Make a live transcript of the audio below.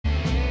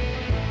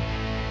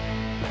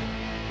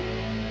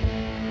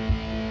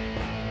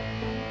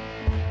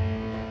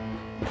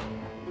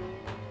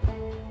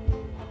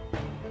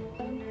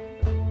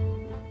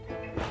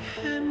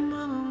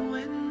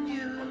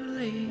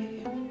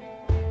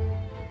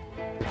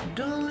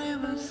Don't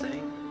leave a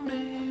thing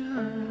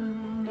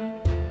behind.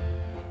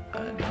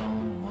 I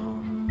don't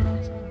want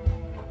nothing.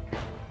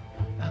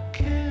 I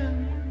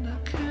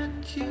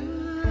can't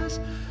use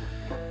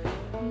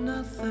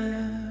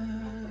nothing.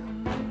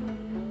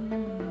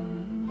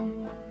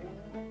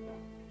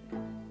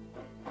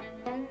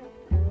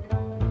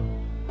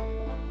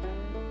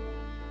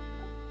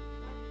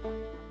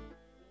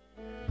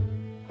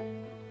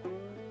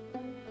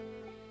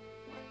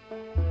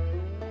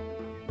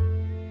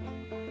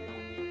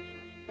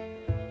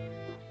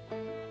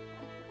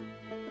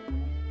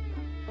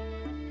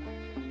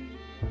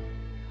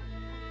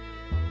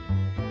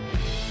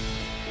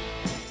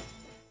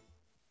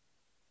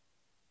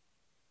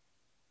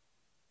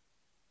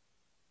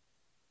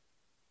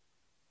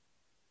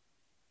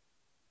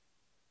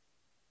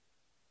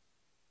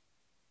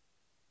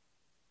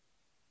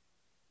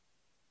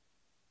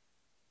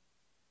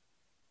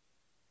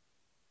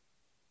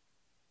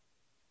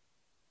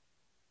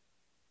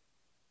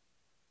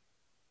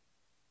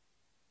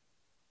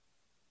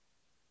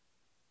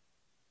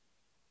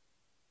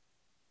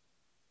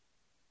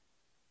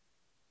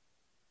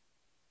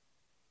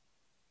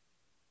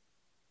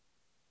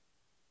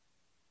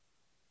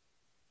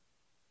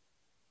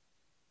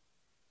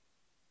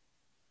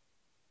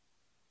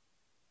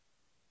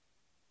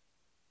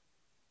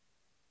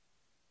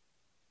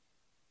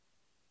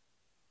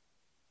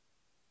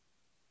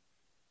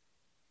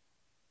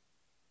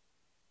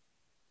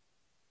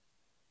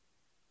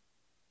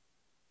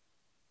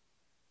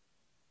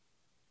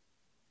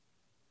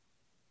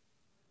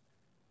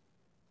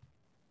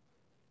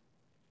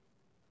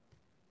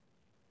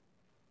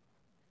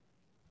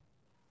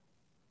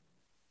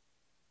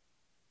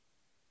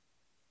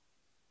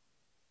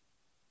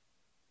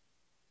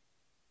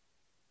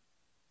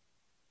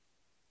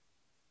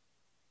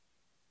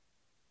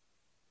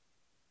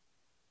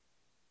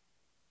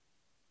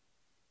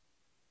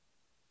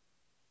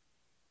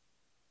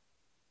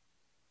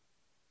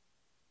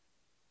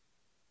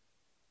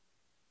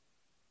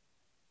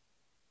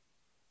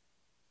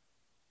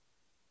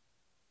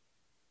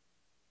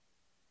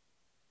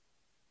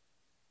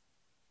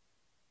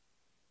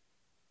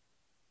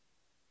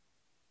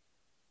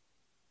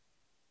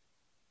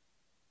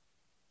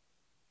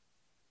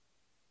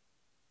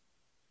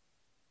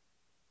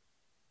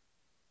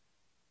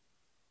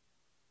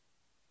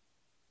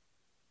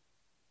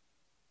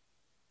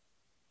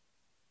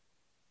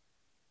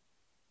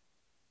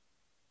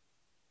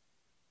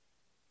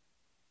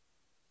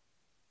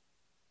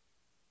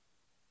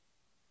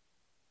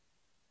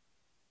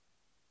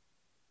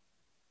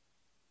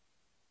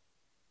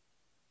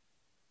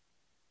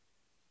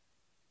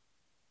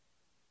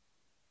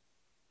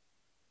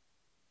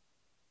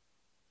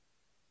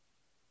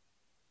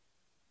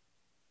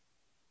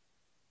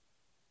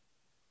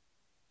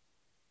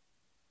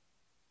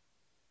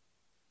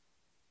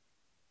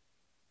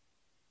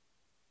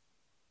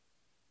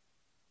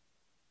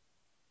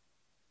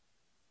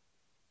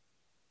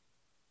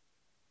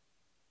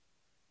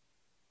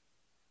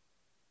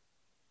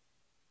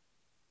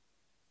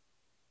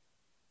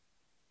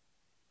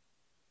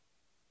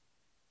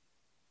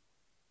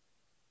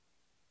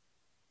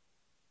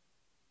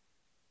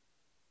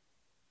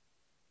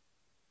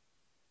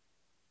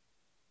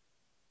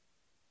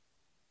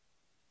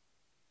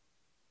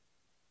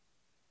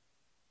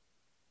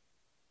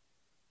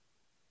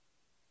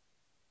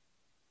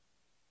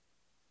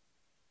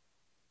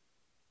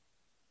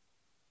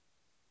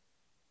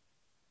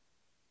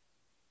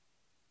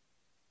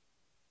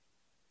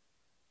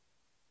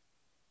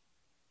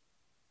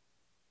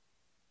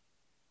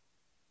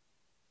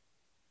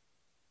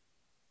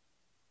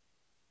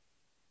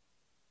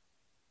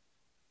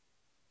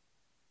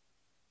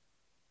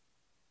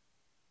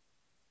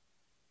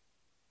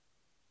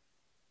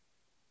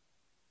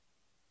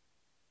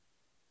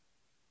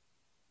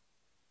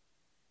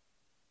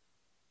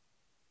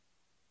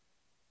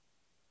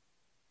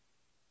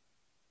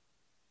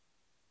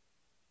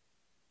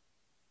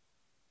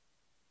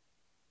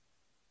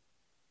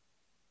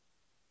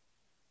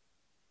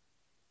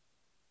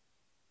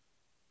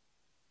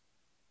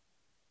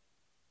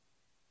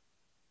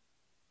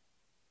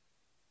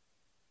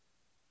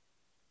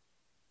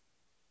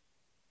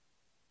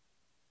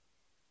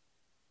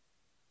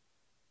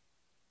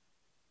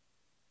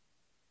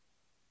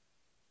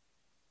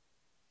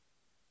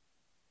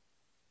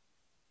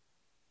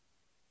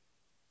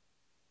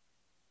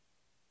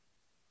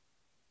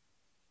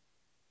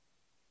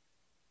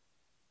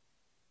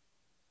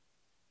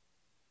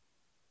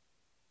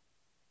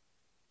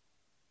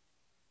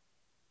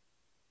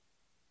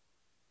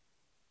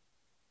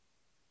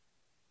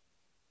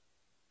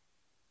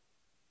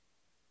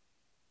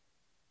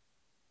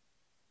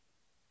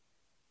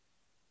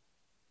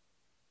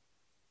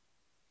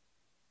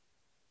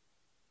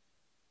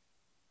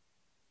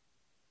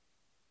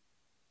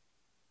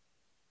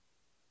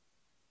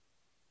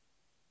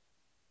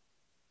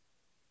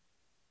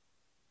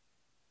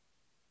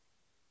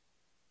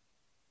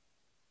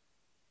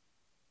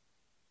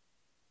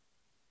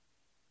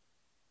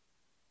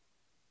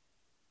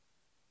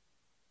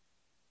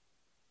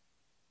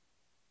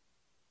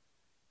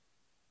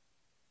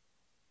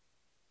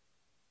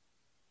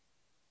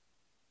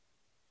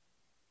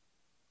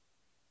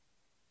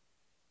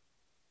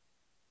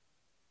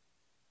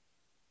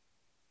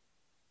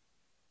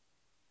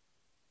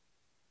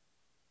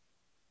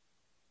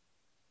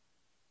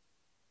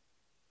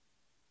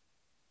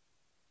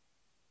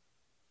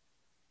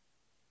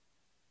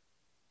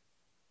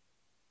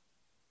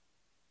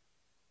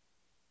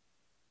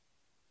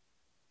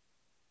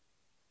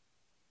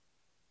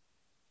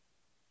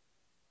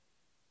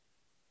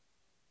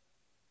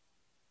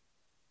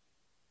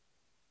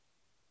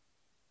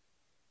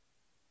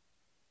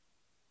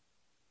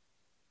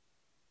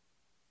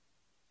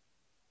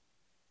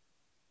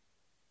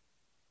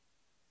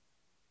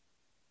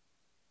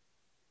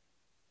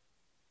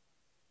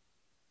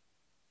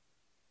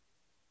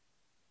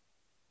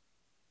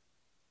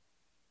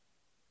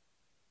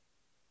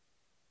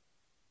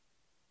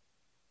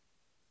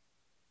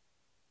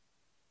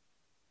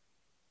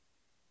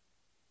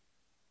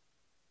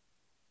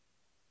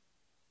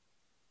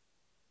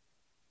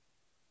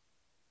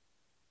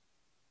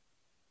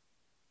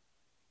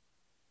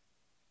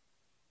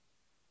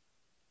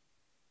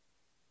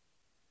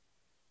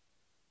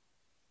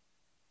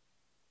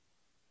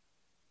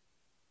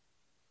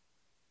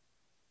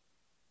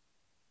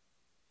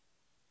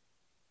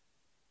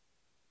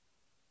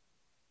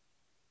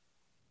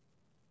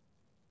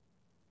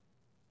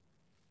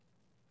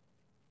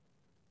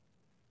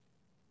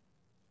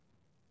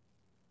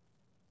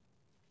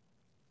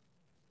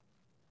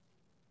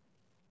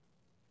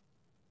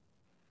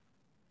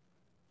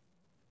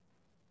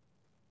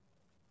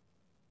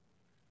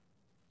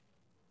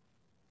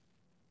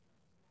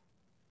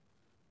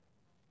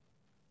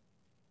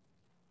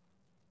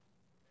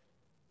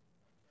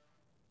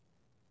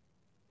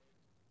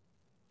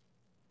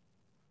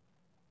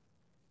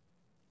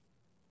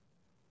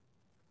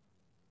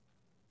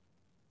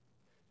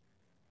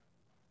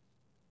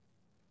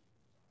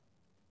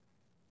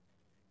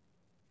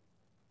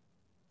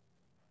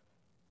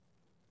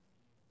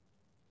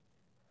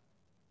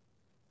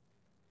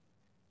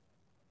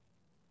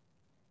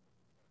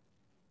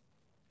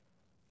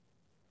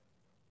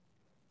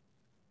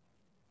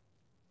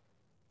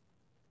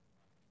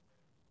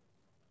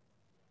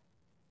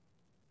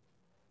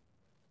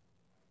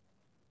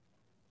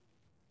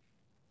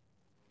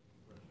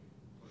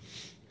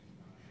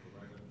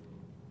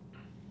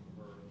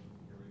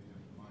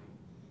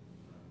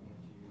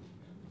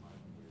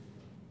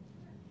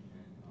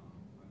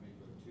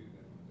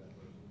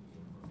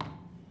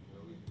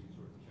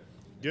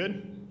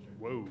 Good?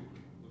 Whoa.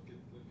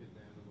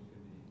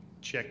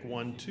 Check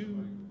 1,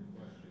 2.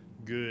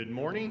 Good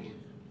morning.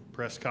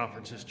 Press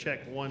conferences.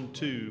 Check 1,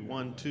 2,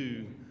 1, 2.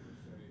 You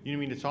need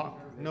me to talk?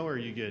 No, or are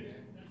you good?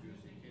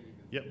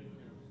 Yep.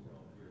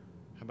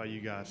 How about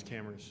you guys?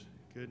 Cameras.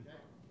 Good?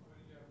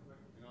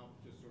 And I'll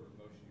just sort of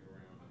motion you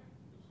around.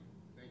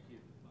 Thank you.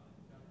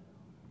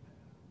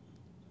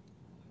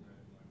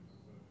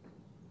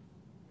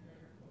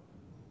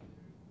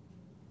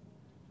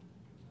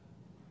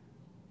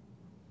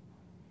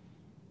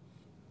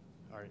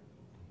 All right.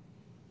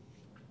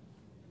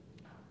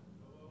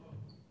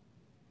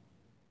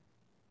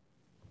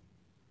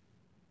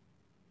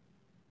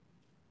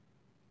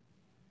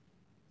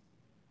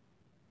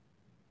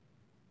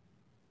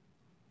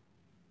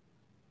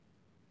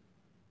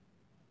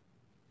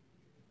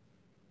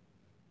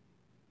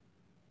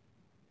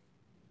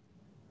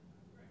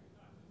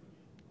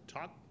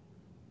 Talk.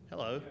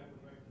 Hello.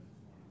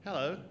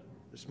 Hello.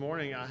 This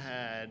morning I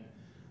had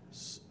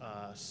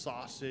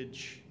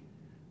sausage,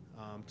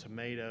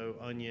 tomato,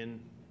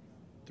 onion,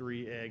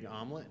 3-egg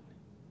omelet.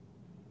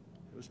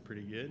 It was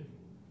pretty good.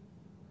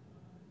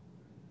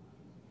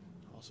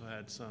 Also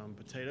had some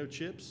potato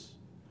chips.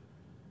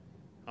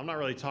 I'm not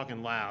really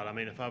talking loud. I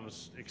mean, if I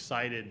was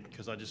excited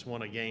because I just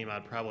won a game,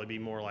 I'd probably be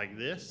more like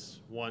this.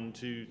 1,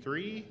 2,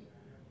 3.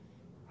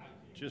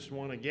 Just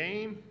won a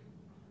game.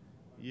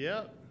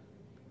 Yep.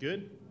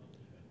 Good?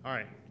 All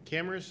right.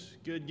 Cameras,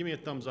 good. Give me a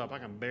thumbs up. I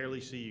can barely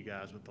see you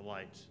guys with the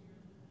lights.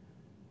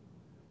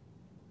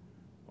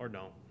 Or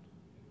don't.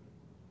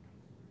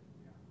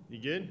 You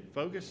good?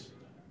 Focus?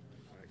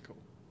 All right, cool.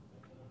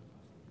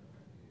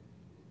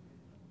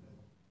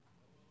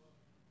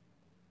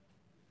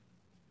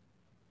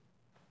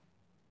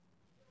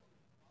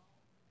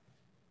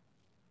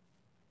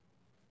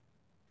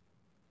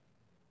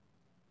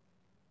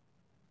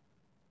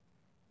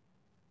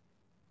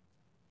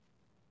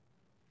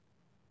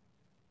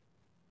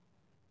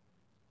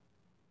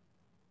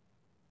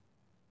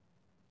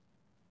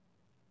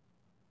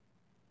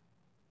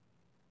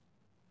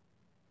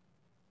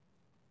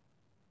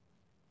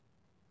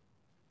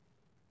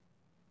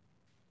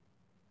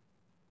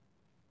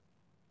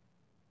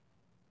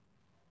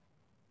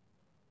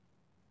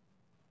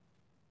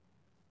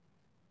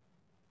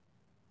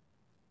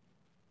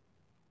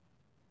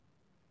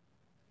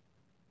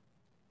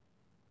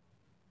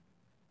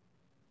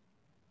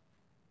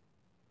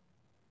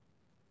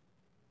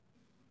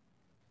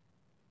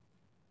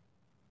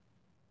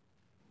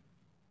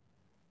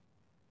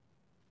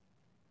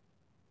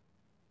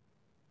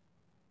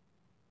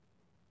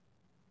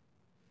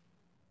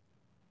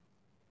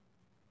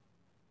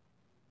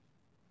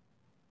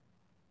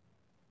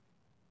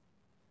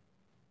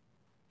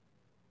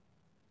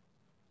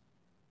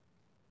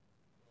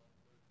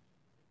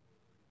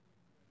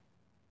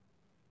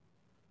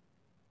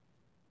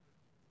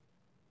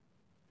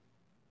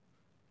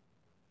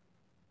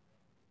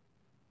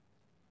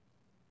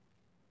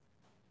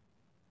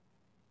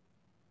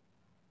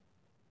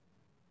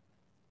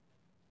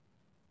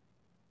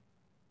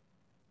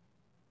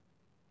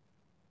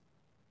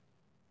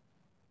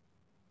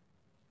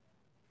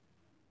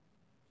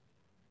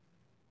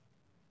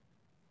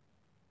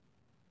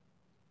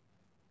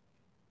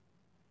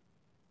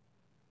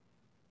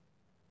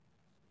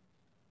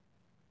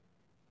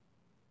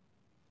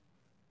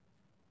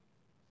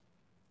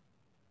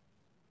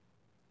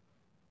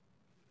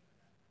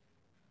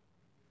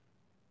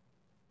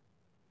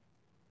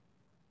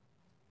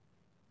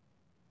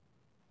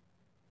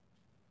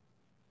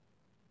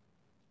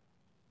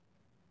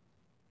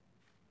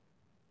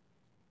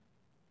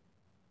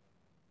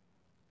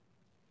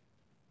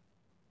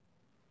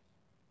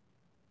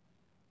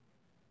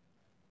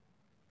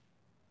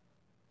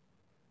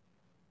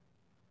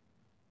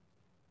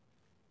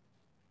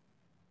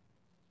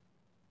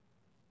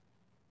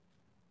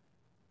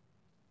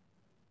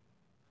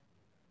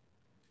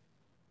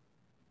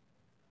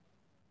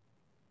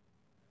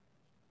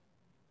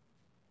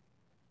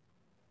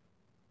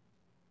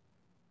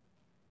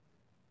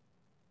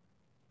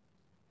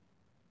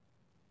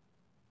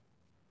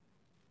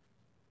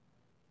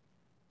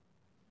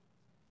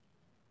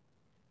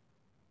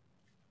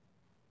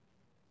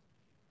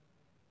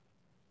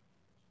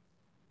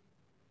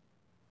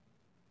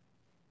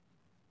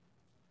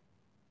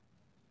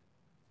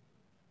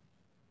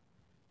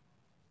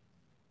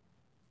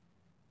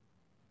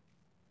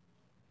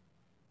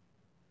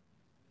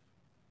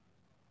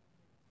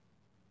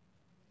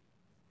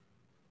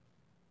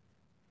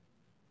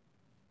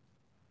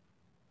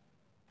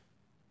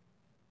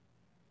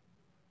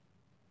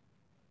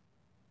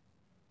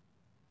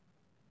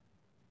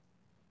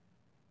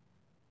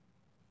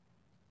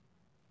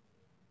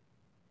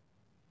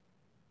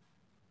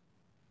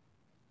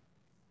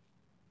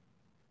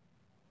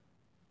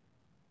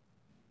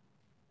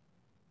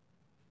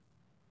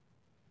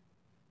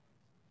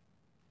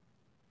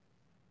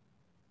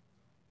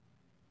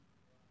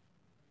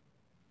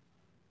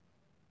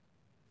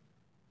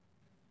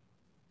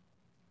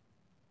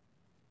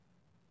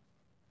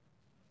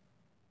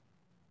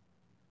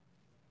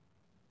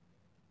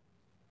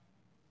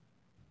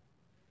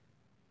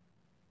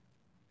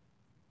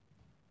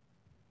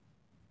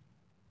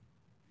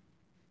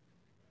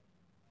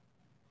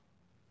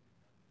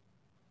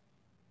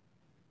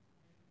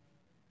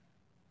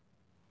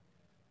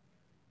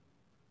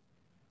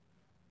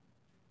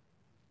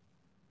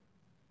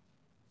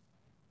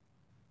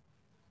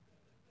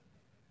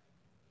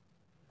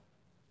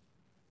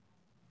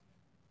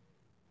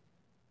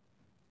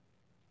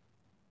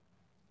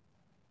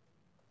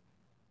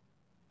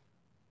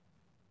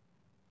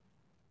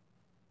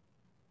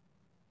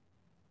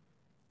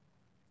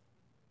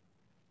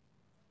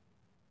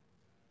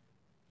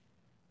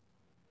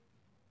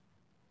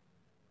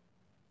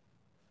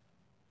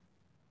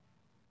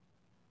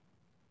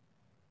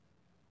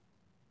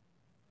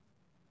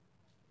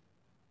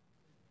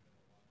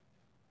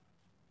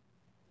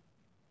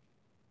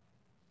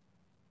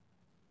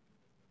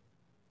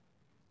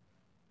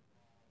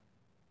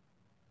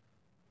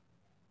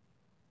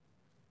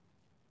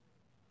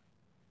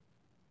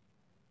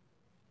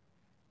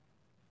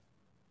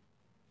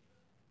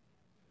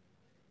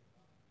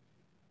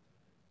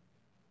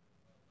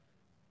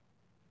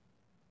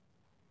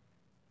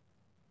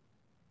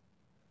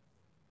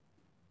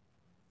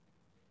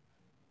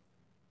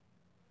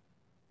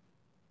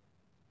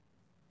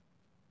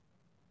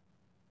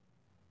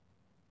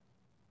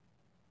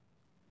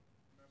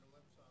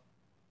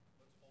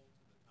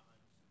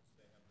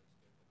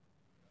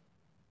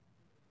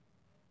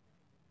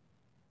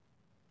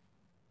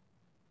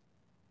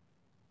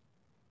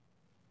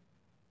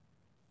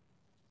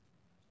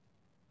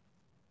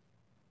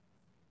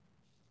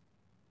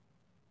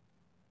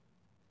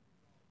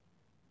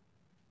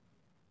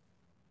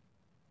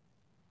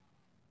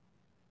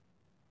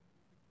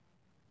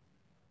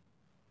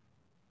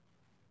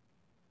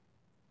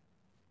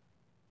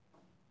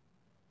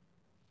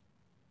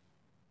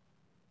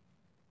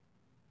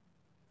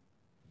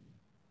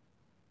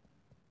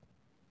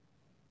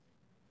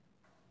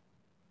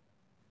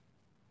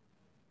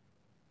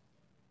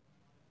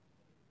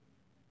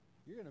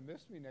 You're gonna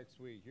miss me next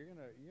week. You're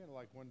gonna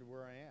like wonder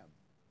where I am.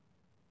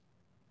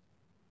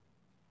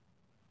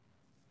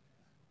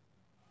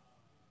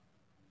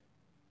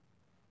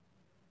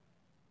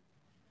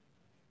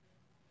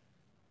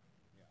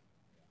 Yeah,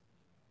 yeah,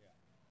 yeah.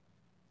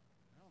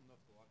 I don't know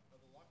if are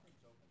the locker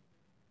rooms open?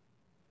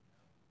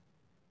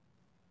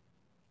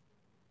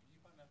 Can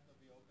you find out if they'll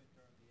be open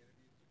during the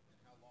interviews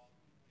and how long?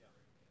 Yeah.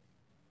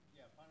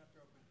 Yeah, find out if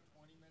they're open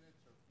 20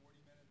 minutes or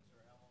 40 minutes or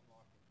how long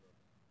locker rooms are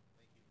open.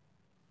 Thank you.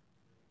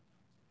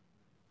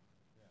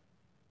 Yeah.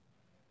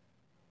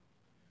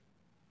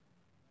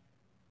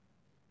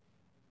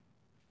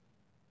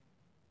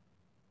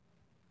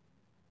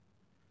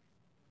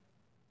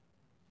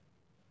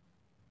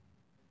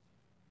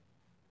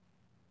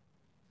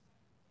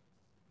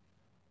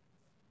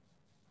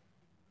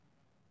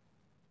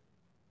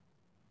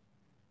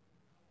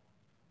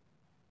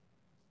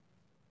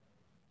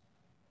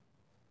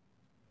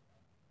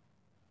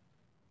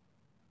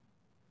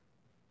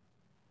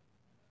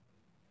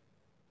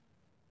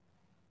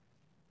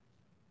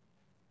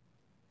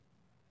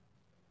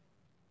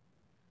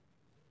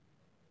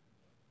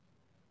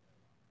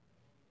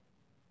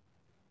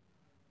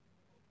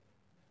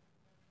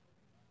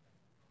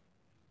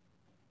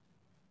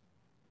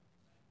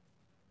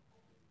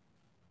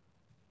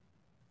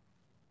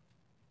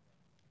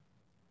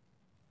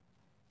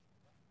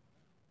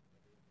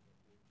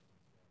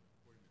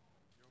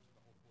 You're open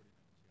the whole 40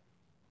 minutes, yeah.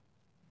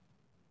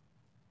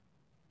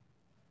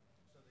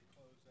 So they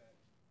close at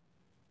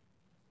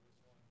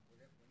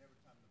whenever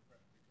time the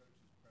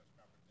coach's press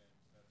conference ends.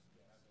 That's when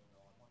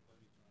they'll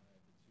 1:30 to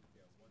 2.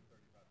 Yeah,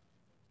 1:35 to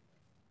 2:15.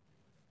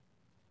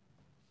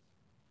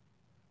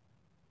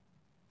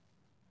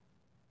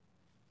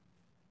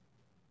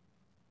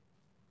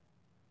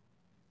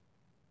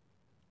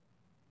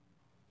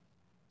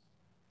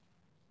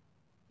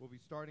 We'll be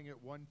starting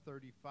at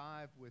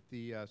 1:35 with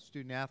the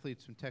student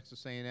athletes from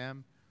Texas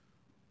A&M.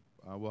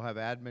 We'll have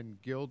Admin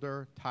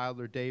Gilder,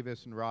 Tyler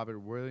Davis, and Robert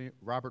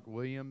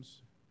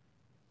Williams.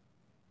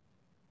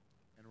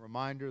 And a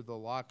reminder,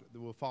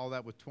 we'll follow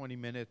that with 20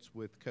 minutes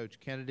with Coach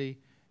Kennedy,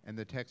 and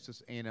the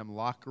Texas A&M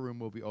locker room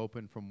will be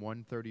open from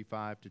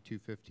 1:35 to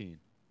 2:15.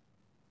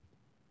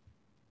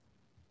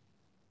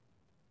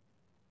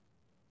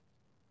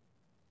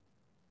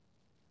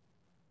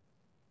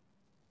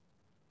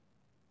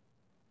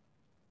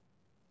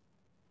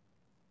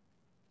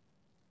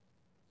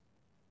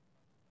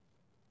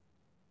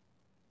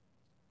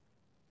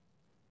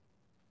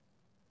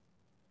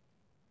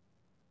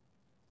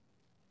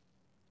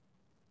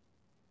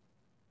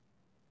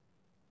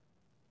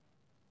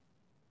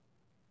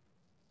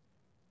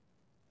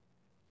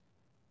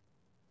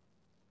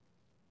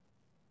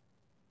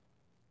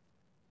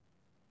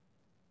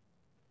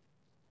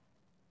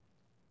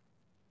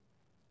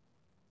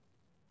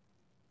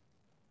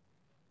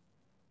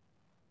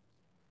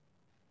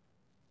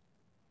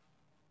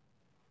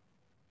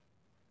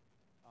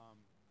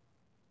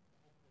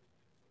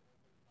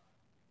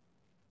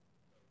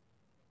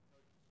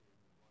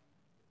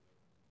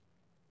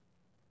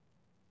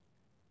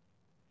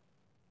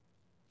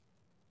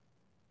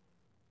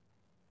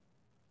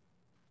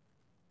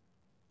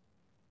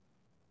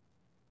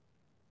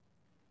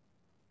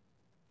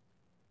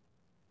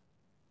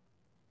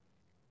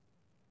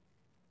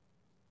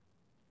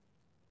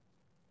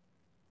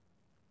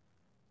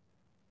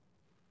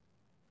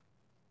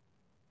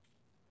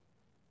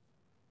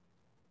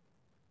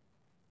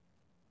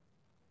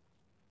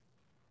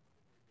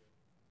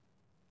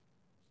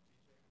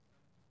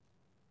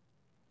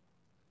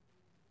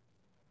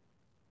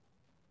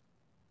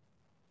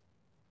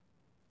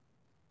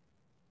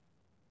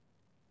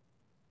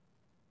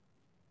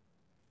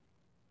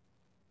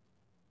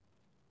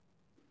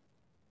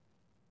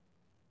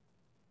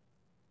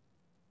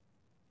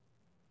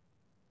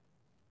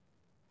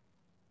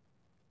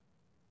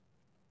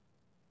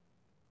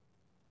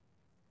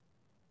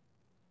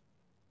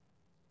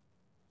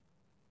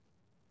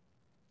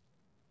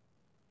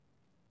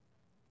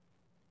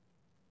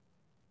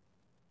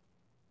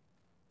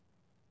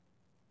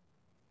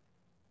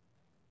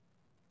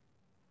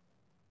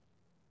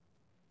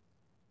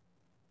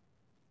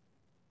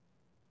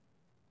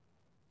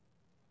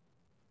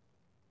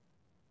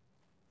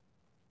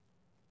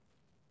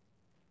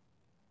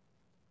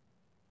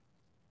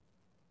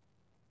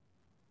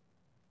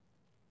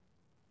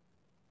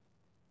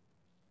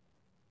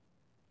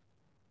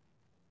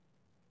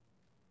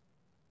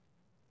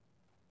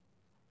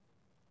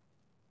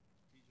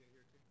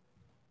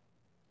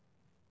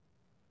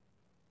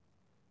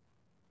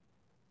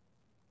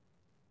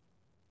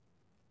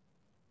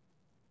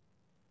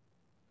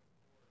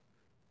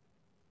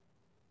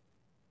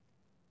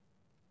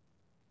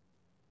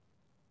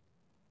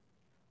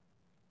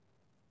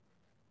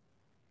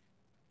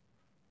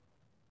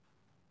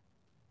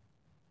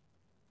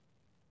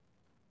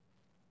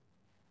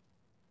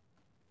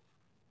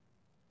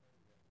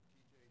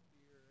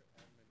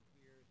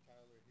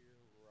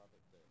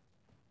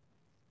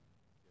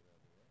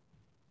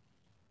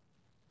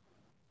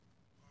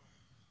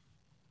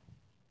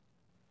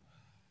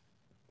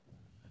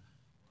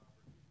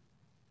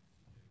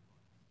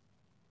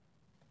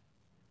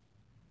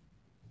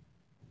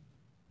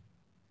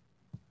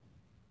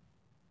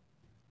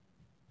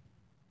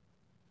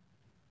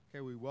 Okay,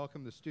 we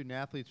welcome the student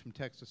athletes from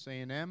Texas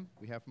A&M.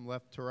 We have from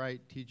left to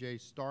right TJ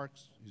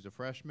Starks, who's a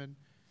freshman,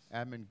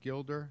 Admon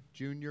Gilder,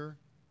 junior,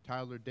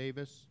 Tyler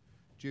Davis,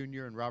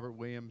 junior, and Robert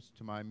Williams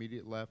to my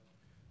immediate left,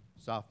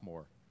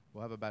 sophomore.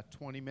 We'll have about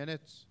 20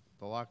 minutes.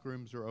 The locker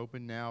rooms are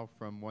open now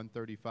from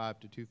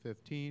 1:35 to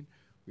 2:15.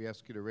 We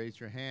ask you to raise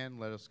your hand.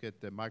 Let us get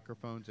the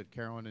microphones that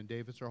Carolyn and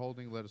Davis are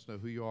holding. Let us know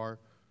who you are,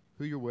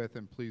 who you're with,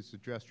 and please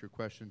address your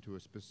question to a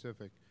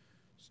specific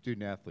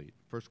student athlete.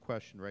 First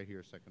question right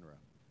here, second row.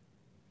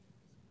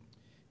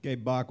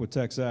 Gabe Bach with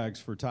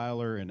TexAgs for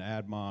Tyler and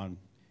Admon.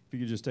 If you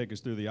could just take us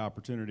through the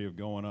opportunity of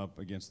going up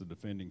against the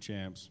defending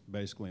champs,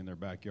 basically in their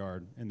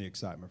backyard, and the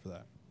excitement for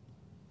that.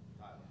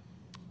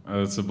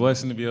 It's a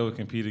blessing to be able to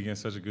compete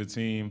against such a good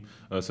team,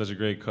 such a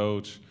great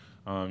coach.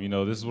 You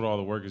know, this is what all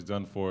the work is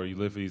done for. You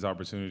live for these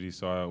opportunities,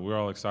 so we're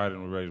all excited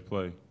and we're ready to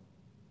play.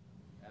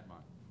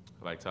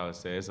 Like Tyler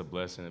said, it's a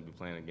blessing to be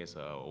playing against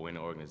a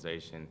winning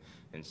organization,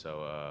 and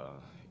so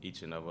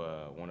each and every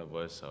one of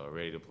us are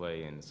ready to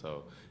play, and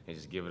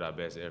just give it our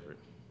best effort.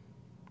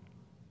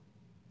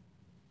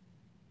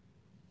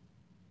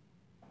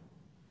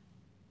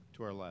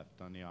 To our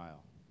left on the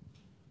aisle.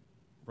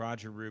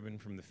 Roger Rubin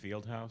from the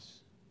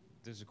Fieldhouse.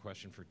 This is a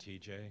question for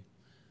TJ.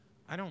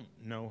 I don't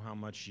know how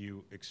much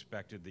you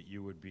expected that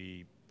you would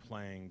be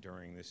playing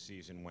during this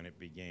season when it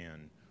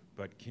began,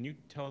 but can you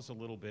tell us a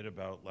little bit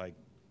about like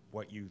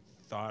what you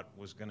thought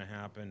was going to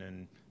happen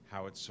and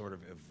how it sort of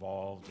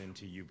evolved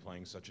into you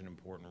playing such an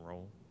important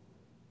role?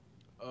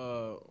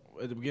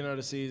 At the beginning of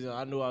the season,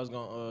 I knew I was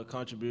going to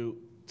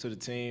contribute to the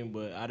team,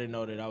 but I didn't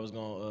know that I was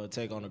going to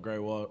take on a great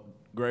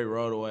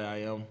role the way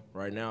I am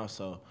right now.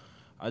 So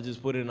I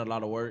just put in a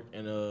lot of work,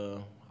 and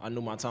I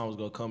knew my time was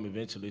going to come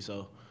eventually,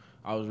 so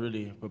I was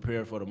really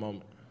prepared for the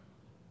moment.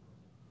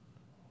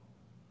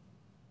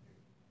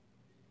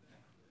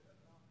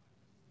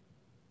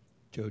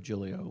 Joe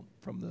Giglio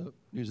from the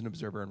News and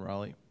Observer in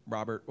Raleigh.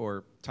 Robert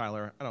or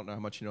Tyler, I don't know how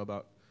much you know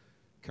about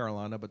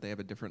Carolina, but they have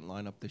a different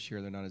lineup this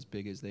year. They're not as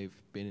big as they've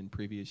been in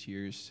previous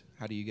years.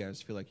 How do you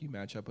guys feel like you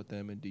match up with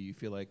them, and do you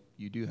feel like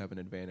you do have an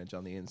advantage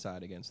on the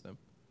inside against them?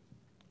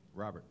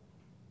 Robert.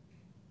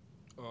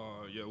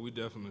 Yeah, we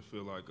definitely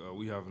feel like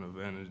we have an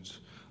advantage,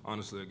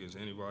 honestly, against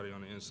anybody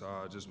on the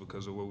inside just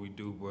because of what we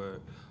do.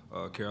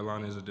 But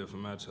Carolina is a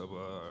different matchup.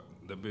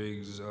 The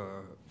bigs,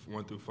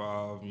 1 through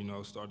 5, you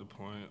know, start the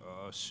point,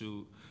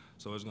 shoot.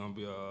 So it's going to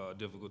be a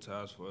difficult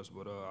task for us.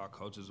 But our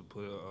coaches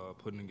are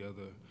putting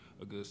together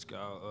a good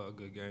scout, a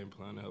good game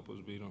plan to help us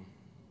beat them.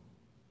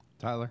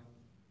 Tyler?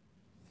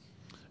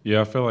 Yeah,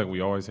 I feel like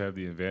we always have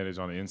the advantage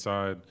on the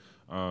inside.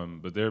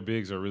 But their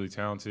bigs are really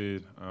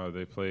talented.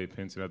 They play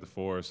Pinson at the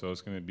 4, so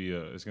it's going to be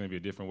a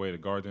different way to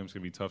guard them. It's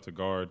going to be tough to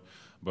guard,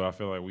 but I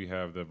feel like we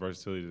have the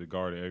versatility to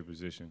guard at every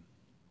position.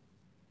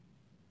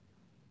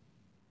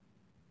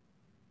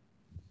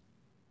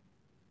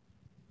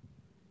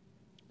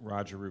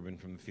 Roger Rubin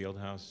from the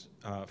Fieldhouse.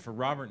 For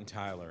Robert and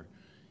Tyler,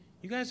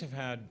 you guys have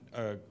had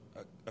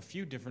a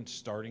few different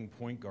starting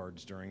point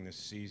guards during this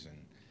season.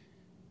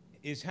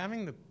 Is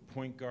having the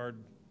point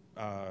guard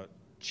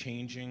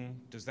changing?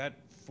 Does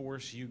that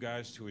force you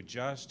guys to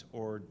adjust,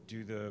 or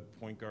do the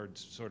point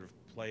guards sort of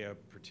play a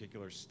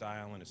particular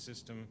style and a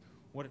system?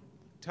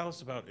 Tell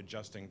us about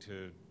adjusting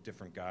to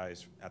different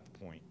guys at the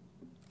point.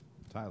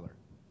 Tyler.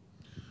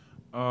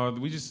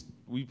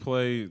 We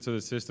play to the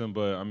system,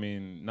 but I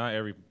mean, not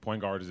every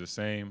point guard is the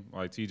same.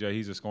 Like TJ,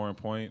 he's a scoring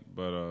point,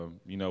 but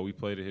you know, we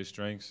play to his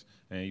strengths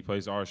and he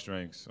plays to our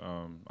strengths.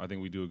 I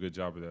think we do a good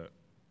job of that.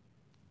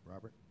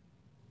 Robert.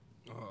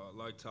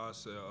 Like Todd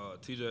said,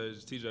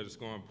 TJ the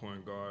scoring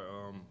point guard,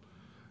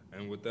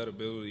 and with that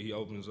ability, he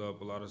opens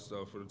up a lot of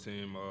stuff for the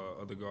team,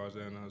 other guards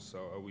and us.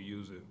 So we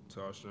use it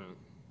to our strength.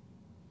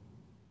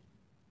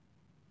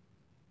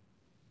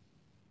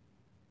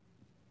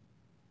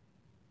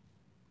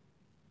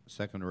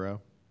 Second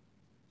row.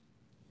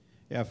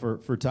 Yeah, for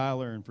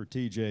Tyler and for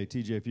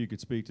TJ, if you could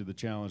speak to the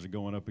challenge of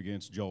going up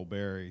against Joel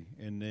Berry,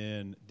 and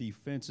then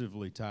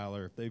defensively,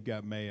 Tyler, if they've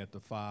got May at the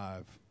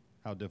 5,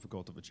 how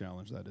difficult of a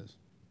challenge that is.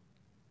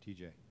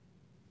 TJ.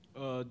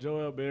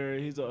 Joel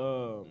Berry, he's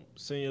a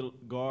senior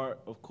guard,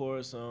 of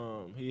course.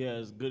 He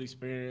has good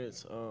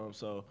experience,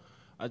 so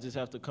I just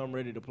have to come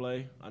ready to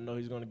play. I know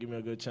he's going to give me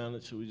a good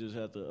challenge. We just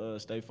have to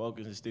stay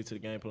focused and stick to the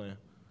game plan.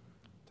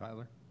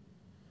 Tyler?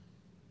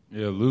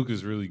 Yeah, Luke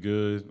is really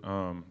good.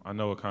 I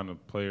know what kind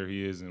of player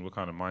he is and what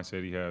kind of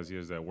mindset he has. He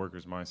has that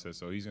worker's mindset,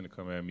 so he's going to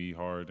come at me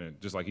hard, and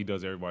just like he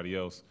does everybody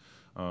else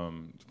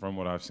from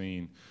what I've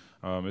seen.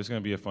 It's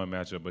going to be a fun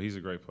matchup, but he's a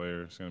great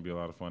player. It's going to be a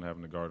lot of fun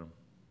having to guard him.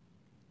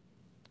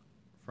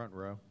 Front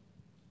row.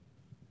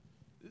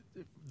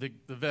 The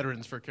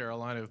veterans for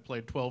Carolina have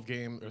played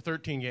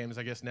 13 games,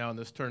 I guess, now in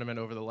this tournament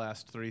over the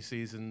last 3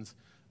 seasons.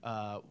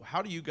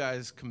 How do you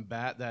guys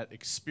combat that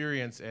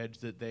experience edge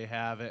that they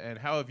have, and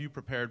how have you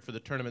prepared for the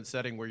tournament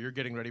setting where you're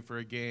getting ready for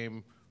a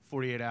game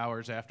 48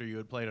 hours after you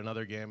had played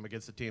another game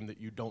against a team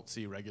that you don't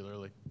see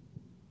regularly?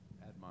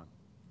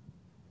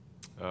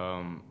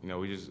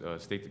 We just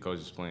stick to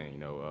coach's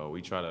plan.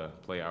 We try to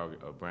play our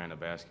brand of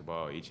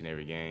basketball each and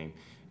every game.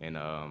 And,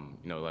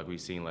 like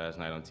we've seen last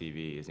night on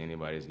TV, it's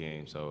anybody's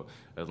game. So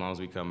as long as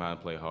we come out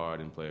and play hard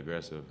and play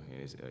aggressive,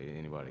 it's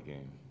anybody's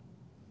game.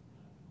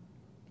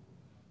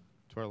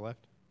 To our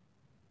left.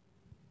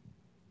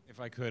 If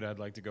I could, I'd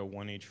like to go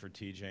one each for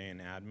TJ and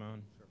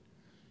Admon.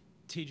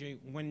 TJ,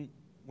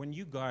 when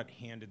you got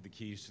handed the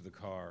keys to the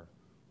car,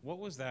 what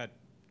was that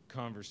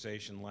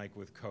conversation like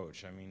with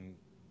Coach? I mean,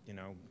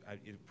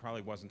 it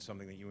probably wasn't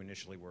something that you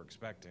initially were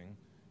expecting.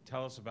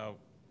 Tell us about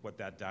what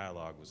that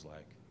dialogue was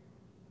like.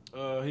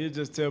 He'd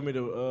just tell me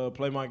to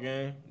play my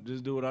game,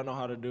 just do what I know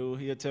how to do.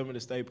 He'd tell me to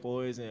stay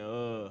poised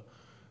and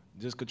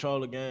just control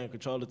the game,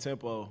 control the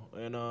tempo.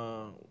 And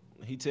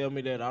he tell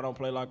me that I don't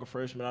play like a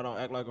freshman, I don't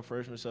act like a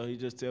freshman, so he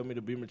just tell me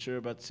to be mature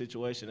about the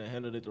situation and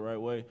handle it the right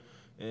way.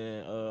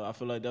 And I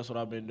feel like that's what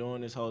I've been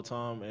doing this whole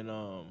time. And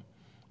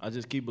I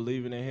just keep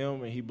believing in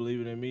him, and he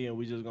believing in me, and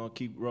we just going to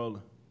keep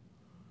rolling.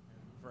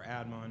 For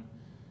Admon,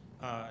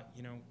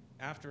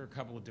 after a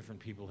couple of different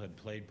people had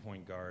played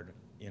point guard,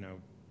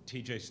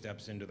 TJ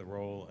steps into the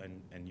role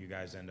and you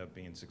guys end up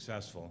being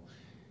successful.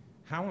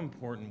 How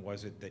important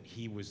was it that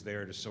he was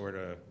there to sort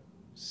of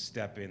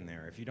step in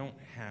there? If you don't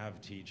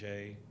have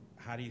TJ,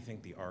 how do you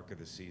think the arc of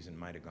the season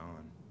might have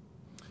gone?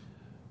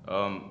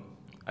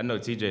 I know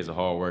TJ is a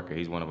hard worker.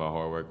 He's one of our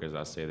hard workers.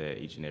 I say that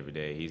each and every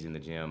day. He's in the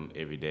gym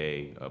every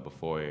day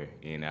before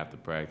and after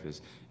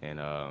practice. And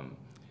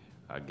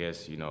I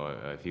guess,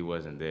 if he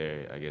wasn't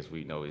there, I guess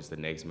we know it's the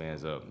next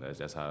man's up.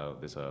 That's how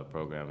this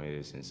program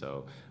is. And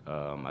so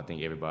I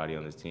think everybody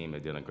on this team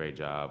has done a great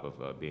job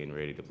of being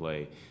ready to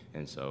play.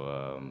 And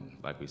so,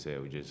 like we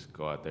said, we just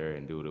go out there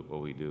and do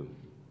what we do.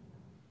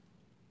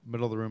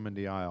 Middle of the room in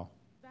the aisle.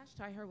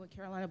 Vashti here with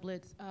Carolina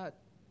Blitz.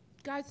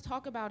 Guys,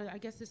 talk about it. I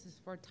guess this is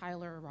for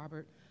Tyler or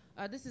Robert.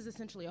 This is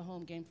essentially a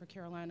home game for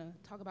Carolina.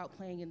 Talk about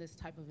playing in this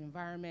type of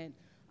environment.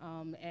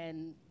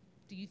 And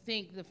do you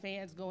think the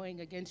fans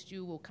going against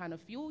you will kind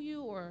of fuel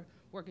you or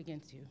work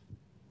against you?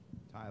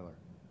 Tyler.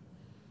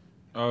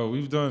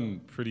 We've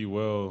done pretty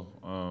well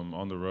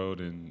on the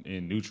road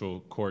in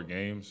neutral court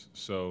games.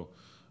 So,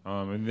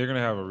 and they're going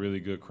to have a really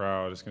good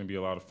crowd. It's going to be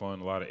a lot of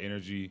fun, a lot of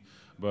energy.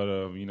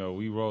 But, we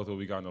roll with what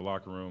we got in the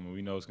locker room, and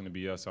we know it's going to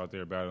be us out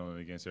there battling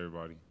against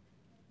everybody.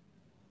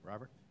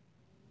 Robert?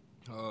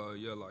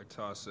 Yeah, like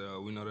Ty said,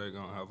 we know they're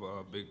going to have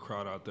a big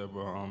crowd out there,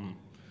 but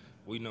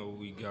we know what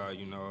we got.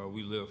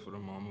 We live for the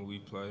moment. We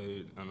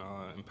played and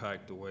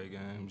impact away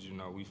games.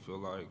 We feel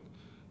like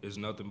it's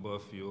nothing but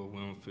fuel. We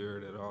don't fear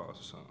it at all.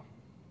 So.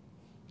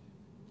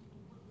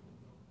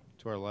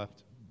 To our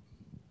left.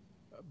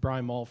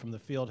 Brian Mull from the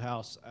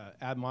Fieldhouse.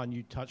 Admon,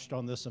 you touched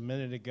on this a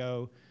minute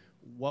ago.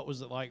 What was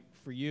it like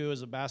for you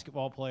as a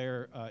basketball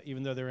player,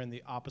 even though they're in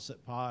the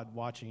opposite pod,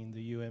 watching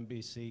the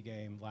UMBC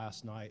game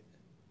last night?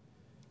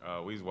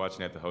 We was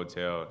watching at the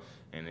hotel,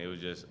 and it was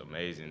just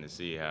amazing to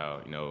see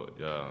how,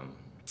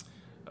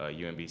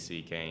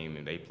 UMBC came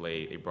and they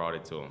brought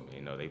it to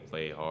them. They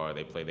played hard,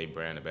 they played their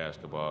brand of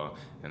basketball,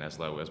 and that's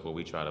what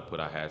we try to put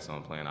our hats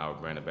on, playing our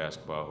brand of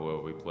basketball,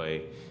 whoever we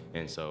play.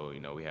 And so,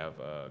 we have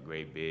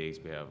great bigs,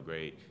 we have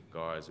great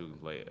guards who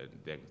that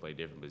can play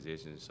different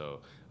positions. So,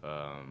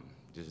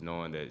 just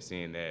knowing that,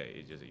 seeing that,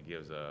 it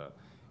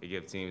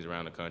gives teams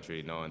around the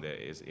country knowing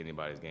that it's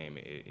anybody's game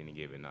at any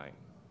given night.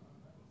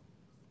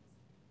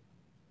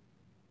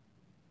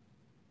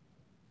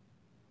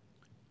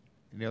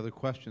 Any other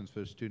questions for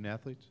the student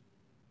athletes?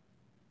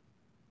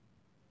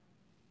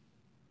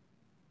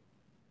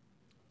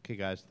 Okay,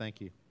 guys, thank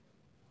you.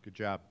 Good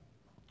job.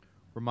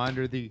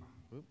 Reminder the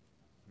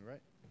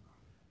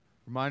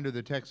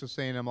Texas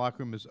A&M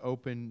locker room is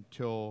open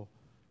till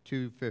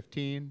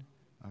 2:15.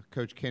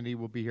 Coach Kennedy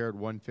will be here at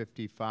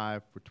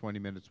 1:55 for 20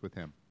 minutes with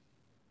him.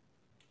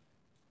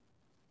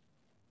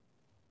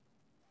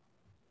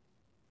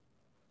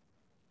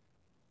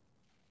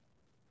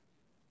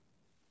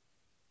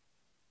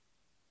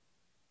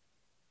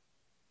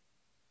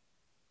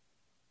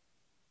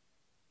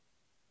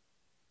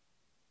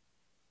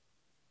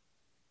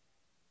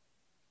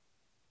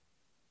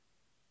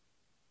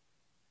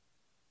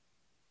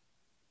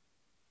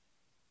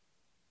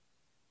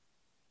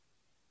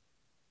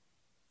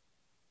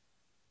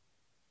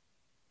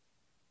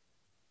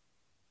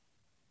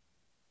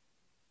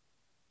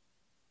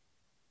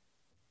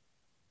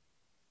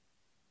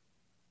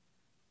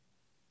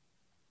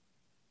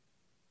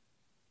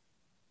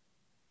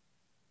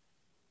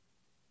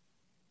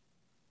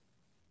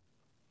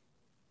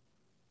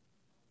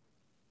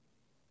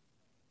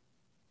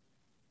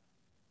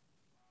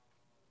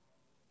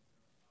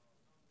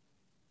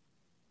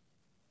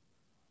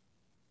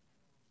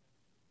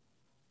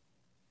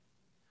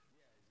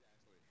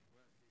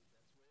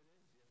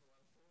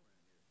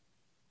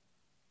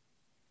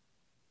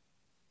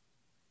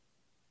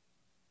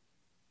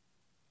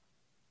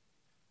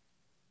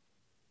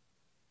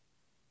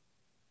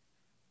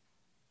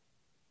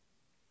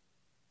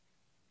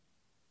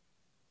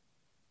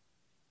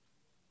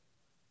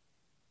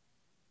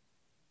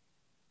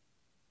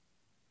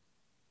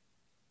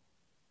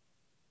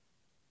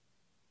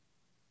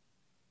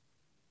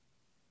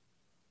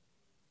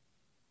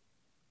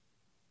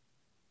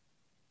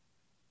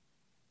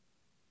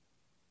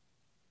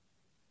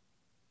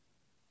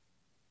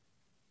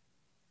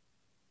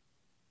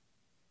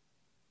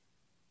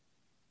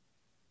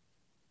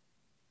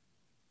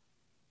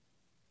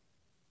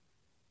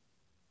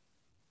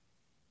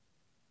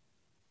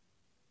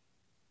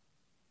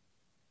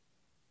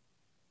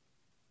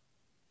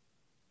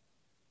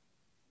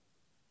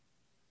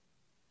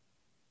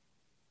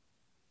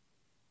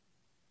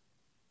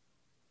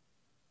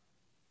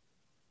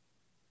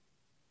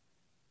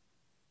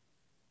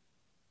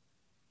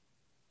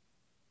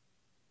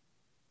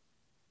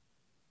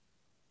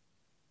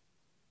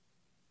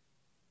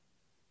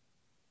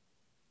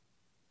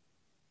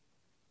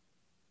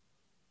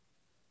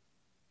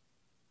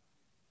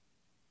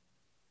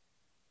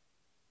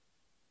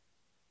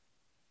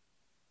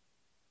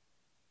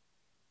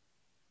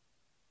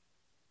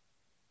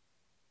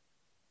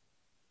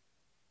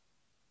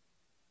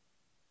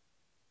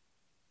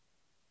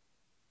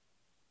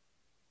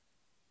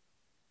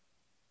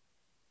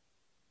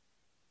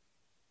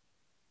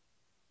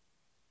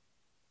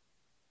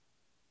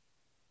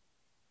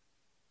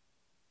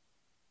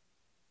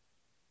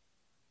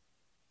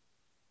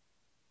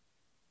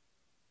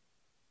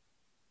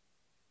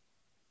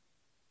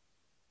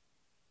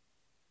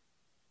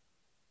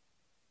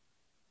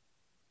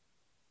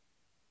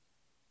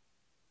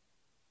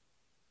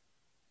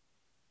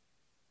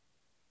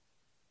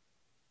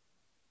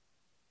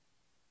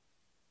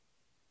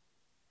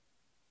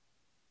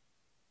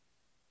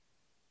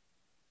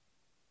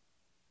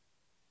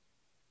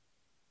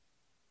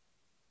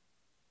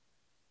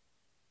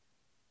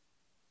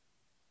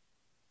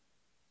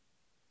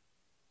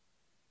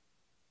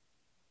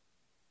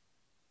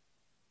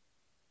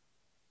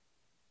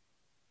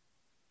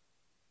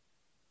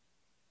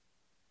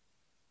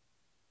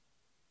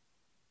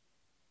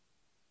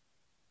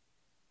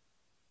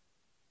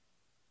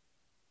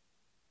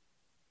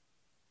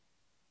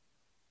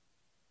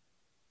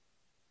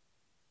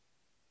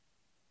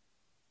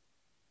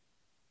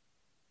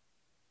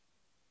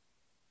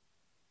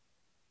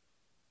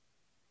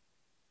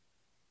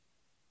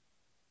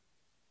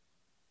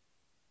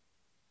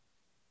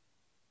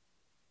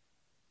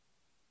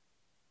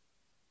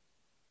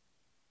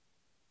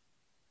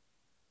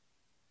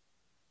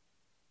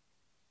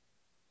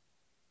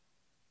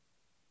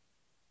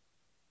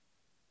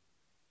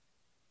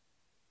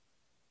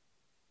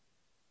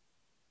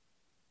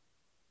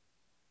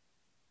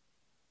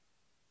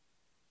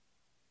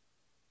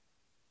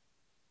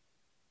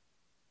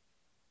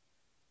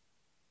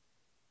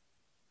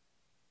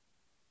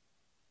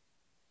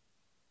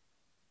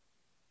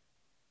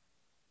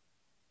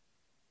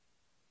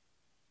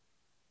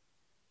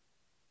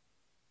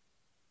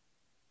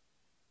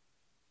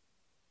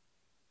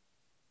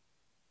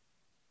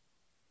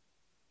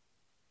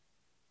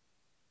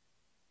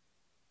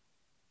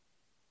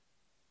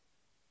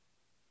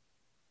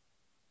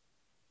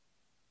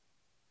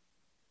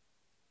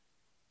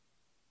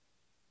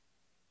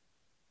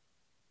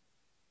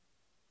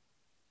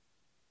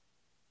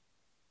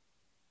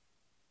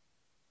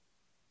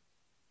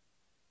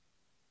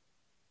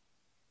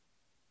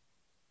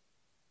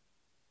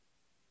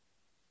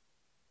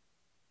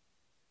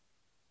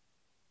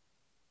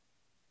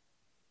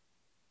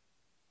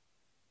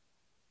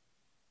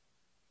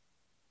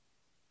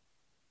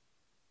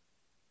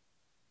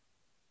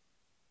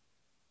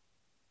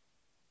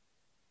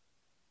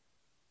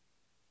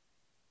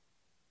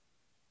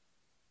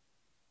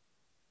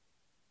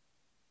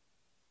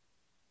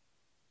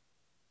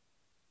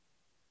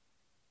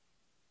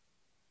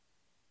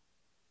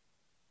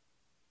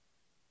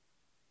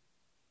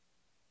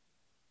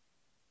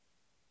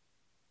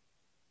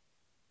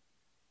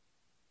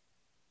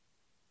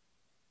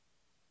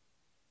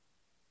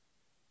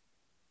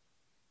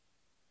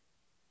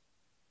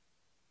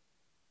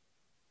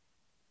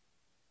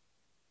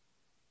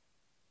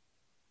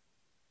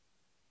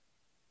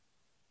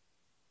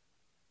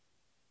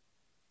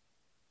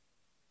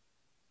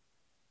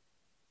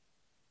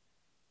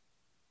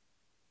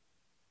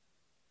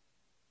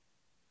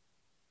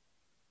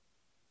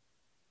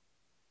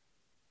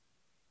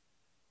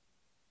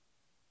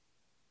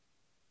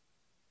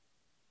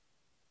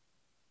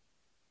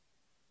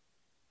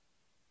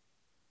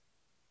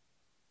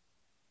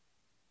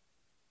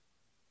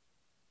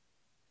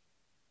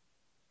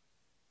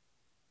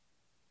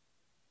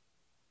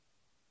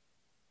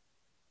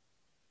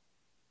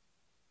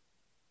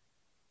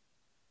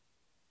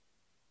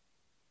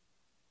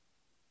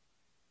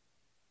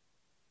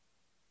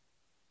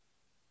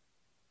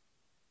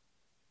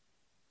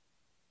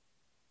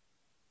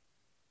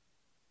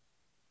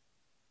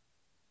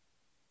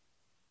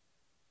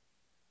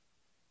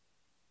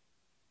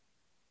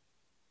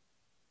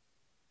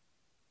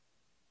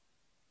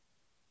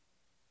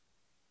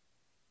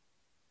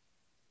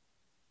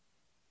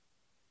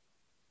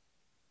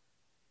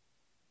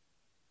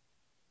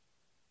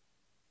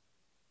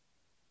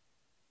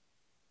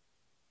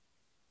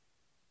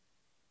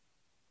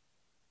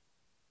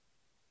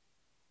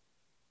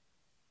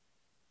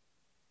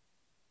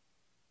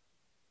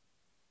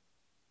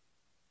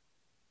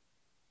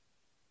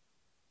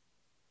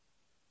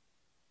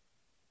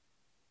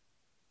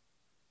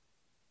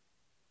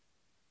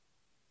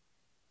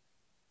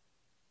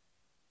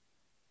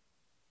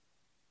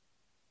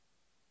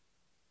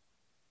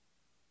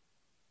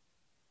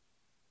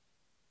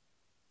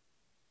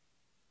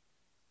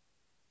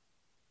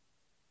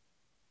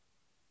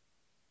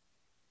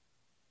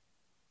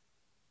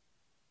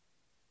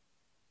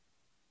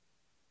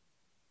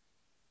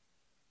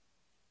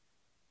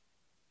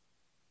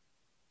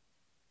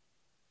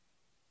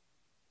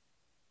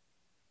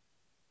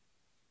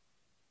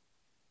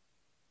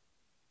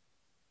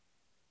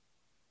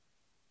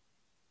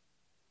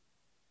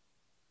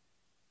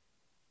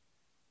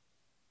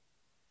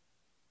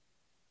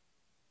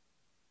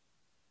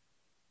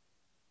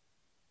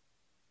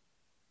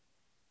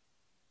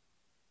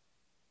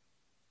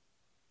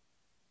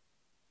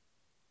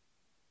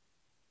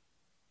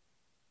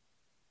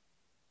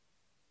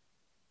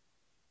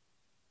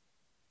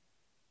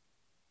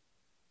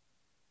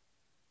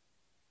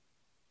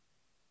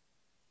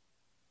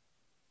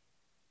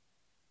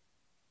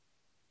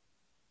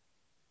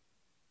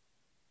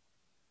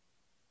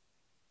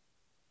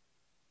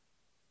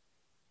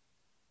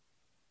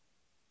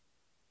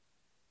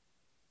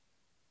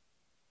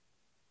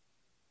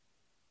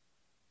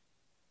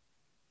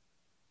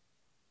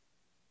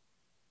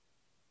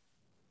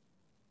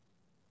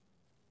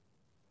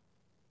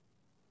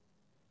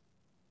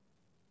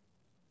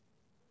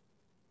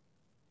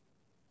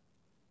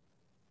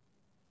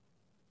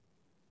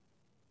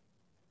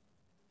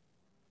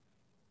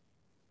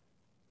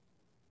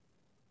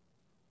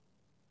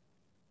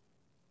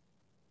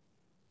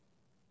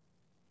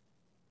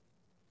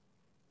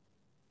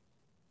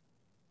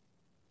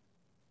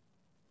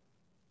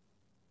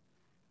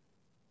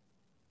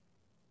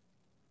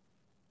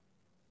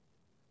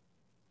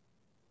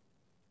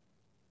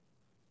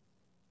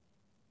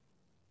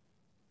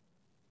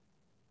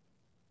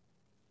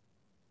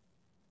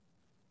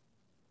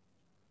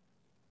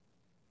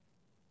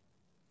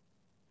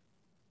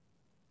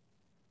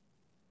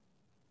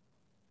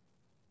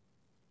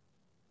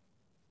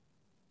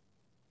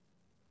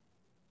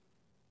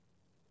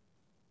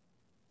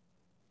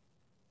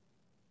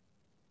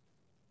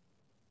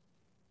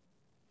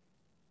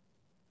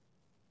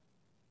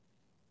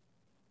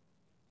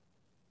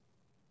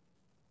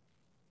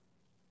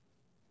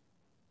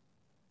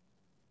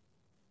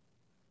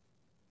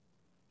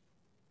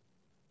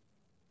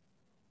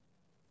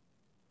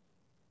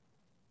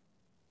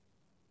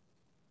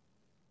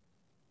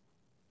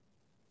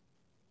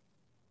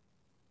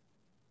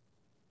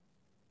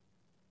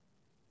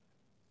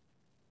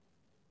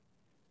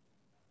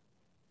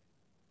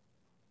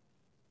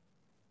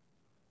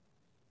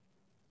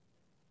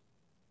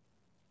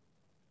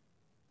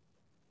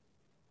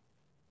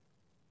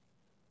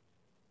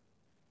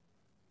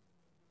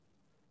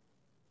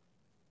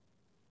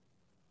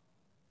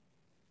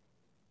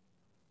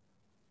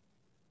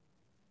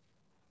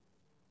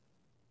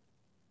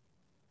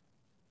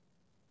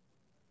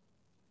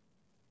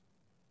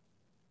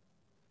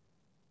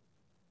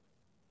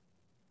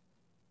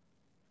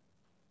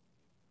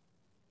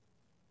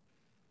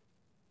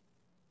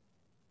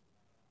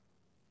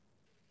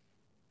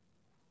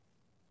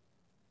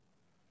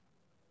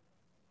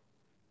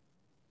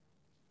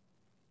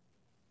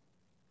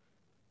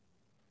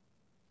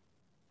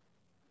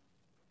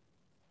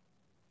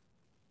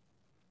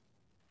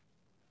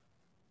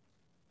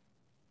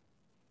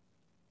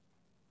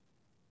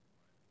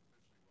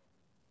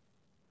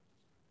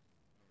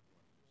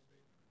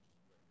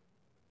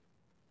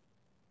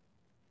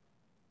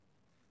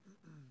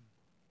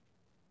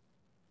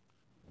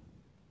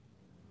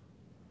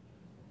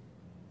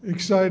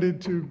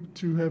 excited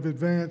to have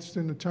advanced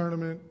in the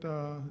tournament.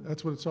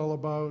 That's what it's all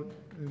about,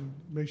 and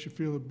makes you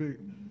feel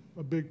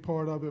a big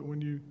part of it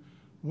when you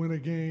win a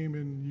game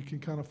and you can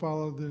kind of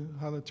follow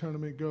how the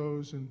tournament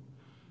goes. And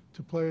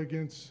to play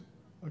against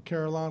a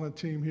Carolina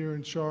team here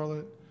in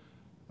Charlotte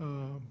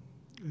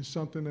is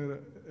something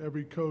that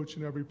every coach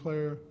and every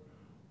player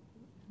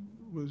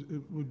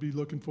would be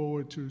looking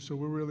forward to. So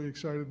we're really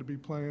excited to be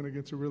playing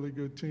against a really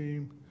good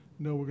team.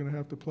 Know we're going to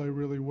have to play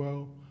really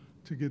well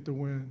to get the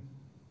win.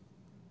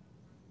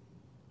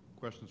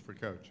 Questions for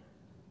Coach?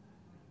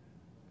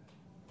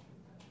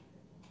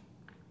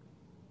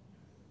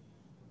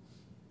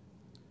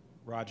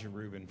 Roger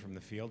Rubin from the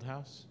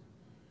Fieldhouse.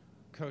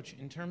 Coach,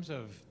 in terms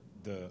of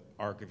the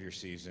arc of your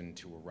season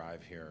to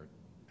arrive here,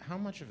 how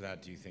much of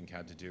that do you think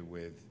had to do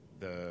with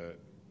the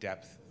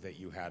depth that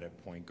you had at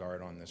point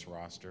guard on this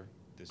roster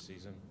this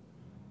season?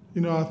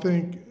 You know, I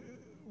think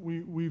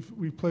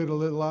we've played a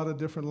lot of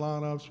different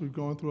lineups. We've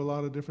gone through a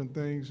lot of different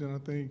things, and I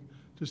think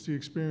just the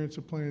experience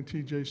of playing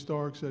T.J.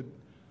 Starks at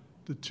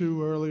the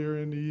 2 earlier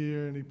in the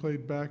year, and he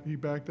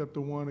backed up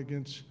the 1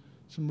 against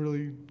some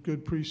really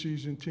good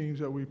preseason teams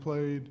that we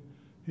played.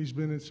 He's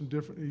been in some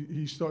different.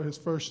 His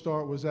first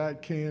start was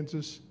at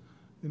Kansas.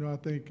 You know, I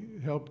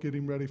think helped get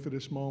him ready for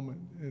this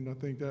moment, and I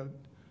think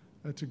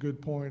that's a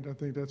good point. I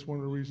think that's one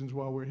of the reasons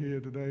why we're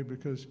here today,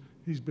 because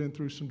he's been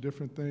through some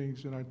different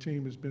things, and our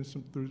team has been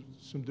through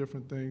some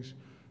different things,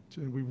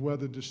 and we've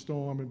weathered the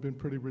storm and been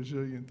pretty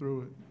resilient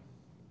through it.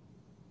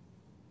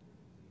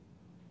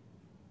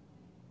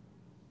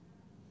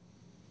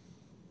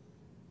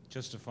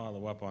 Just to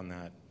follow up on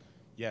that,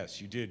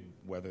 yes, you did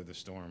weather the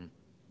storm.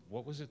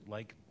 What was it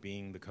like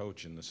being the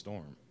coach in the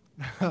storm?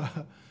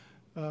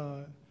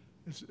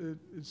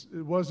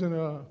 It wasn't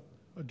a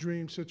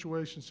dream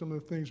situation, some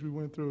of the things we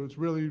went through. It's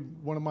really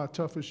one of my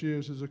toughest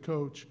years as a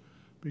coach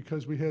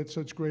because we had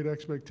such great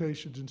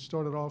expectations and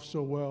started off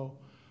so well.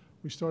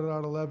 We started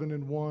out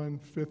 11-1,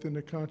 5th in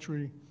the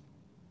country,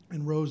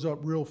 and rose up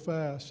real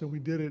fast, and we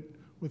did it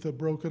with a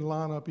broken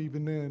lineup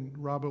even then.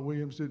 Robert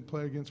Williams didn't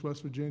play against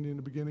West Virginia in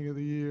the beginning of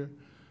the year.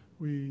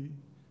 We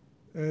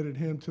added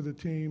him to the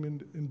team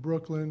in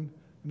Brooklyn,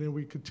 and then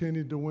we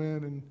continued to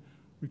win, and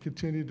we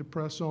continued to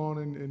press on,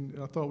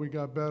 and I thought we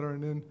got better,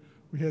 and then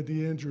we had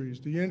the injuries.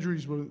 The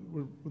injuries were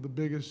the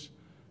biggest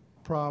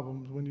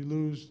problems. When you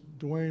lose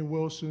Dwayne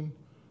Wilson,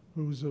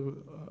 who's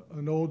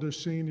an older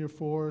senior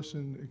for us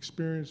and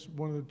experienced,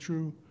 one of the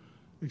true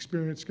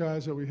experienced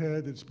guys that we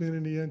had that's been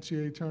in the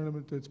NCAA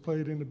tournament, that's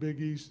played in the Big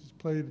East, that's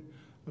played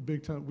a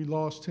big time. We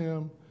lost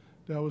him.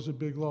 That was a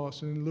big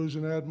loss. And then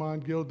losing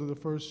Admon Gilder the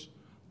first,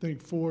 I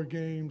think, 4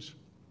 games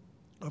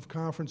of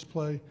conference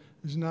play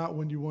is not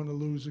when you want to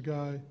lose a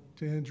guy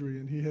to injury.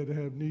 And he had to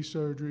have knee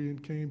surgery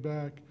and came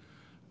back.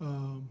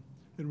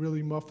 It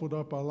really muffled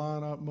up our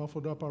lineup,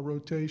 muffled up our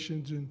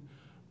rotations, and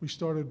we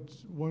started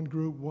one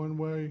group one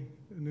way,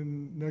 and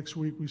then next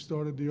week we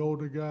started the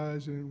older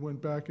guys and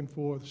went back and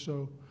forth.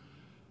 So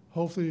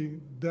hopefully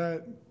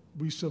that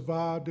we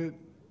survived it.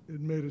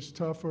 It made us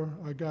tougher.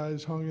 Our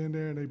guys hung in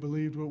there and they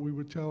believed what we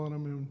were telling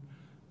them,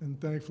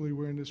 and thankfully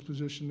we're in this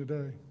position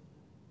today.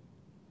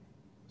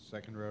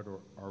 Second row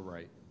to our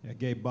right. Yeah,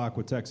 Gabe Bach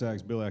with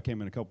Texags. Billy, I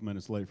came in a couple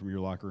minutes late from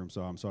your locker room,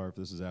 so I'm sorry if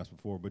this is asked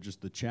before, but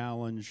just the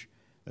challenge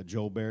that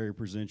Joel Berry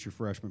presents your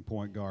freshman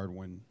point guard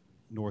when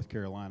North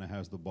Carolina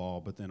has the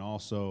ball, but then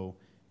also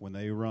when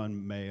they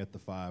run May at the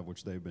 5,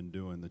 which they've been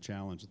doing, the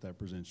challenge that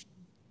presents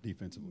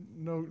defensively.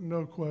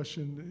 No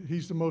question.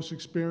 He's the most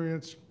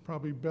experienced,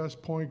 probably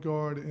best point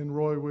guard in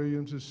Roy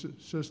Williams'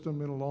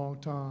 system in a long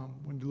time.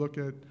 When you look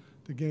at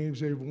the games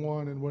they've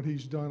won and what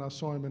he's done, I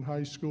saw him in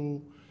high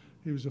school.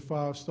 He was a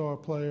 5-star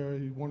player.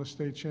 He won a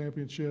state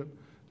championship.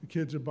 The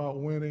kid's about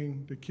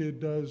winning. The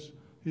kid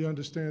he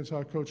understands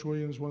how Coach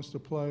Williams wants to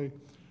play,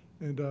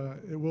 and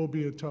it will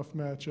be a tough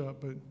matchup.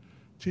 But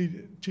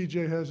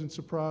TJ hasn't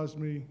surprised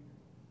me.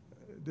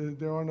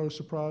 There are no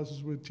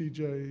surprises with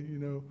TJ. You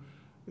know,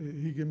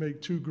 he can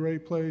make 2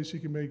 great plays. He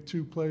can make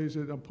 2 plays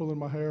that I'm pulling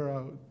my hair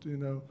out. You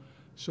know,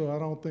 so I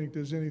don't think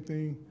there's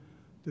anything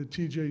that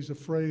TJ's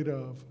afraid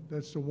of.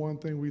 That's the one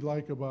thing we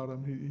like about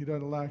him. He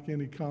doesn't lack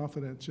any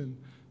confidence, and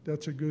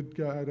that's a good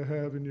guy to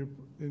have in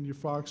your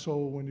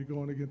foxhole when you're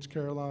going against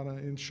Carolina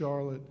in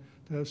Charlotte,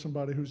 to have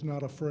somebody who's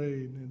not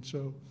afraid. And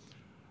so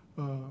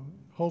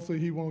hopefully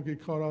he won't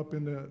get caught up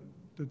in the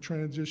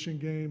transition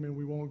game, and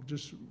we won't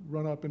just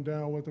run up and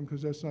down with him,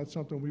 because that's not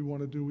something we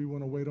want to do. We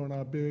want to wait on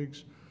our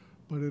bigs,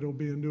 but it'll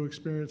be a new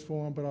experience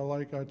for him. But I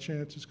like our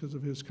chances because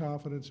of his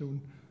confidence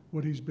and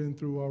what he's been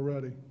through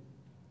already.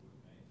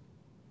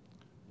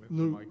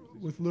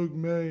 With Luke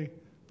May,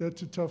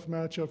 that's a tough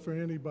matchup for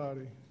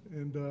anybody,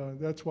 and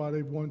that's why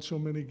they've won so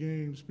many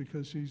games,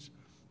 because he's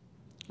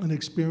an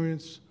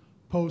experienced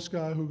post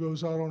guy who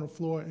goes out on the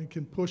floor and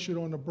can push it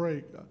on the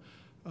break.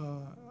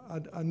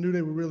 I knew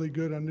they were really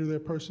good. I knew their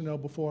personnel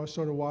before I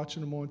started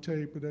watching them on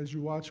tape. But as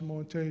you watch them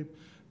on tape,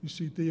 you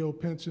see Theo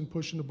Pinson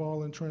pushing the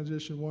ball in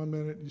transition 1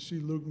 minute. You see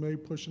Luke May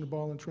pushing the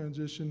ball in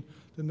transition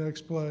the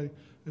next play.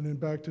 And then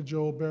back to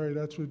Joel Berry.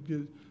 That's what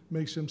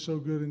makes him so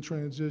good in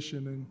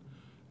transition. And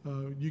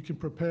You can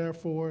prepare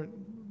for it,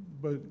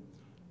 but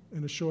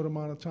in a short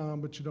amount of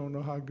time, but you don't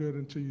know how good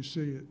until you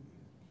see it.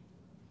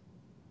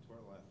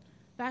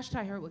 Vashti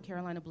Hurt with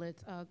Carolina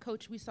Blitz.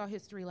 Coach, we saw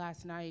history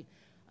last night.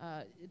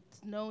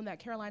 It's known that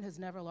Carolina has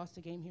never lost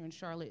a game here in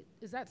Charlotte.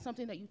 Is that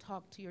something that you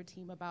talk to your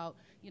team about?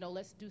 You know,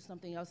 let's do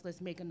something else.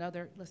 Let's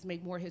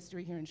make more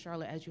history here in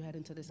Charlotte as you head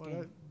into this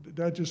game.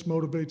 That just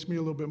motivates me a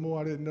little bit more.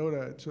 I didn't know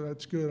that, so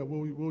that's good.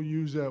 We'll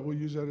use that. We'll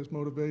use that as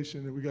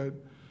motivation. And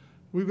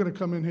we're going to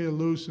come in here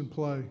loose and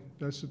play.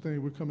 That's the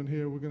thing. We're coming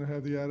here. We're going to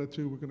have the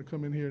attitude. We're going to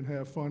come in here and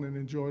have fun and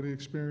enjoy the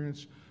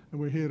experience. And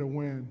we're here to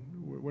win.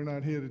 We're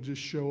not here to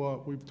just show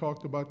up. We've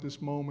talked about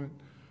this moment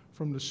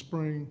from the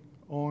spring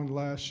on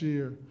last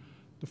year.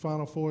 The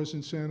Final Four is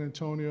in San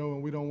Antonio,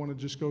 and we don't want to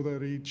just go there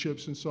to eat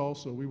chips and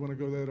salsa. We want to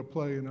go there to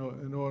play. In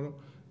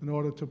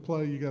order to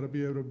play, you got to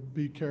be able to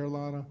beat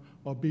Carolina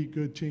or beat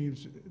good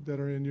teams that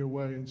are in your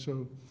way. And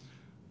so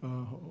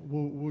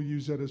we'll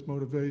use that as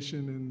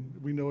motivation.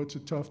 And we know it's a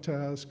tough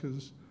task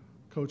because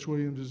Coach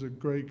Williams is a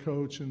great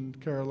coach, and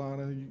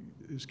Carolina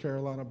is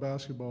Carolina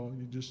basketball.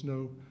 You just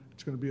know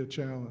it's going to be a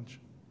challenge.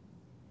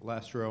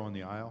 Last row on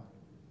the aisle.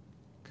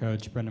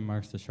 Coach, Brendan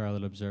Marks, the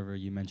Charlotte Observer,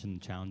 you mentioned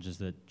the challenges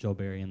that Joel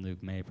Berry and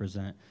Luke May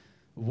present.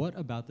 What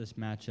about this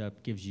matchup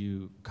gives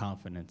you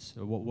confidence?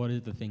 What are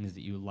the things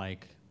that you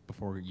like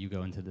before you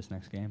go into this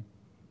next game?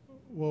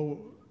 Well,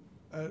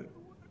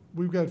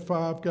 we've got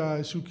 5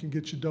 guys who can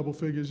get you double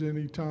figures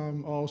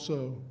anytime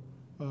also.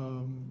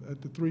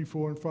 At the 3,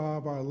 4, and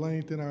 5, our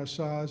length and our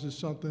size is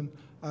something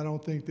I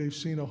don't think they've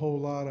seen a whole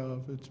lot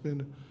of. It's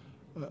been,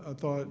 I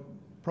thought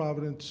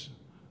Providence,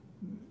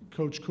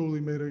 Coach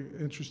Cooley made an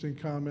interesting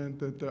comment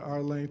that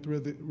our length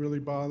really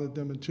bothered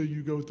them. Until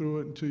you go through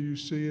it, until you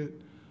see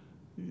it,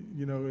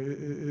 you know,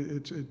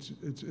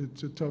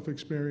 it's a tough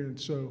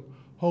experience. So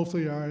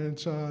hopefully our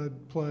inside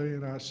play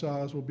and our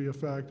size will be a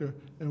factor,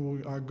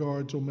 and our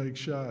guards will make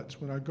shots.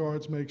 When our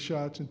guards make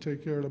shots and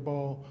take care of the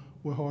ball,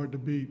 we're hard to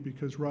beat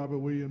because Robert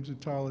Williams and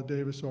Tyler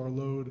Davis are a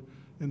load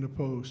in the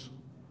post.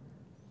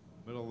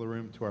 Middle of the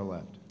room to our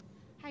left.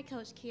 Hi,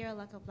 Coach. Kiera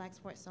Luck of Black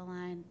Sports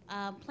Online.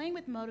 Playing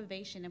with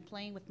motivation and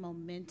playing with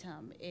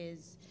momentum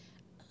is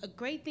a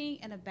great thing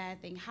and a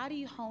bad thing. How do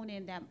you hone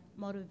in that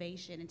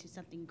motivation into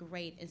something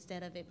great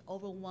instead of it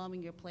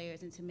overwhelming your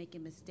players into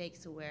making mistakes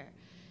to where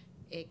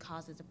it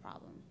causes a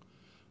problem?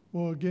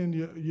 Well, again,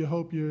 you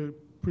hope your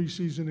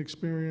preseason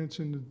experience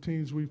and the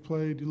teams we've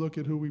played, you look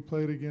at who we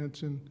played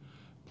against and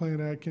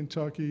playing at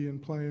Kentucky and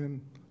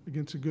playing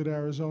against a good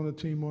Arizona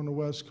team on the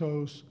West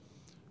Coast,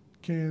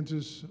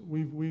 Kansas,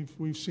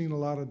 we've seen a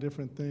lot of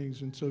different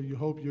things, and so you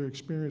hope your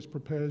experience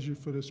prepares you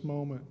for this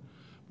moment.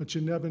 But you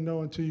never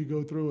know until you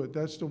go through it.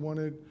 That's the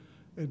one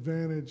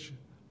advantage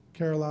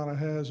Carolina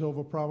has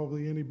over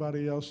probably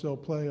anybody else they'll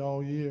play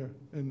all year,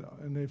 and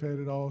they've had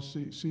it all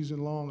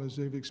season long as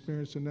they've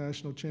experienced a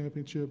national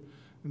championship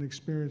and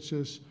experienced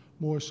this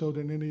more so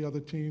than any other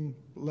team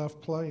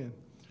left playing.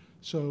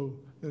 So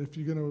if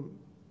you're going to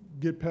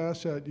get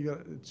past that,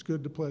 it's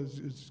good to play.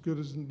 As good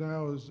as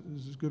now is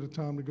as good a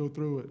time to go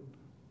through it.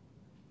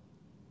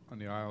 On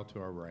the aisle to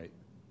our right.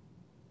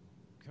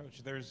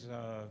 Coach, there's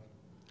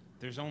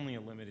only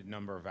a limited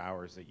number of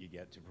hours that you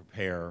get to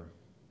prepare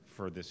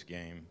for this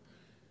game.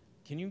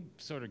 Can you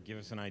sort of give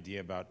us an idea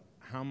about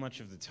how much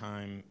of the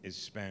time is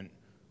spent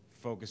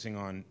focusing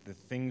on the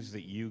things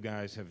that you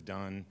guys have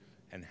done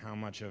and how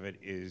much of it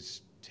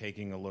is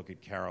taking a look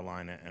at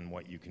Carolina and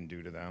what you can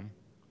do to them?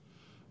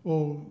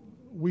 Well,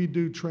 we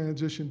do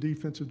transition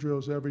defensive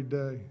drills every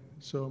day.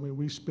 So, I mean,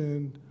 we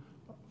spend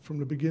from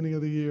the beginning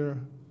of the year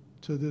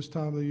to this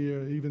time of the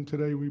year, even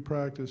today we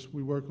practice,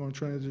 we work on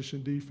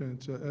transition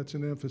defense. That's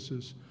an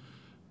emphasis.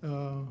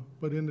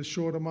 But in the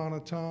short amount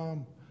of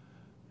time,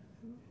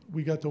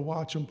 we got to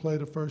watch them play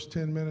the first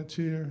 10 minutes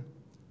here,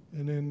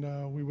 and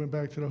then we went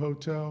back to the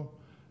hotel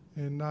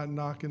and not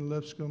knocking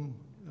Lipscomb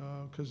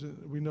because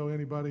we know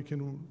anybody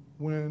can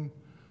win,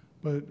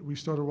 but we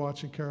started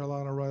watching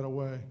Carolina right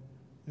away.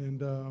 And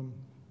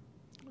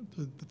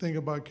the thing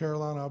about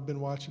Carolina, I've been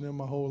watching them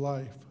my whole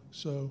life.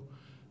 So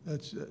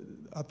that's,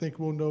 I think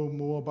we'll know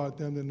more about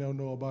them than they'll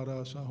know about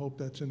us. I hope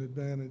that's an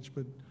advantage.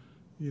 But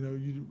you know,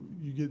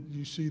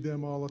 you see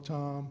them all the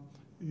time.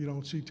 You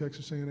don't see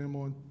Texas A&M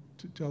on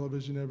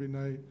television every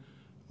night,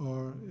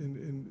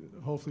 and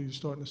hopefully you're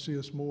starting to see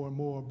us more and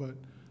more. But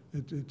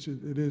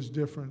it is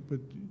different. But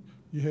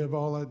you have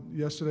all that.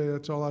 Yesterday,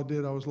 that's all I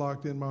did. I was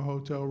locked in my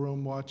hotel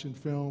room watching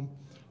film,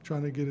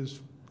 trying to get as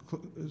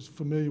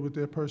familiar with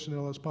their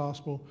personnel as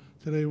possible.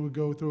 Today we'll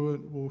go through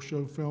it. We'll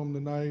show film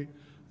tonight,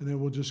 and then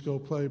we'll just go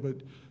play. But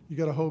you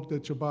got to hope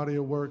that your body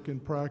of work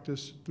and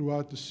practice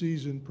throughout the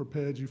season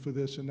prepared you for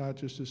this and not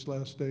just this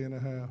last day and a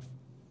half.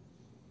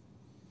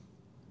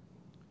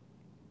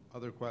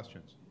 Other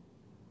questions?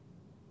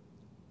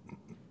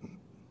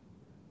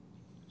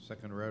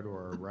 Second row to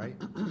our right.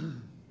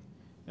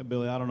 And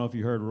Billy, I don't know if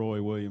you heard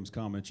Roy Williams'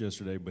 comments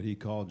yesterday, but he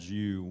called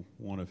you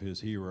one of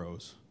his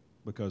heroes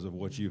because of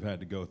what you've had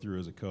to go through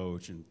as a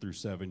coach and through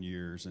 7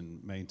 years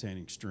and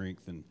maintaining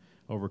strength and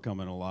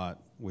overcoming a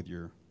lot with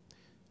your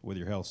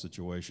health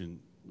situation.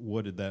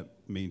 What did that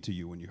mean to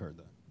you when you heard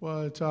that?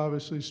 Well, it's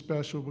obviously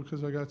special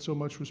because I got so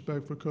much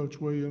respect for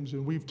Coach Williams,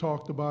 and we've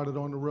talked about it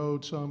on the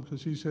road some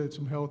because he's had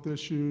some health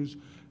issues,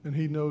 and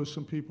he knows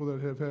some people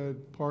that have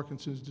had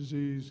Parkinson's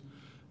disease,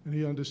 and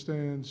he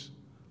understands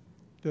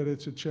that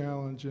it's a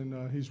challenge,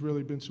 and he's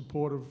really been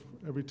supportive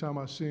every time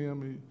I see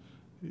him.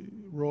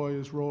 Roy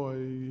is Roy.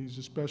 He's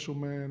a special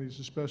man. He's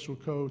a special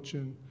coach,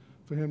 and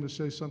for him to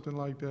say something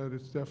like that,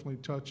 it's definitely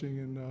touching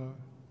and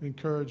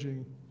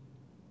encouraging.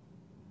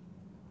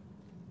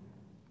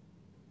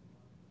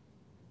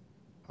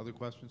 Other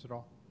questions at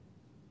all?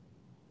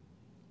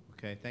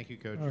 Okay, thank you,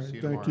 Coach. All right, See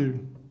you thank tomorrow.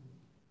 you.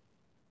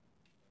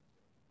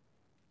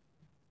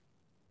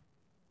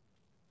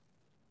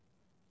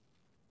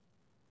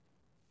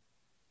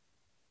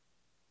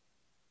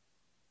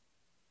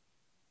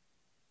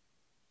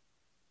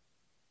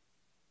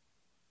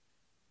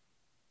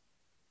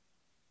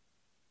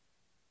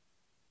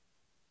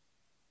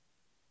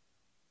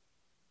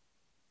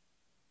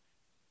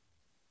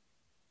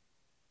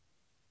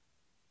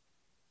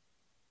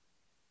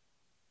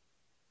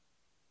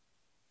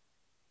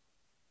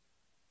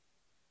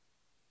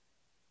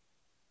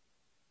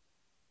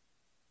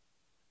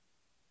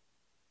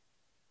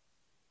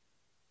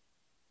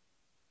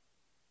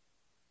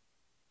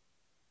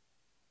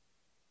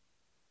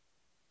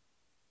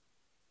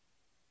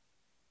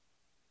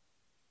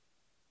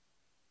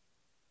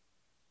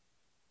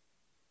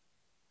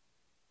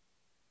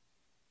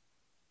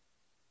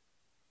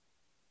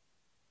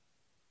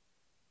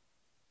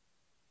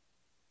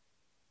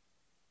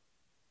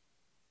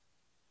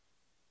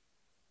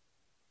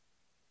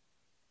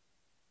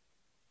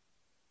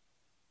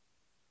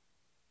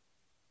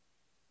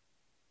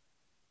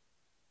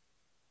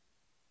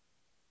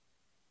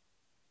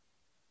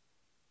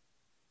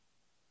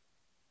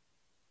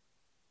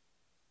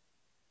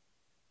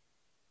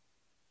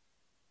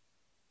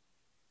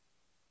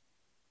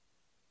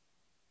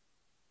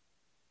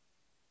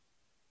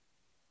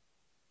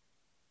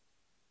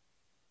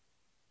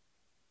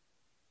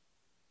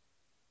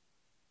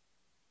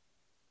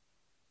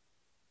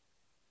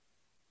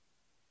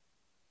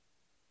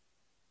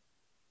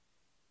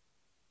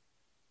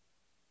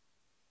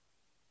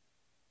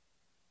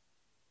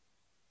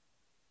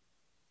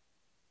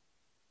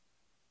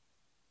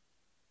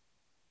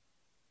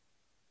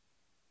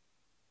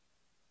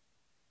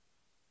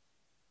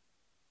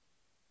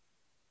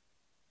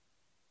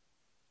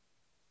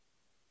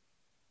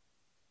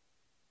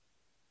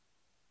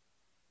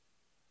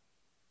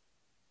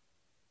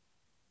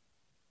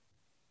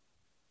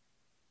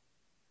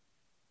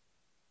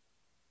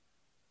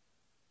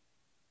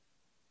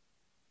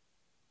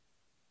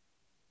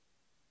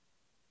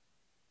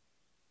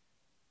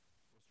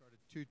 We'll start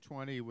at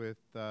 2:20 with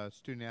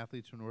student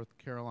athletes from North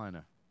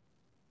Carolina.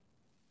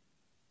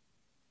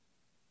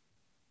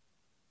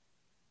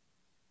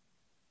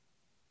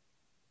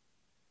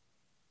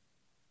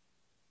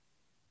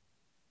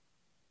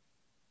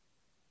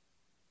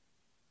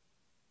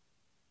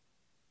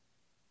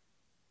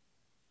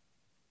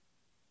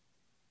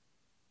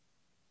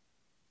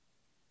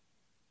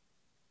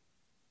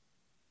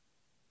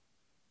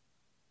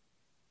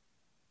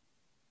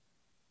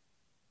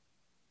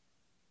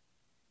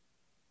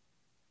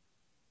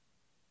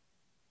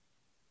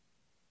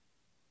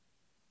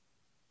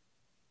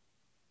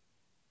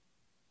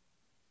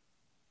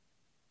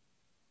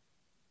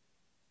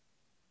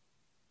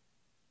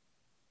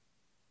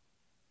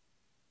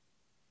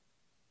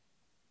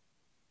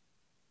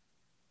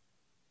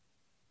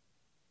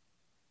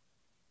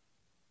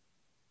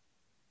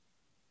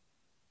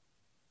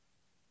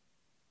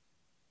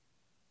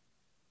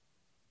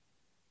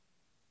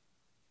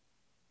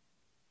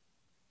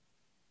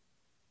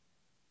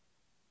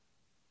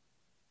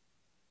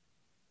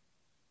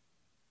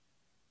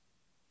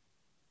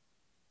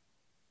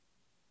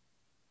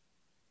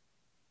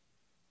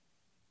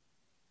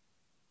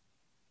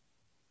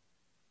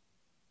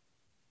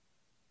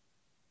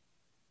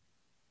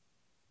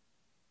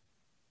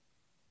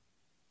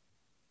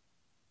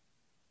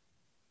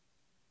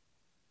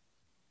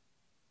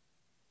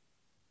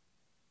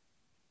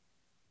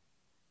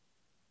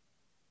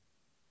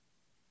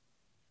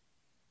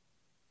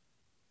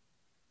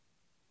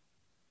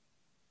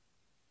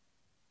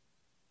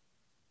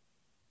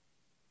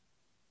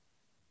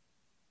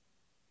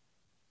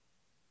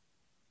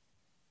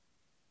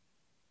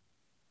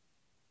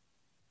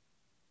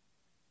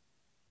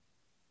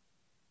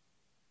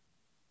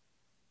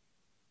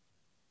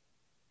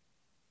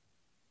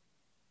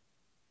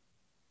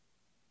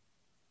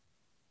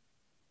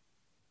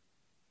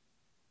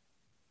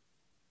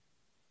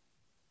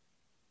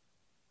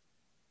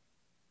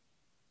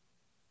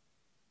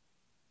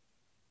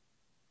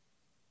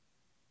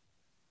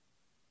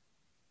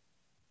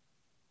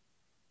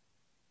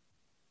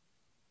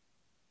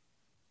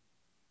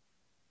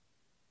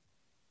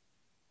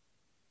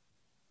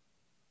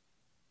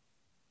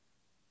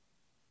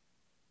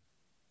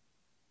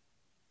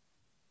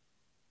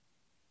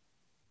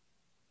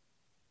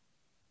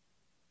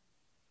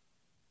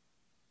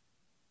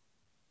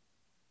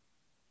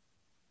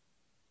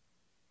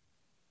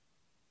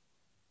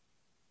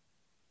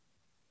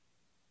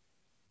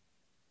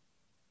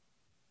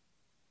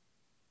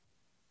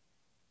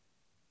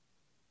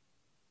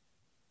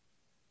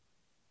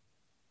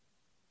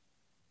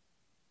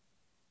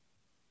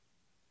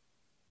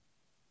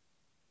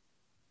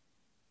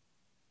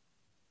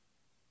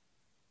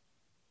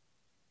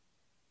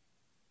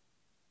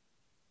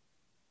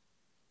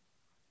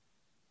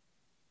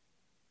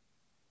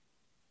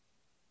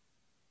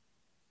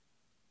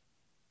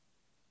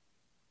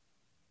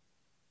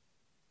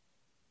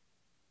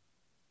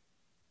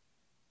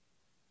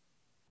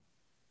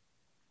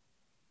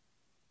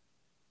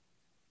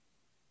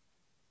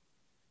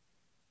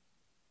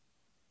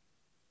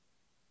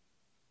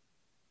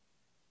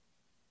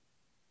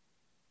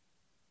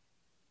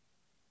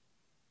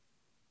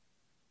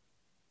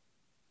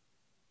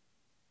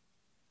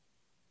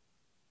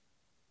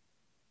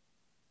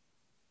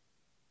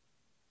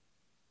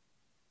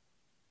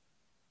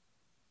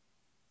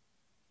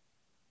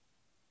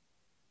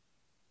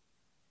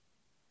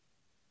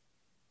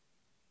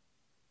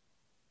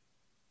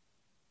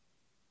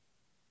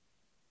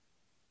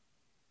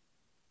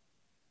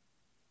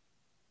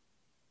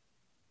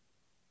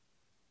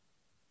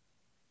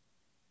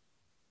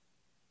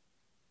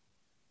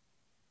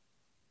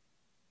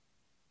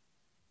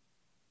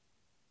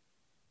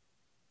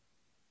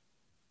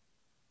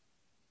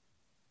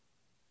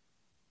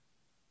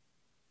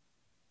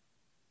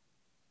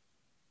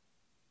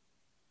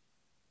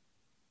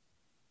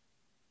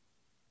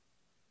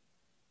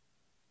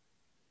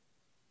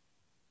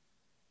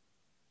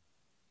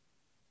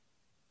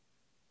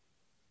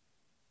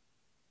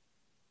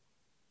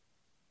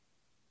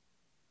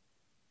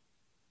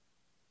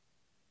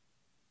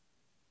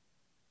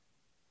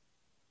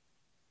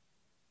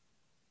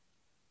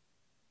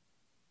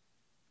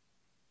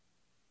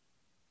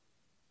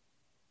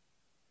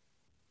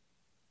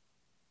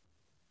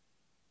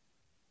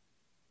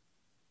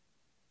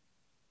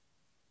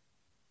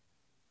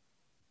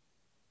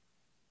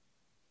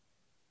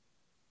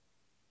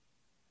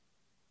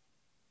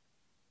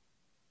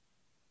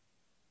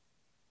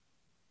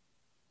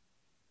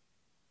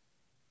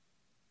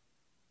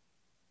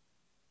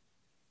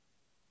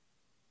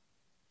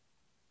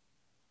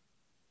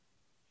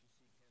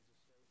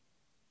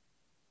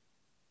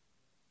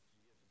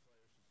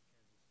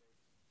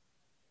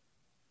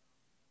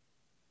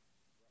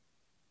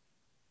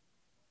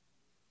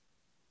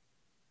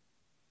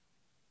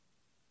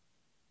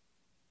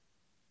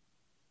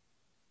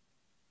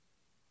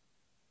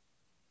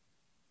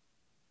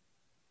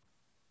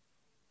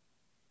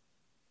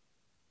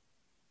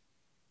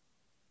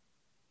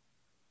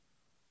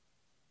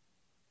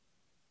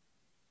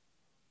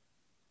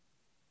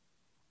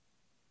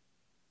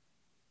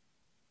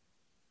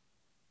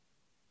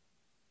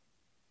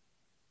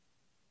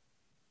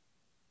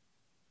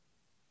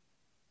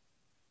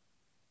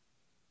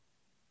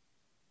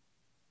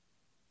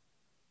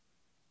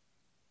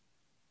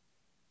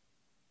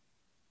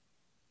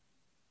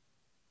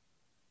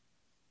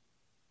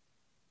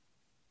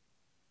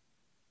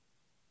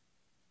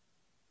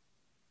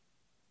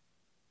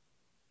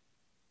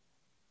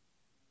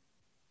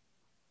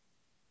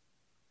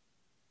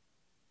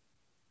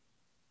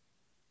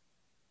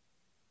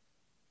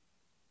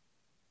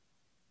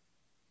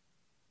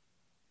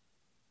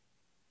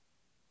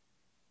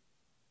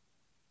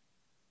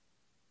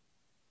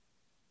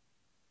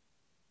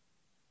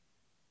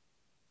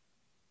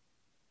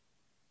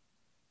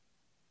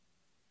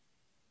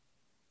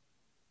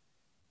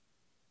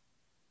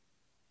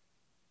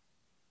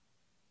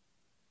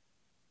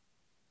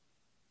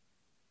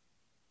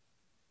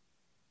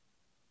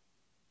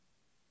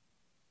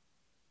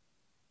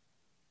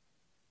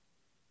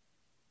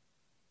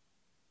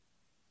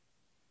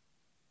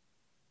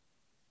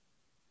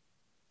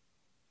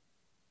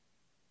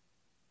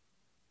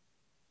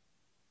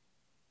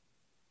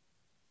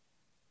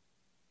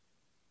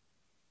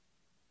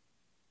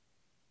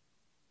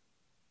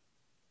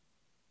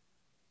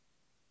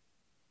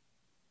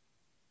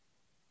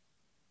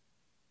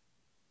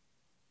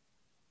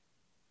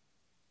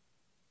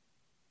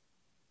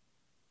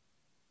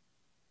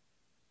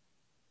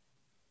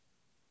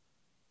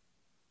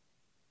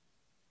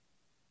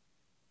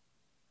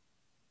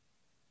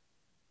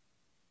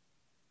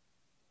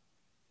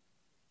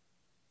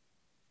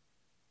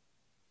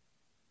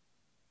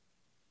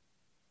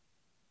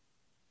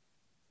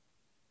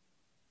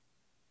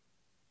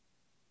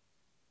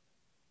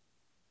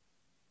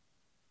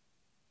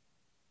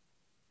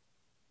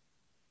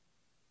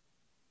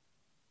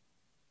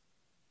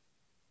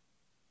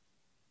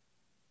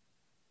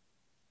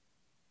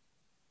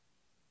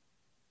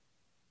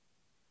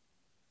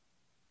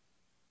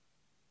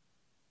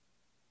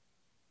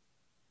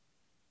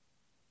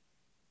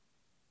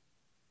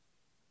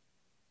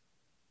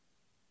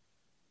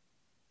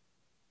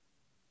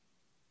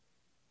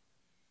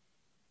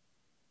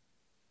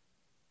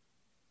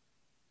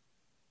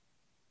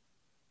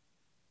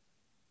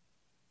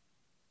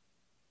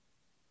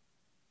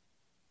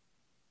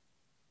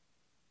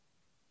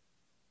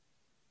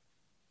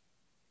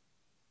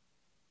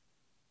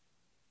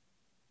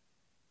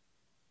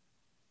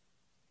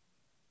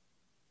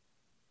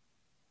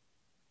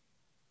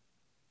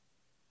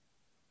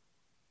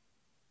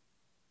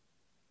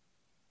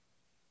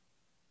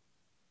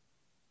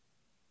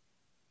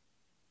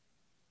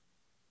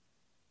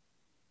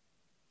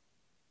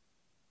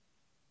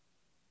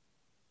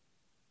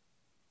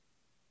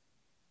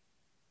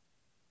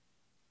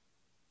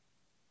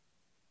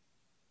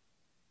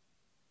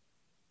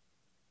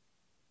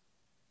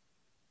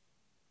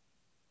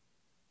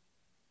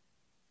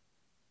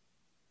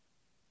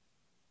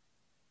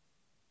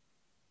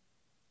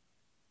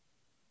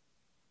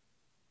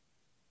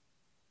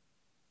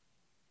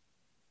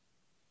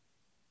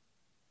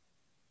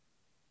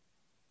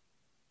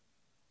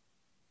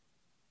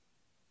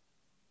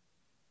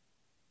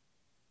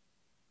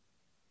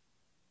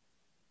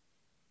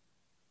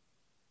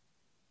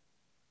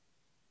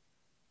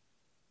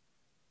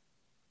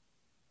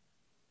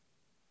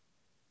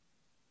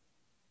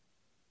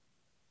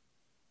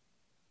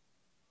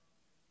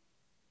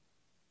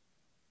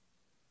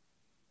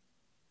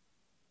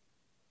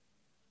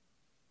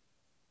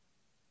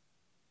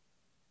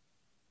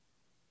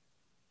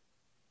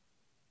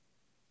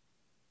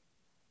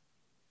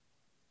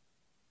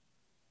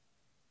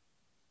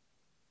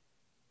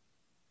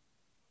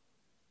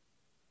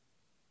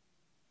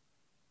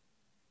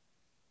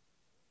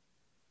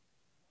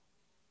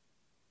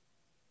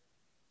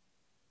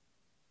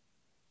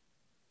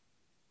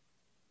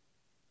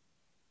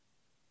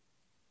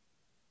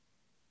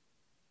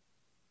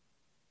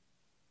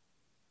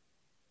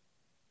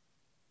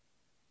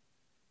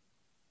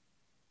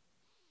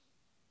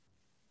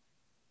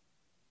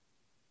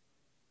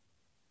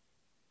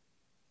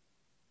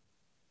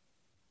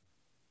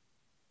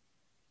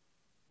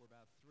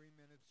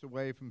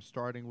 away from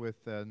starting with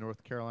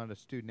North Carolina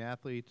student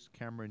athletes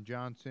Cameron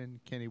Johnson,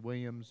 Kenny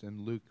Williams, and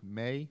Luke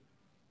May.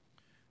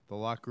 The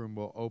locker room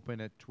will open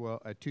at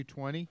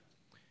 2:20,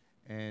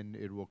 and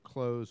it will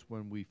close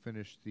when we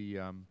finish the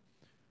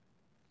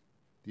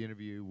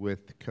interview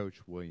with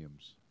Coach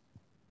Williams.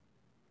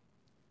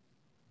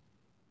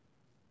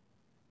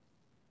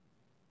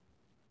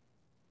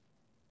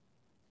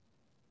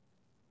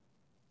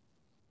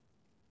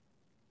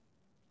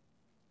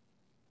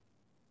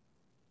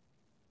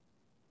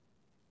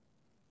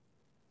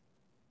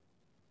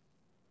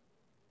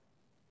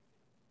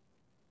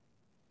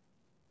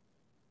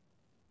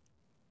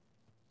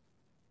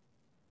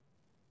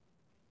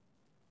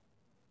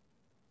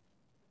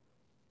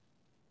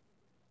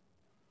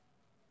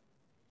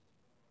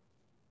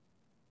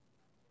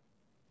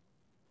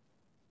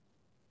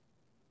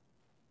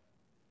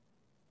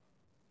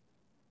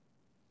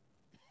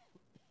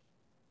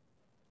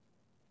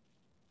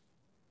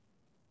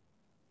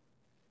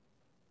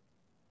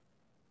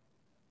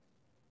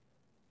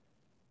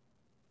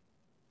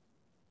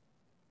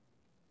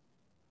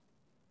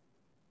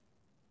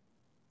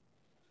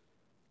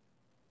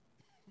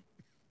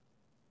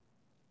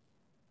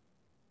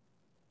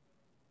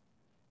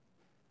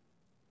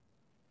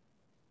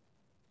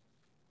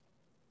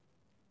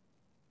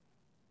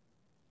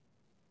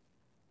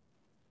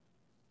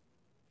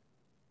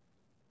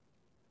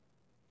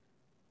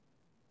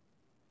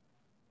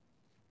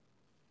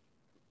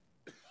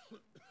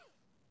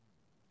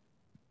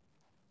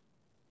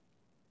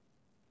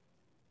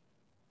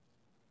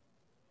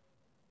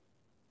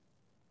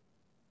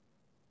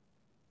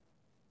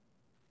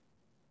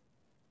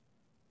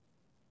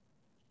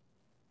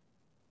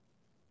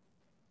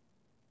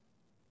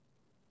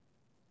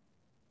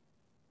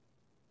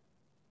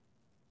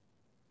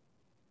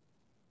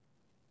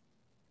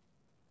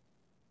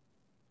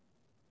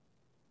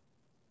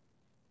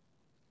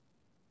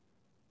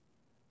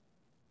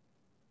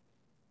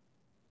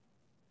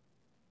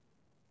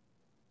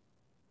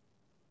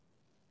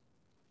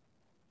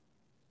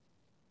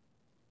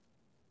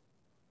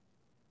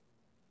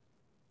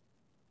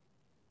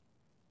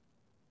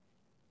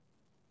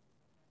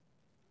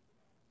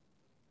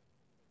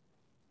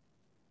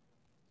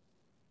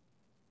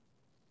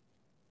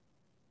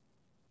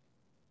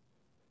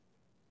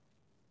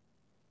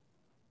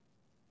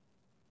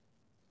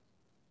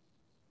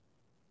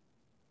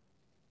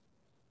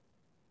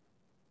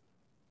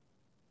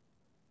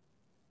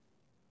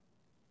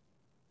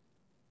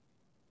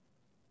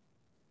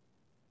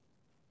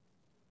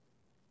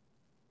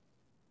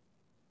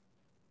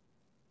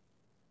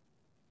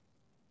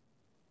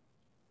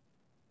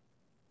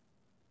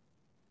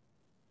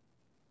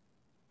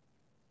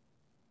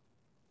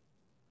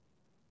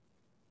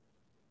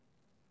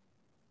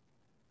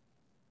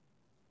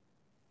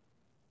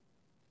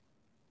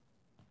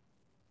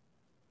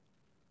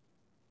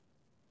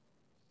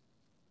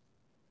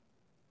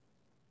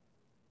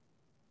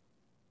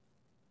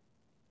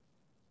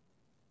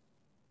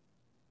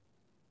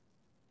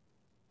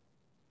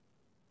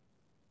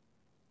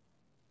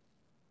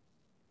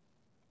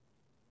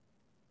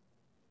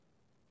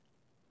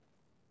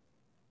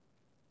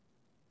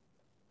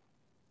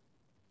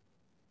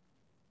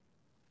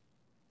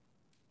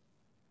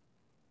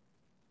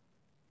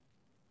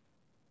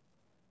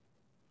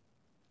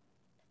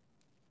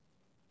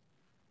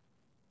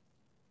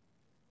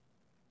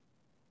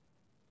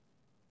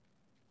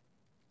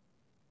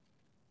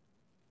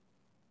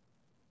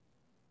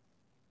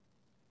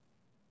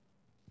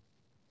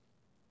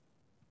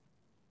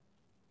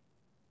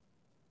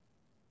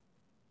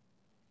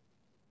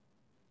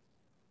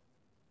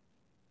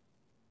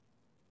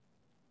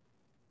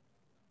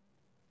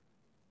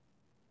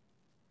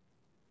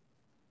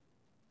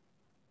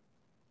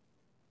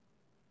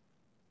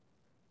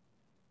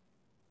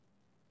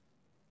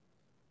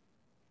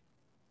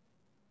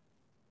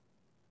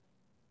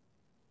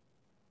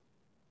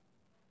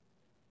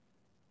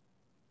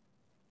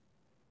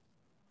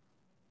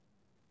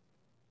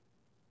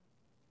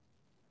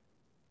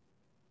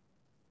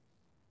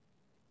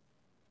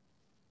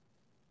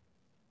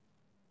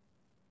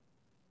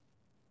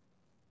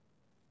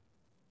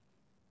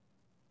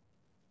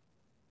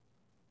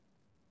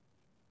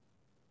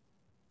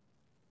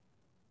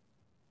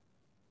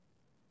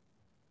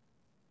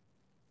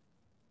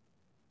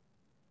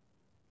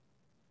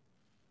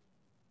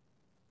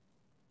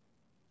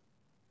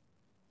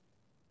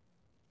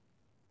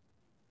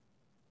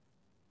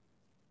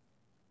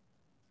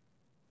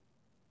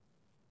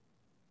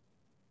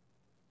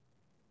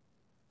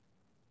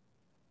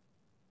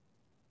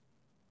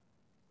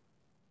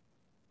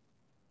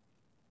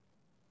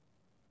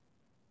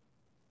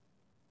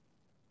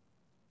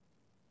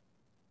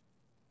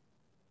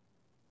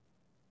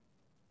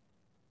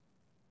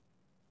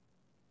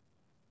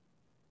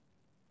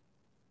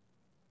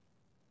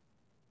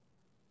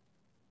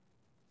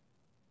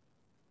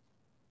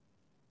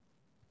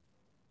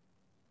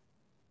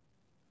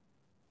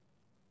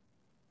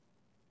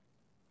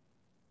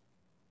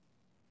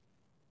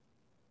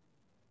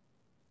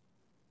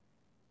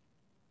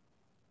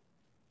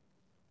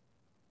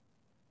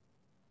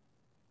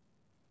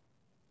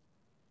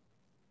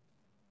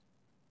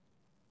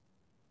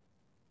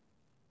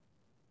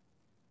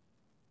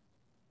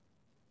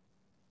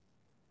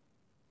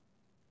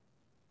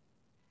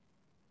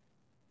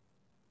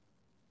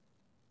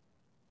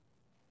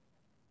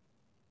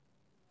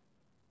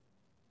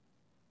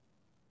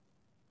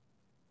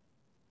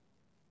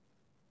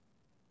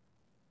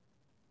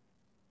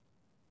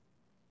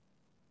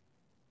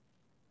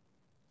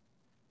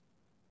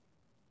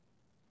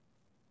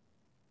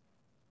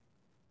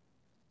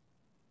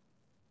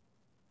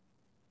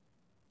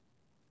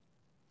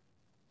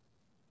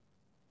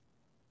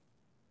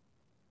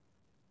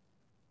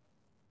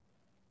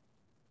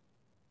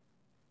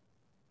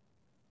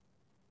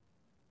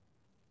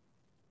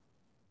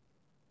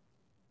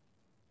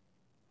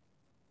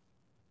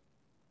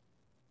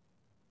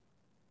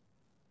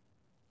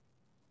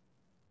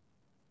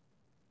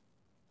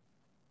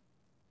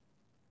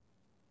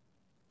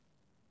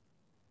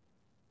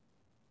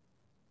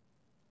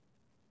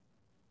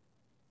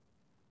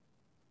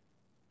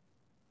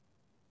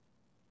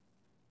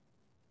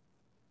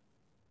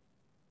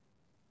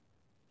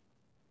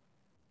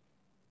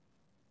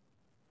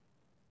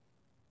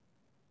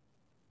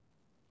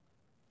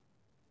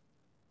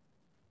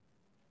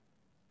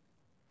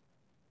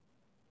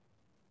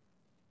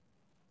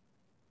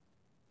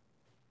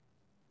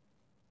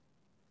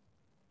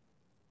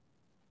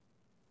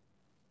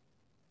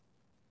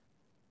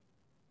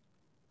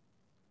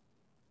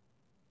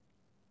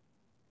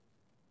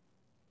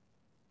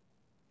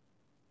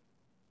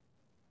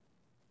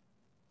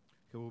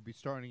 Okay, we'll be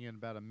starting in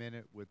about a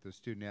minute with the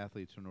student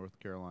athletes from North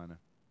Carolina.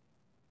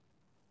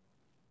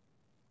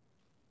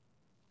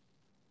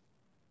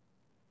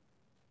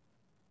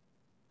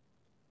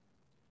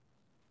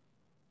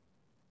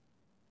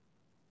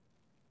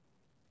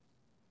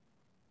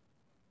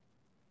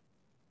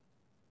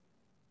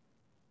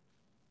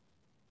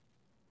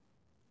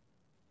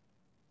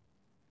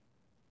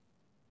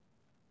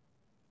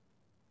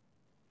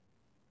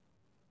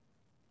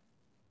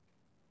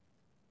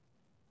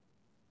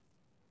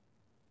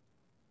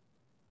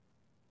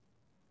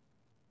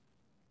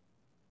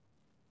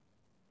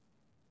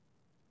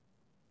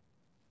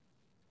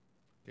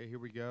 Okay, here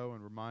we go.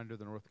 And reminder,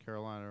 the North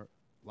Carolina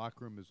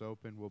locker room is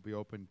open. We'll be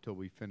open until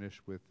we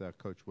finish with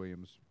Coach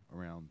Williams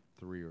around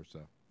 3 or so.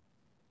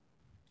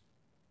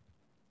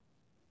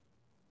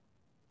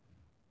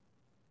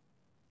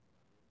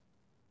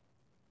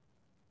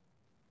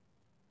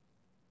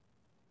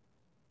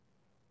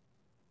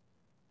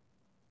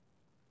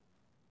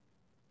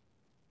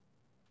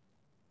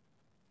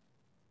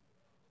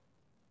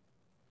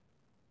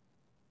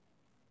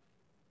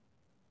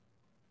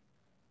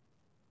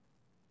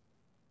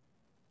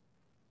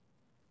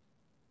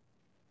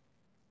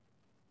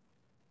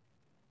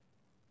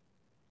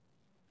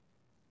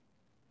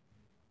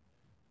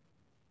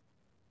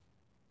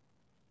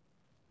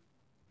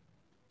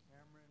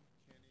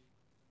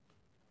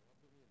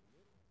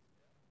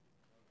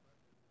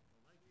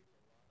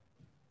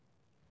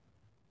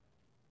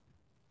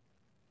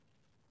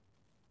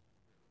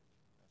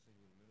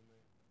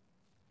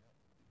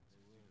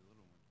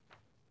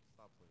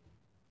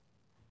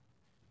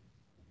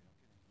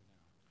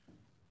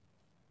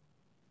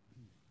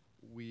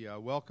 We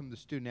welcome the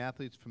student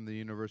athletes from the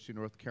University of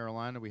North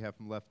Carolina. We have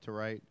from left to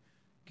right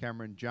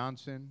Cameron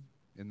Johnson,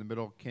 in the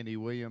middle Kenny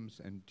Williams,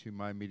 and to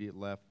my immediate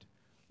left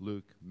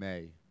Luke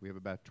May. We have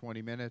about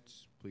 20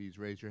 minutes. Please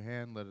raise your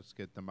hand. Let us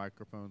get the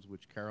microphones,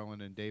 which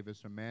Carolyn and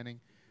Davis are manning.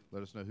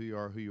 Let us know who you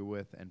are, who you're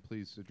with, and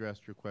please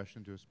address your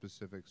question to a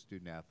specific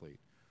student athlete.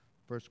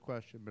 First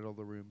question, middle of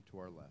the room to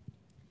our left.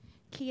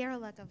 Kiara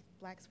Luck of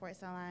Black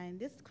Sports Online.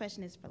 This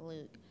question is for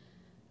Luke.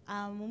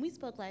 When we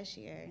spoke last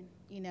year,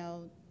 you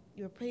know,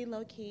 you were pretty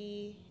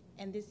low-key,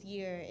 and this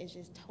year is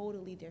just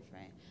totally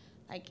different.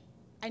 Like,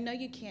 I know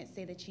you can't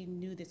say that you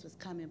knew this was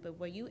coming, but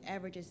were you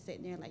ever just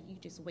sitting there like, you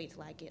just wait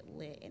till I get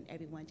lit and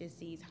everyone just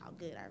sees how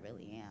good I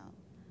really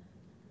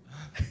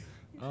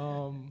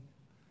am?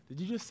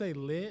 Did you just say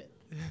lit?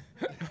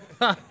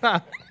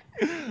 I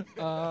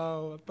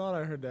thought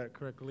I heard that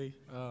correctly.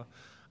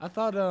 I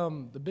thought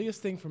the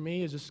biggest thing for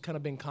me is just kind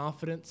of being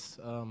confidence.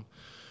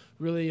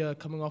 Really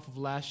coming off of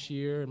last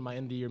year and my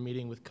end of year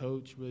meeting with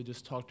Coach, really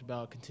just talked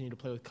about continue to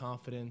play with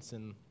confidence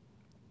and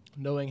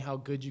knowing how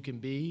good you can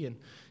be. And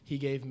he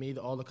gave me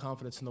all the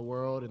confidence in the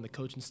world and the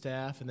coaching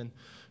staff. And then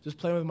just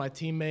playing with my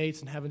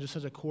teammates and having just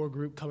such a core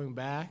group coming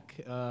back,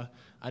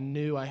 I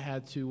knew I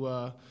had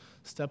to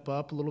step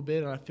up a little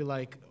bit. And I feel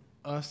like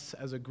us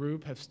as a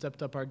group have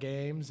stepped up our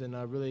games and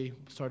really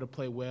started to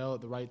play well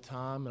at the right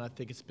time. And I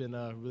think it's been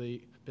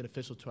really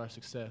beneficial to our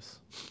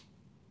success.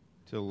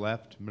 To the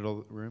left, middle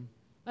of the room.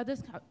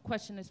 This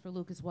question is for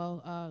Luke as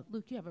well.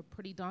 Luke, you have a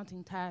pretty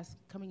daunting task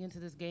coming into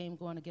this game,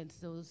 going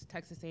against those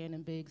Texas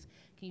A&M bigs.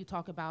 Can you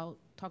talk about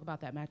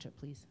that matchup,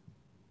 please?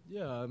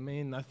 Yeah, I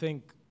mean, I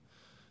think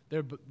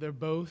they're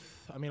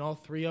both. I mean, all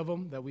three of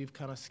them that we've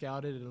kind of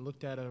scouted and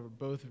looked at are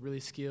both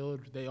really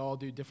skilled. They all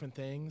do different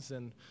things,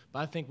 but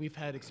I think we've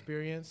had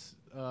experience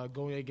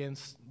going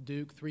against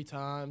Duke 3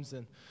 times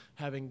and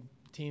having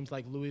teams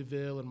like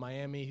Louisville and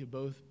Miami who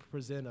both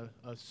present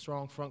a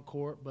strong front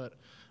court. But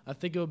I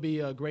think it'll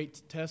be a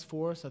great test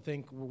for us. I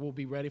think we'll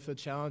be ready for the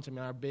challenge. I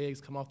mean, our bigs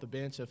come off the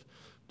bench have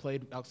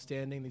played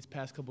outstanding these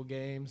past couple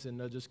games, and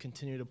they'll just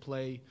continue to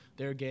play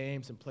their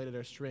games and play to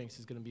their strengths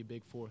is going to be a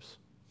big force.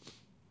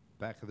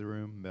 Back of the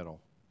room, middle.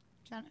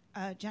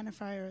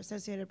 Jennifer,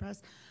 Associated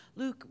Press.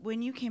 Luke,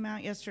 when you came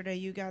out yesterday,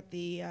 you got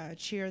the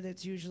cheer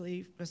that's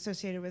usually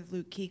associated with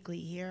Luke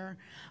Kuechly here.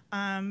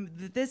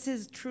 This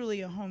is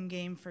truly a home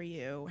game for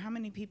you. How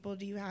many people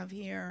do you have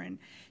here, and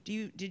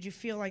did you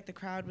feel like the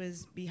crowd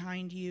was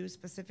behind you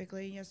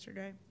specifically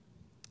yesterday?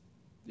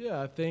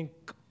 Yeah, I think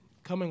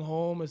coming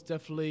home is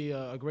definitely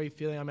a great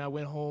feeling. I mean, I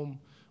went home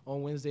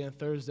on Wednesday and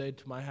Thursday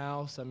to my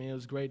house. I mean, it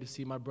was great to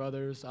see my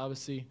brothers.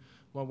 Obviously,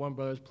 my one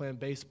brother's playing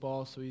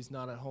baseball, so he's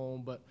not at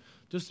home. But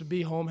just to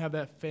be home, have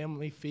that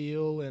family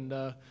feel,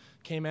 and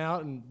came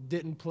out and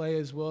didn't play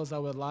as well as I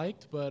would have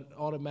liked. But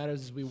all that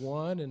matters is we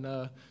won, and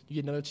you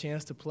get another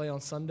chance to play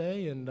on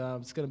Sunday, and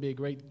it's going to be a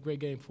great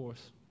game for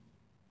us.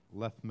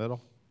 Left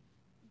middle.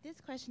 This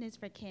question is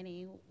for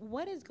Kenny.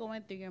 What is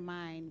going through your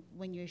mind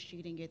when you're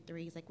shooting your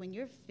threes? Like, when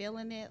you're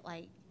feeling it,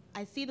 like,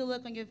 I see the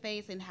look on your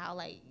face and how,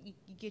 like, you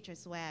get your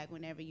swag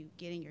whenever you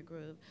get in your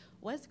groove.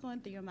 What's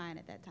going through your mind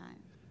at that time?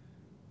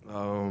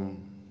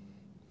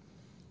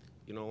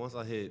 You know, once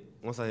I hit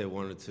 1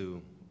 or 2,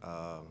 you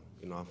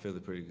know, I'm feeling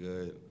pretty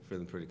good,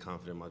 feeling pretty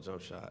confident in my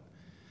jump shot.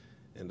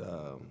 And,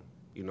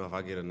 you know, if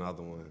I get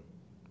another one,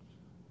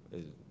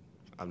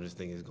 I'm just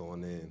thinking it's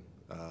going in.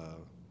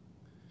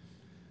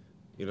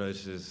 You know,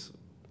 it's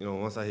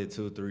once I hit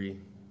 2, 3,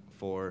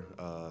 4,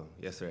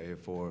 yesterday I hit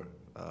 4,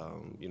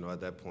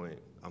 at that point,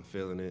 I'm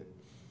feeling it.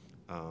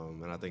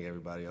 And I think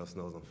everybody else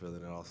knows I'm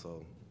feeling it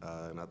also.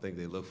 And I think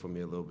they look for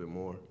me a little bit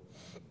more.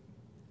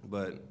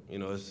 But,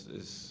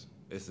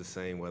 it's the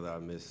same whether I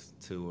miss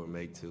 2 or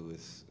make 2.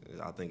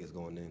 I think it's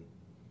going in.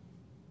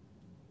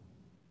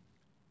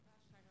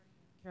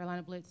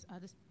 Carolina Blitz.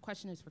 This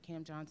question is for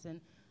Cam Johnson.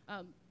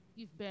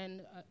 You've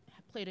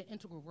played an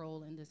integral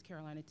role in this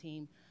Carolina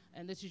team,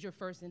 and this is your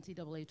first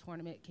NCAA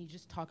tournament. Can you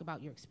just talk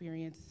about your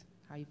experience,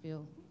 how you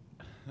feel?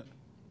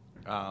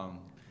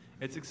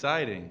 It's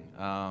exciting.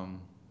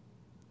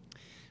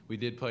 We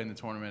did play in the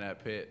tournament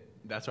at Pitt.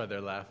 That's why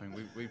they're laughing.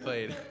 We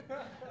played.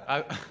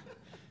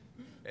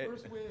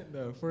 First win,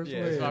 though. First win.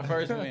 Yeah, it's my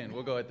first win.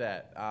 We'll go with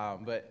that.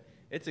 But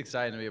it's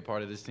exciting to be a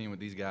part of this team with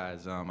these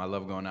guys. I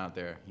love going out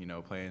there,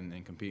 playing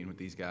and competing with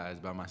these guys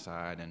by my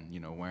side and,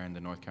 wearing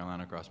the North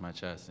Carolina across my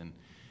chest. And,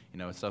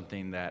 it's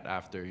something that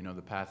after,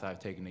 the path I've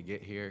taken to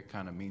get here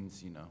kind of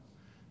means,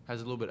 has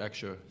a little bit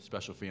extra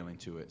special feeling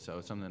to it. So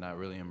it's something that I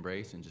really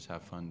embrace and just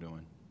have fun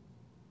doing.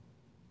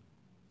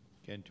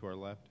 Ken, to our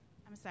left.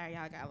 I'm sorry,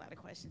 y'all got a lot of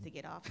questions to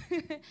get off.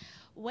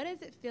 What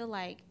does it feel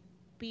like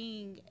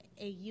being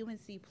a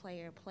UNC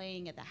player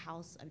playing at the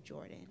House of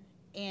Jordan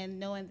and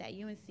knowing that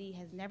UNC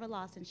has never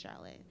lost in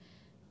Charlotte?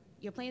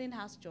 You're playing in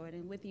House of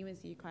Jordan with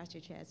UNC across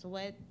your chest.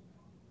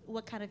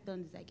 What kind of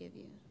feeling does that give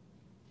you?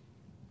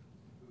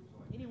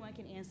 Anyone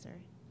can answer.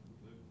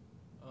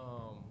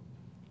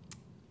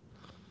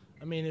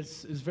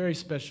 It's very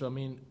special.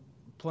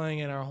 Playing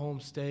in our home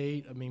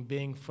state,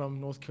 being from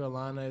North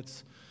Carolina,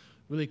 it's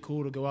really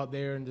cool to go out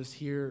there and just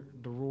hear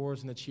the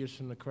roars and the cheers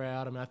from the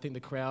crowd. I think the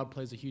crowd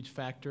plays a huge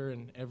factor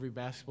in every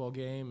basketball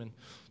game, and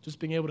just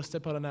being able to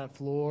step out on that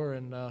floor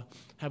and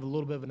have a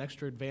little bit of an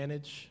extra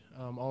advantage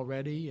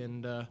already,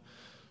 and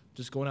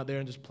just going out there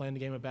and just playing the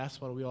game of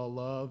basketball that we all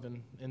love,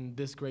 and in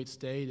this great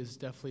state is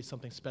definitely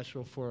something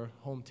special for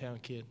a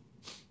hometown kid.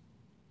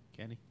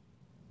 Kenny?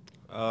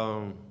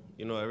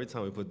 Every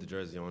time we put the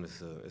jersey on,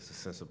 it's a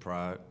sense of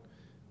pride.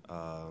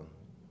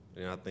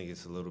 I think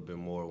it's a little bit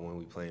more when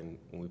we play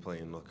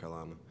in North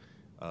Carolina,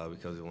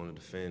 because we want to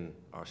defend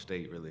our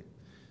state really.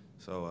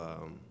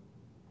 So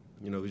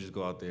we just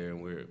go out there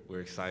and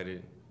we're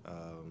excited.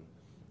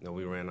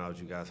 We ran out.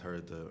 You guys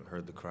heard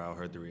the crowd,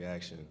 heard the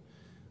reaction,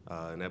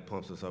 and that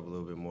pumps us up a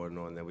little bit more,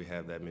 knowing that we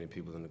have that many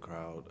people in the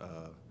crowd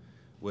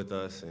with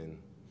us. And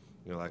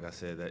like I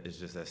said, that it's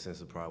just that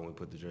sense of pride when we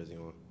put the jersey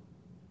on.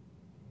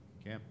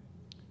 Cam?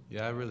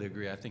 Yeah, I really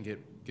agree. I think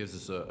it gives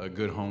us a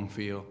good home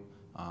feel.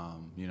 A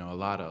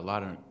lot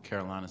of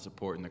Carolina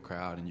support in the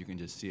crowd, and you can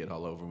just see it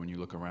all over when you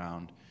look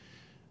around.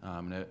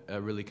 And it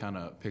really kind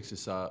of picks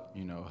us up,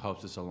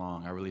 helps us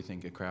along. I really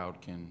think a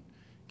crowd can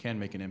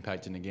make an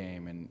impact in the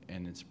game,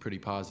 and it's pretty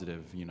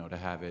positive, to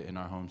have it in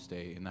our home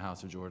state, in the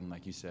House of Jordan,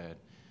 like you said.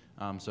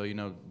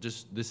 So,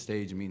 just this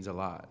stage means a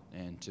lot,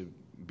 and to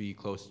be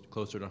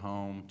closer to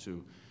home,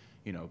 to,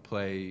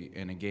 play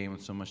in a game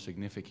with so much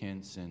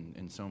significance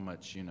and so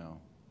much,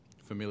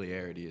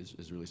 familiarity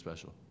is really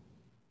special.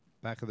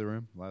 Back of the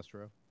room, last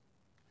row.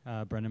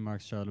 Brendan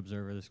Marks, Charlotte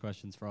Observer. This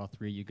question's for all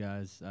three of you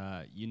guys.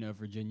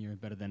 Virginia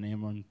better than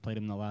anyone. Played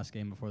him in the last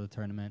game before the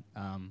tournament.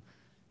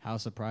 How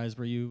surprised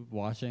were you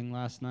watching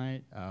last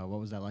night? What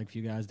was that like for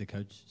you guys? Did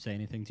Coach say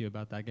anything to you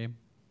about that game?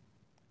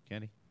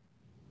 Kenny?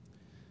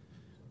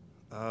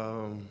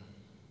 I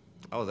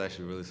was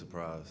actually really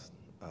surprised.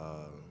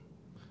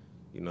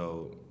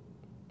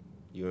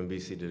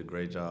 UMBC did a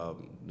great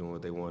job doing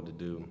what they wanted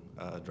to do,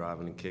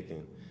 driving and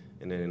kicking.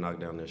 And then they knocked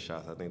down their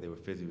shots. I think they were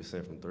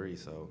 50% from 3,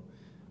 so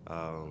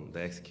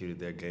they executed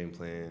their game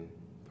plan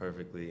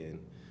perfectly. And,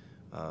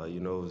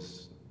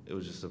 it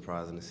was just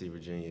surprising to see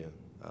Virginia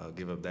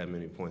give up that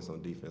many points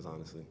on defense,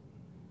 honestly.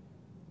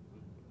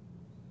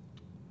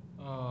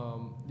 I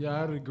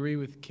would agree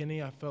with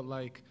Kenny. I felt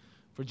like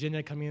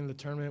Virginia coming into the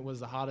tournament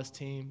was the hottest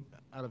team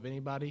out of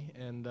anybody.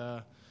 And,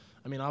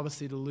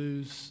 obviously to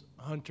lose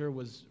Hunter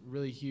was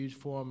really huge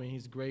for him.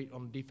 He's great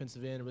on the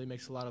defensive end, really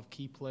makes a lot of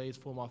key plays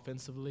for him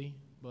offensively.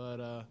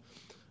 But,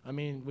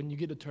 when you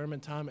get to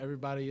tournament time,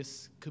 everybody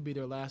could be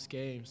their last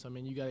game. So,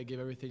 you got to give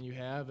everything you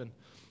have, and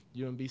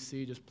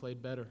UMBC just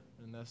played better,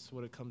 and that's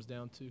what it comes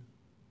down to.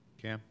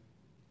 Cam?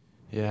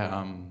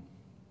 Yeah,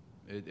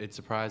 it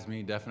surprised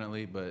me,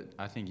 definitely, but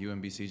I think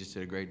UMBC just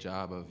did a great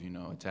job of,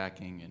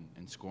 attacking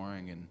and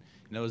scoring, and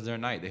it was their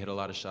night. They hit a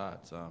lot of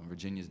shots.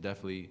 Virginia's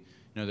definitely,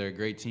 they're a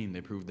great team.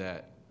 They proved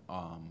that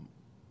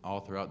all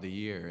throughout the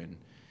year, and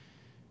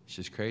it's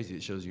just crazy.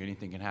 It shows you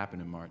anything can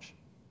happen in March.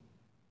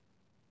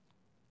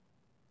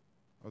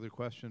 Other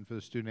question for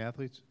the student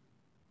athletes?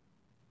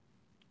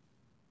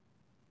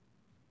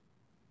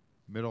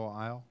 Middle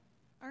aisle.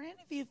 Are any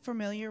of you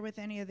familiar with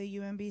any of the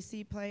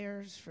UMBC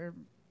players? For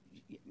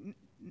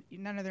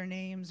none of their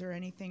names or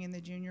anything in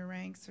the junior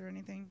ranks or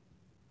anything?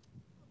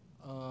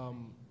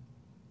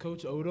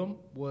 Coach Odom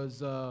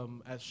was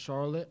at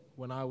Charlotte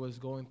when I was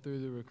going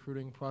through the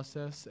recruiting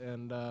process,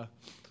 and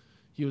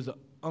he was an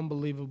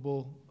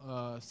unbelievable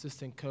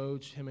assistant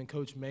coach. Him and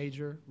Coach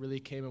Major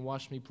really came and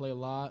watched me play a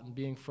lot. And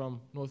being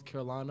from North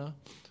Carolina,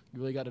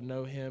 you really got to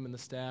know him and the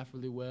staff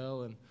really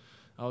well. And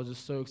I was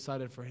just so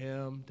excited for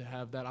him to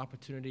have that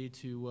opportunity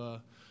to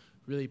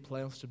really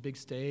play on such a big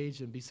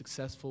stage and be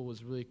successful.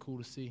 Was really cool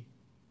to see.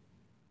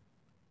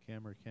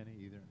 Cam or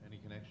Kenny, any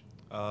connection?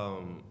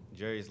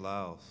 Jerry's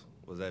Lyles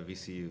was at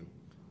VCU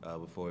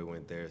before he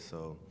went there,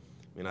 so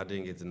I mean I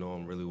didn't get to know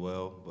him really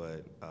well,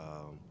 but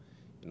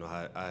you know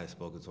I had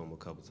spoken to him a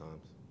couple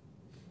times.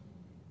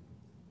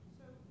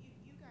 So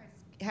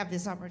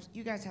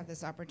you guys have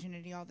this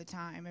opportunity all the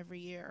time, every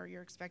year.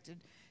 You're expected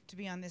to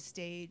be on this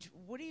stage.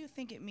 What do you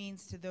think it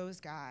means to those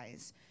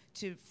guys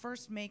to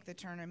first make the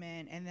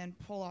tournament and then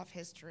pull off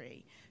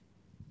history?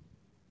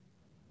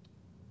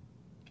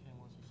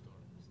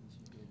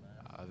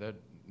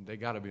 They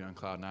got to be on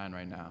cloud 9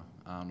 right now.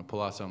 To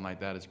pull out something like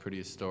that is pretty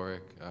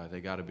historic. They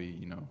got to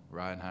be,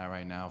 riding high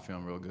right now,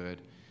 feeling real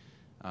good.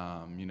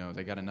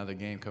 They got another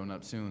game coming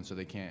up soon, so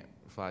they can't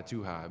fly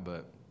too high.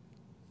 But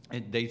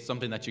it's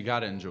something that you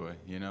got to enjoy,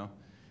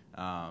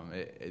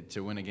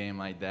 to win a game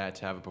like that,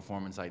 to have a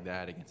performance like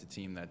that against a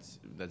team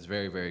that's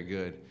very, very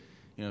good,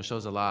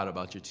 shows a lot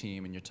about your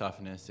team and your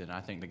toughness. And I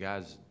think the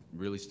guys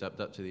really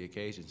stepped up to the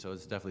occasion, so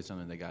it's definitely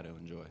something they got to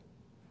enjoy.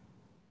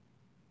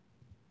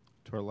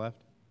 To our left.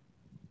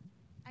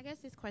 I guess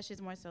this question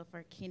is more so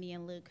for Kenny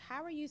and Luke.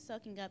 How are you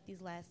soaking up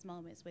these last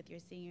moments with your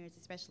seniors,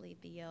 especially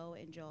Theo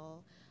and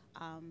Joel,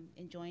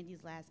 enjoying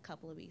these last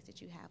couple of weeks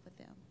that you have with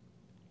them?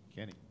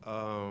 Kenny.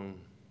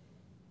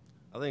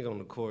 I think on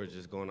the court,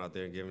 just going out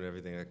there and giving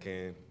everything I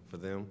can for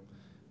them.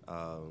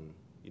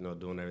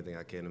 Doing everything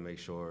I can to make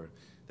sure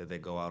that they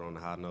go out on a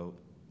high note.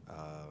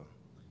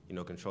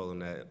 Controlling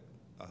that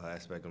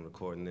aspect on the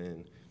court, and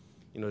then,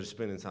 just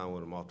spending time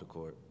with them off the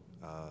court.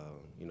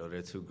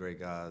 They're two great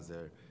guys.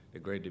 They're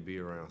great to be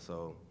around.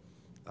 So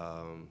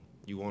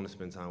you want to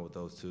spend time with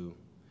those two.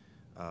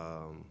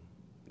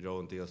 Joel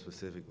and Theo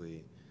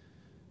specifically,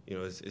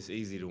 it's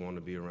easy to want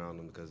to be around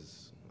them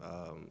because,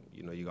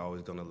 you're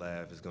always going to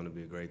laugh. It's going to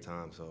be a great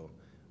time. So,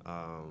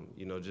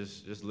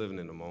 just living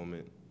in the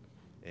moment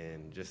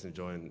and just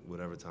enjoying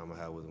whatever time I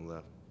have with them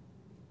left.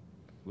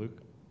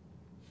 Luke?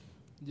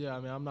 Yeah,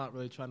 I'm not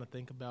really trying to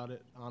think about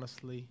it,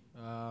 honestly.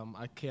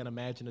 I can't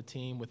imagine a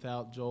team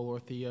without Joel or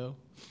Theo.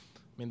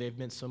 They've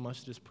meant so much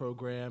to this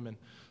program and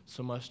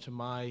so much to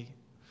my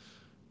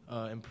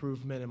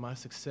improvement and my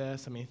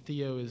success.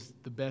 Theo is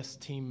the best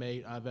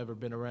teammate I've ever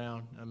been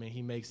around.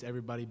 He makes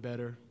everybody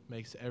better,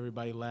 makes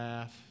everybody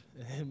laugh,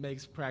 and it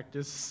makes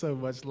practice so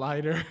much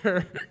lighter.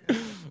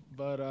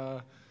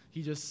 But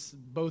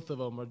both of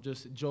them are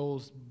just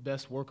Joel's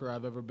best worker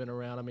I've ever been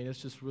around.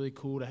 It's just really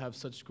cool to have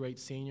such great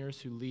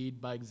seniors who lead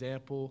by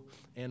example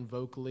and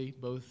vocally.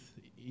 Both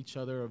each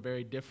other are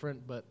very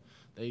different, but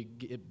they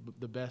get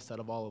the best out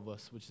of all of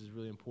us, which is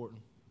really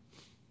important.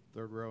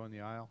 Third row in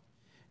the aisle.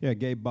 Yeah,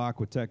 Gabe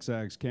Bach with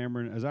Texags.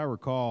 Cameron, as I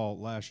recall,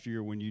 last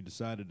year when you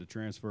decided to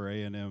transfer,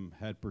 A&M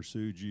had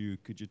pursued you.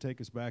 Could you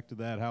take us back to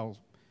that?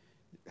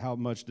 How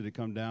much did it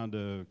come down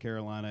to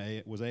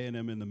Carolina? Was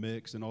A&M in the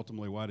mix, and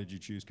ultimately, why did you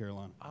choose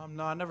Carolina?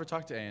 No, I never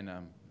talked to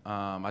A&M.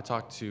 I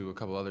talked to a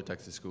couple other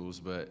Texas schools,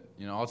 but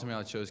ultimately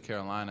I chose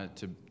Carolina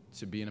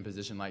to be in a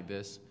position like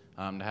this,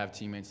 to have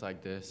teammates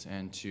like this,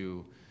 and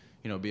to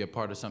be a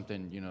part of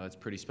something that's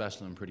pretty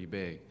special and pretty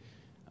big.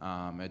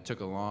 It took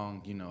a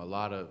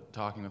lot of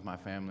talking with my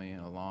family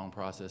and a long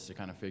process to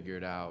kind of figure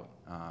it out,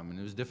 and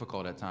it was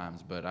difficult at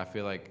times. But I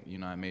feel like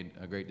I made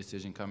a great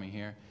decision coming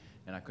here,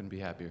 and I couldn't be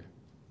happier.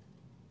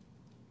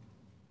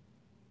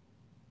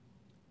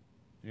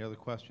 Any other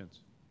questions?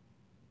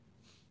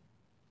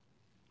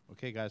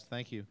 Okay, guys,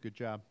 thank you. Good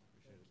job.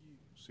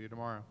 See you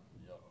tomorrow.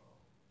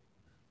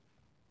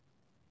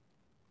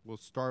 We'll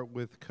start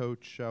with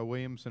Coach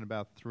Williams in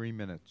about 3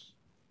 minutes.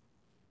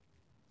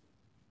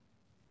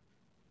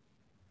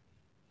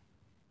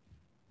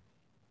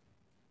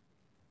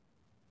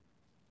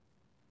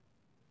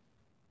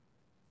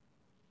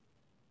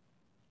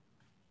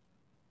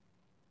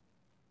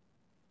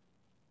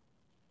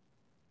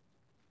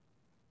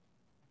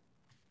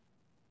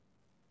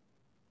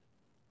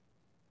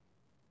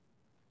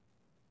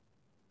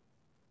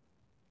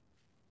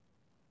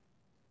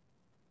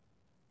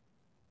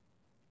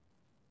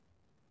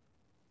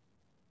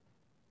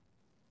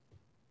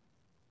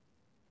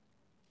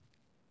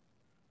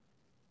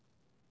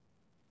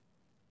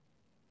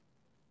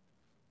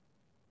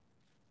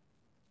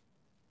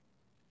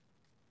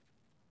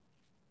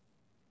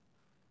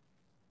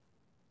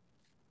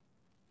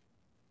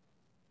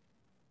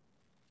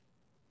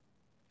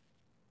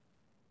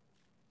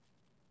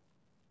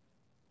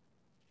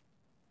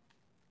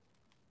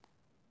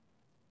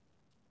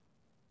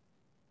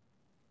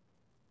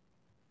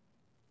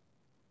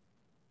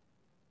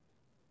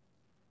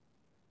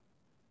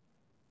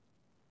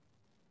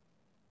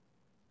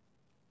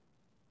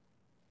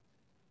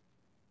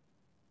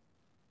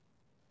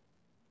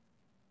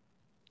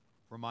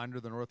 Reminder,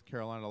 the North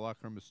Carolina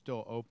locker room is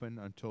still open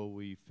until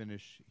we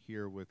finish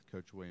here with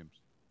Coach Williams.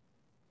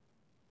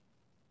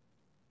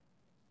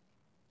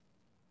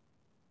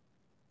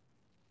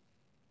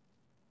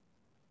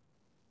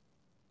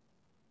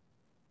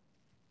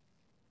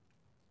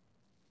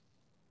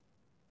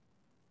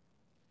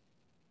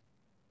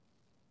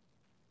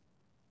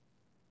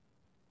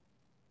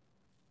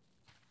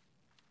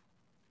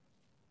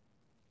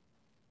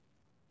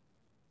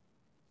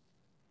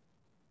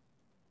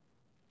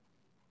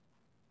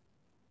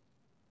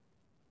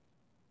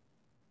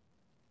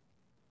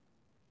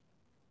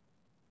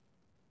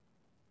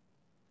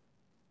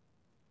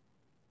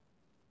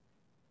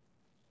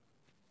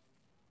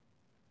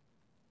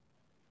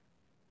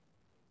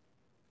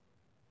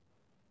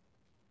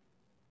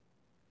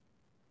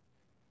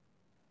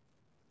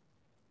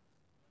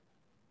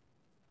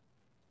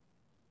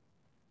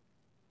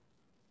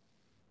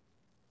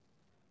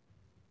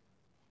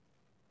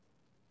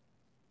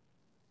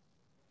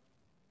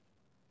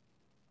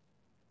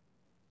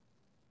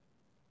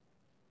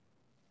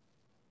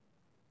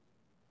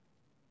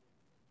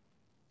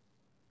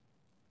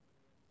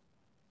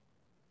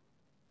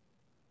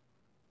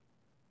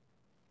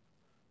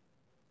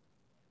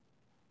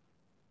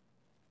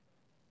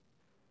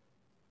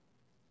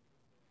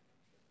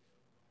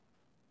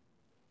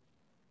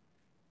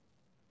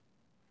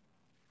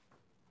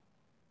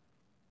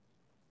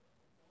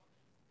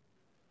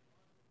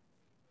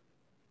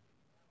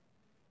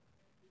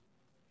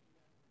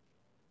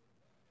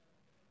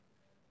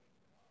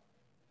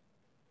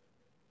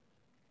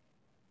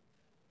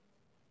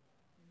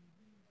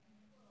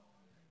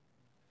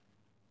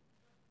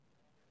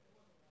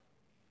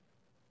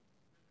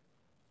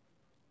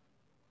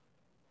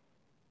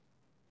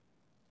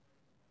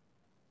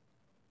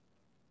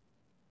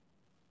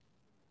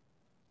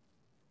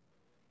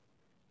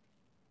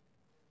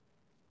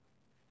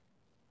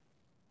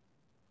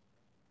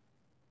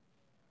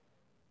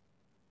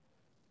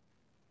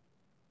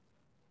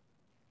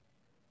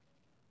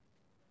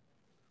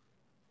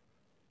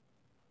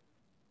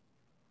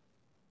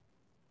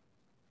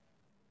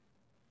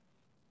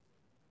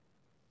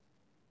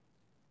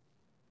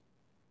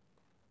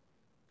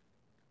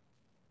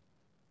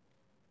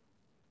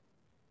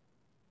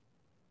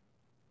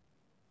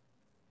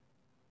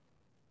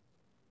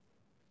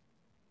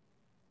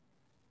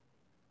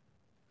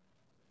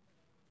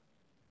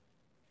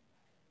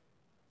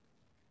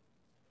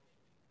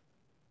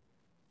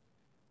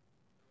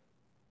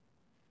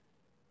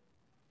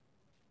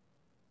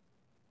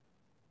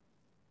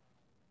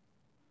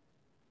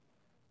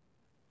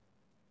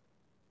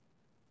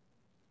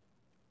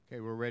 Okay,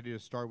 we're ready to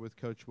start with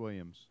Coach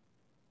Williams.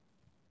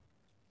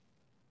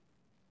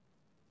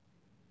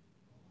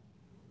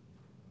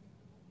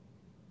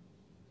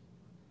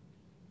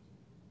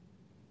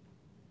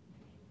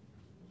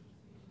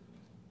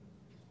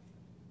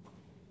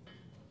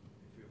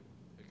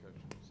 Hey, Coach.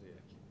 See ya.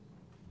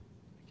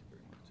 Thank you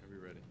very much. Are we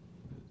ready?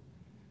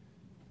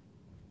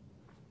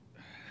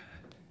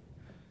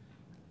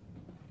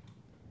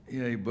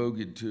 Yeah, he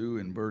bogeyed 2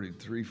 and birdied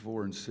 3,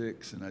 4, and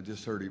 6, and I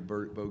just heard he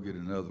bogeyed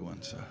another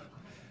one. So,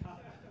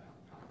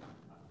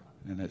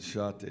 and that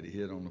shot that he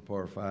hit on the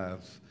par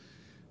 5s,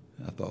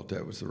 I thought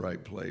that was the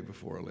right play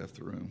before I left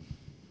the room.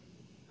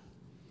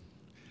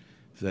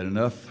 Is that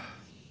enough?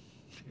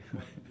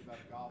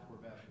 Golf or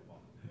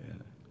basketball? Yeah.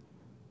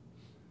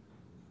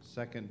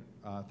 Second,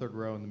 third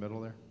row in the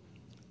middle there.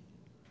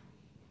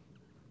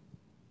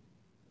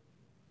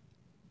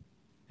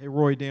 Hey,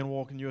 Roy, Dan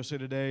Walken, USA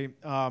Today.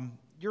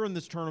 You're in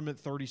this tournament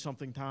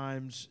 30-something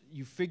times.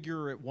 You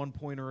figure at one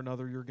point or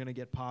another you're going to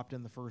get popped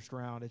in the first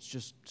round. It's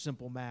just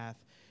simple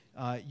math.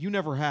 You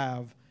never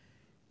have.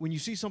 When you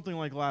see something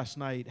like last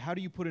night, how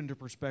do you put into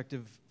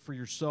perspective for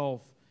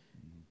yourself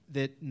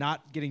that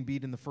not getting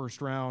beat in the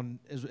first round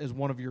is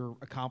one of your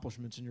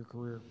accomplishments in your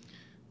career?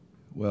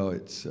 Well,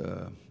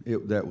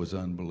 that was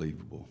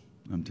unbelievable.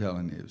 I'm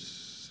telling you, it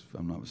was, if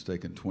I'm not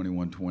mistaken,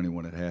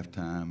 21-21 at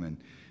halftime, and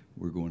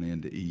we're going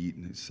in to eat,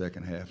 and the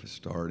second half is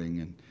starting,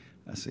 and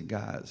I said,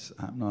 guys,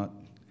 I'm not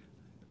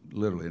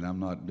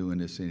doing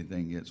this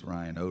anything against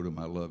Ryan Odom.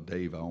 I love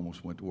Dave. I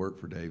almost went to work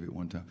for Dave at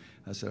one time.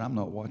 I said, I'm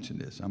not watching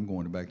this. I'm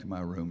going back to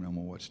my room, and I'm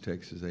going to watch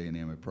Texas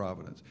A&M at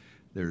Providence.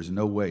 There's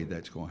no way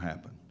that's going to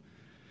happen.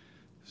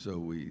 So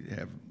we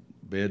have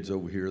beds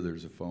over here.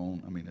 There's a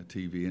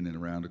TV, and then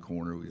around the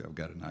corner, I've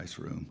got a nice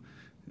room.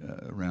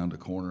 Around the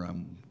corner,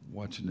 I'm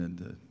watching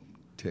the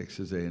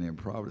Texas A&M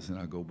Providence, and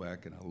I go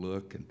back and I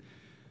look, and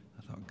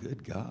I thought,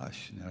 good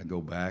gosh. And then I go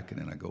back, and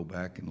then I go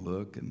back and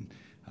look, and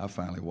I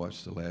finally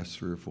watched the last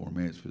 3 or 4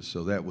 minutes.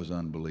 So that was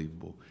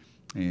unbelievable.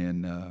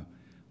 And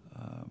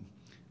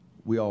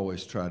we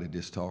always try to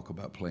just talk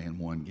about playing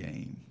one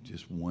game,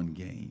 just one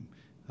game.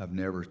 I've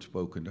never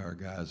spoken to our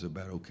guys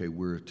about, okay,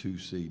 we're a 2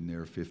 seed and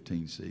they're a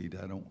 15 seed.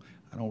 I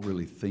don't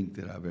really think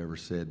that I've ever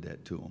said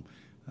that to them.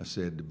 I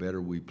said the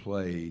better we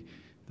play,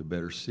 the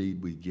better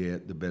seed we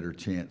get, the better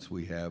chance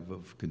we have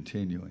of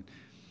continuing.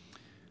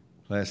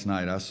 Last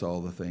night I saw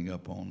the thing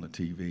up on the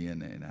TV,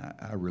 and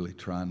I really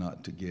try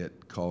not to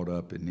get caught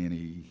up in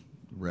any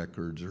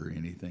records or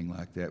anything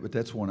like that. But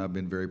that's one I've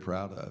been very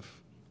proud of.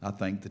 I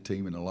thanked the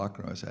team in the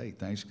locker room. I said, hey,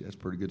 thanks, that's a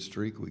pretty good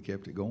streak. We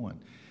kept it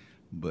going.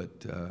 But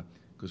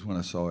because when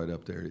I saw it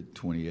up there at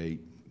 28-0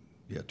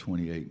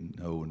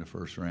 in the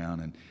first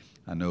round, and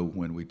I know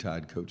when we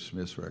tied Coach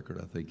Smith's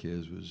record, I think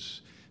his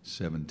was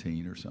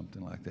 17 or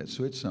something like that.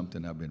 So it's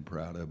something I've been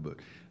proud of. But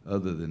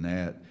other than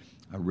that,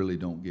 I really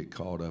don't get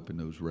caught up in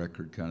those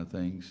record kind of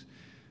things.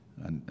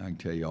 I can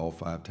tell you all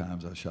 5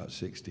 times I shot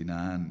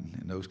 69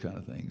 and those kind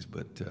of things.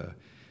 But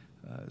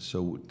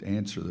so to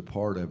answer the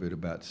part of it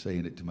about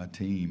saying it to my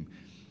team,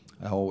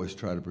 I always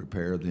try to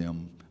prepare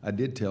them. I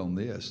did tell them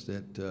this,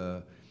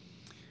 that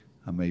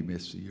I may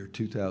miss the year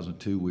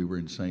 2002. We were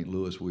in St.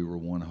 Louis. We were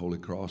 1. Holy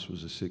Cross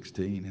was a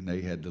 16, and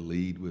they had the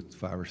lead with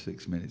 5 or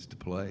 6 minutes to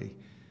play.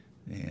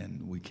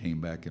 And we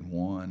came back and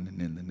won. And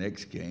then the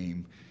next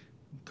game,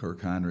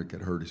 Kirk Heinrich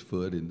had hurt his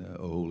foot in the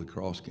Holy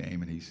Cross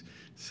game, and he's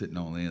sitting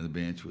on the end of the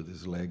bench with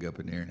his leg up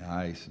in there in the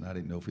ice, and I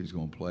didn't know if he was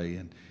going to play.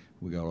 And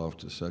we got off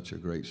to such a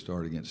great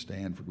start against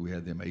Stanford. We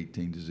had them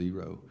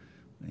 18-0.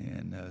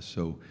 And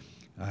so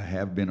I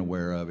have been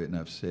aware of it, and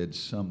I've said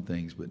some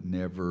things, but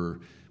never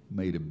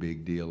made a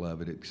big deal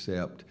of it,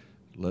 except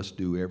let's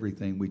do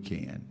everything we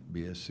can,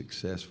 be as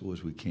successful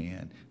as we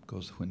can,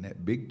 because when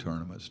that big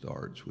tournament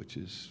starts, which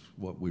is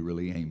what we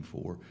really aim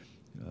for,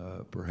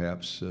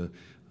 perhaps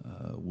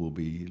will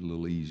be a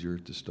little easier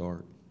to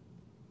start.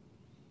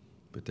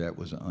 But that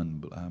was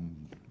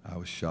I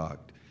was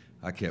shocked.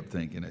 I kept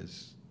thinking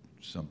it's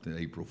something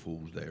April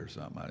Fool's Day or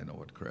something. I didn't know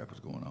what the crap was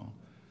going on.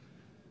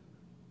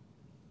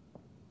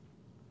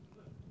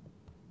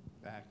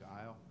 Back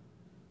aisle.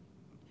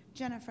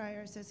 Jenna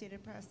Fryer,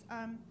 Associated Press.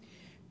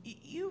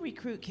 You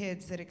recruit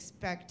kids that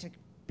expect to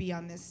be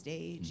on this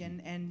stage,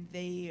 and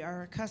they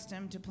are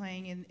accustomed to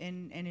playing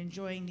and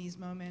enjoying these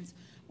moments.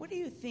 What do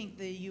you think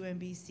the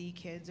UMBC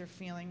kids are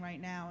feeling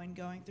right now and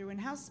going through? And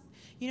how,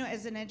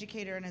 as an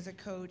educator and as a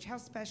coach, how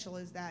special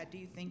is that, do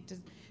you think,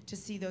 to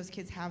see those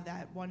kids have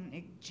that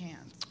one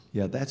chance?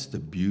 Yeah, that's the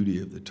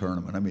beauty of the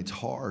tournament. I mean, it's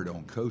hard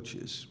on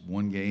coaches.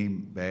 One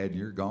game bad,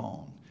 you're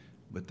gone.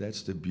 But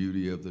that's the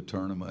beauty of the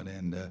tournament,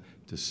 and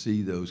to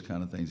see those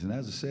kind of things. And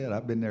as I said,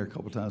 I've been there a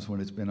couple of times when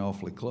it's been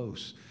awfully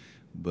close.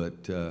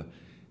 But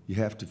you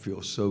have to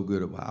feel so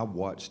good. I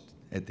watched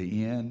at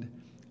the end.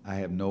 I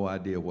have no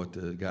idea what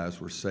the guys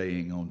were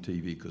saying on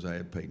TV because I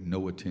had paid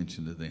no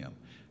attention to them.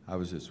 I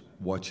was just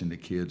watching the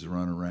kids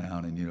run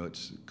around, and,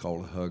 it's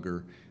called a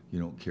hugger. You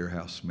don't care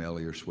how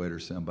smelly or sweaty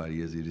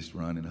somebody is. They just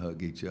run and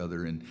hug each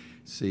other, and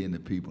seeing the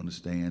people in the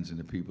stands and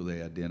the people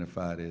they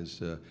identified as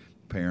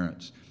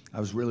parents. I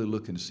was really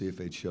looking to see if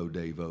they'd show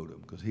Dave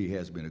Odom, because he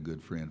has been a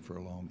good friend for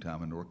a long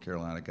time, a North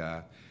Carolina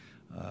guy.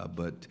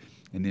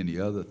 And then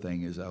the other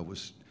thing is I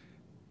was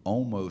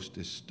almost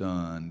as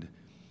stunned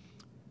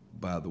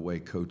by the way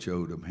Coach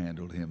Odom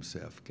handled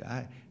himself.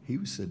 He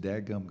was so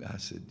dadgum guy. I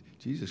said,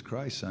 Jesus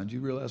Christ, son, do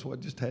you realize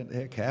what just had the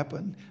heck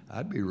happened?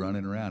 I'd be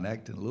running around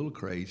acting a little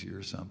crazy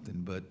or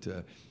something. But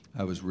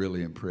I was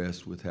really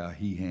impressed with how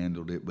he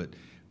handled it. But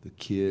the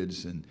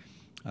kids, and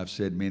I've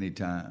said many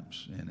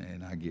times,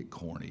 and I get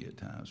corny at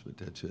times, but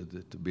that's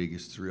the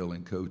biggest thrill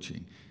in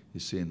coaching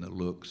is seeing the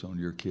looks on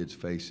your kids'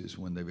 faces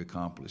when they've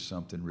accomplished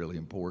something really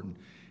important,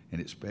 and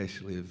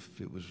especially if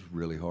it was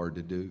really hard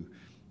to do.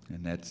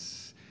 And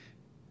that's,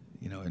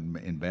 you know,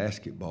 in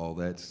basketball,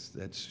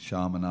 that's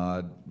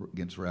Chaminade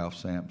against Ralph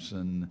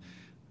Sampson.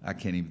 I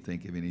can't even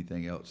think of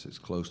anything else that's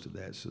close to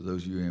that. So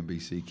those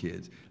UMBC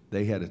kids,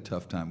 they had a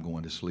tough time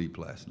going to sleep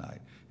last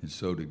night, and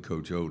so did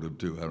Coach Odom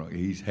too.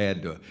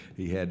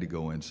 He had to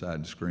go inside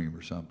and scream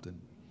or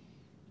something.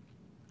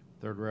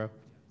 Third row.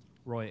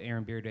 Roy,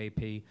 Aaron Beard,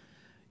 AP.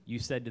 You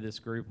said to this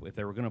group, if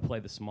they were going to play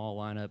the small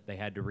lineup, they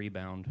had to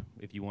rebound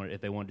if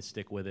they wanted to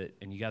stick with it.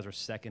 And you guys are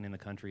second in the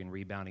country in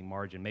rebounding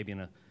margin, maybe in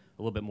a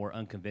little bit more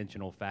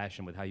unconventional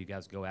fashion with how you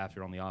guys go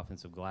after it on the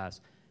offensive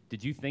glass.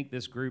 Did you think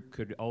this group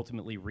could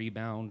ultimately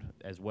rebound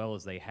as well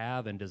as they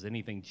have? And does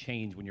anything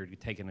change when you're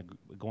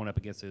going up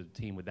against a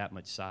team with that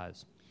much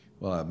size?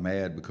 Well, I'm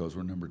mad because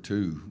we're number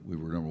 2. We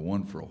were number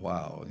 1 for a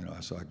while, you know,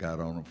 so I got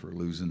on them for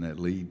losing that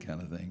lead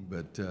kind of thing.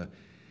 But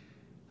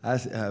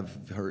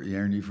I've heard,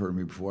 Aaron, you've heard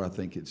me before, I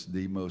think it's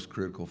the most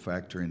critical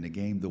factor in the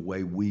game, the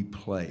way we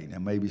play. Now,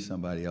 maybe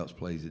somebody else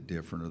plays it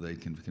different or they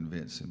can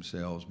convince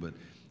themselves, but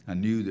I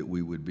knew that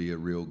we would be a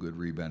real good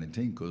rebounding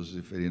team, because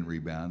if they didn't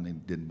rebound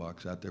and didn't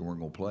box out, they weren't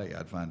going to play.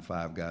 I'd find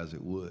 5 guys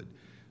that would.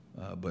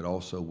 But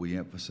also we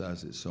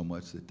emphasized it so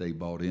much that they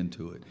bought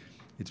into it.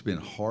 It's been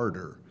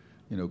harder,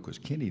 you know, because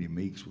Kenny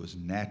Meeks was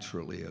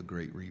naturally a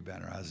great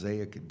rebounder.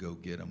 Isaiah could go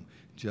get him.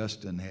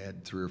 Justin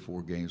had 3 or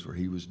 4 games where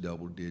he was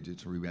double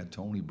digits rebound.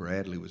 Tony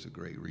Bradley was a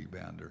great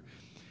rebounder.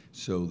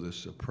 So the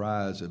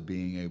surprise of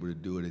being able to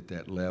do it at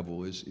that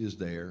level is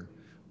there.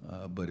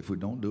 But if we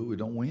don't do it, we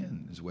don't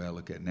win, is the way I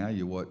look at it. Now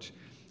you watch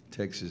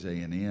Texas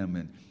A&M,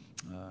 and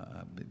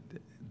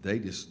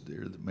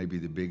they're maybe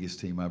the biggest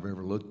team I've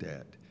ever looked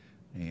at.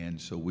 And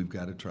so we've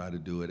got to try to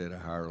do it at a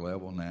higher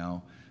level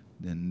now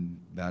than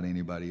about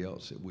anybody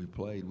else that we've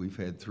played. We've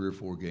had 3 or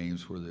 4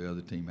 games where the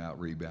other team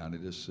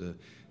out-rebounded us.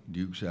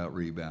 Duke's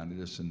out-rebounded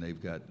us, and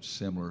they've got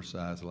similar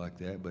size like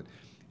that. But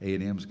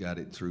A&M's got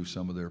it through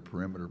some of their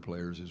perimeter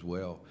players as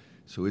well.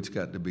 So it's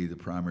got to be the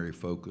primary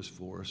focus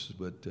for us.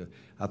 But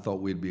I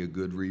thought we'd be a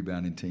good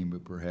rebounding team,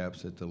 but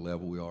perhaps at the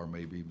level we are,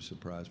 maybe even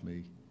surprise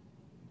me.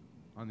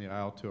 On the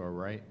aisle to our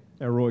right.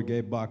 Hey, Roy,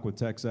 Gabe Bach with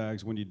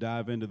Texags. When you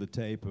dive into the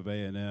tape of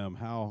A&M,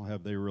 how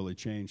have they really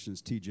changed since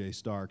T.J.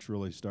 Starks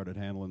really started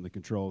handling the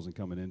controls and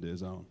coming into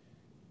his own?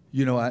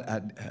 You know,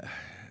 I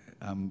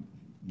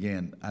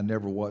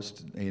never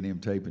watched A&M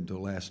tape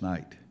until last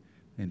night.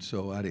 And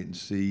so I didn't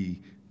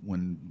see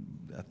when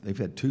they've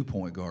had 2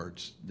 point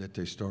guards that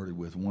they started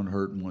with, one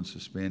hurt and one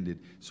suspended.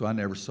 So I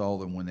never saw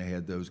them when they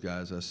had those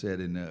guys. I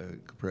said in a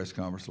press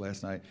conference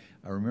last night,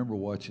 I remember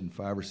watching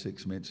 5 or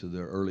 6 minutes of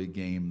the early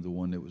game, the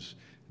one that was,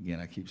 again,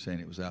 I keep saying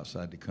it was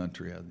outside the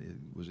country.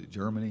 Was it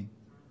Germany?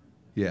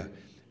 Yeah.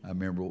 I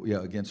remember,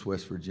 against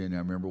West Virginia.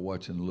 I remember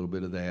watching a little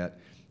bit of that.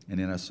 And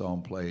then I saw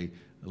them play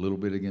a little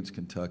bit against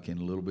Kentucky and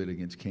a little bit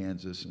against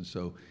Kansas. And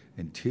so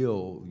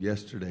until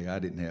yesterday, I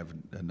didn't have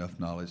enough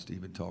knowledge to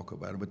even talk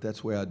about it. But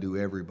that's the way I do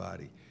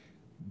everybody.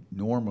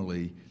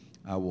 Normally,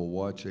 I will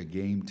watch a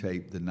game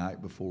tape the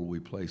night before we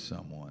play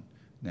someone.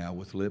 Now,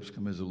 with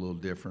Lipscomb is a little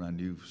different. I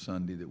knew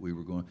Sunday that we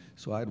were going.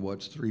 So I'd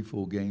watched 3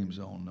 full games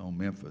on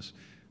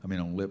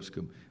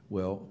Lipscomb.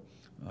 Well,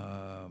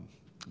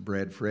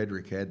 Brad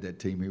Frederick had that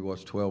team. He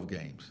watched 12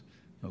 games.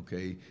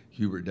 Okay,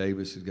 Hubert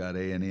Davis has got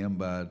A&M.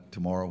 By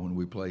tomorrow when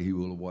we play, he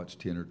will have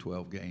watched 10 or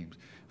 12 games.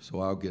 So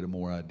I'll get a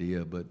more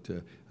idea. But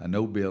I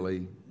know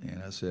Billy,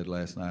 and I said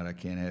last night I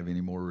can't have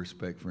any more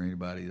respect for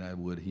anybody than I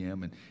would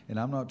him. And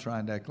I'm not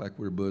trying to act like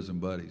we're bosom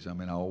buddies. I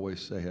mean, I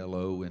always say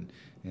hello, and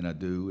I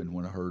do. And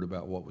when I heard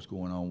about what was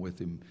going on with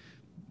him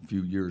a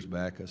few years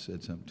back, I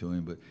said something to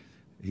him. But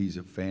he's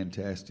a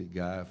fantastic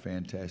guy, a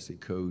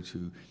fantastic coach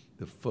who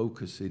the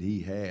focus that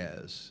he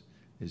has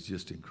is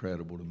just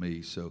incredible to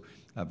me. So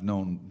I've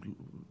known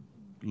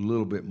a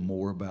little bit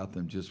more about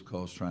them just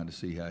because trying to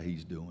see how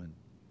he's doing.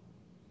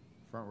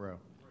 Front row.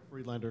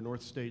 Friedlander,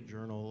 North State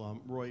Journal.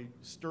 Roy,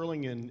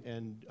 Sterling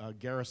and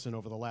Garrison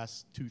over the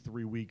last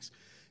 2-3 weeks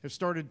have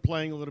started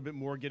playing a little bit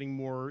more, getting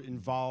more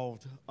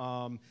involved.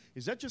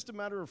 Is that just a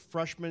matter of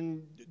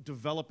freshmen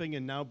developing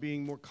and now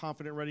being more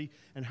confident, ready?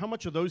 And how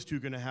much are those two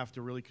going to have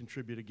to really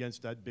contribute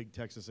against that big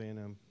Texas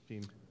A&M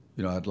team?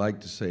 You know, I'd like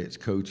to say it's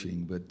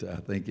coaching, but I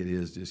think it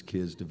is just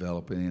kids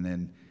developing.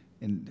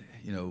 And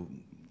you know,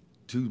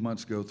 2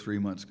 months ago, 3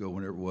 months ago,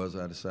 whenever it was,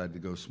 I decided to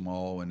go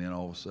small, and then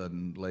all of a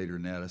sudden later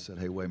than that, I said,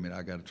 hey, wait a minute,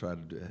 I got to try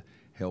to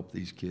help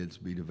these kids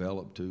be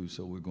developed too,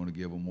 so we're going to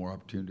give them more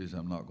opportunities.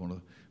 I'm not going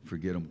to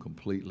forget them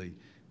completely.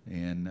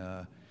 And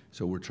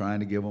so we're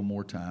trying to give them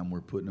more time. We're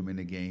putting them in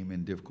the game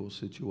in difficult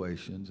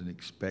situations and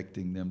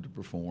expecting them to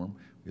perform.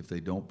 If they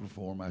don't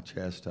perform, I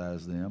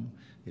chastise them.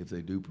 If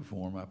they do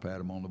perform, I pat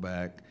them on the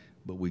back,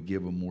 but we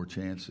give them more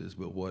chances.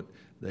 But what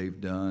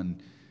they've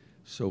done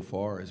so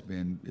far has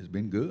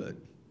been good.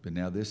 But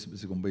now this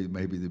is going to be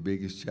maybe the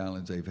biggest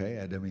challenge they've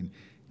had. I mean,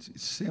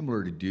 it's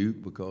similar to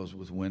Duke because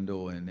with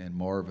Wendell and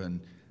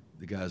Marvin,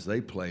 the guys they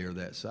play are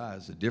that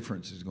size. The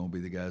difference is going to be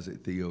the guys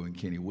that Theo and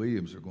Kenny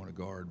Williams are going to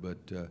guard.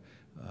 But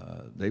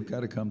they've got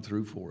to come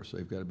through for us.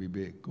 They've got to be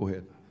big. Go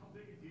ahead. How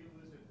big a deal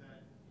is it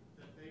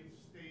that they've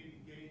stayed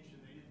engaged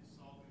and they didn't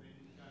sulk and they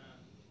didn't kind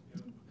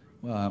of,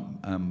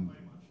 Well,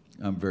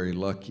 I'm very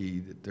lucky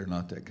that they're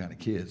not that kind of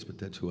kids, but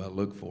that's who I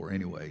look for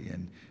anyway.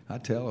 And I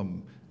tell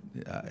them,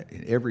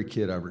 every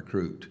kid I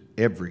recruit,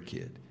 every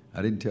kid.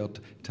 I didn't tell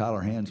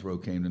Tyler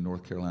Hansbrough came to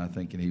North Carolina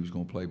thinking he was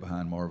going to play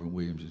behind Marvin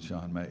Williams and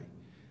Sean May.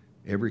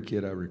 Every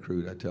kid I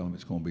recruit, I tell them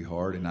it's going to be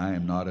hard, and I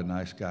am not a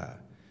nice guy.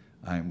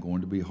 I am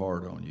going to be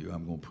hard on you.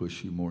 I'm going to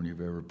push you more than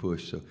you've ever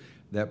pushed. So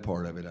that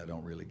part of it I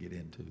don't really get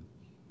into.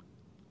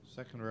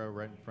 Second row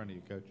right in front of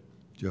you, Coach.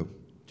 Joe.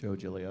 Joe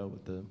Giglio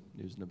with the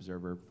News and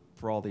Observer.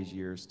 For all these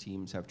years,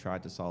 teams have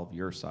tried to solve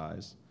your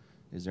size.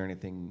 Is there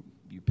anything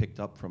you picked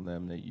up from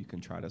them that you can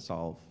try to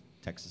solve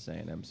Texas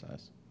A&M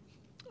size?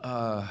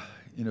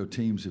 You know,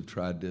 teams have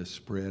tried to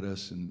spread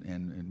us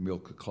and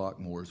milk the clock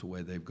more is the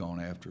way they've gone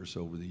after us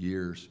over the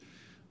years.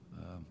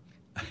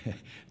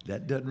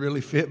 That doesn't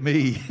really fit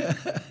me.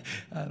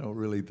 I don't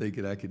really think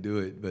that I could do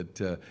it. But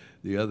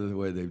the other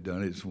way they've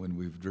done it is when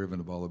we've driven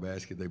the ball to the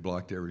basket, they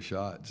blocked every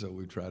shot. So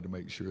we've tried to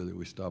make sure that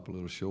we stop a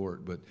little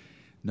short. But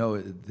no,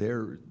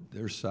 their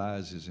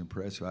size is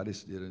impressive. I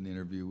just did an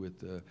interview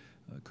with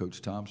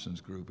Coach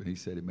Thompson's group, and he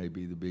said it may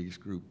be the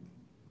biggest group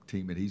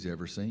team that he's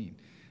ever seen.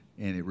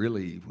 And it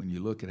really, when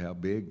you look at how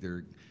big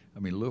they're, I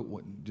mean, look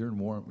during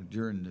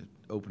the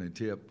opening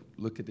tip,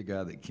 look at the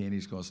guy that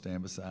Kenny's going to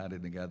stand beside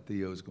and the guy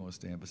Theo's going to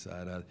stand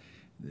beside.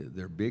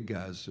 Their big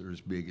guys are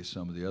as big as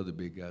some of the other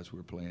big guys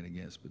we're playing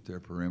against, but their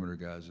perimeter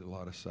guys are a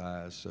lot of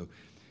size. So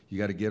you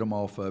got to get them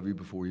off of you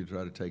before you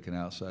try to take an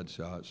outside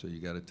shot. So you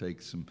got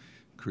to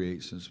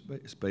create some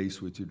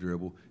space with your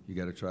dribble. You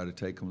got to try to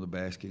take them to the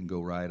basket and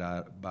go right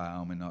out by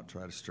them and not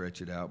try to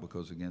stretch it out,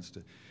 because against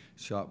a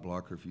shot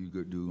blocker, if you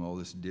go doing all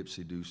this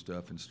dipsy-do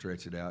stuff and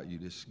stretch it out, you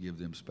just give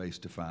them space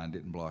to find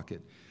it and block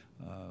it.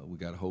 We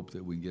got to hope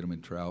that we can get them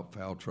in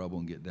foul trouble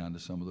and get down to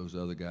some of those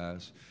other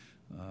guys.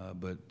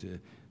 But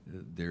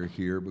they're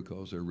here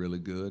because they're really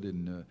good,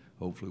 and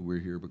hopefully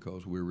we're here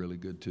because we're really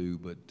good too.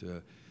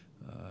 But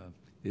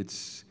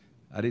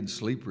I didn't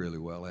sleep really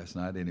well last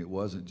night, and it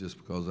wasn't just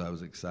because I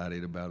was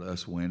excited about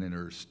us winning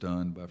or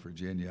stunned by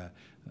Virginia.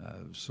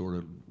 I was sort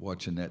of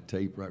watching that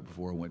tape right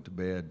before I went to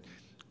bed.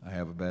 I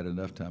have about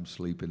enough time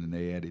sleeping, and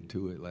they added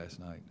to it last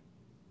night.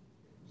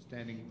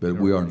 But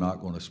we are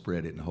not going to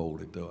spread it and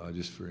hold it, though. I'll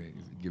just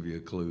give you a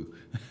clue.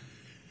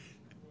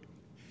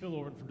 Phil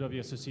Orton from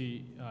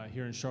WSOC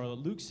here in Charlotte.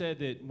 Luke said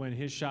that when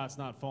his shot's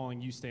not falling,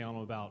 you stay on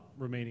him about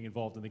remaining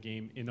involved in the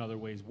game in other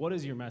ways. What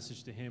is your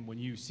message to him when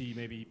you see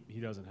maybe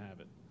he doesn't have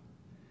it?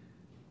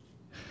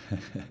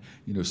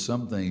 You know,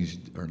 some things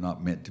are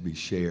not meant to be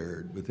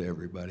shared with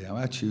everybody.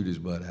 I chewed his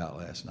butt out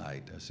last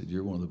night. I said,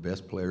 you're one of the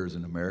best players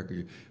in America.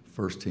 You're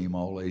first team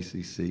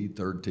All-ACC,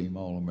 third team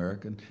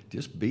All-American.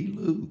 Just be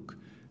Luke.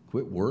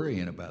 Quit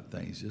worrying about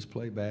things. Just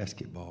play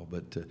basketball.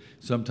 But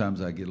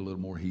sometimes I get a little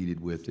more heated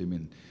with him.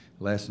 And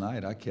last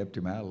night I kept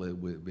him out a little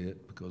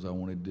bit because I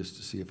wanted just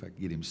to see if I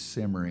could get him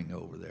simmering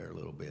over there a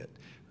little bit.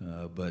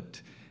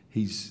 But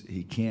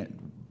he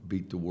can't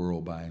beat the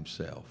world by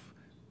himself.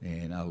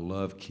 And I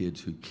love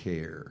kids who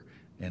care.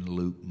 And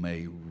Luke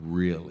May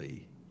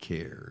really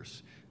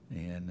cares.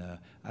 And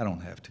I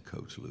don't have to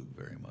coach Luke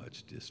very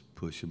much. Just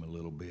push him a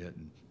little bit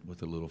and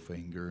with a little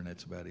finger, and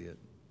that's about it.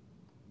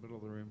 Middle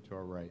of the room to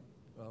our right.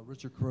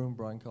 Richard Kroom,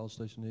 Bryan College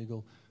Station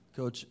Eagle.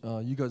 Coach,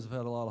 you guys have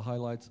had a lot of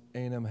highlights.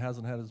 A&M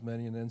hasn't had as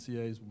many in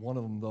NCAAs. One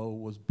of them, though,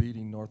 was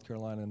beating North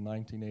Carolina in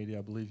 1980.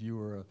 I believe you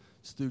were a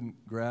student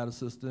grad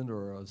assistant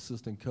or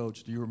assistant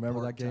coach. Do you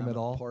remember that game at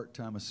all?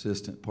 Part-time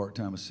assistant.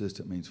 Part-time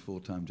assistant means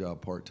full-time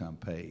job, part-time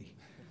pay.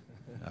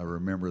 I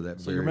remember that very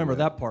well. So you remember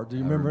that part. Do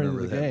you remember any of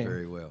the game? I remember that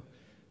very well.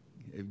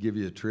 I'll give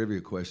you a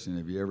trivia question.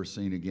 Have you ever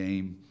seen a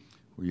game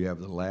where you have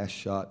the last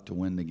shot to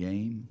win the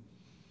game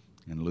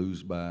and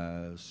lose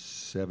by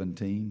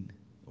 17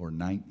 or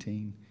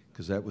 19?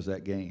 Because that was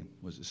that game.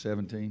 Was it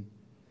 17?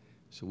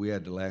 So we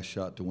had the last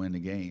shot to win the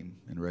game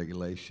in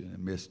regulation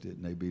and missed it,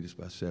 and they beat us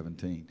by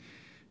 17.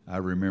 I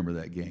remember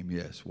that game,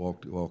 yes.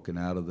 Walking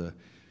out of the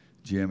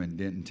gym in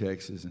Denton,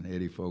 Texas, and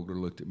Eddie Fogler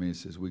looked at me and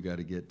says, we got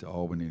to get to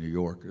Albany, New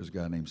York. There's a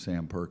guy named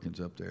Sam Perkins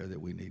up there that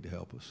we need to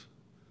help us.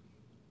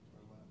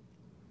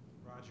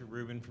 Roger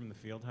Rubin from the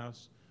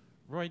Fieldhouse.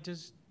 Roy,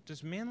 does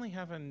Manley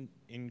have an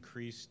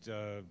increased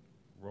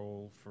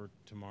role for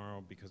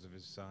tomorrow because of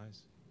his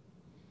size?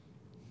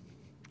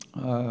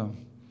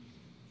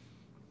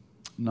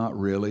 Not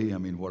really. I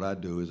mean, what I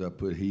do is I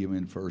put him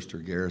in first or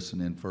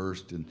Garrison in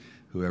first, and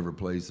whoever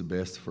plays the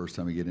best the first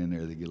time we get in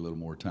there, they get a little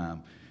more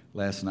time.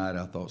 Last night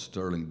I thought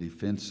Sterling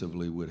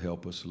defensively would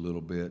help us a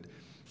little bit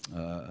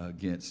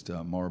against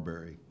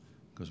Marbury,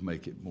 because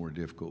make it more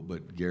difficult.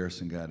 But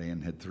Garrison got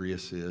in, had 3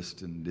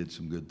 assists, and did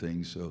some good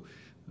things, so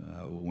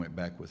we went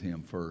back with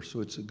him first.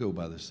 So it's a go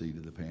by the seat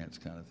of the pants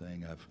kind of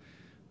thing.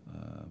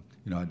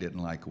 I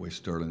didn't like the way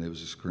Sterling, there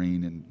was a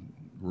screen and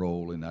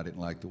roll, and I didn't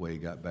like the way he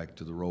got back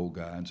to the roll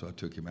guy, and so I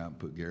took him out and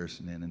put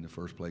Garrison in the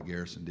first play.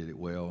 Garrison did it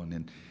well,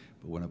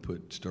 but when I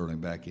put Sterling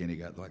back in, he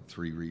got like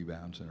 3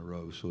 rebounds in a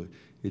row. So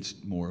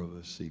it's more of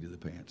a seat of the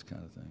pants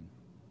kind of thing.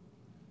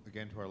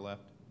 Again to our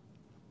left.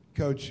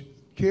 Coach,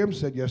 Cam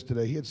said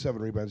yesterday, he had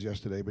 7 rebounds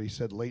yesterday, but he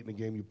said late in the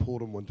game you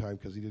pulled him one time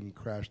because he didn't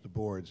crash the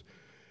boards.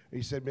 And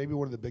he said maybe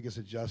one of the biggest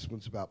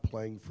adjustments about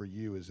playing for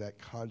you is that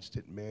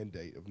constant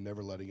mandate of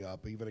never letting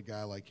up. Even a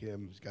guy like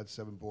him, he's got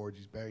 7 boards,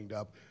 he's banged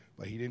up,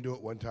 but he didn't do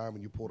it one time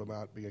when you pulled him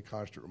out, being a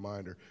constant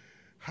reminder.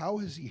 How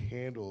has he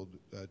handled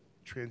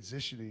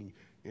transitioning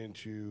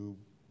into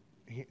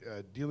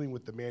dealing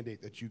with the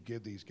mandate that you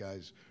give these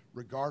guys,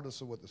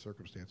 regardless of what the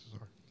circumstances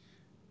are?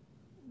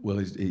 Well,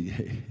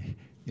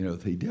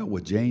 he dealt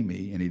with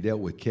Jamie and he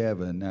dealt with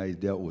Kevin. Now he's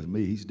dealt with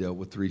me. He's dealt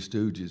with 3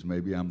 Stooges.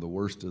 Maybe I'm the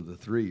worst of the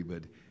 3,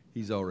 but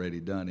he's already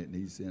done it. And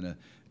he's in a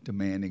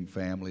demanding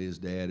family. His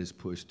dad has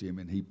pushed him,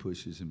 and he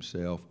pushes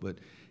himself. But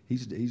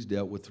he's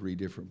dealt with 3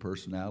 different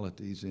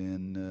personalities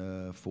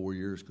in 4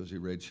 years, because he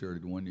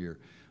redshirted 1 year.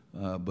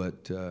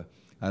 But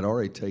I'd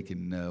already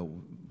taken,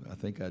 I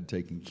think I'd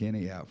taken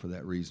Kenny out for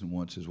that reason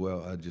once as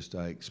well. I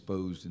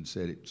exposed and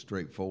said it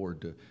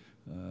straightforward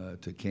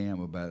to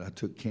Cam about it. I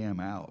took Cam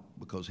out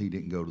because he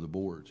didn't go to the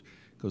boards.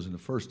 Because in the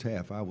first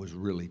half, I was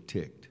really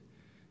ticked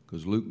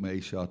because Luke May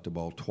shot the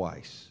ball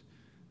twice.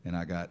 And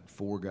I got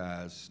 4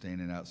 guys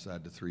standing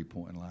outside the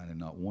 3-point line, and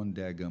not one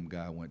daggum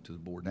guy went to the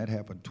board. And that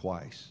happened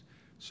twice.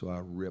 So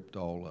I ripped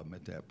all of them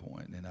at that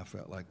point, and I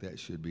felt like that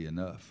should be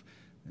enough.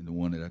 And the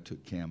one that I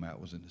took Cam out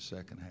was in the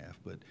second half.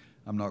 But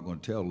I'm not going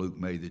to tell Luke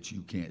May that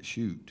you can't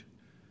shoot,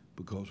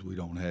 because we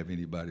don't have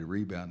anybody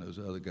rebound. Those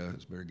other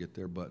guys better get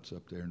their butts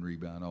up there and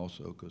rebound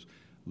also, because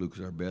Luke's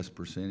our best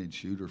percentage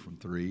shooter from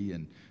 3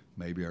 and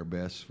maybe our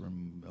best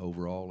from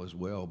overall as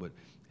well. But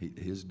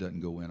his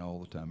doesn't go in all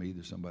the time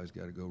either. Somebody's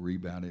got to go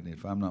rebound it. And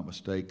if I'm not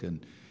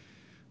mistaken,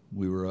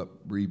 we were up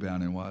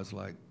rebounding-wise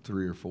like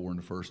 3 or 4 in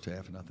the first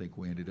half, and I think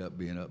we ended up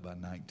being up by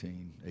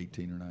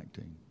 18 or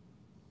 19.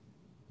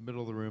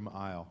 Middle of the room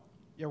aisle.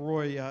 Yeah,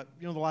 Roy,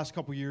 the last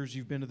couple of years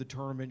you've been to the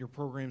tournament, your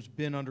program's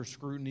been under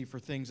scrutiny for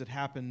things that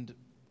happened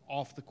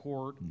off the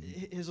court.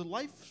 Mm-hmm. Has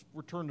life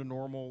returned to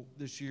normal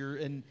this year?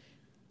 And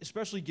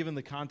especially given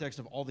the context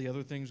of all the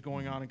other things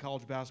going on in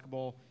college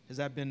basketball, has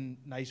that been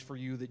nice for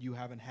you that you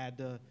haven't had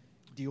to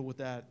deal with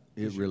that?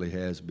 It really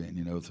has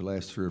been. For the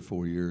last 3 or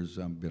 4 years,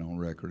 I've been on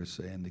record as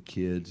saying the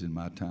kids and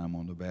my time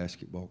on the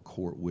basketball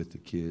court with the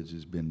kids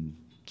has been,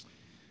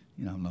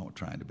 I'm not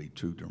trying to be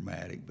too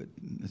dramatic, but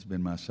it's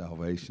been my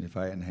salvation. If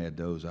I hadn't had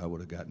those, I would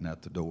have gotten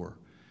out the door.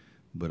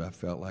 But I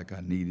felt like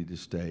I needed to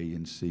stay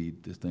and see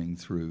the thing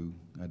through.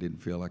 I didn't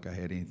feel like I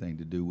had anything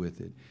to do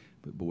with it.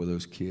 But boy,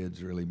 those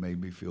kids really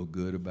made me feel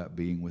good about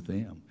being with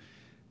them.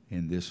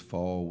 And this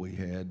fall, we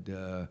had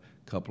a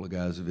couple of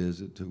guys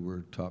visit who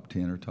were top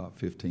 10 or top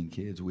 15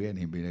 kids. We hadn't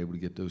even been able to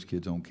get those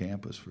kids on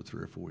campus for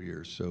 3 or 4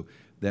 years. So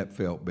that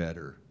felt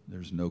better.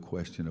 There's no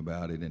question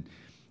about it. And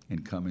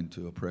coming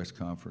to a press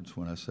conference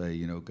when I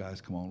say, guys,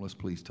 come on, let's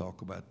please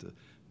talk about the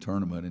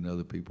tournament, and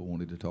other people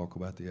wanted to talk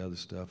about the other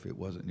stuff, it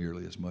wasn't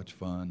nearly as much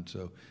fun.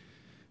 So,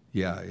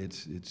 yeah,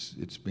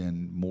 it's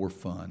been more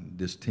fun.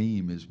 This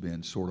team has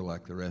been sort of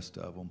like the rest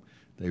of them.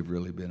 They've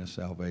really been a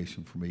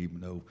salvation for me, even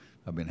though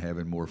I've been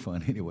having more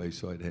fun anyway,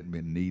 so it hadn't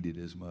been needed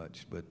as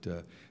much. But,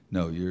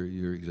 no,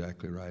 you're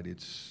exactly right.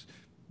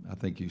 I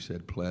think you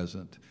said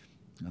pleasant.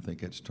 I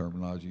think that's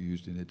terminology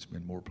used, and it's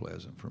been more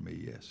pleasant for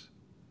me, yes.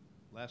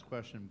 Last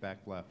question, back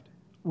left.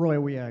 Roy,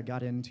 we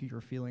got into your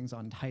feelings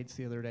on tights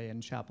the other day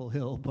in Chapel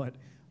Hill, but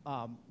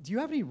do you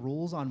have any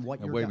rules on what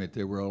Wait a minute,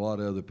 there were a lot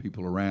of other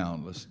people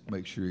around. Let's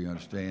make sure you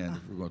understand,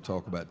 if we're going to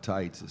talk about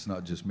tights, it's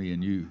not just me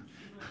and you.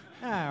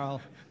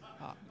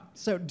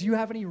 So do you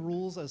have any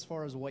rules as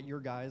far as what your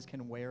guys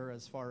can wear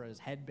as far as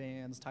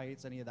headbands,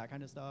 tights, any of that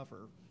kind of stuff,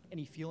 or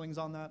any feelings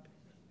on that?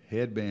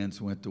 Headbands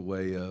went the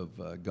way of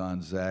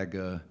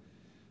Gonzaga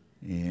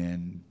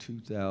in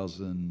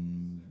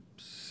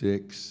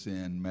 2006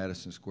 in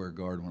Madison Square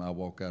Garden when I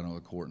walked out on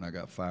the court and I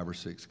got 5 or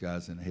 6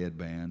 guys in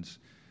headbands.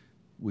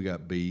 We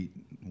got beat,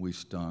 we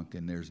stunk,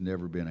 and there's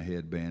never been a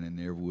headband and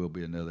never will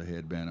be another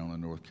headband on a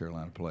North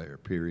Carolina player,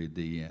 period,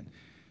 the end.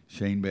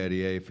 Shane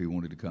Battier, if he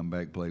wanted to come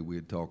back play,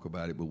 we'd talk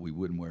about it, but we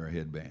wouldn't wear a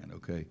headband,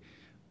 okay?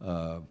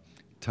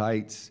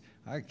 Tights,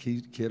 I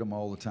kid them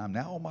all the time.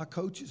 Now all my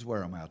coaches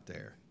wear them out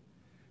there.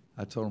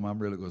 I told them I'm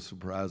really going to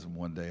surprise them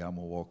one day. I'm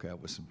going to walk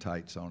out with some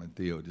tights on, and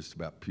Theo just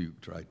about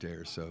puked right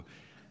there. So,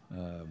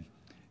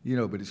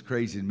 but it's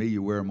crazy to me.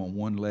 You wear them on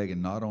one leg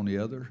and not on the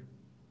other,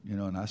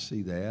 and I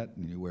see that.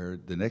 And you wear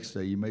it the next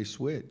day, you may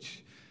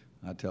switch.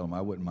 I tell them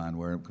I wouldn't mind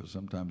wearing them because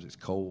sometimes it's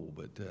cold,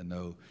 but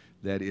no,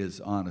 that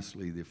is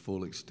honestly the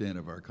full extent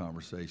of our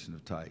conversation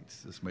of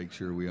tights. Let's make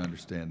sure we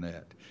understand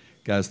that.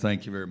 Guys,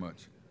 thank you very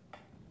much.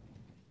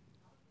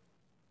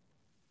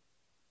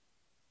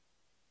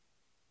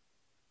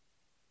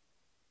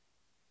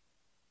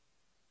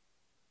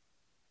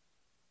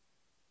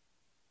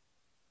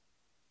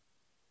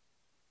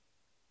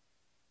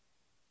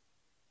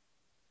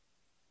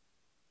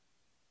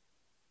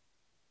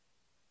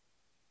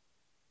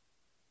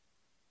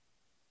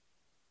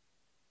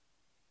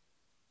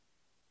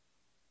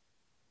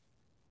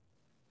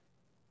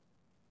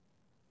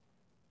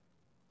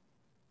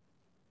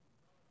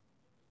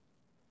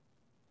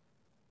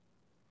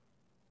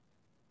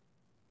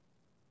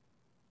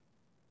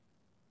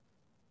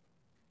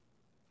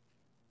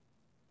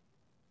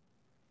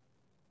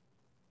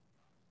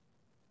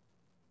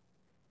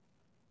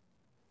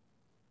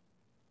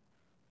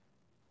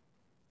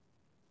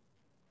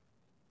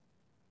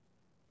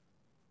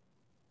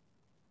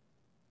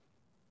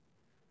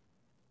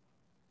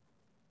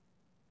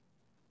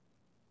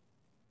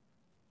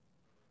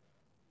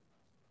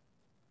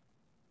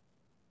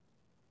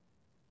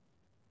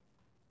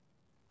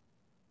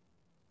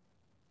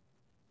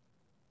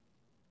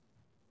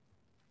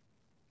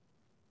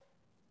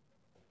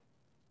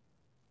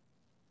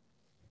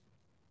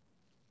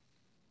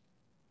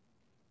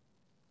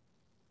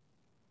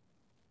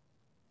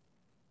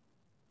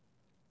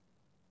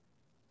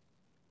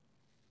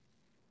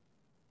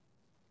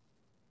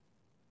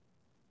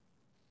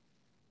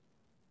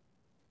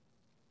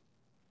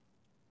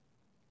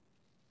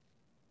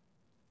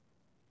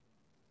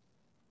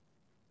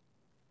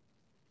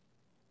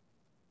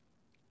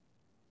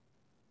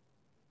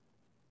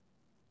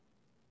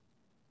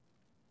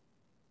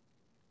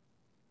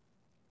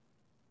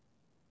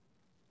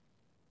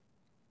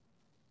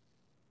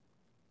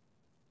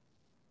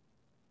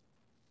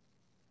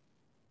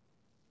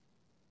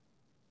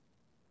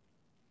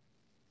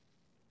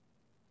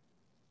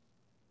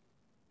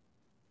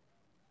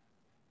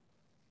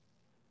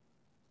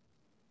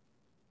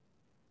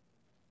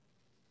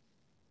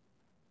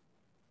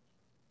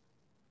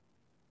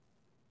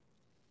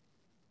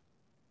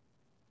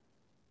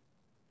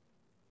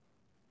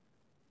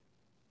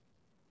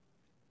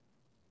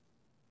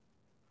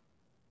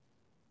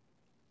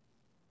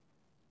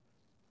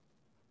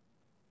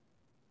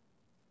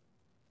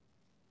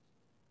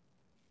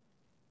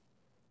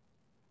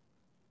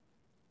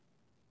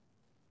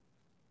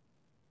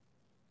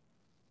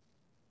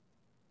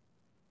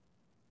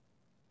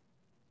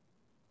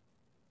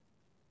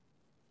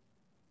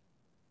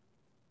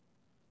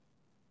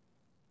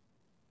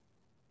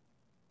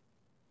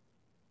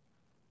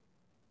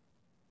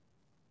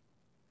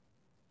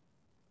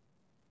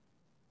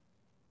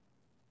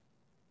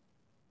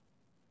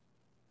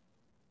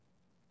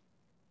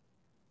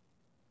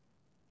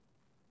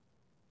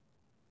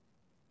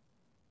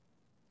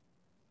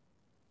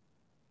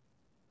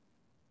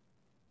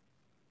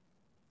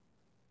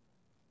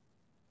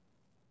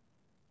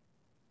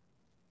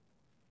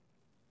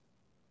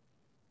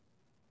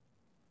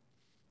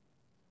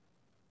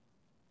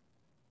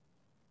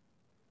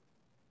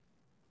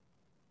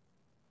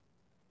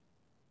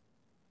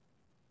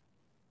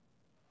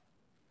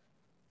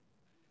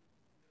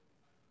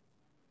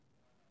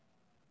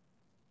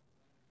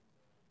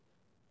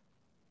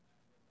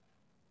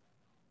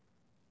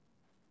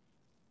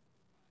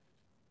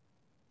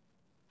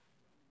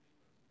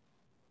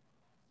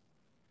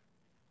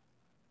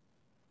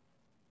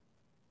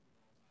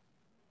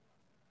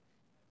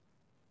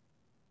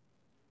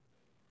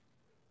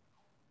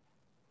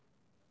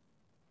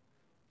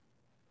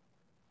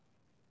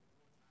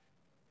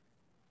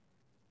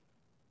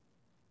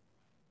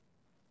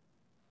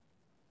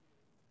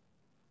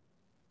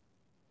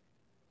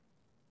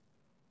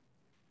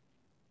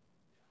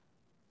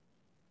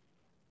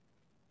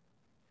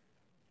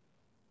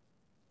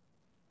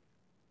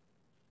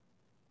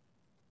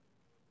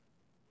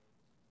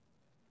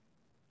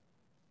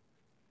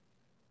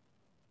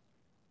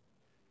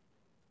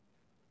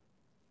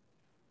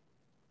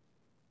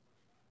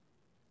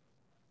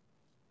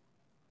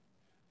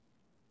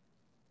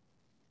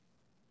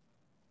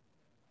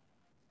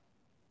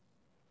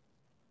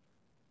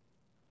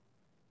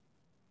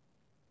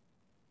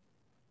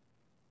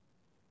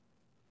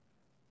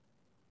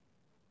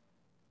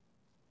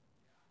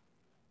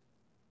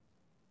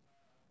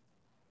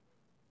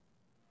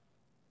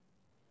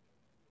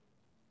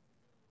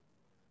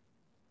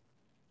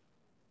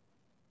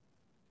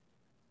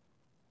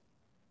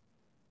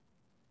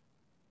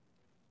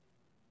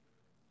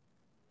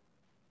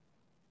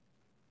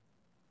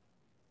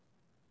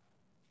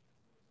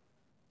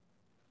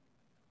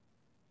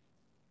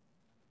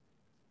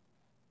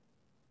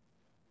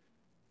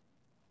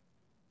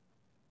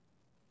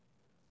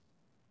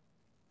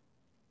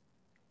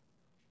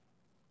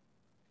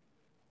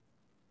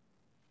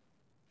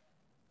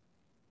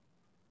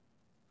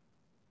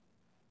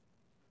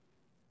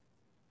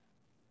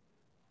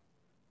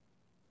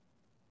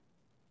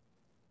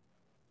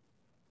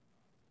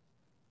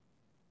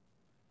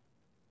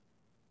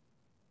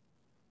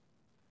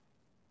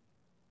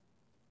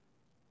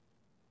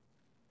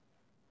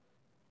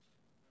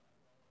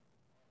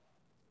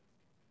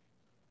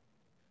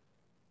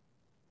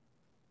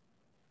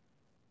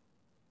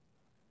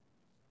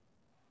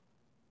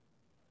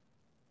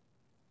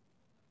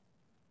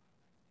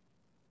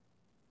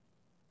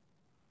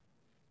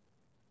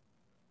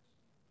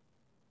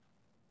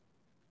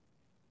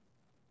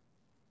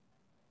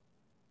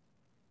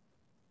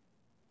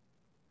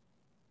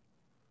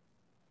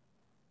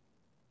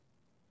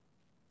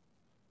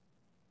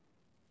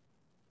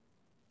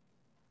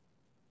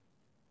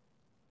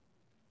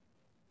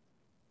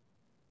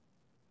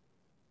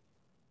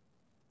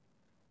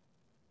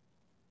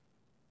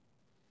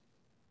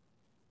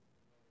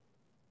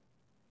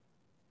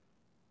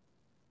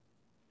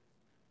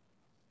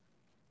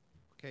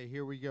 Okay,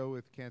 here we go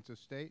with Kansas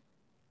State.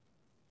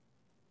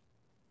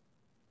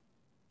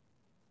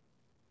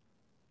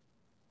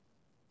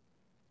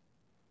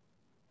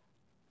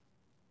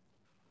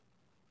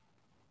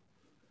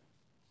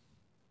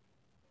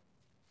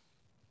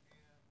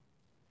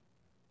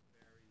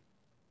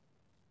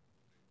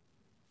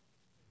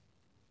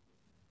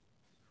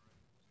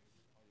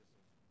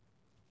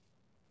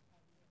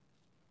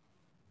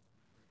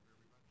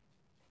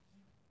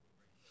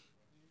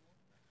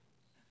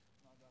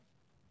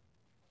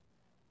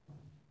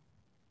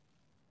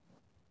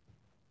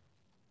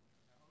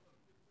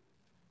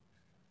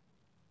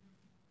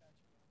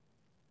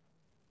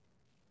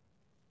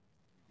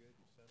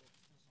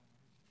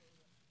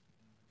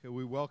 Okay,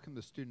 we welcome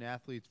the student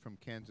athletes from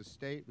Kansas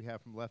State. We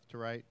have from left to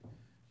right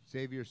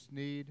Xavier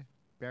Sneed,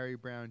 Barry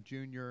Brown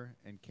Jr.,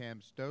 and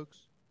Cam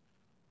Stokes.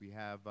 We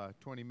have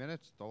 20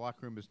 minutes. The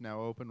locker room is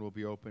now open. We'll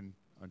be open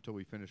until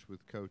we finish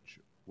with Coach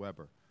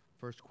Weber.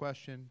 First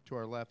question to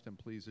our left, and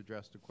please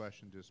address the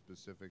question to a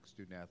specific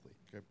student athlete.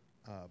 Okay.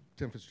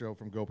 Tim Fitzgerald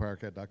from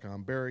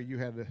GoPowerCat.com. Barry,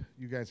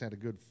 you guys had a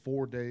good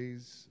 4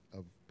 days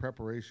of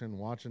preparation,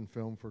 watching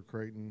film for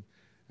Creighton,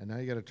 and now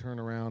you got to turn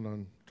around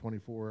on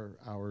 24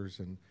 hours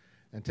and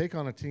take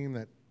on a team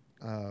that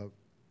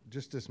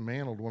just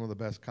dismantled one of the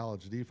best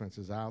college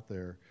defenses out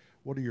there.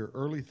 What are your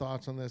early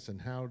thoughts on this, and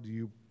how do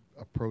you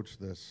approach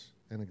this?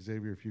 And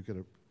Xavier, if you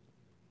could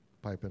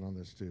pipe in on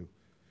this too,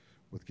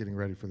 with getting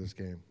ready for this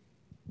game.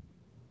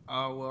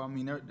 Well,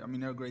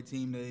 they're a great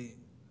team.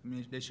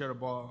 They share the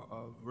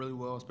ball really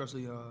well,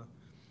 especially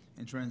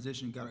in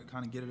transition. Got to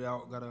kind of get it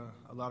out. Got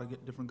a lot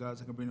of different guys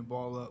that can bring the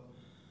ball up.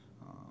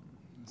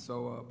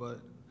 But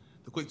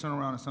the quick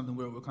turnaround is something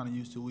we're kind of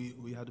used to.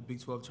 We had the Big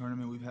 12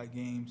 tournament. We've had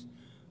games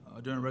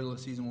during the regular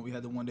season when we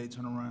had the one-day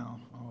turnaround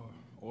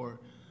or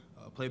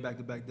play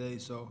back-to-back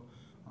days. So,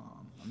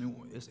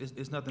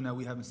 it's nothing that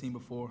we haven't seen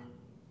before.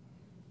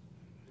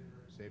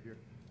 Xavier?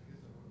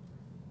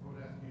 I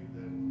would ask you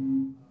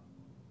then,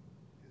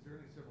 is there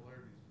any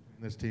similarities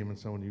between this team and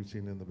someone you've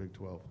seen in the Big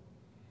 12?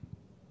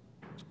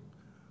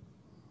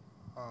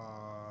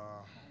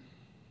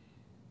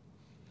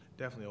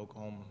 Definitely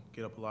Oklahoma.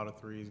 Get up a lot of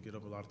threes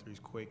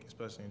quick,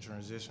 especially in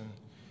transition.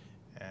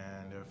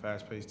 And they're a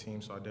fast-paced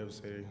team, so I definitely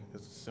say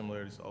it's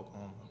similarities to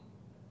Oklahoma.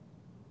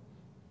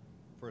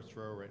 First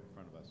row right in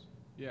front of us.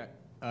 Yeah.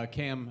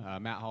 Cam,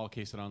 Matt Hall,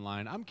 K-State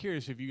Online. I'm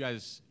curious if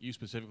you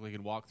specifically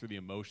can walk through the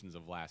emotions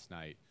of last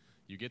night.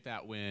 You get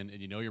that win,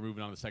 and you know you're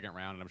moving on to the second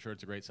round, and I'm sure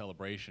it's a great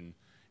celebration.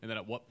 And then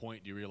at what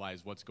point do you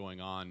realize what's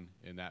going on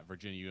in that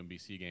Virginia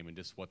UMBC game and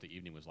just what the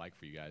evening was like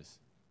for you guys?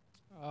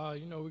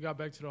 We got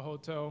back to the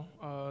hotel,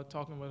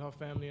 talking with her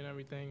family and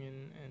everything,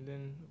 and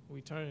then we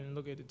turned and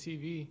look at the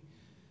TV,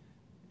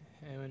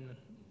 and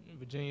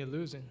Virginia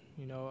losing.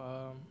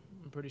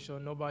 I'm pretty sure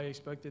nobody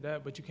expected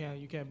that, but you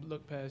can't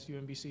look past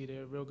UMBC.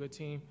 They're a real good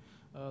team,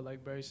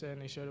 like Barry said,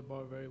 and they share the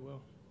ball very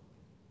well.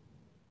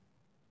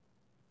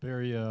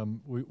 Barry,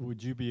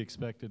 would you be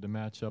expected to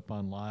match up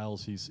on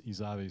Lyles?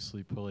 He's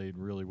obviously played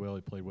really well.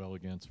 He played well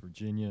against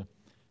Virginia.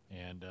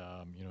 And,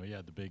 he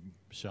had the big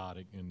shot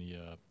in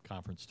the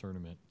conference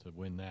tournament to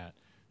win that.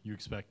 You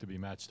expect to be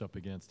matched up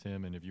against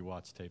him, and have you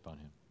watched tape on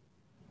him?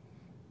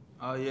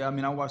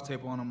 I watched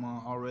tape on him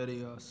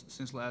already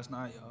since last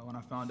night when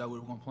I found out we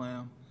were going to play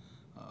him,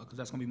 because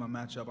that's going to be my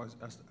matchup.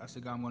 That's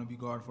the guy I'm going to be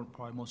guarding for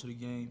probably most of the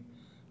game,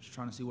 just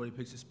trying to see where he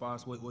picks his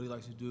spots, what he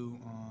likes to do,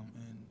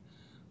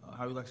 and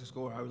how he likes to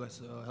score, how he likes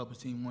to help his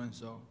team win.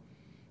 So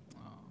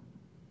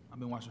I've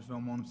been watching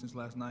film on him since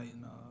last night,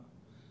 and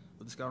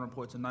with the scouting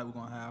report tonight we're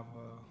going to have,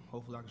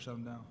 hopefully I can shut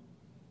him down.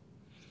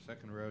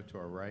 Second row to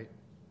our right.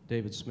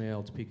 David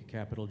Smale, Topeka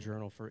Capital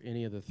Journal. For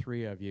any of the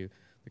three of you,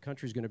 the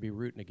country's going to be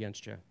rooting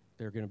against you.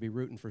 They're going to be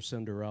rooting for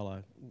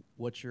Cinderella.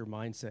 What's your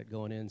mindset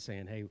going in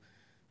saying, hey,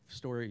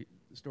 story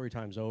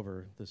time's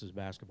over, this is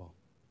basketball?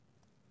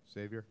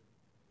 Xavier?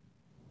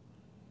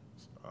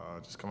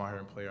 Just come out here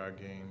and play our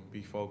game,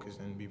 be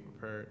focused and be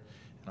prepared,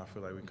 and I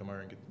feel like we can come out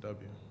here and get the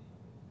W.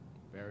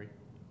 Barry?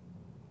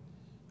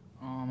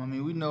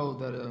 We know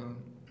that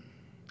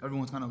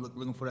everyone's kind of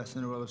looking for that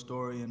Cinderella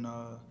story, and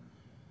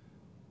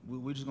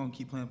we're just going to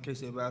keep playing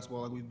K-State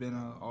basketball like we've been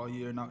all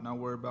year, not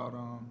worry about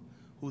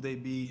who they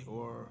beat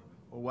or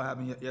what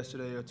happened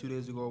yesterday or 2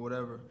 days ago or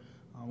whatever.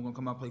 We're going to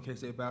come out and play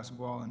K-State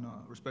basketball and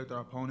respect our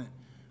opponent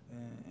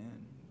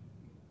and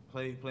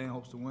play in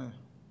hopes to win.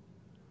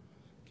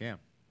 Cam?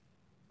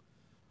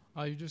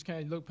 You just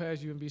can't look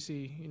past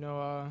UMBC,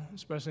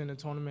 especially in the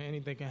tournament.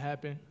 Anything can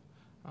happen.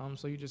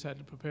 So you just had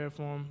to prepare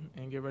for them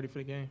and get ready for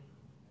the game.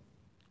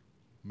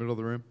 Middle of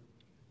the room.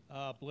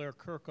 Blair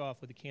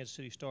Kirkhoff with the Kansas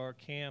City Star.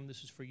 Cam,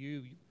 this is for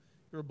you.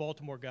 You're a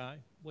Baltimore guy.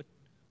 What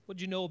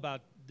did you know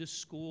about this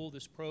school,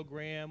 this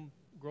program,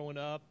 growing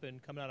up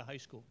and coming out of high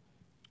school?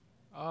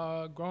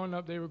 Growing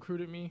up, they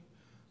recruited me.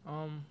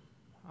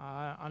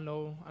 I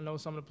know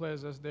some of the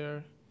players that's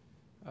there.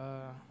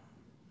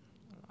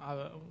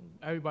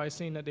 Everybody's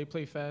seen that they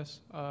play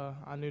fast.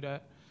 I knew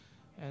that.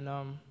 And,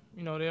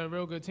 they're a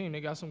real good team.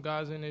 They got some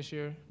guys in this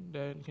year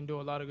that can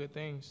do a lot of good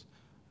things.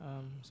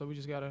 So we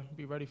just got to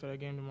be ready for that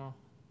game tomorrow.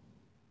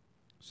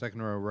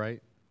 Second row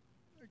right.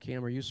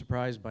 Cam, are you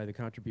surprised by the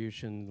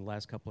contribution the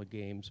last couple of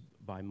games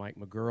by Mike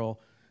McGurl?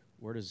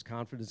 Where does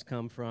confidence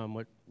come from?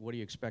 What do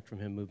you expect from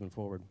him moving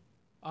forward?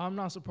 I'm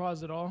not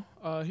surprised at all.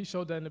 He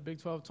showed that in the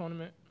Big 12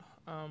 tournament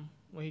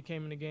when he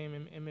came in the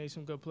game and made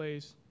some good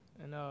plays.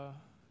 And,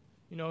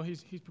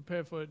 he's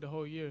prepared for it the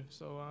whole year.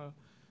 So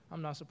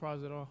I'm not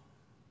surprised at all.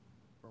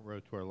 Front row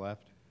to our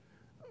left.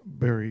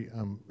 Barry,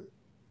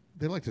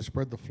 they like to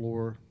spread the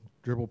floor,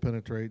 dribble,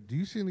 penetrate. Do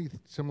you see any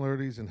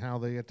similarities in how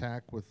they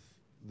attack with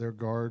their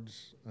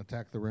guards,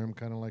 attack the rim,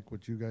 kind of like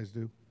what you guys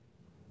do?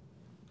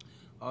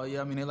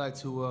 Yeah, I mean, they like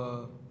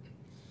to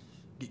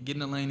get in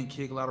the lane and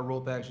kick, a lot of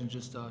rope action,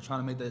 just trying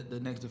to make the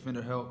next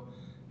defender help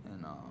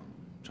and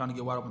trying to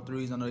get wide open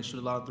threes. I know they shoot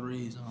a lot of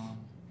threes.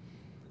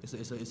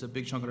 It's a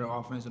big chunk of their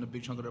offense and a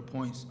big chunk of their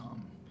points,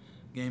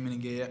 game in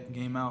and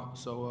game out.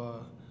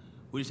 So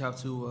we just have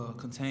to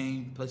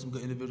contain, play some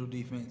good individual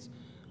defense,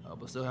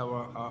 but still have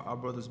our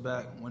brothers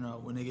back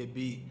when they get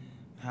beat,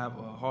 have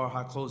hard,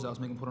 high closeouts,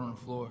 make them put on the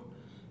floor,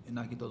 and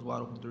not get those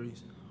wide open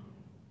threes.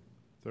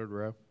 Third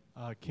row.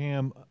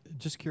 Cam,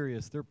 just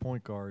curious, their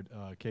point guard,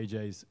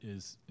 KJ,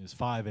 is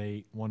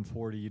 5'8",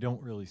 140. You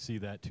don't really see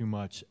that too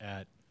much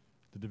at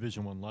the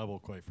Division I level,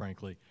 quite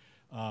frankly.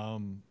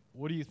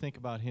 What do you think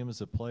about him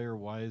as a player?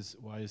 Why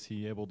is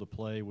he able to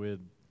play with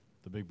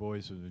the big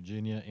boys of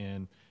Virginia?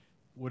 And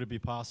would it be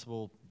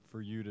possible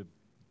for you to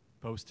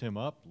post him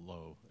up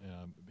low,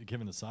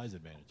 given the size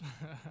advantage?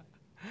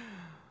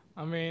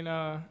 I mean,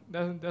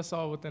 that's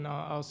all within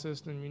our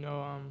system.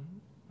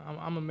 I'm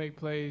gonna make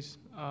plays.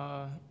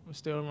 We're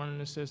still running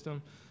the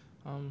system.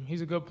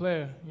 He's a good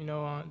player.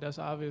 That's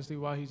obviously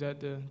why he's at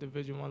the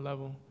Division I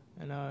level.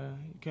 And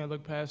you can't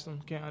look past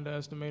him, can't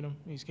underestimate him.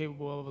 He's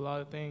capable of a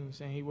lot of things,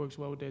 and he works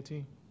well with their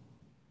team.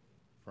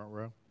 Front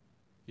row.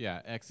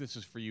 Yeah, X, this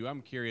is for you.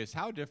 I'm curious,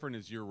 how different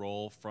is your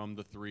role from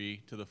the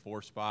 3 to the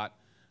 4 spot?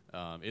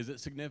 Is it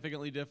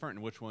significantly different,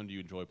 and which one do you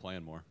enjoy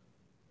playing more?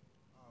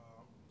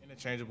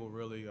 Interchangeable,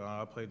 really.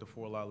 I played the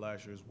 4 a lot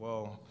last year as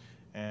well,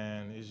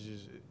 and it's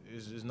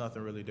just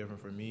nothing really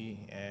different for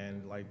me.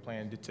 And like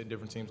playing to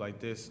different teams like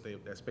this,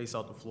 that space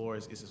out the floor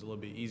is just a little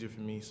bit easier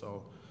for me.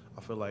 So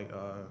I feel like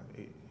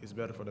it's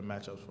better for the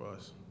matchups for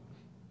us.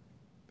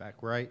 Back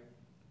right.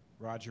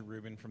 Roger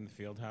Rubin from the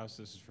Fieldhouse.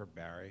 This is for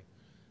Barry.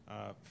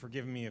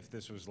 Forgive me if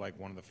this was like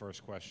one of the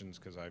first questions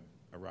because I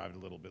arrived a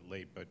little bit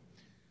late, but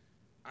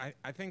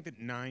I think that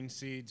 9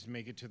 seeds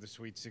make it to the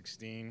Sweet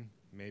 16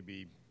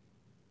 maybe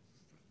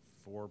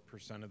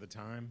 4% of the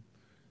time.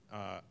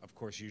 Of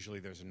course, usually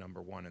there's a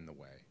number 1 in the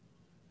way.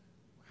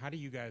 How do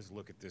you guys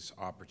look at this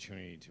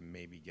opportunity to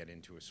maybe get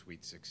into a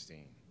Sweet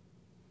 16?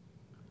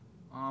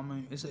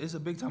 It's a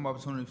big-time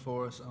opportunity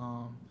for us.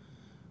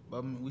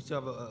 But we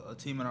still have a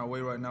team in our way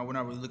right now. We're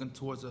not really looking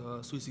towards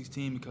a Sweet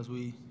 16 because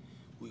we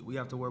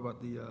have to worry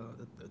about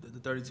the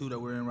 32 that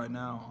we're in right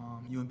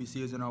now.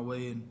 UMBC is in our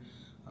way, and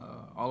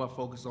all our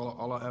focus,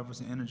 all our efforts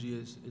and energy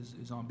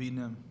is on beating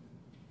them.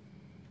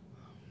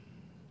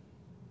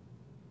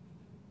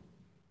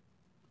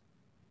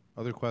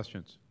 Other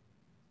questions?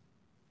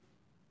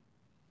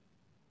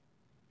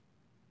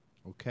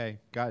 Okay.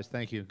 Guys,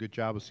 thank you. Good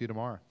job. We'll see you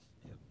tomorrow.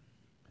 Yep.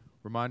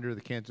 Reminder,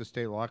 the Kansas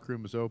State locker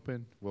room is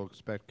open. We'll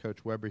expect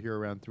Coach Weber here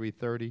around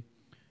 3:30,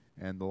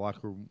 and the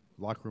locker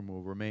room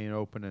will remain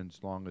open as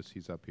long as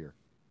he's up here.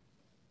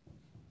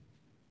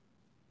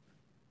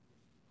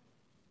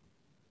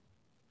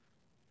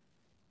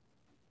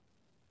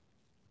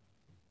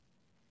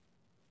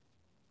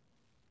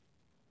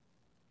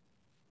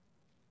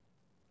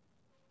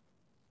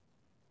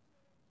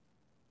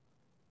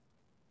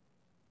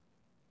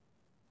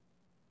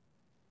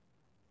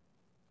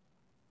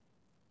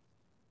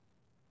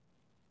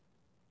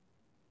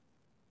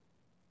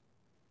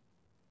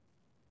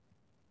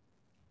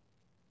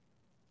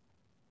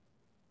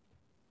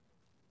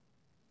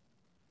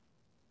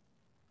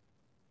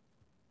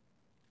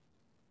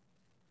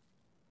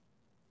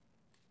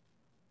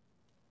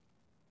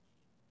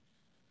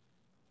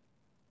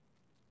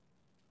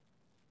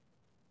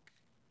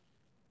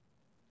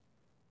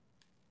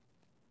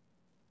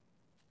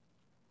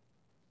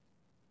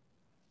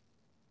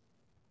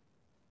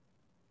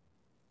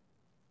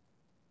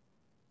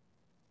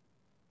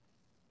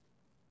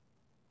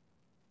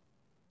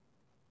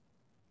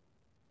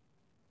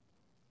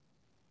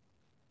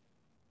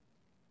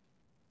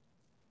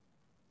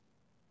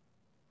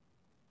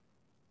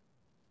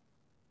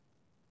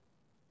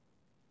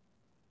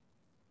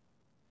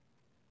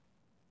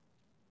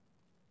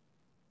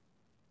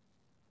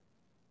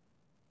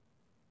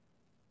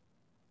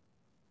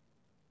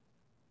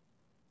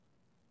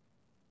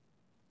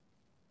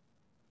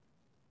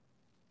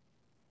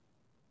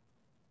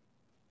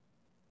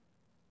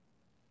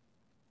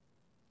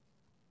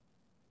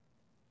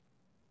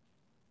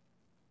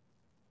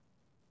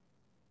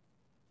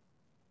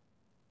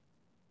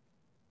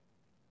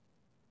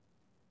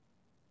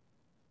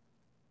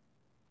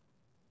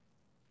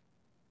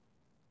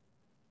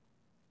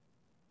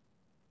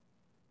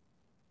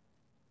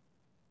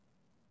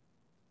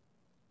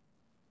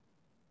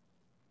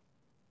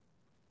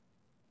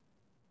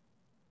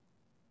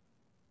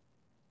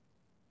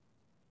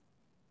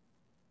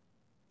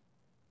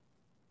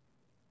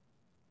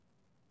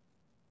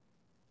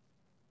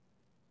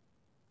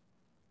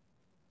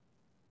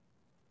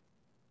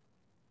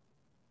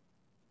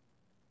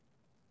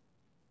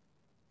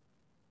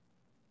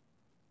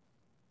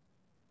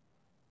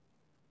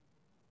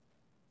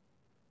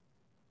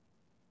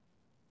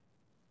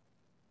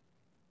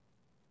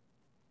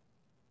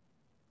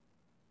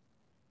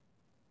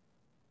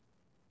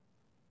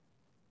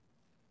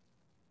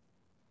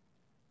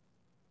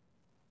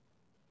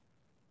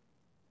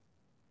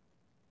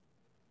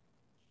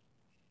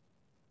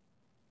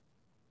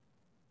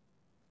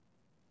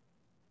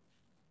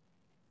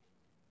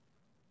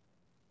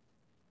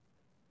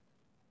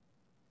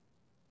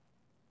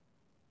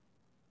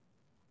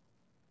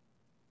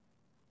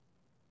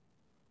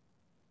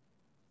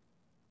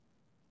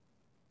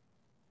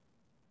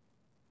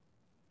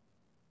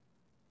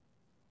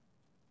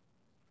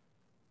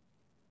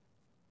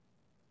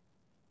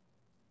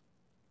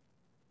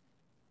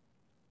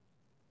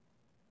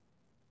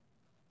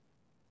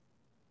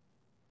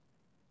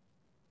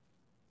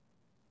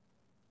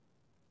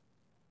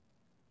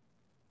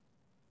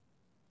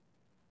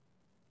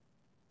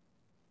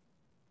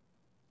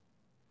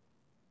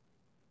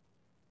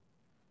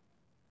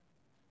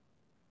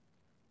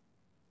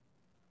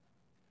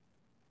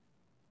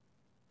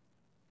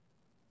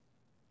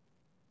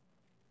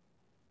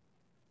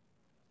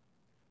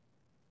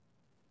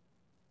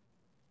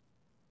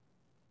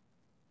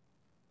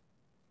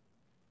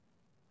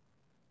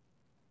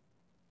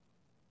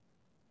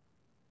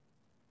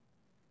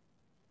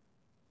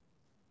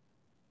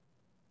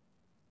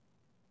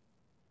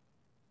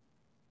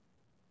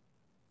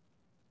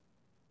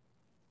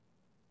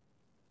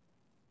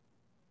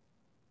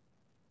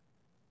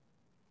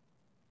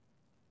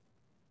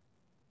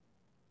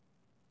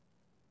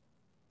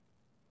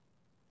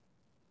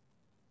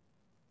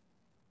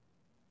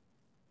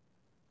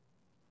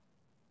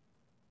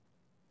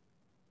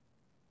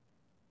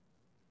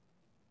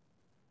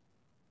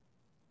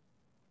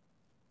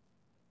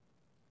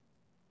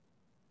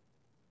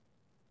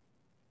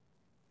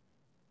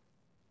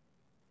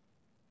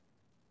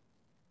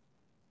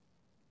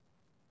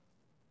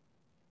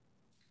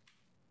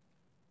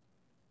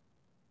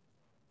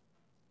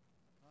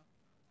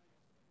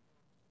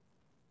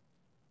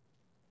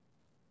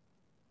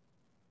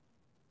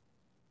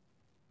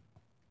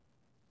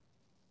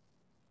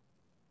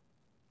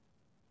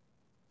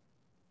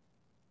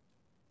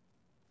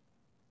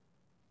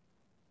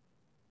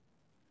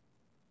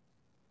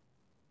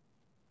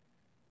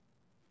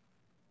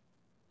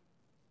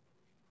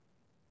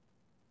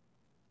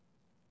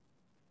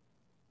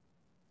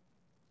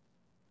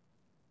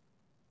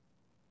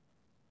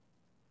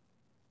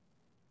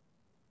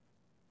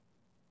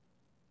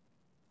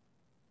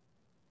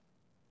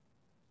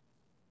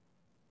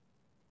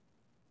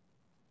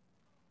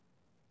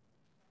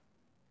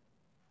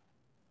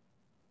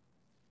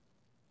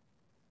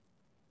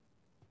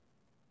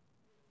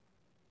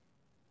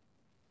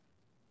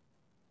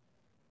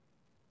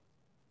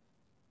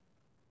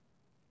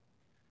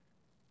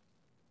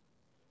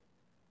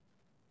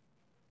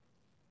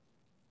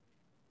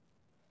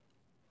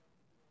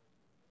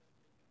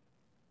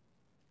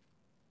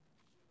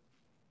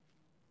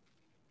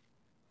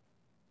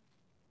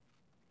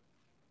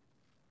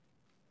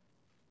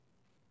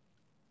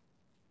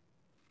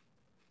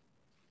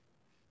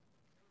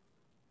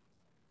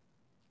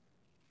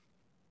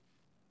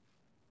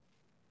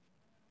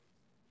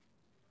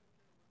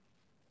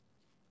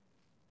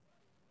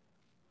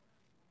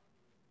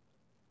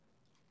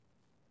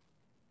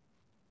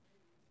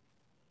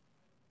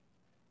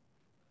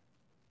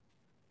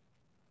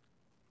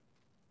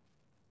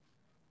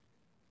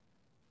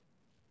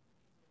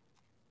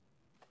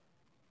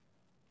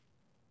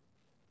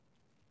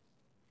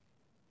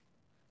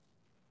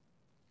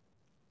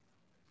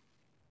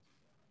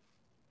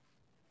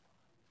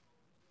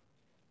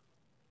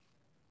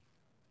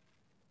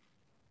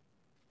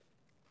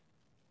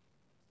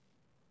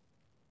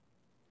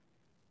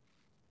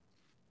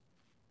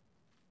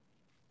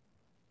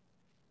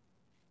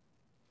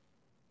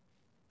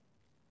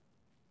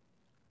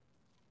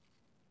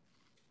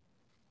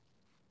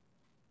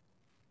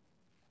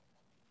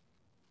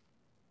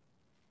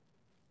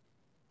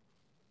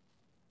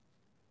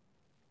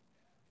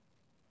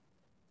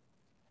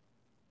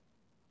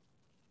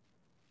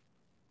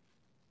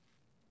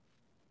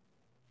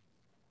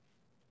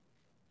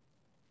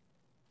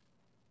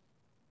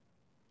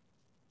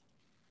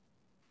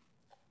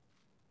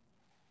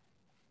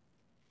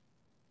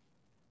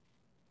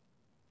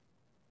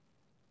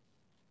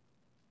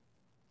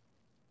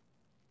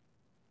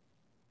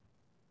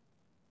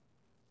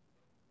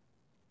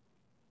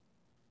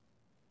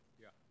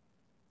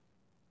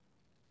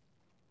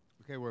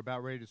 Okay, we're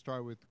about ready to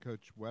start with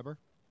Coach Weber.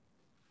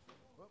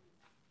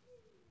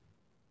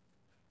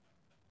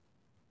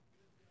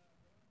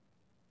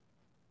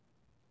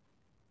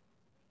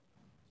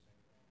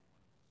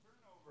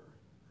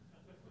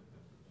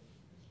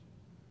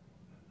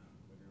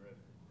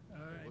 All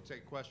right. We'll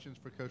take questions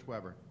for Coach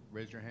Weber.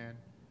 Raise your hand.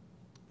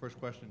 First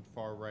question,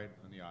 far right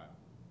on the aisle.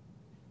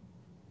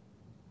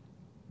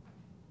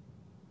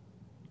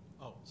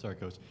 Oh, sorry,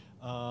 Coach.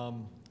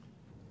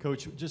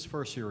 Coach, just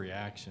first your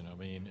reaction. I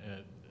mean,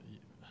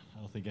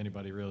 I don't think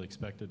anybody really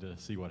expected to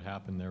see what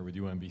happened there with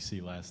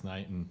UMBC last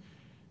night. And,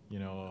 you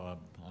know,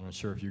 I'm not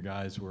sure if you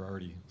guys were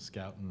already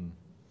scouting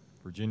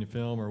Virginia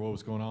film or what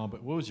was going on,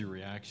 but what was your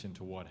reaction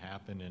to what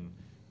happened and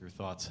your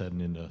thoughts heading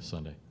into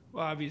Sunday?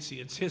 Well, obviously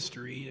it's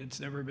history. It's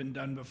never been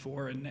done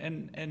before.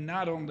 And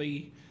not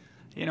only,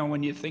 you know,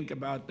 when you think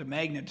about the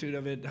magnitude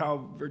of it,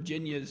 how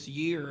Virginia's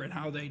year and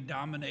how they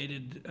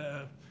dominated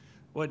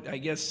what I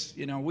guess,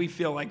 you know, we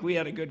feel like we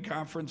had a good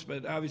conference,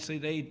 but obviously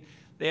they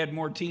had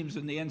more teams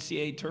in the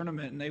NCAA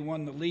tournament, and they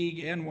won the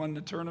league and won the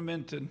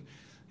tournament and,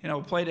 you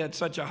know, played at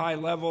such a high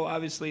level.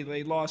 Obviously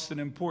they lost an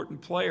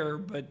important player,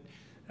 but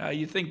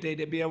you think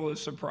they'd be able to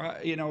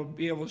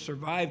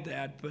survive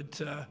that.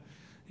 But,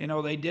 you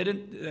know, they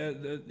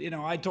didn't. You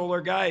know, I told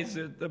our guys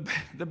that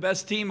the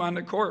best team on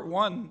the court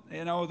won.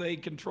 You know, they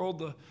controlled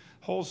the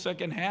whole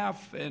second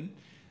half. And,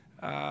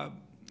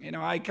 you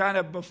know, I kind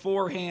of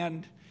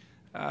beforehand,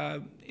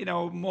 you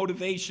know,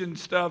 motivation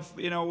stuff,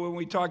 you know, when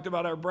we talked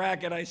about our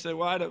bracket, I said,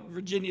 well,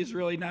 Virginia's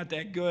really not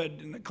that good.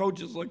 And the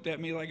coaches looked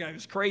at me like I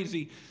was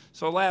crazy.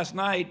 So last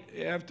night,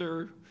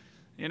 after,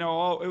 you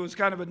know, it was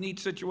kind of a neat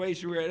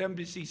situation. We were at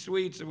UMBC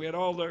Suites, and we had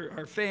all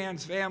our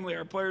fans, family,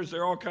 our players.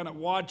 They're all kind of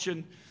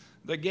watching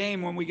the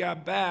game when we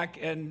got back,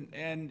 and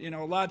you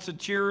know, lots of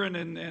cheering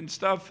and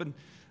stuff. And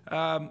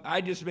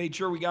I just made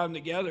sure we got them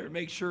together,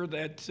 make sure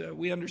that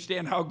we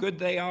understand how good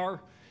they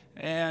are.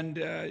 And,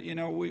 you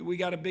know, we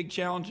got a big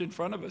challenge in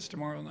front of us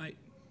tomorrow night.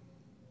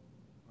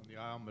 On the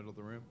aisle, middle of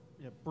the room.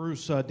 Yeah,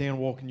 Bruce, Dan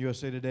Wolken,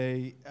 USA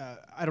Today.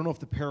 I don't know if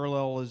the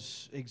parallel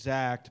is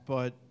exact,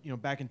 but, you know,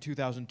 back in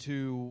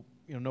 2002,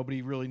 you know,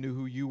 nobody really knew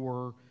who you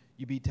were.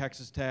 You beat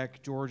Texas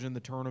Tech, Georgia in the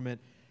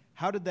tournament.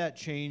 How did that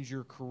change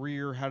your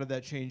career? How did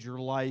that change your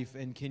life?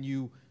 And can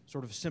you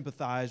sort of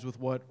sympathize with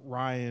what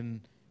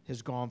Ryan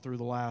has gone through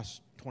the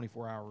last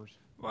 24 hours?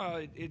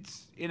 Well,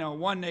 it's, you know,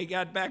 one, they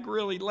got back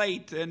really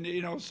late, and,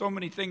 you know, so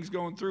many things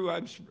going through.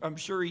 I'm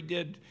sure he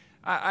did.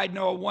 I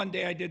know one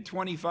day I did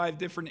 25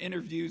 different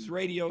interviews,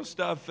 radio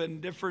stuff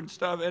and different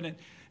stuff. And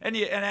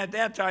at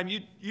that time,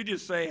 you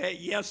just say, hey,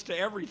 yes to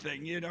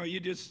everything. You know,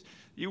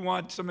 you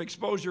want some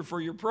exposure for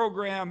your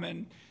program,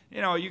 and,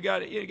 you know, you got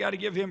to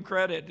give him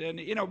credit. And,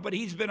 you know, but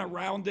he's been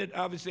around it.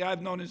 Obviously,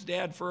 I've known his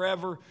dad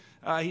forever.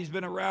 He's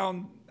been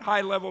around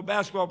high-level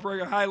basketball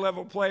program,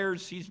 high-level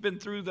players. He's been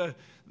through the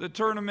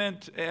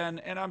tournament,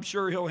 and I'm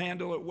sure he'll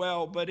handle it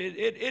well. But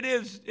it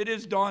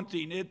is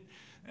daunting.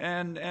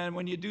 And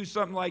when you do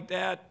something like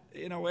that,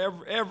 you know,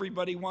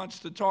 everybody wants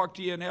to talk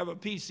to you and have a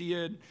piece of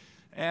you.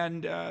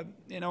 And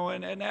you know,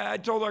 and I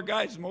told our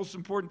guys, the most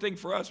important thing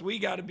for us, we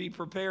got to be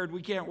prepared.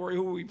 We can't worry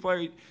who we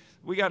play.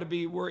 We got to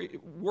be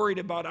worried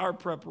about our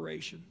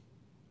preparation.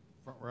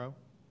 Front row.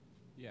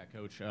 Yeah,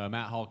 Coach.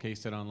 Matt Hall,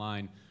 K-State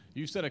Online.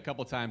 You said a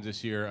couple times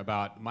this year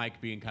about Mike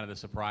being kind of the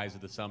surprise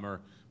of the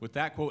summer. With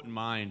that quote in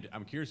mind,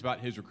 I'm curious about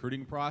his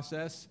recruiting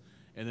process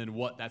and then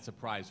what that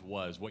surprise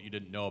was, what you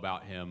didn't know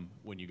about him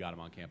when you got him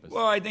on campus.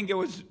 Well, I think it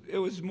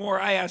was more,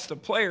 I asked the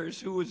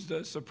players who was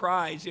the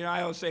surprise. You know,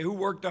 I always say who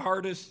worked the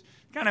hardest.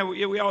 Kind of,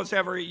 we always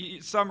have our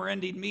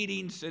summer-ending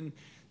meetings and,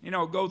 you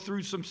know, go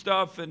through some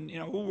stuff and, you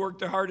know, who worked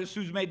the hardest,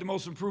 who's made the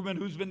most improvement,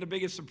 who's been the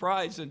biggest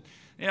surprise. And,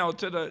 you know,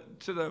 to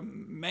the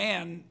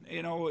man,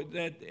 you know,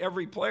 that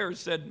every player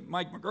said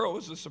Mike McGurl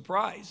was a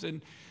surprise.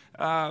 And,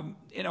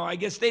 you know, I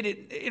guess they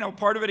didn't, you know,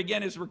 part of it,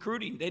 again, is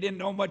recruiting. They didn't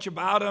know much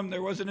about him.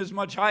 There wasn't as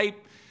much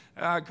hype.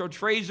 Coach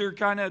Fraser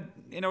kind of,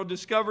 you know,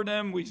 discovered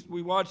him.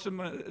 We watched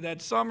him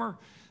that summer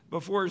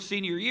before his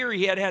senior year.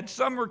 He had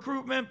some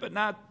recruitment, but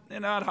not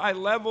high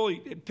level.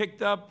 He had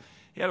picked up.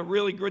 He had a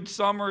really good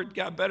summer. It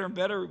got better and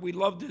better. We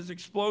loved his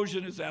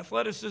explosion, his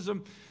athleticism.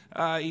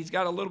 He's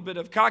got a little bit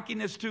of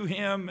cockiness to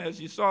him, as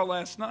you saw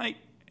last night.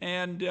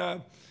 And,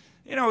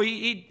 you know,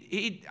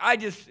 I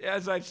just,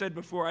 as I've said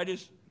before, I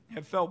just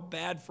have felt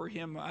bad for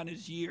him on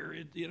his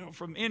year, you know,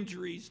 from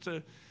injuries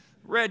to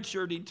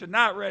redshirting to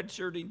not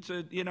redshirting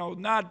to, you know,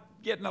 not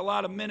getting a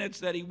lot of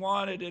minutes that he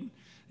wanted. And,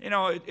 you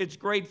know, it's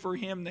great for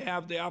him to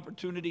have the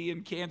opportunity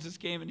in Kansas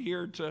game and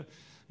here to,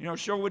 you know,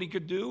 show what he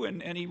could do,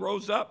 and he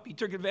rose up. He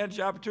took advantage of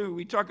the opportunity.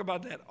 We talk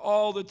about that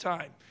all the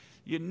time.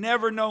 You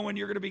never know when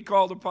you're going to be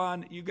called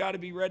upon. You got to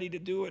be ready to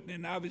do it,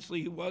 and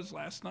obviously he was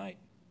last night.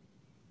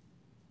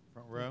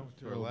 Front row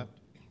to our left.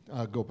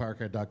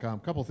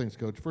 GoPowerCat.com. Couple things,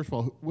 Coach. First of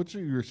all, which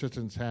of your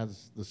assistants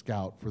has the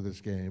scout for this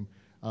game?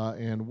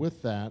 And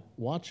with that,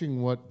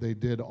 watching what they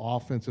did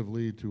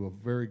offensively to a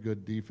very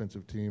good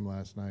defensive team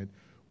last night,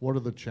 what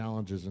are the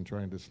challenges in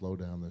trying to slow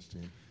down this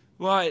team?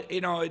 Well, you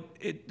know,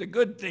 the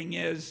good thing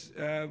is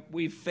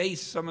we've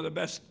faced some of the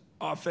best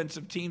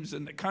offensive teams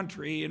in the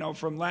country, you know,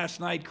 from last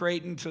night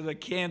Creighton to the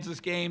Kansas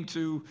game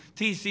to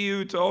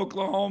TCU to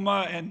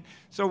Oklahoma. And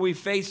so we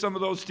face some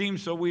of those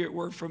teams, so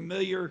we're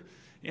familiar.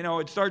 You know,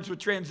 it starts with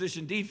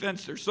transition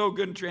defense. They're so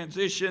good in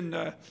transition.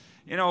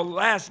 You know,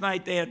 last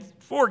night they had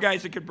 4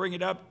 guys that could bring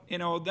it up. You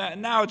know,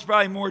 now it's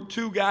probably more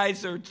 2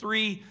 guys or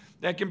 3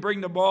 that can bring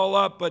the ball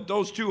up, but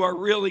those 2 are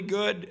really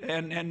good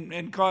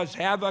and cause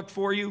havoc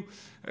for you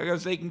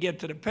because they can get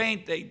to the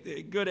paint.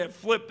 They're good at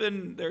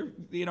flipping. They're,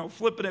 you know,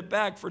 flipping it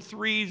back for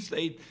threes.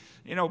 They,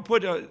 you know,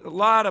 put a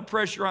lot of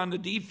pressure on the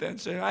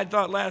defense. And I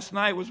thought last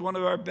night was one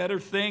of our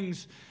better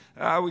things.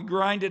 We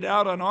grinded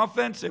out on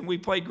offense, and we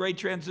played great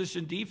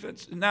transition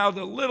defense. And now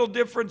the little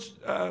difference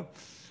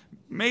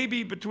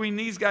maybe between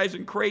these guys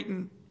and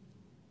Creighton,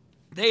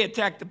 they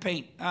attack the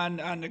paint on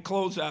the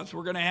closeouts.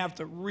 We're going to have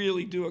to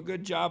really do a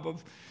good job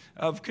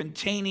of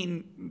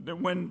containing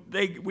when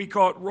we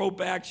call it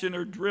rope action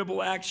or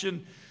dribble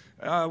action,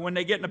 when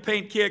they get in a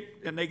paint kick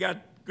and they got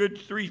good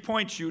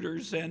three-point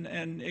shooters.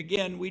 And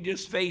again, we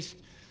just faced,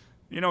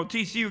 you know,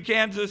 TCU,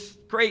 Kansas,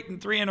 Creighton,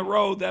 3 in a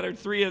row that are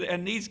 3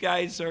 and these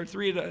guys are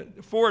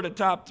 4 of the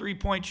top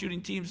three-point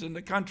shooting teams in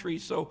the country.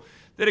 So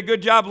did a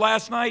good job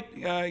last night.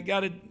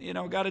 Got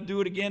to do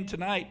it again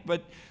tonight.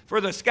 But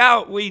for the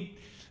scout, we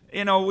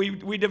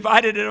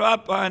divided it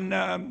up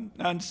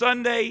on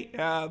Sunday.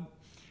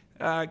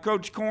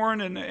 Coach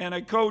Korn and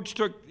a coach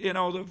took, you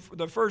know,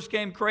 the first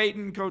game,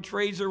 Creighton. Coach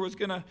Fraser was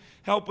going to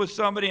help with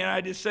somebody, and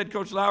I just said,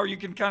 Coach Lauer, you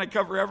can kind of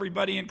cover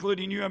everybody,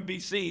 including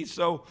UMBC.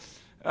 So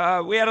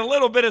we had a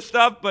little bit of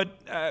stuff, but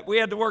we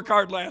had to work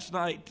hard last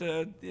night.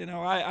 You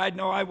know, I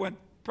know I went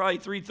probably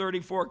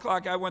 3:30, 4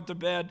 o'clock. I went to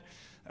bed.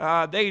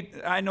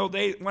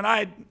 When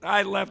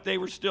I left, they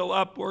were still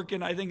up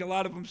working. I think a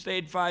lot of them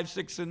stayed 5,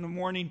 6 in the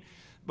morning.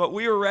 But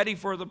we were ready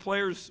for the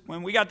players.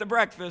 When we got to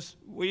breakfast,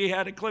 we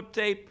had a clip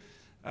tape.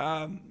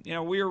 You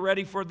know, we were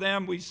ready for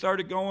them. We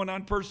started going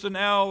on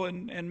personnel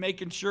and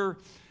making sure.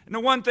 And the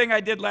one thing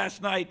I did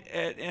last night,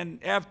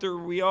 and after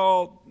we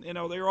all, you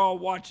know, they were all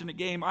watching the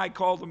game, I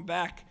called them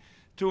back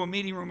to a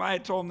meeting room. I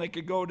had told them they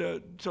could go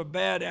to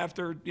bed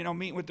after, you know,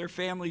 meeting with their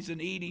families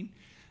and eating.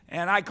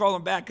 And I called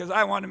them back because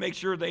I wanted to make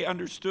sure they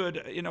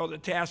understood, you know, the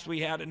task we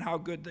had and how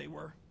good they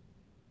were.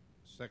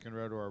 Second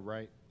row to our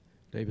right.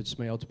 David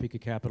Smale, Topeka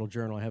Capital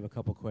Journal. I have a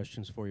couple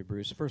questions for you,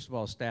 Bruce. First of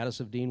all,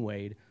 status of Dean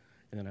Wade,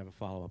 and then I have a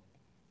follow-up.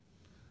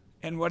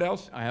 And what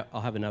else?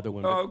 I'll have another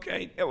one. Oh,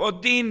 okay. Well,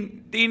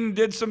 Dean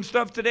did some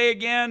stuff today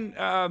again.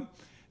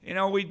 You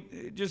know,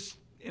 we just,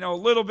 you know,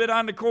 a little bit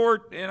on the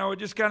court, you know,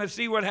 just kind of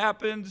see what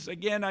happens.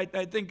 Again, I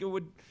think it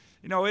would,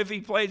 you know, if he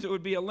plays, it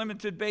would be a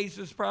limited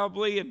basis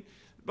probably.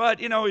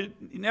 But, you know, you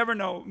never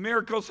know.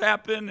 Miracles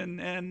happen,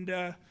 and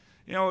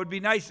you know, it would be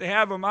nice to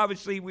have him.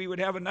 Obviously, we would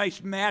have a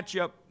nice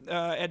matchup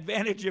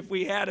advantage if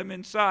we had him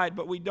inside,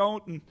 but we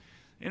don't. And,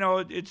 you know,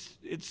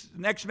 it's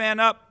next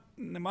man up.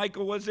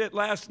 Michael was it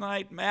last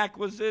night. Mac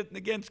was it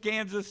against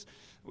Kansas.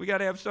 We got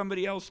to have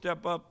somebody else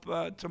step up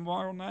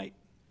tomorrow night.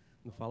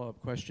 The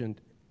follow-up question,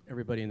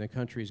 everybody in the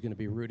country is going to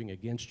be rooting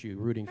against you,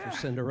 rooting for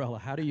Cinderella.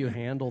 How do you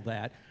handle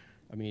that?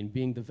 I mean,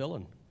 being the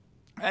villain.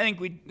 I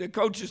think the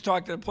coaches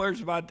talked to the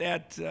players about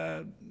that,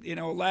 you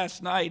know,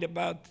 last night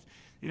about,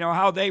 you know,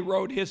 how they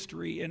wrote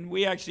history. And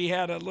we actually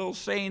had a little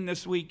saying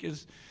this week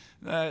is,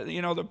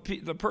 you know,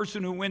 the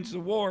person who wins the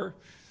war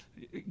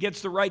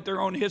gets to write their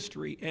own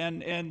history.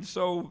 And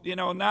so, you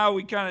know, now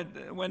we kind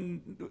of,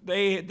 when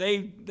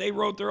they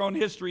wrote their own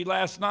history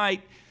last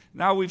night,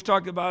 now we've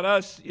talked about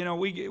us, you know,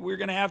 we're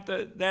going to have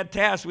that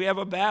task. We have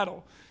a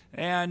battle.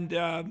 And,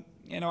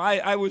 you know,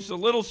 I was a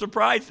little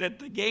surprised at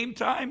the game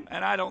time,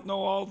 and I don't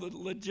know all the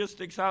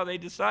logistics, how they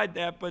decide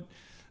that, but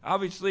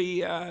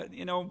obviously,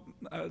 you know,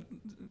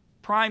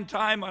 prime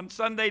time on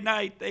Sunday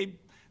night,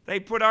 they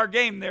put our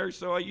game there.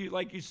 So,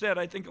 like you said,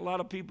 I think a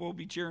lot of people will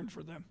be cheering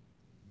for them.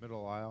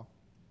 Middle aisle.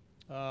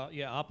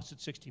 Yeah,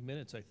 opposite 60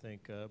 Minutes, I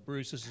think.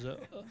 Bruce, this is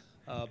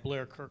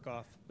Blair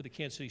Kirchhoff with the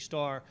Kansas City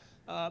Star.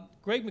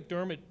 Greg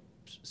McDermott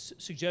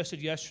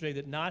suggested yesterday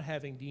that not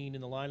having Dean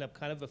in the lineup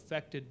kind of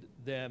affected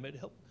them. It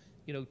helped,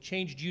 you know,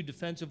 changed you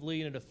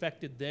defensively, and it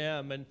affected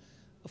them. And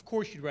of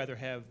course, you'd rather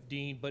have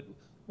Dean. But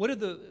what are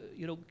the,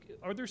 you know,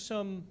 are there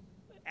some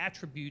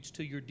attributes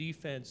to your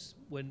defense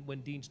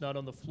when Dean's not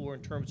on the floor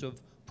in terms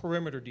of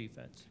perimeter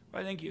defense?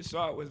 I think you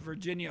saw it with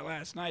Virginia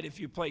last night. If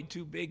you played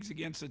 2 bigs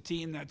against a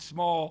team that's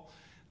small,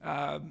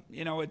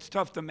 you know, it's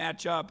tough to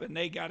match up, and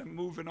they got him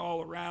moving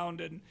all around,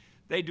 and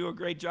they do a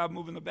great job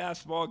moving the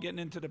basketball, getting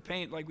into the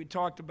paint like we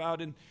talked about.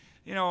 And,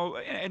 you know,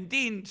 and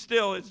Dean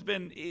still has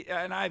been,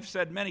 and I've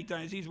said many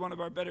times, he's one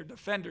of our better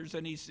defenders,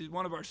 and he's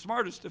one of our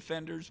smartest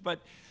defenders. But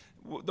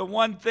the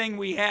one thing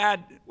we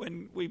had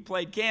when we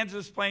played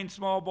Kansas playing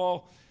small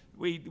ball,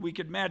 we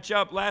could match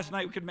up. Last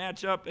night we could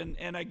match up,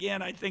 and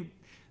again, I think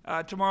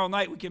tomorrow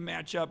night we can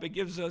match up. It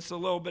gives us a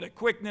little bit of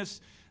quickness.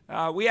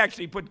 We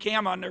actually put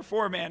Cam on their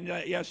 4-man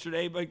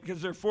yesterday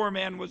because their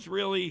 4-man was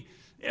really,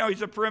 you know,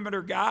 he's a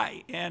perimeter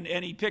guy, and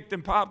he picked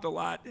and popped a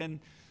lot. And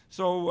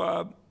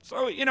so,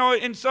 you know,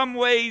 in some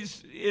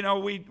ways, you know,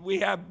 we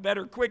have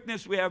better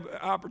quickness. We have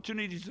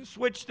opportunities to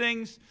switch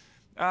things.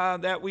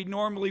 that we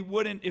normally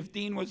wouldn't if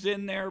Dean was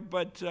in there.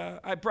 But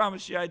I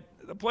promise you,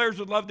 the players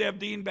would love to have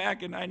Dean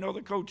back, and I know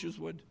the coaches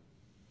would.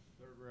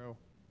 Third row.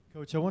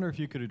 Coach, I wonder if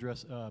you could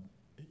address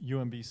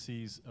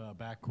UMBC's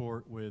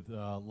backcourt with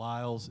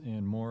Lyles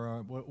and Mora.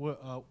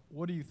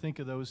 What do you think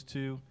of those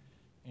two?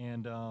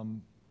 And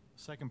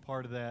second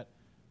part of that,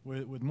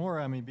 with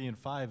Mora, I mean, being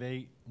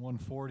 5'8",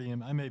 140,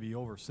 and I may be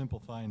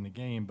oversimplifying the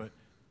game, but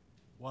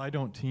why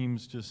don't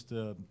teams just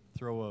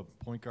throw a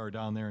point guard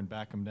down there and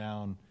back him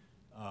down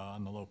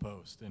on the low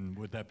post? And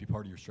would that be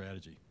part of your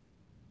strategy?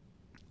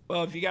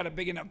 Well, if you got a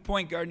big enough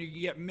point guard and you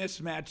can get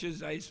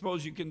mismatches, I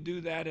suppose you can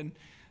do that. And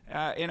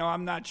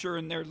I'm not sure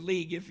in their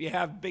league if you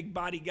have big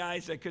body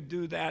guys that could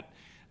do that.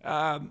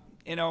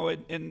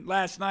 And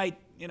last night,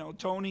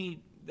 Tony,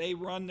 they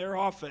run their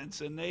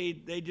offense, and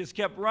they just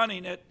kept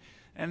running it,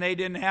 and they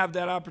didn't have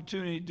that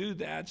opportunity to do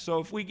that. So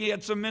if we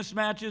get some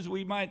mismatches,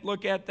 we might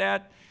look at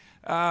that.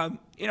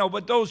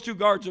 But those two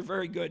guards are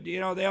very good.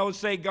 They always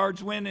say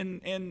guards win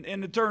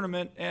in the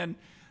tournament, and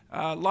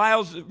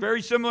Lyles,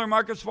 very similar to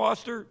Marcus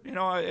Foster.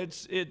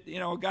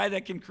 A guy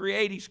that can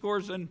create. He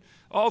scores on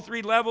all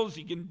three levels.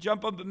 He can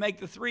jump up and make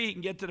the three. He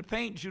can get to the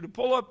paint and shoot a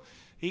pull-up.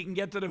 He can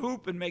get to the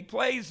hoop and make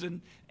plays,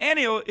 and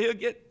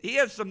he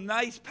has some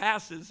nice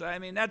passes. I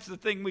mean, that's the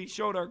thing we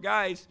showed our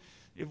guys.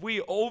 If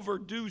we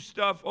overdo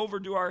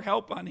our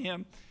help on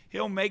him,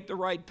 he'll make the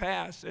right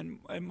pass. And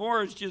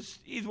Moore is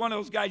he's one of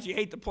those guys you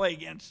hate to play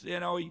against.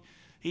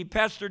 He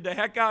pestered the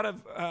heck out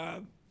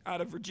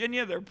of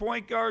Virginia, their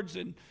point guards,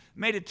 and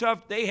made it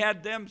tough. They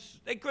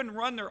couldn't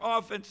run their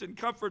offense in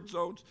comfort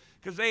zones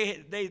because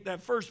that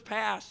first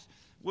pass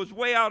was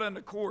way out on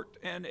the court.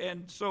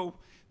 And so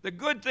the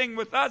good thing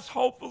with us,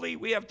 hopefully,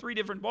 we have 3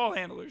 different ball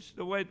handlers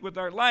with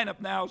our lineup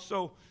now.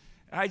 So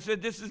I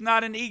said, this is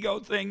not an ego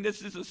thing.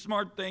 This is a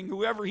smart thing.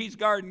 Whoever he's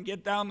guarding,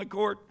 get down the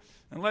court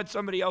and let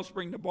somebody else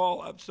bring the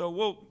ball up. So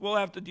we'll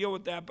have to deal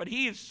with that. But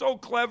he is so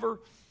clever.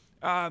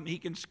 He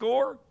can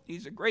score.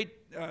 He's a great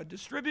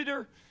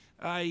distributor.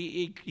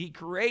 He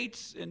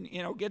creates and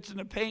gets in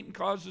the paint and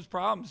causes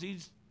problems.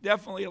 He's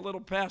definitely a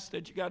little pest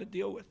that you got to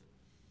deal with.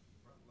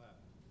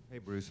 Hey,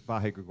 Bruce.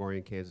 Vahe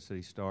Gregorian, Kansas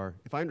City Star.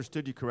 If I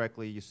understood you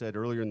correctly, you said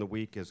earlier in the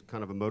week as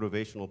kind of a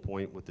motivational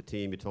point with the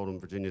team, you told them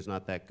Virginia's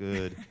not that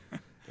good.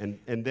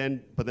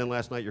 But then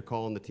last night you're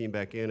calling the team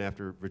back in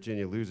after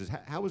Virginia loses.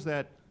 How is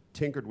that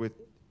tinkered with,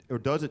 or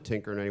does it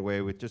tinker in any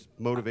way with just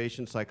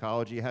motivation,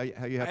 psychology? How you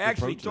have to approach this? I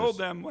actually told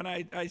them when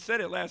I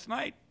said it last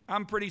night,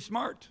 I'm pretty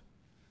smart.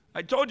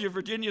 I told you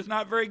Virginia's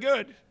not very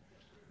good.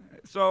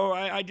 So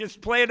I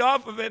just played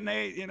off of it,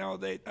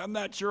 and I'm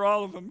not sure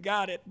all of them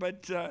got it,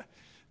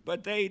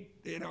 but they,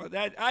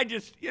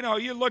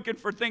 you're looking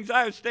for things.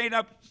 I was staying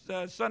up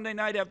Sunday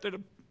night after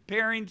the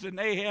pairings, and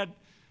they had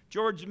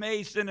George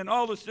Mason and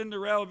all the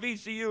Cinderella,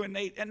 VCU,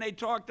 and they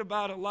talked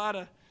about a lot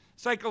of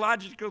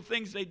psychological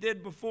things they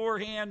did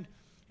beforehand,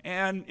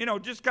 and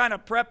just kind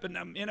of prepping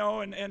them,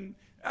 and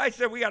I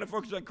said we got to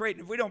focus on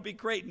Creighton. If we don't beat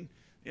Creighton,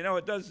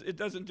 it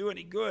doesn't do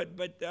any good.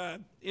 But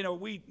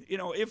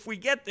if we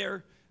get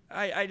there,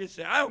 I just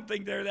say I don't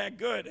think they're that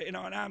good,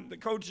 and the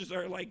coaches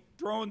are like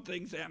throwing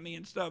things at me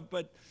and stuff,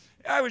 but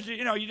I was,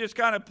 you just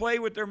kind of play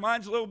with their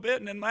minds a little bit,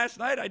 and then last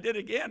night I did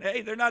again.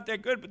 Hey, they're not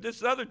that good, but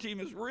this other team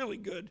is really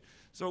good.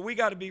 So we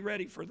got to be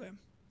ready for them.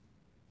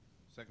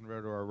 Second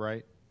row to our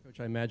right. Coach,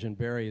 I imagine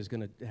Barry is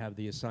going to have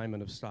the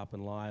assignment of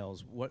stopping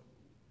Lyles. What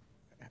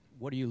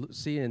do you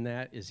see in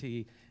that? Is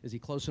he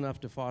close enough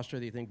to Foster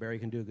that you think Barry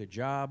can do a good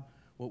job?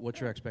 What's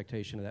your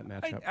expectation of that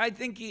matchup? I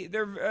think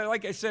they're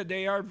like I said,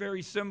 they are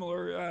very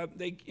similar.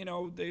 They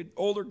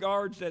older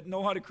guards that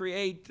know how to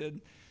create.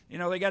 And,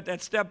 they got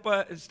that step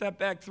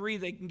back three.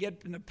 They can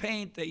get in the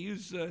paint. They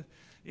use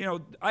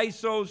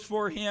ISOs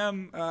for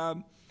him.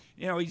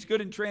 He's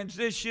good in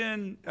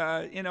transition.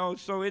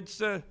 So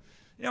it's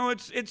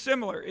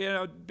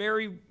similar.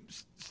 Barry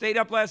stayed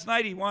up last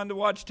night. He wanted to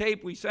watch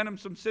tape. We sent him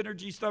some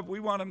synergy stuff. We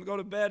want him to go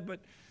to bed, but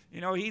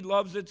he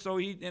loves it.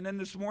 And then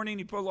this morning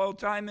he put a little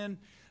time in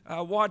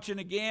watching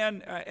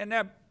again, and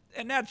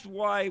that's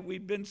why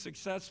we've been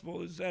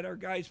successful. Is that our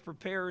guys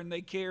prepare and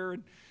they care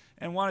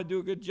and want to do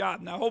a good job.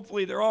 Now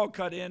hopefully they're all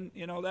cut in.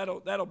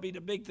 That'll be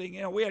the big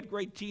thing. We had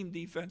great team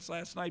defense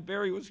last night.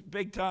 Barry was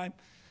big time.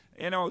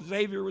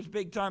 Xavier was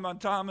big time on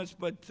Thomas,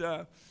 but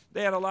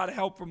they had a lot of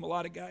help from a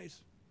lot of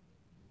guys.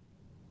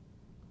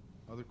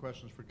 Other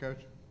questions for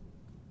Coach?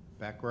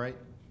 Back right.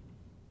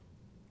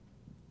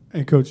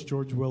 Hey, Coach,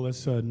 George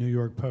Willis, New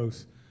York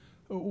Post.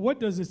 What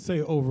does it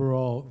say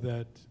overall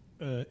that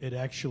it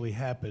actually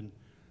happened,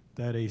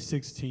 that a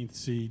 16th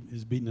seed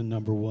is beating a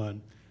number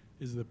 1?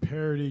 Is the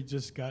parity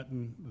just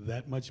gotten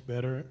that much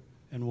better,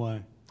 and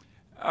why?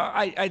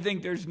 I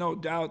think there's no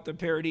doubt the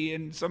parity,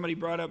 and somebody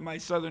brought up my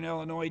Southern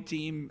Illinois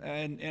team,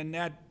 and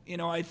that,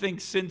 I think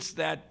since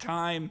that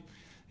time,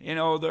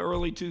 the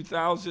early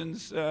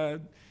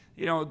 2000s,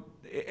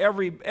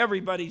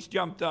 everybody's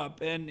jumped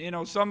up,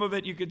 and some of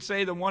it you could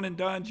say the one and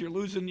dones. You're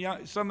losing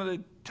some of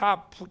the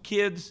top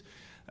kids.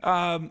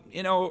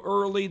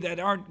 early that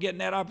aren't getting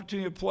that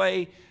opportunity to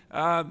play.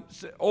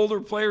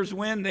 Older players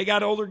win. They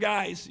got older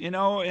guys,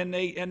 and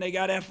they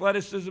got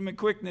athleticism and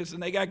quickness,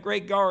 and they got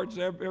great guards.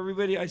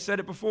 Everybody, I said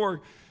it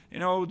before,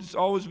 it's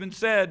always been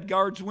said,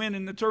 guards win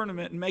in the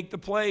tournament and make the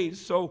plays.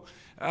 So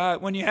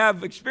when you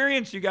have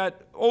experience, you got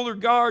older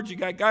guards, you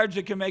got guards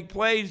that can make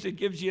plays. It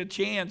gives you a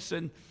chance,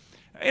 and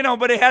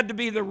but it had to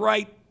be the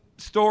right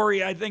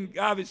story. I think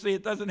obviously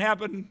it doesn't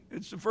happen.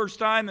 It's the first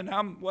time in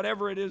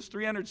whatever it is,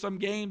 300 some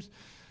games.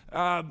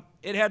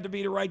 It had to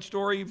be the right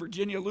story.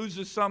 Virginia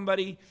loses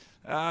somebody.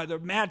 The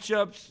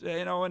matchups,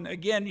 and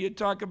again, you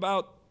talk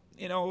about,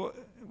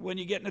 when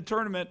you get in a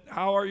tournament,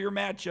 how are your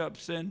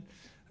matchups? And,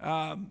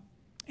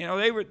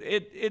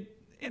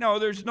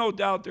 there's no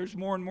doubt there's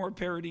more and more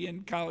parity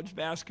in college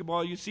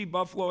basketball. You see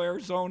Buffalo,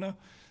 Arizona,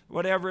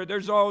 whatever.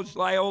 There's always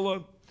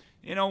Loyola,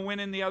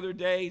 winning the other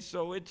day.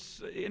 So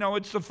it's,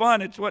 it's the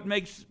fun. It's what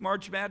makes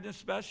March Madness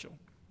special.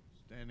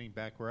 Standing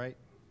back right.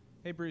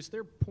 Hey, Bruce,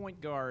 their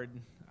point guard,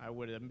 I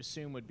would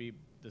assume, would be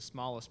the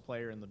smallest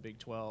player in the Big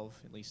 12,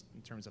 at least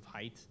in terms of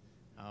height.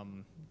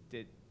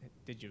 Did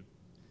you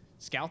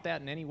scout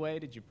that in any way?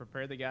 Did you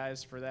prepare the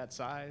guys for that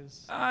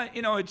size?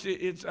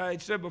 It's I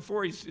said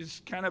before,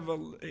 he's kind of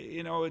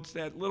it's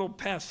that little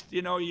pest.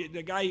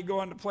 The guy you go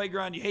on the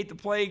playground you hate to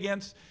play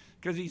against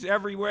because he's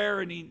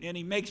everywhere and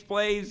he makes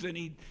plays and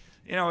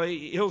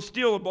he'll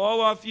steal a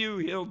ball off you.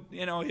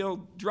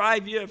 He'll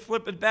drive you,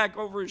 flip it back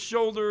over his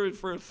shoulder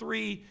for a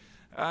three.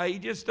 He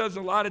just does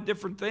a lot of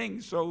different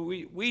things. So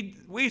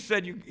we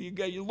said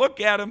you look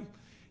at him,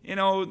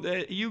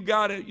 that you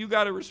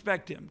gotta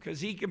respect him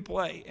because he can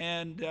play.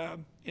 And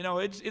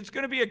it's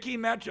going to be a key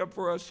matchup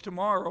for us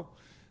tomorrow.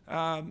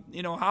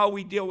 How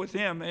we deal with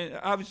him. And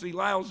obviously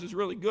Lyles is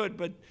really good,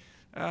 but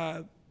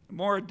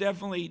Moore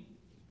definitely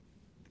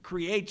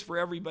creates for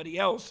everybody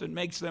else and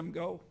makes them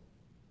go.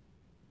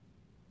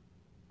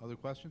 Other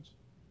questions?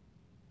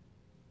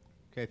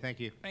 Okay, thank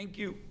you. Thank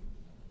you.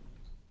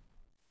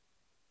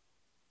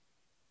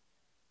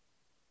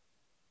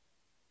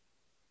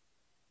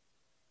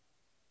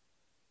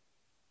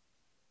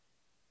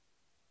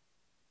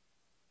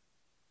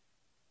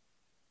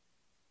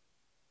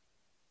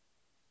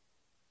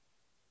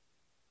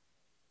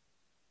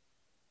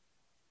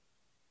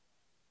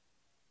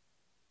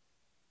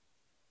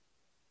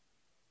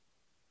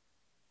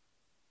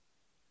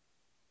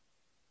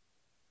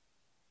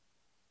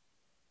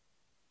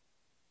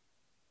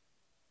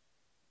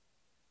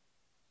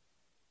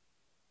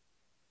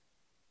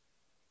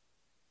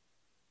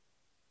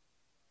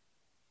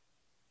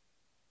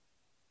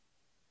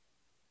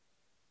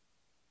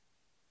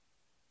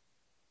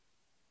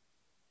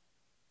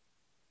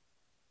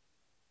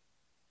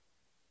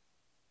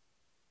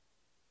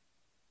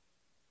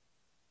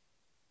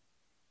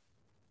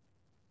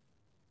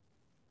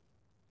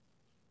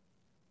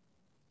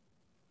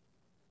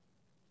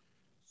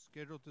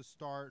 Scheduled to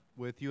start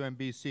with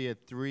UMBC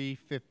at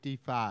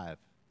 3:55.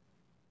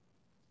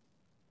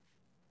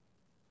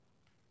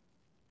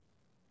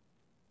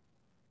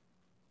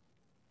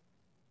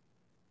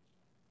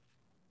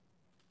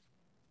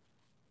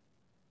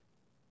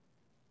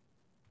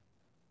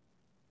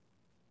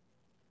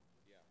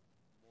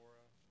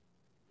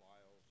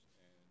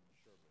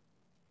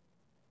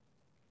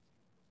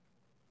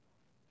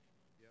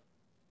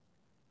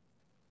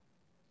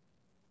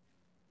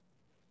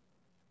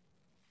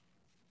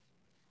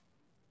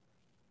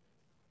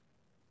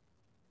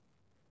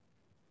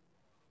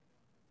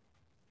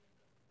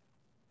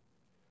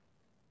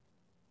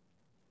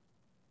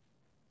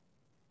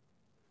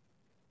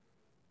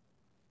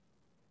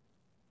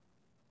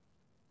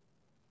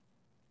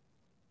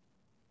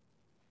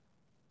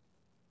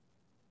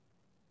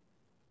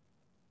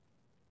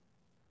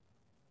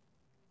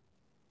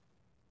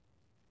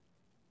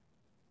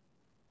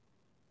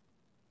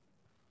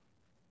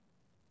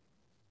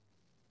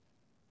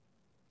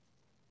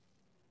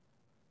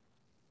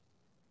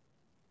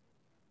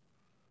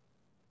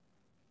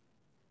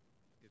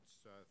 It's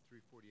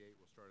 3:48.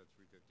 We'll start at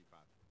 3:55.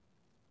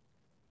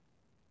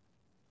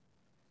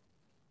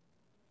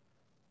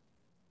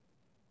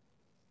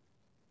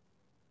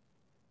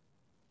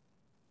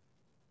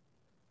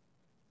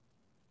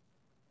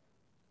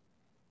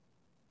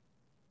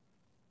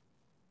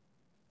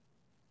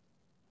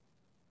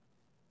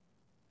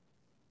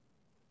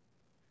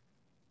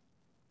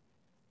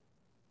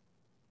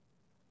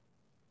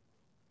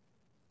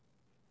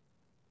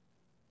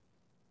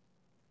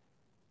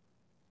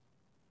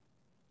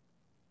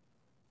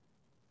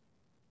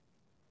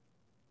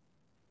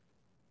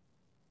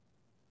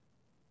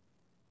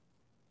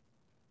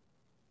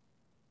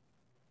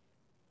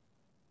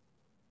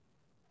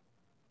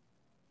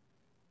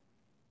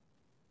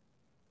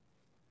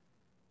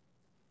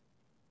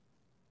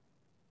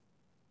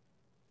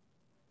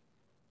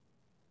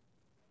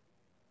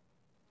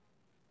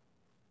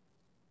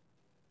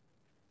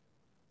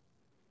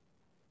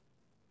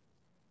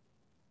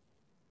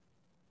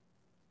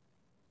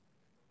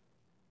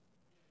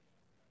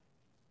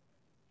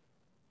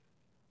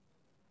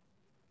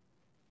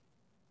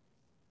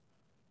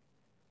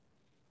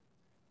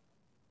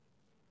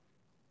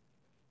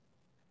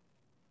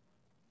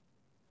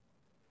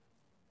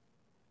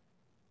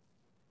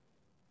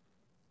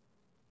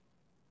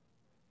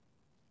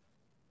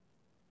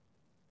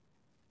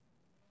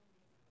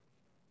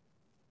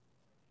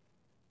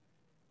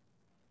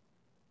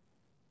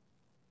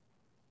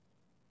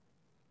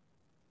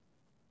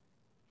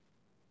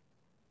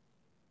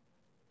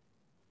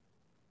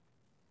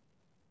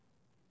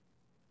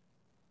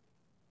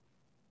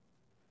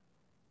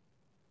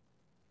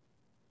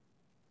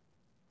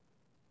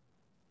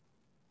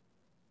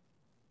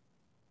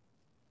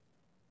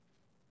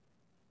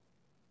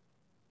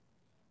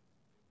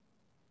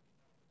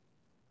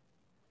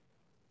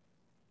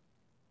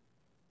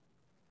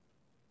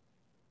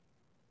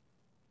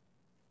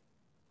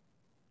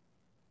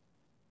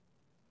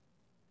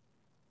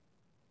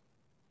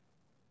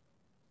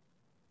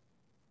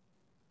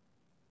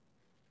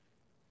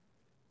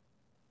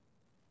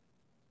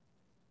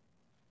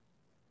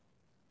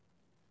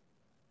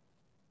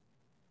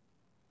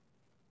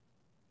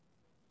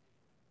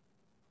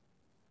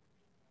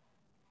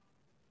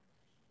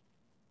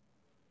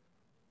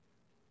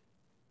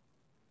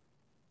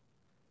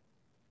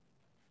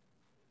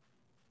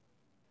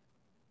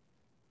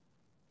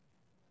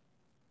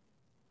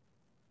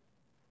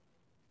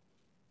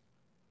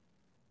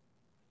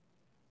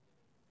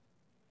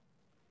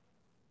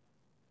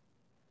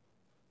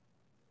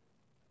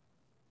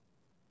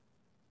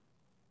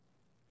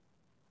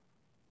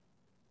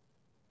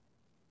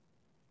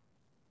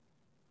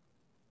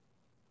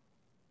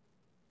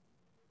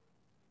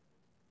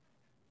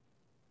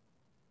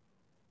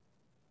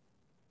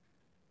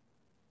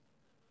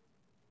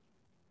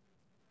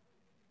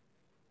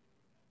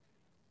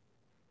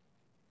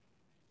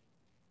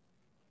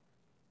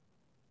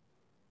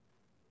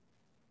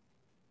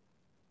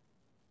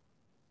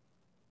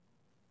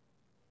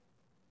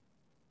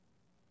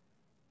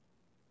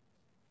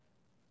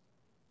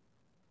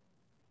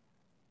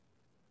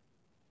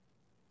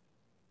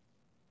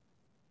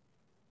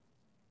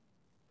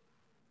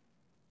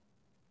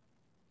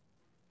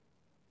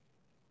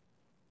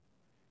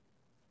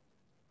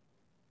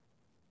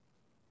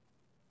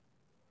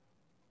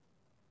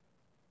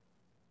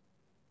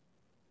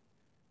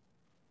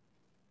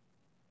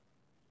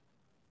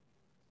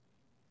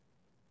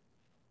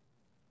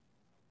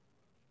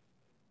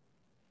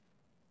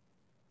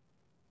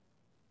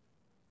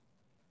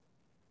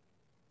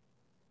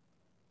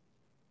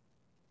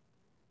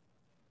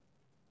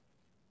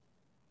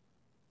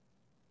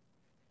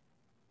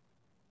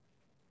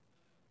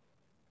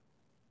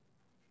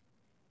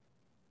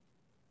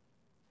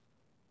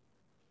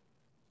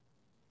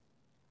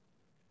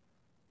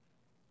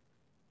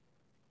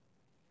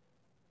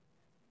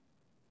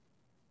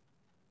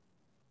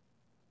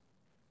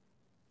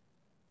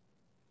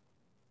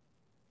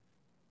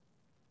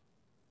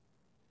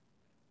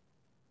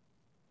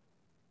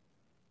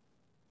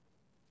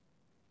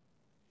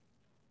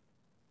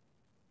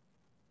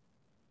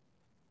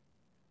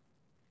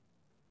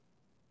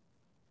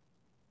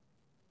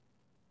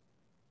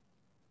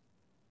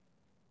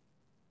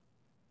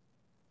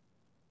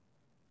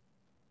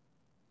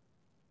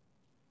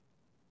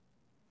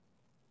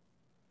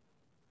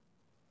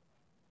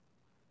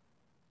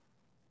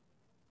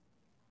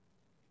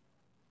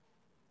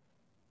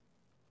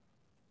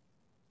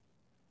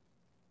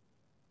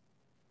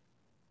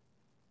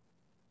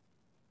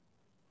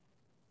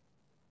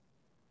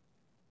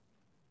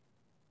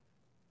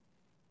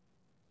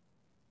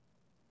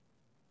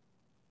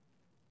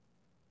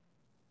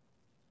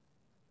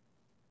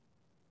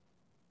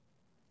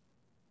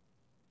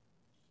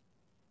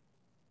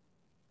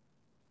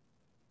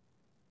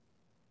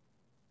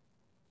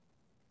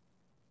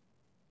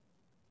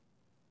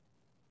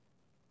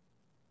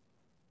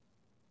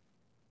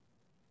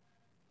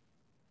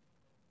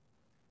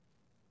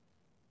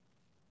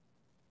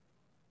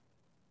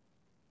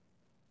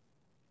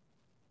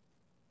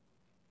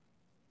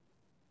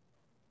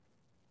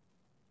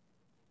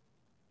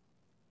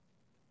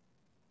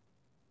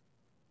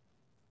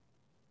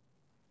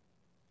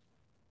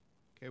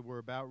 Okay, we're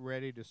about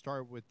ready to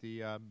start with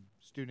the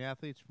student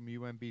athletes from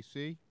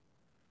UMBC.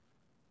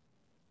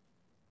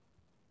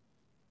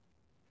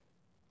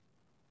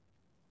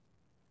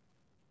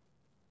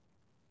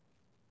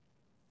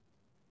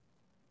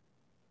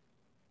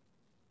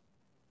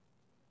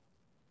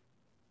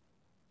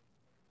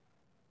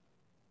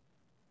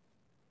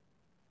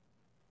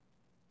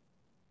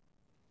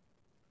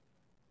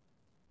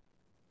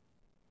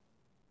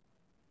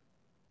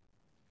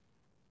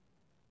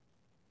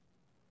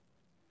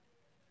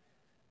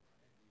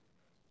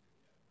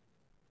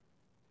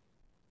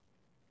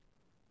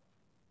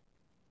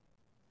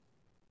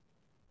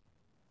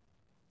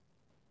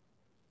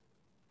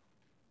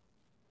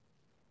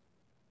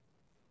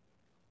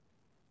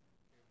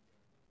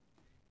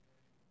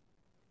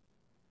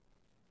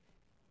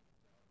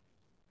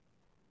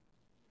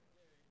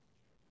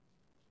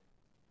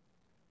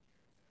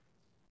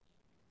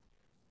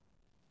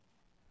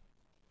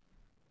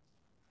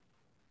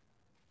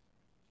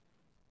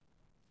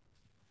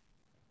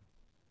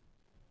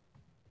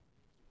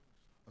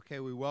 Okay,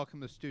 we welcome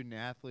the student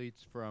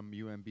athletes from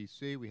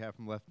UMBC. We have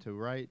from left to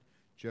right,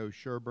 Joe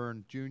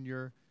Sherburne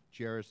Jr.,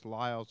 Jairus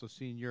Lyles, a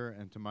senior,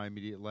 and to my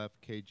immediate left,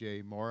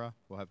 KJ Mora.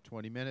 We'll have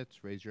 20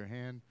 minutes. Raise your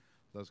hand.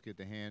 Let's get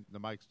the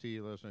mics to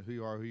you. Let us know who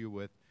you are, who you're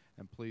with,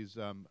 and please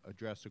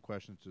address the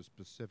questions to a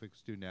specific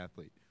student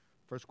athlete.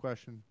 First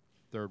question,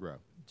 third row.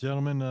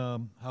 Gentlemen,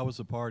 how was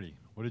the party?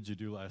 What did you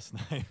do last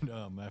night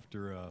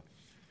after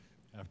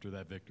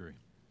that victory?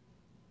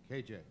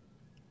 KJ.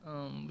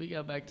 We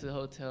got back to the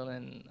hotel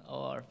and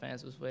all our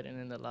fans was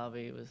waiting in the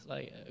lobby. It was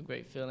like a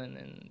great feeling.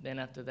 And then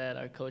after that,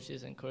 our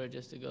coaches encouraged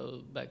us to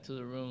go back to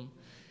the room.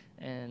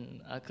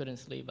 And I couldn't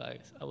sleep.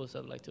 I was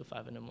up like till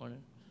 5 in the morning.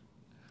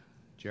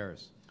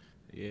 Jairus.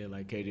 Yeah,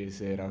 like KJ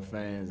said, our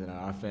fans and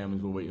our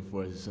families were waiting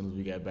for us as soon as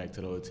we got back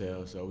to the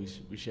hotel. So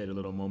we shared a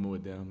little moment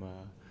with them.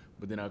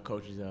 But then our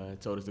coaches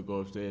told us to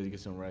go upstairs to get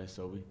some rest.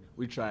 So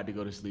we tried to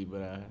go to sleep,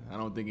 but I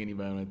don't think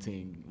anybody on the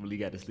team really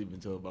got to sleep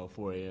until about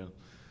 4 a.m.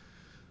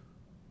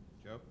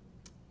 Joe?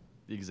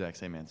 The exact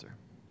same answer.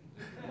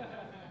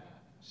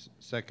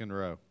 Second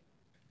row.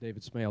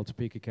 David Smale,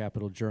 Topeka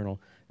Capital Journal.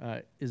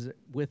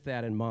 With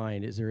that in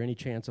mind, is there any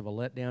chance of a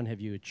letdown? Have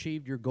you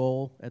achieved your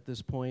goal at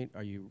this point?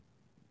 Are you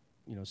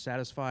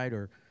satisfied,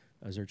 or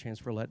is there a chance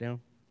for a letdown?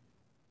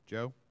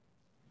 Joe?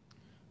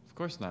 Of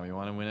course not. We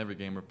want to win every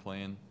game we're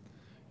playing,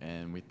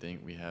 and we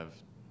think we have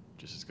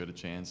just as good a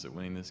chance at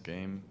winning this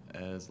game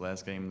as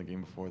last game and the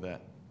game before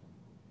that.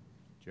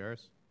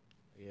 Jairus?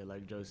 Yeah,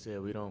 like Joe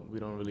said, we don't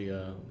really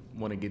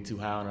want to get too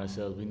high on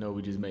ourselves. We know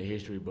we just made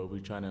history, but we're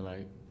trying to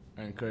I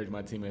encourage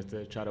my teammates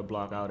to try to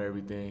block out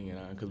everything,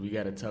 because we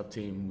got a tough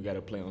team. We got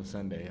to play on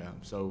Sunday,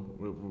 so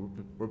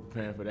we're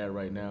preparing for that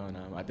right now, and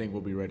I think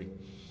we'll be ready.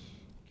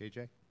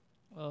 KJ?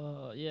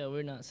 Yeah,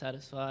 we're not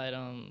satisfied.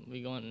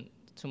 We're going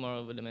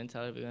tomorrow with the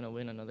mentality we're going to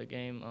win another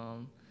game.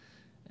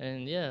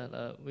 And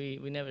yeah, we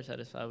never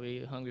satisfied.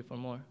 We're hungry for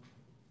more.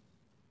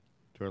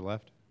 To our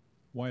left.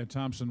 Wyatt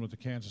Thompson with the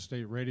Kansas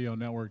State Radio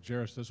Network.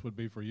 Jairus, this would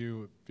be for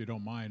you, if you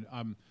don't mind.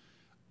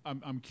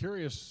 I'm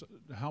curious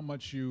how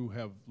much you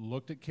have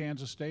looked at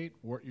Kansas State,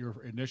 what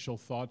your initial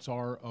thoughts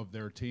are of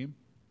their team.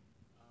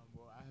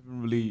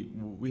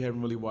 We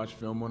haven't really watched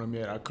film on them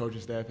yet. Our coaching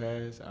staff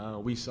has.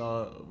 We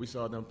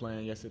saw them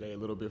playing yesterday a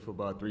little bit for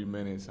about 3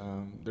 minutes.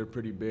 They're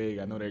pretty big.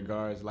 I know their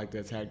guards like to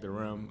attack the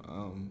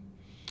rim.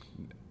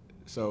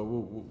 So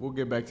we'll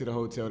get back to the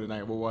hotel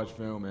tonight. We'll watch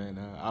film, and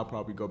I'll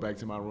probably go back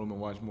to my room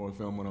and watch more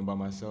film on them by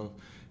myself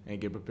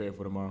and get prepared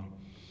for tomorrow.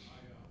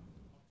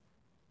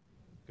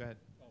 Go ahead.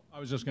 I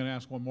was just going to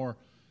ask one more.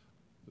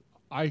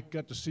 I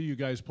got to see you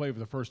guys play for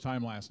the first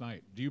time last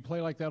night. Do you play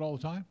like that all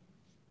the time?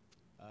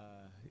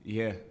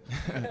 Yeah.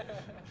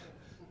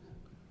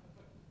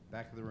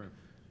 Back of the room.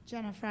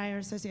 Jenna Fryer,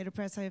 Associated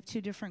Press. I have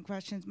two different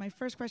questions. My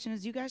first question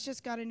is, you guys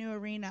just got a new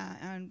arena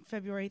on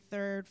February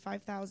 3rd,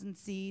 5,000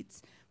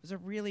 seats. It was a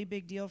really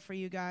big deal for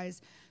you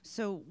guys.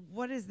 So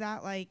what is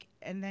that like?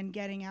 And then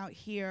getting out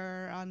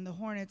here on the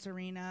Hornets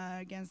arena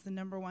against the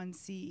 #1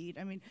 seed.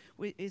 I mean,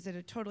 is it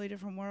a totally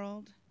different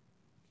world?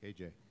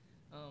 KJ.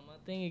 I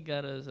think it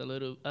got us a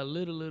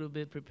little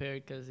bit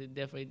prepared, because it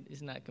definitely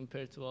is not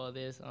compared to all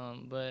this.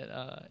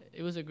 But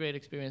it was a great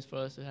experience for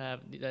us to have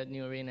that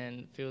new arena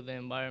and feel the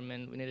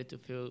environment we needed to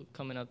feel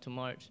coming up to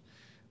March.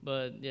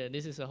 But yeah,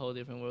 this is a whole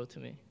different world to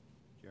me.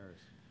 Jairus.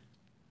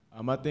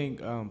 I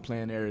think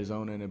playing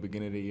Arizona in the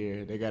beginning of the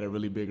year, they got a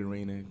really big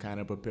arena,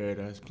 kind of prepared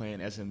us.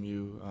 Playing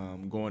SMU,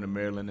 going to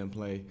Maryland and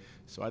play.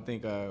 So I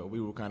think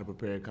we were kind of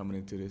prepared coming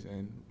into this,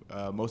 and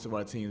most of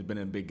our teams been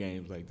in big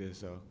games like this,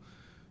 so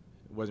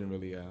it wasn't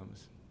really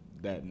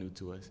that new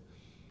to us.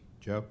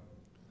 Joe?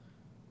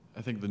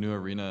 I think the new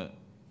arena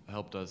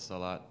helped us a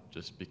lot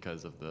just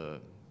because of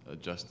the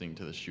adjusting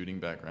to the shooting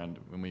background.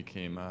 When we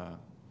came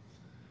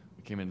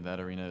into that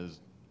arena, it was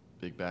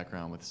big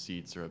background with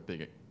seats or a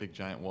big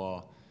giant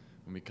wall.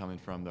 When we come in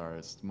from our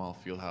small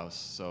field house,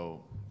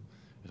 so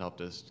it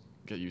helped us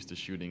get used to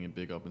shooting in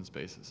big open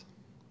spaces.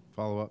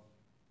 Follow up.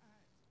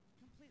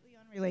 Completely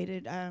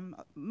Related.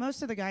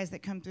 Most of the guys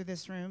that come through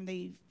this room,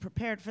 they've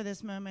prepared for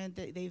this moment.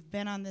 They've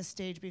been on this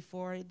stage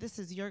before. This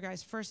is your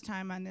guys' first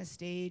time on this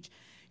stage.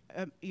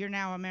 You're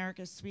now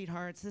America's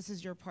sweethearts. This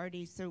is your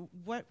party. So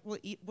what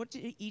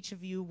do each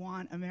of you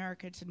want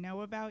America to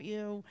know about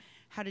you?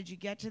 How did you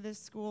get to this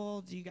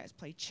school? Do you guys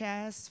play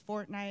chess,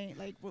 Fortnite?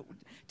 Like,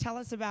 tell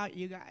us about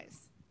you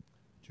guys.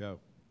 Joe.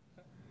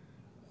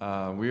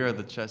 We are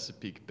the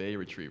Chesapeake Bay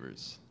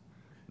Retrievers,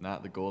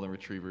 not the Golden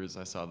Retrievers.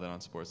 I saw that on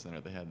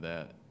SportsCenter. They had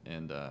that.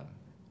 And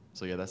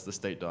so, yeah, that's the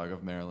state dog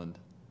of Maryland.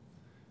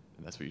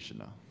 And that's what you should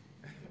know.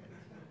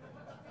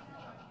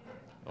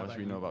 What else do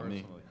you know about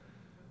me?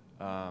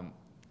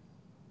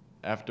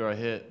 After I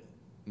hit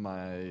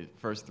my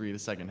first three of the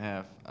second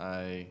half,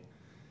 I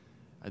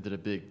did a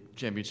big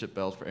championship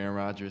belt for Aaron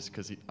Rodgers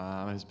because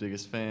I'm his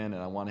biggest fan,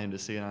 and I wanted him to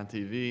see it on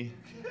TV.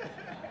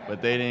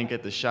 But they didn't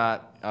get the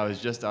shot. I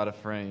was just out of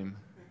frame.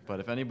 But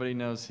if anybody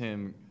knows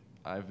him,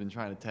 I've been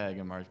trying to tag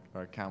him. Our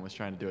account was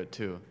trying to do it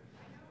too.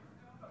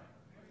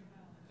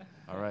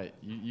 All right,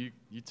 you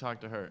talk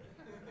to her.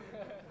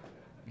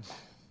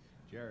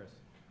 Jairus.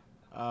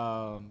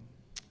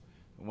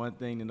 One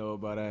thing to know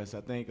about us,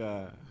 I think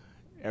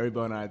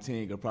everybody on our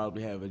team could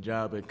probably have a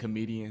job at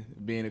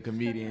being a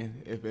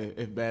comedian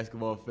if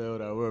basketball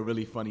failed. We're a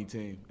really funny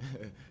team.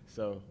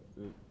 So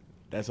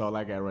that's all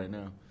I got right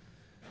now.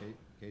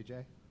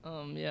 KJ?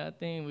 Yeah, I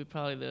think we're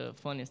probably the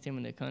funniest team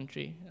in the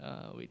country.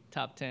 We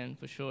top 10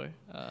 for sure.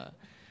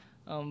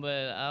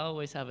 But I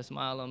always have a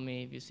smile on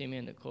me. If you see me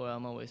in the court,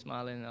 I'm always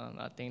smiling.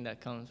 I think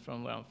that comes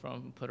from where I'm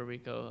from, Puerto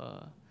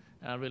Rico.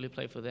 And I really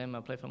play for them. I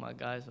play for my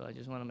guys, so I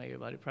just want to make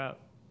everybody proud.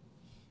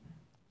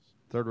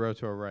 Third row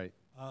to our right.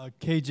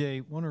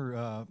 KJ,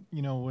 wonder,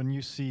 when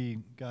you see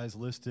guys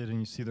listed and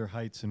you see their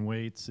heights and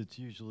weights, it's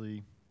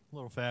usually a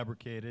little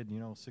fabricated.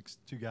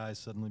 6'2" guys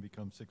suddenly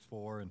become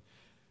 6'4", and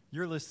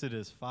you're listed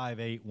as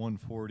 5'8",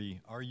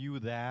 140. Are you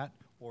that,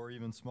 or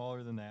even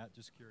smaller than that?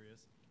 Just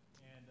curious.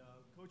 And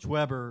Coach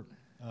Weber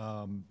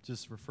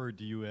just referred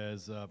to you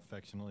as,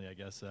 affectionately, I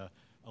guess, a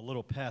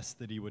little pest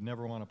that he would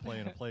never want to play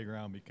in a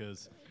playground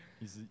because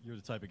you're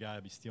the type of guy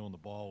to be stealing the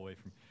ball away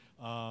from.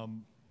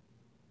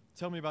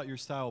 Tell me about your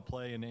style of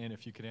play, and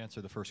if you could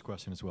answer the first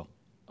question as well.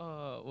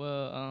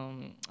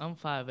 I'm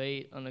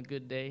 5'8" on a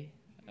good day,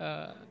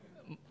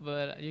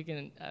 but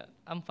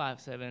I'm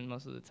 5'7"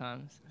 most of the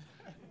times.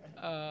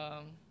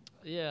 I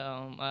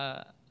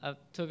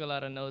took a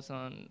lot of notes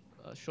on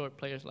short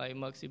players like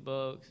Muggsy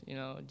Bogues,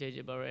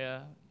 JJ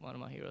Barea, one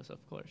of my heroes,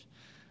 of course.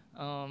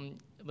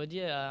 But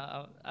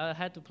yeah, I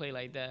had to play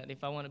like that.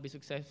 If I want to be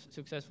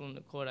successful in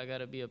the court, I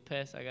gotta be a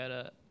pest. I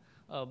gotta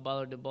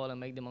bother the ball and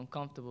make them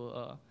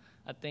uncomfortable.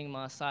 I think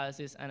my size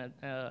is an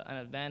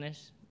advantage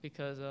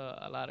because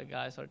a lot of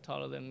guys are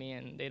taller than me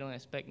and they don't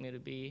expect me to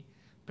be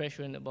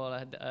pressuring the ball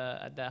at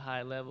that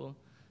high level.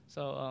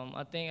 So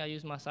I think I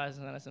use my size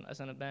as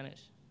an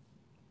advantage.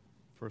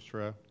 First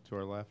row to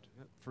our left.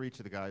 For each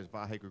of the guys,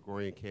 Vahe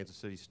Gregorian, Kansas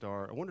City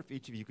Star, I wonder if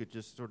each of you could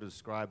just sort of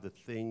describe the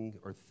thing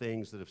or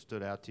things that have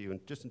stood out to you,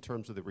 and just in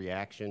terms of the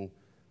reaction,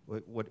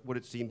 what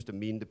it seems to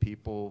mean to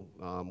people,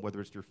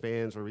 whether it's your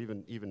fans or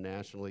even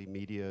nationally,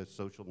 media,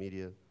 social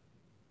media.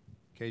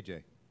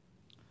 KJ.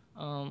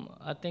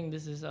 I think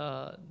this is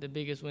the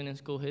biggest win in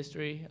school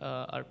history.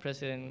 Our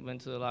president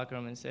went to the locker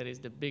room and said it's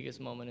the biggest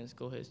moment in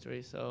school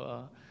history.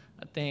 So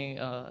I think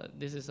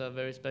this is a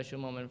very special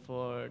moment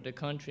for the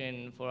country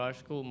and for our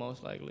school,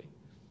 most likely.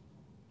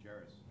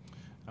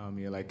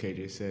 Yeah, like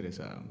KJ said, it's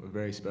a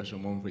very special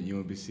moment for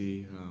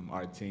UMBC,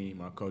 our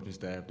team, our coaching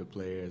staff, the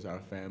players, our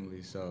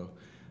families. So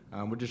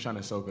we're just trying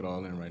to soak it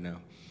all in right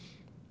now.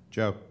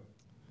 Joe.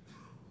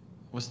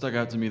 What stuck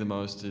out to me the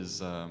most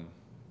is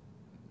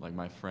like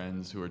my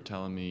friends who are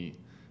telling me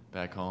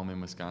back home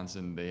in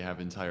Wisconsin, they have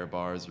entire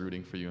bars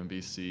rooting for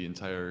UMBC,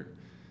 entire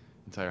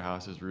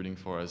houses rooting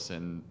for us,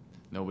 and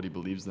nobody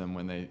believes them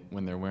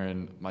when they're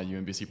wearing my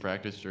UMBC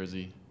practice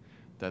jersey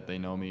that they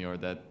know me or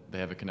that they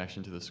have a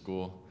connection to the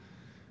school.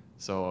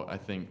 So I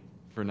think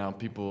for now,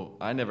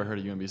 I never heard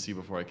of UMBC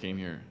before I came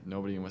here.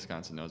 Nobody in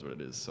Wisconsin knows what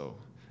it is, so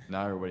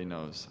now everybody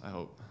knows, I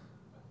hope.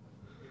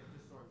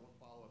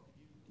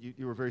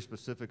 You were very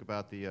specific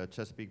about the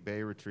Chesapeake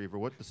Bay Retriever.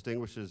 What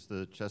distinguishes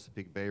the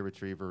Chesapeake Bay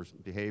Retriever's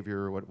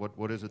behavior?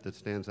 What is it that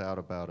stands out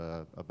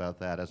about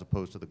that as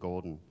opposed to the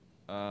Golden?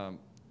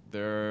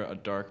 They're a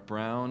dark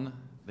brown.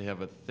 They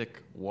have a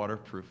thick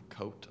waterproof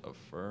coat of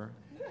fur.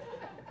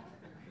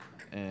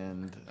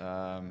 And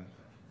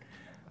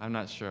I'm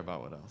not sure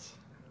about what else.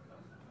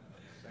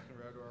 Second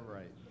row to our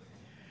right.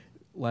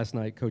 Last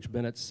night, Coach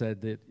Bennett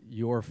said that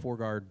your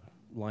four-guard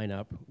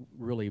lineup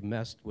really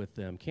messed with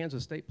them.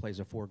 Kansas State plays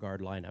a four-guard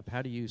lineup.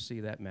 How do you see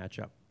that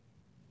matchup?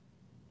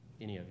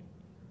 Any of you?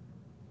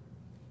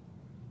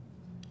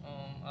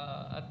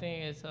 I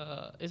think it's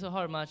a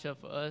hard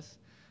matchup for us,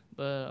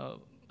 but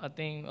I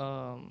think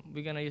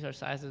we're gonna use our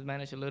size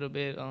advantage a little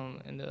bit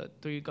in the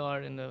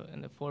 3-guard in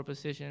the 4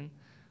 position.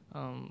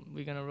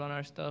 We're gonna run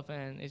our stuff,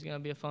 and it's gonna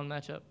be a fun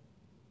matchup.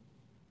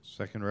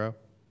 Second row.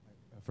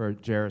 For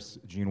Jairus,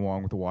 Gene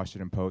Wong with the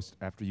Washington Post.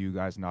 After you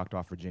guys knocked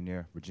off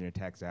Virginia, Virginia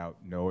Tech's out.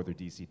 No other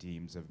DC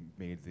teams have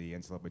made the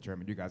NCAA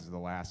tournament. You guys are the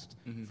last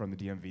from the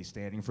DMV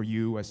standing. For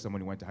you, as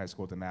someone who went to high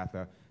school at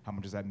DeMatha, how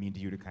much does that mean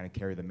to you to kind of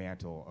carry the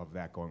mantle of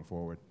that going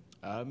forward?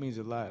 It means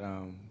a lot,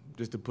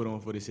 just to put on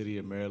for the city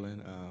of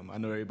Maryland. I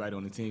know everybody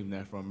on the team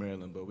not from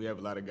Maryland, but we have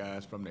a lot of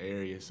guys from the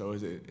area, so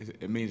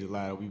it means a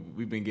lot.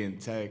 We've been getting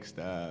texts,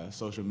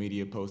 social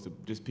media posts,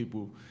 just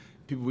people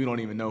we don't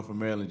even know from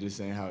Maryland just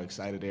saying how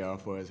excited they are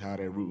for us, how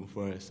they're rooting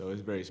for us, so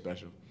it's very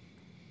special.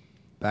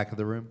 Back of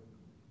the room.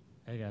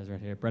 Hey guys, right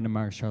here. Brendan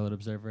Marks, Charlotte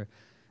Observer.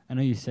 I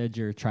know you said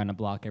you're trying to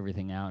block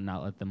everything out and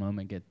not let the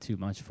moment get too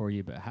much for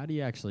you, but how do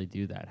you actually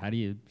do that? How do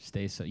you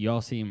stay so? You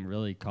all seem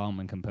really calm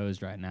and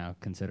composed right now,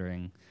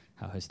 considering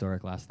how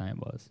historic last night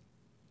was.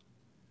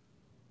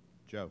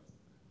 Joe.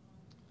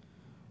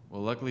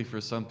 Well, luckily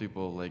for some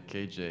people like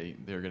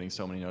KJ, they're getting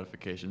so many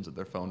notifications that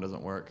their phone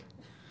doesn't work.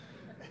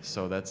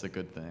 So that's a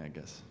good thing, I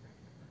guess.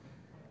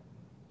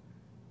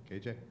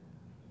 KJ?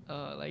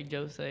 Like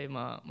Joe said,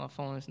 my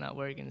phone is not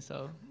working,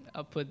 so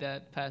I'll put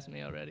that past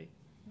me already.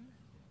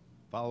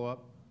 Follow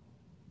up?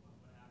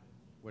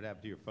 What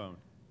happened to your phone?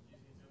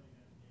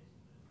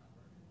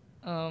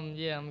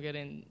 Yeah, I'm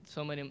getting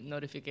so many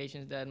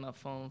notifications that my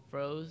phone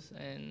froze,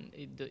 and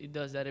it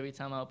does that every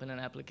time I open an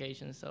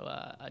application, so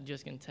I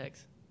just can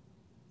text.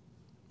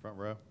 Front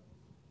row.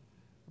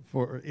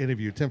 For any of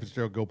you, Tim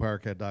Fitzgerald,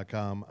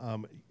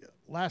 GoPowerCat.com.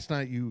 Last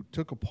night you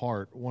took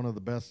apart one of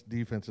the best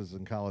defenses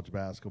in college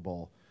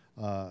basketball,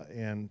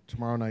 and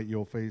tomorrow night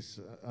you'll face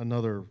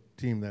another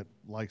team that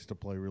likes to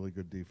play really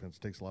good defense,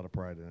 takes a lot of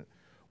pride in it.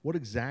 What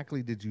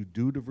exactly did you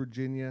do to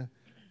Virginia,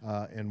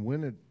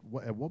 and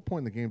at what point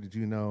in the game did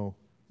you know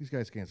these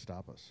guys can't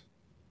stop us?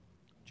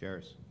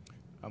 Jairus.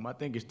 I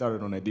think it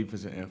started on that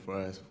defensive end for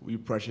us. We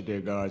pressured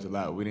their guards a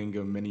lot. We didn't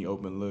give them many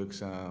open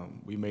looks.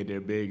 We made their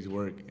bigs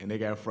work, and they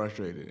got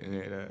frustrated. And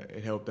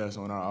it helped us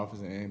on our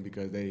offensive end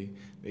because they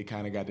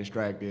kind of got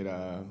distracted,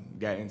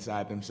 got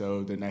inside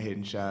themselves. They're not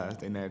hitting shots.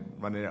 They're not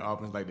running their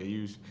offense like they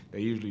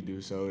usually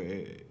do. So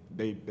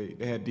they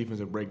had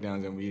defensive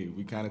breakdowns, and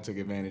we kind of took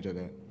advantage of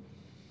that.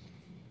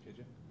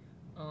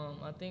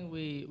 I think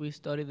we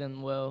studied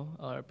them well.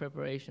 Our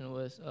preparation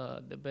was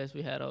the best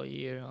we had all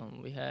year.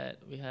 We had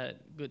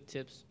good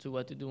tips to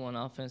what to do on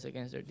offense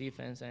against their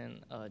defense, and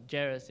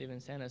Jairus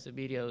even sent us a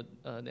video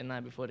the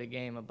night before the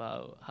game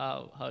about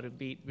how to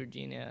beat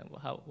Virginia,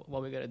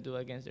 what we got to do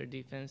against their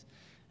defense.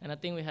 And I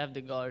think we have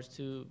the guards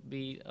to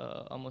beat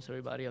almost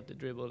everybody off the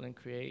dribble and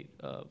create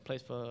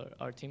plays for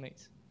our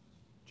teammates.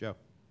 Joe.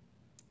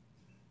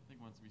 I think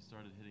once we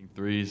started hitting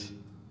threes,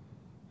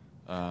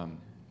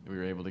 we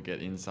were able to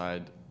get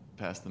inside,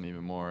 past them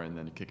even more, and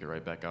then kick it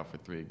right back out for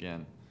three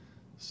again.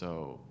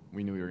 So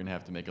we knew we were going to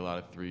have to make a lot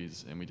of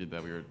threes, and we did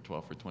that. We were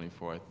 12 for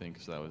 24, I think,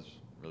 so that was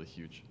really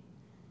huge.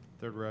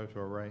 Third row to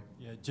our right.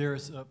 Yeah,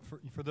 Jairus,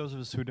 for those of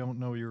us who don't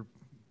know your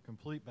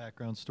complete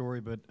background story,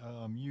 but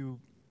you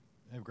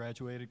have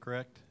graduated,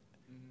 correct?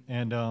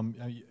 Mm-hmm.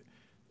 And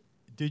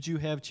did you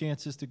have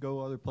chances to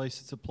go other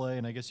places to play?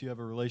 And I guess you have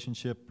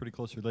a pretty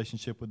close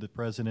relationship with the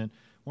president.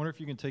 I wonder if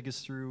you can take us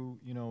through,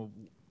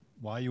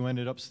 why you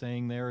ended up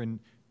staying there, and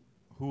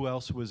who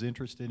else was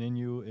interested in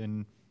you,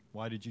 and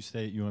why did you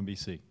stay at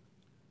UMBC?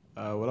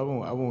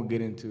 Well, I won't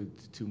get into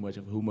too much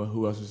of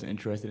who else was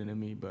interested in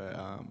me, but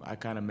I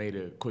kind of made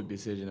a quick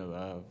decision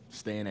of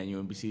staying at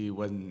UMBC. It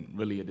wasn't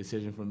really a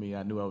decision for me.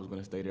 I knew I was going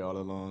to stay there all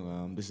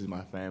along. This is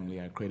my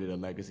family. I created a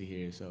legacy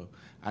here, so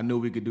I knew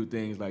we could do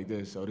things like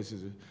this. So this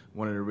is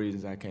one of the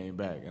reasons I came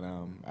back, and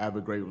I have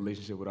a great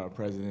relationship with our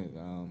president.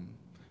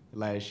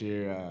 Last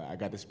year, I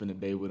got to spend a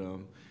day with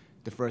him.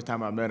 The first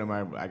time I met him,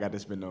 I got to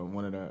spend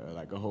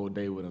a whole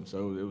day with him.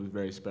 So it was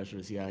very special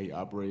to see how he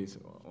operates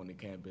on the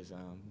campus.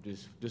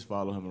 Just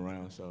follow him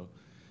around. So.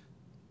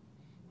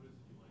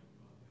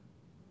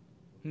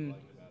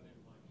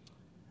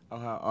 Oh,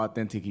 how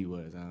authentic he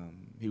was.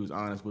 He was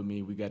honest with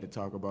me. We got to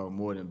talk about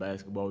more than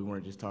basketball. We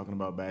weren't just talking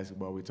about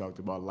basketball. We talked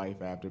about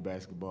life after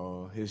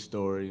basketball, his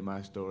story,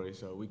 my story.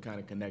 So we kind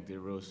of connected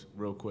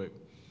real quick.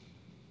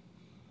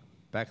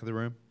 Back of the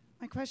room.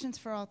 My question's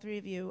for all three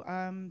of you.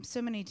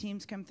 So many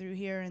teams come through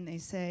here and they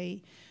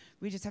say,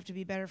 we just have to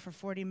be better for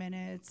 40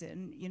 minutes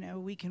and,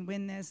 we can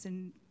win this,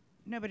 and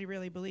nobody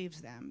really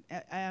believes them.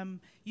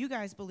 You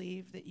guys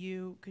believe that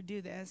you could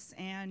do this,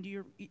 and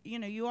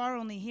you are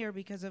only here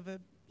because of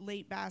a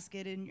late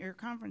basket in your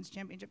conference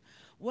championship.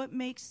 What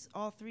makes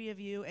all three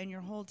of you and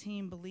your whole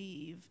team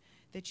believe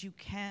that you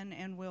can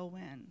and will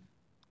win?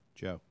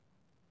 Joe.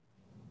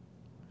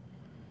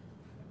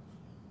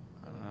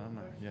 I don't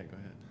know. Yeah, go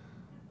ahead.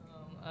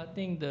 I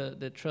think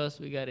the trust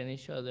we got in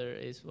each other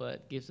is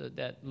what gives us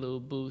that little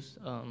boost.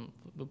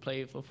 We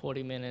play for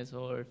 40 minutes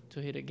or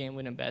to hit a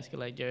game-winning basket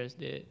like Jairus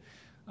did.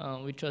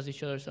 We trust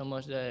each other so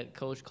much that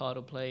Coach called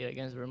a play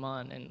against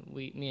Vermont, and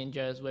me and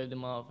Jairus waved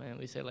him off, and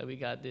we said, we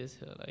got this.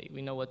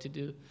 We know what to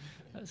do.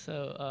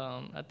 So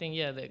I think,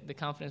 the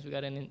confidence we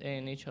got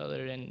in each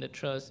other and the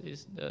trust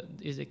is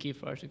the key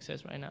for our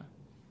success right now.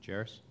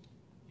 Jairus?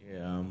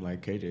 Yeah,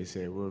 like KJ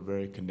said, we're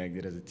very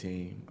connected as a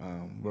team.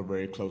 We're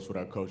very close with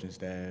our coaching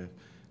staff,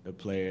 the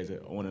players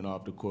on and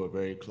off the court,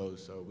 very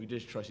close. So we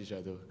just trust each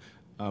other.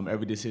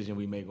 Every decision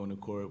we make on the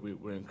court,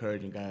 we're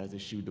encouraging guys to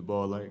shoot the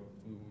ball. Like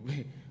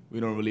we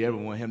don't really ever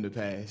want him to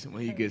pass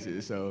when he gets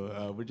it.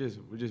 So we're just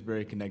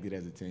very connected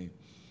as a team.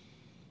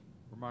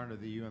 Reminder: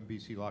 the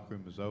UMBC locker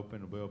room is open.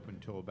 It'll be open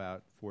until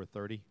about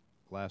 4:30.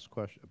 Last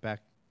question.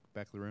 Back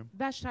of the room.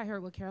 Vashti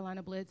Hurd with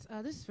Carolina Blitz.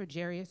 This is for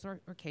Jarius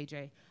or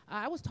KJ.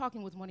 I was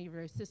talking with one of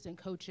your assistant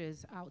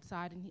coaches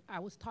outside, and I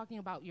was talking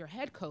about your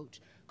head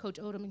coach, Coach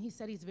Odom, and he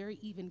said he's very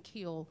even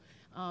keel,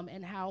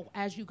 and how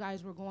as you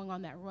guys were going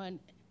on that run,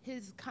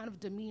 his kind of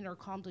demeanor,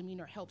 calm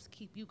demeanor, helps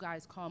keep you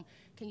guys calm.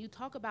 Can you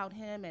talk about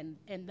him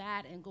and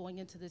that and going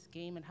into this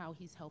game and how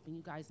he's helping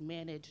you guys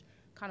manage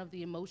kind of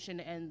the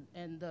emotion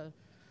and the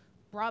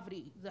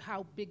bravity,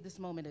 how big this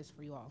moment is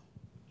for you all?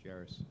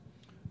 Jairus.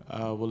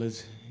 Well,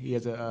 he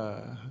has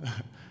a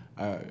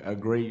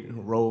great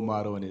role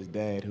model in his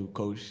dad, who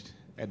coached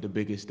at the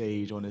biggest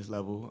stage on this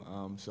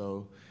level.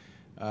 So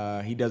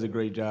he does a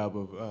great job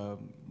of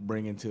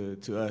bringing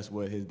to us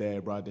what his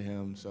dad brought to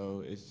him.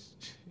 So it's,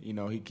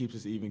 he keeps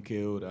us even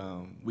keeled.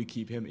 We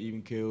keep him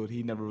even keeled.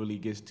 He never really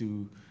gets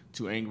too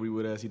angry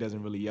with us. He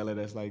doesn't really yell at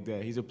us like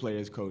that. He's a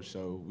player's coach,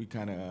 so we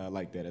kind of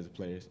like that as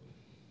players.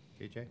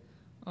 KJ.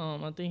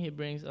 I think he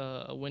brings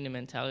a winning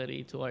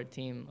mentality to our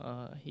team.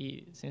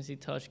 Since he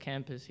touched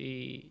campus,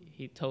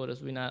 he told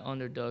us we're not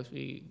underdogs.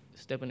 We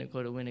step in the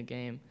court to win a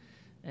game.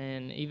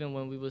 And even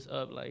when we was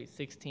up like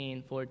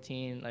 16,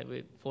 14, like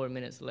with 4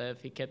 minutes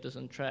left, he kept us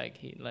on track.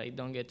 He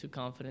don't get too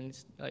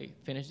confident.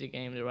 Finish the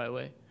game the right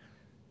way.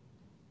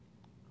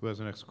 Who has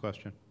the next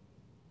question?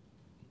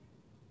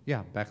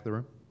 Yeah, back of the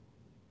room.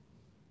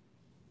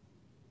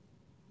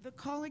 The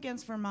call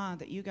against Vermont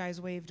that you guys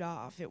waved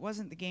off, it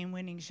wasn't the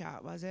game-winning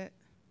shot, was it?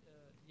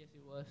 Yes,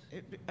 it was.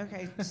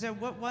 Okay, so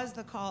what was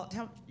the call?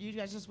 You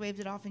guys just waved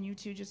it off and you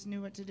two just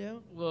knew what to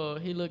do? Well,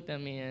 he looked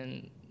at me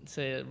and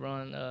said,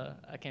 run,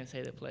 I can't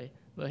say the play,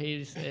 but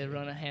he said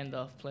run a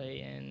handoff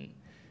play, and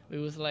we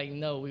was like,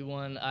 no, we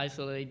want to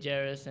isolate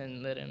Jairus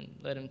and let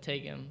him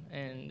take him.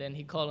 And then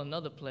he called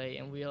another play,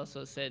 and we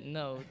also said,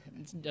 no,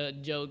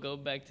 Joe, go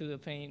back to the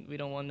paint. We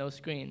don't want no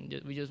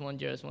screen. We just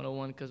want Jairus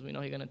 101 because we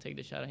know he's going to take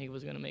the shot and he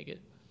was going to make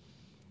it.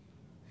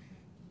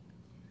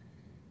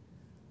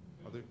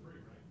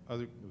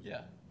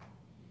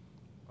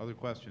 Other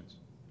questions?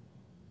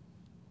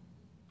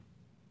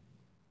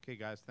 Okay,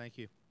 guys, thank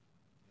you.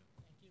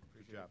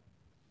 Good job.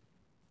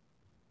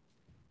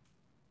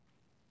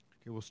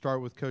 Okay, we'll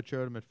start with Coach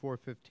Odom at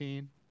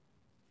 4:15.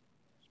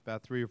 It's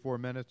about 3 or 4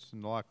 minutes,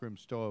 and the locker room's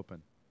still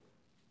open.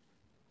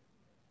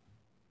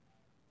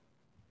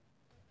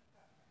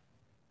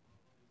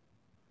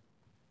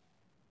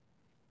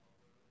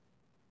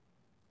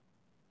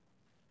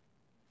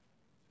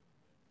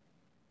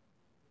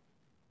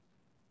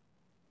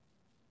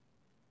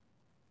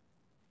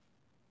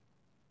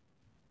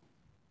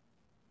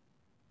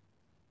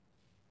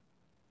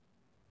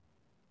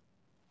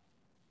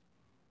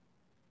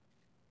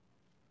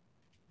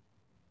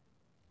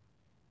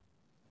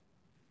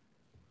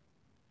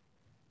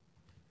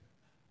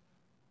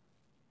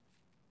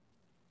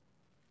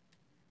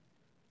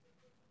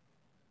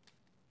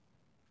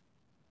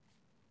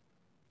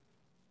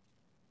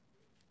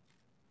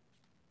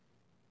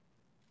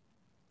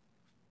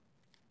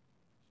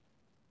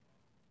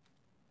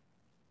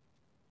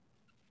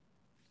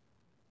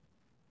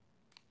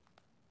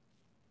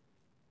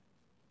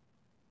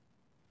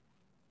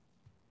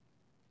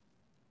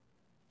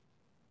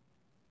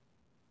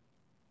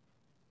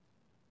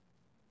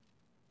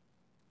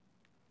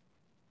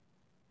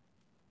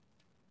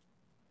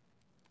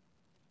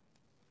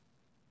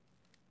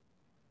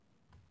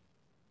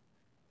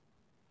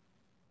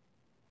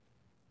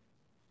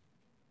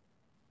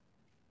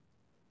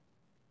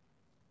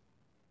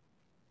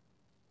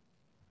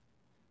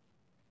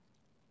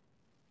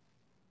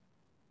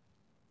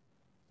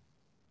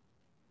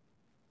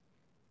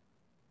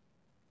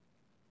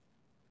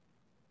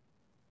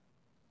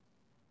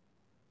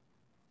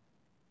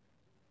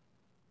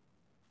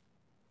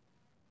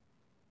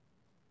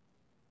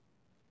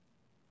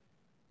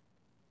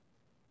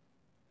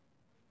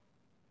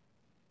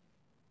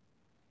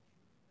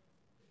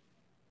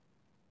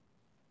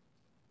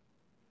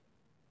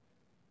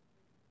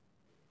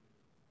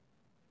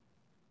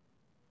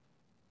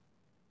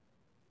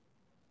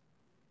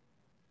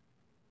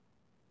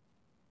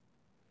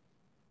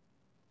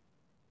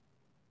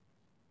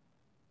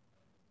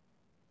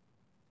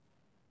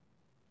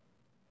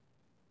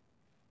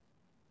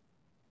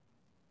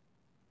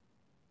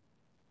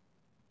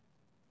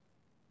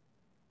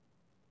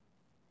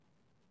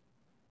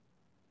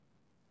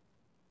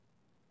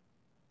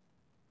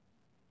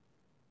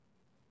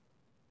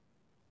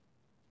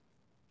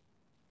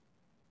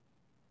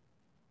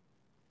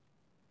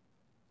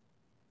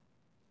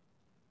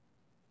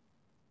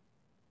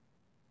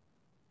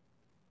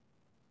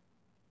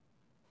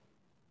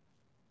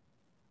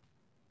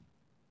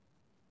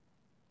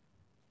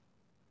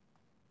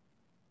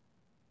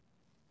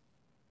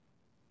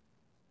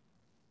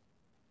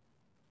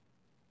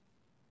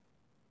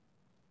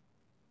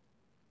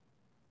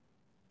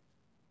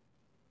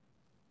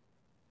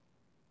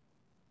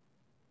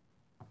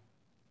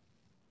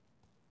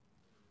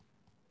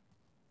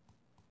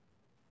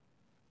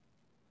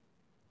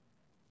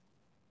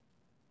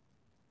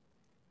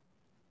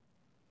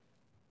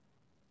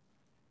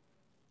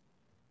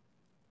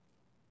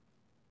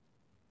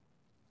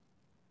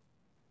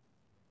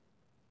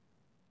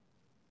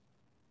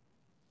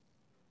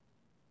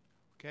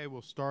 Okay,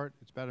 we'll start.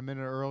 It's about a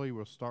minute early.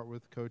 We'll start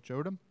with Coach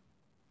Odom.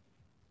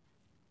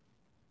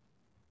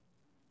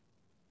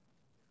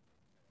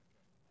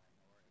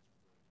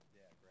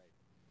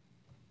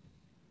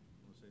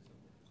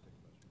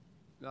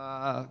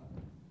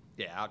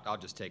 Yeah, I'll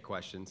just take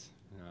questions.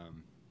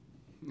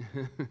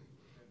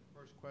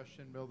 First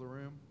question, middle of the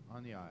room,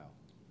 on the aisle.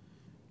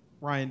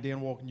 Ryan, Dan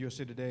Walken,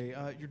 USA Today.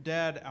 Your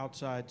dad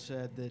outside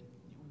said that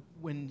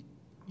when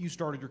you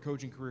started your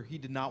coaching career, he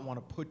did not want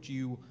to put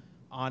you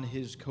on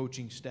his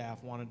coaching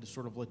staff, wanted to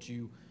sort of let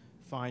you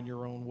find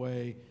your own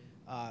way.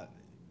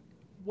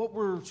 What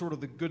were sort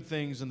of the good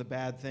things and the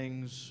bad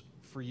things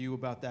for you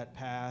about that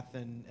path,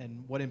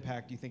 and what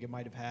impact do you think it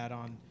might have had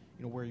on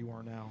where you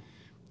are now?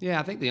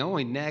 Yeah, I think the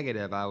only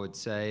negative I would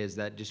say is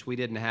that just we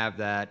didn't have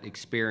that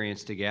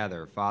experience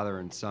together, father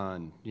and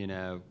son,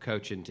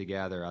 coaching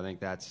together. I think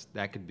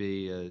that could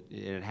be,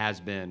 it has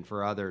been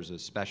for others, a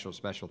special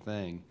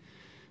thing.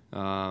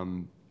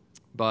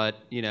 But,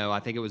 I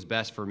think it was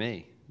best for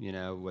me,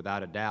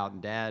 without a doubt.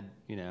 And Dad,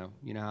 you know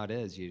how it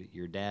is.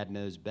 Your dad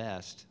knows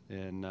best.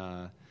 And,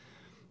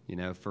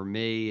 for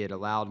me, it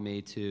allowed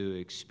me to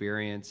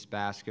experience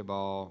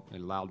basketball.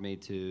 It allowed me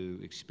to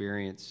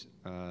experience,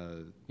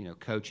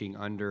 coaching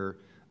under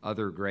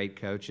other great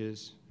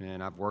coaches.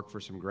 And I've worked for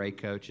some great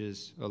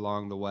coaches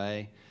along the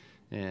way.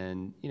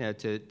 And,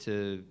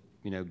 to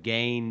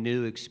gain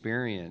new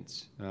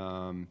experience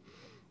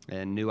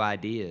and new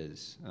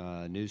ideas,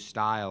 new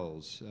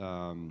styles,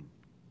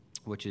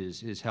 which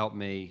has helped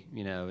me,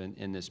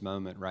 in this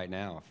moment right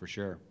now, for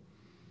sure.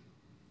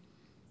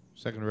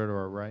 Second row to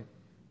our right.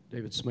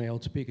 David Smale,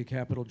 Topeka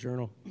Capital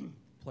Journal.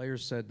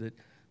 Players said that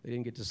they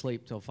didn't get to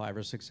sleep till 5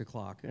 or 6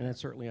 o'clock, and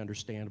that's certainly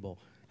understandable.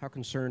 How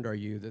concerned are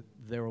you that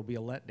there will be a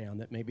letdown,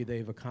 that maybe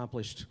they've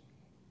accomplished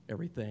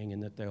everything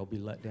and that they'll be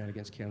let down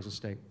against Kansas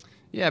State?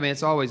 Yeah,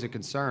 it's always a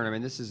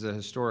concern. This is a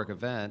historic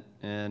event,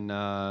 and,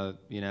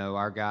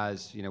 our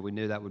guys, we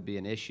knew that would be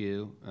an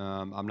issue.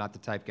 I'm not the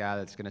type guy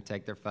that's going to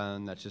take their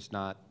phone. That's just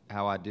not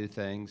how I do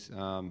things.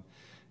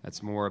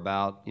 That's more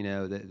about,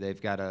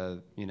 they've got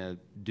to,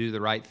 do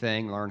the right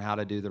thing, learn how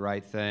to do the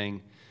right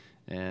thing.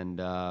 And,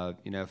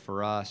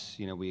 for us,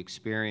 we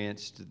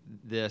experienced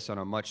this on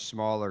a much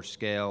smaller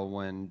scale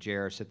when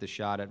Jairus hit the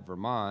shot at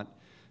Vermont.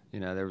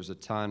 There was a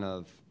ton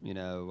of,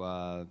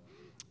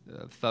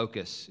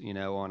 focus,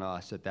 on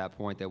us at that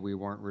point that we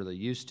weren't really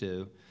used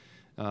to.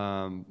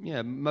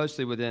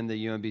 Mostly within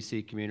the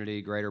UMBC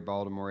community, greater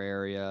Baltimore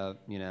area,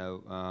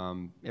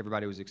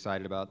 everybody was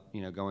excited about,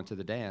 going to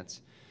the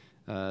dance.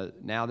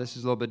 Now this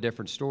is a little bit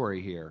different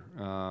story here,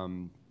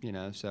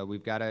 so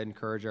we've got to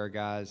encourage our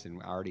guys,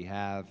 and already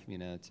have,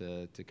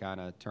 to kind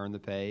of turn the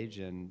page,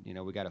 and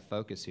we got to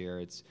focus here.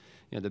 It's,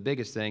 the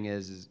biggest thing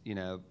is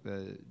do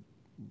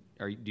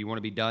you want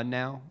to be done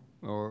now,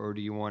 or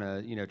do you want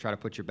to try to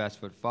put your best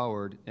foot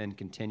forward and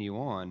continue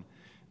on,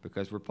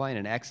 because we're playing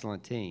an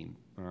excellent team,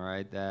 all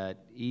right,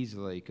 that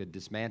easily could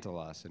dismantle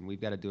us, and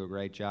we've got to do a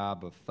great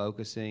job of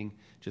focusing,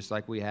 just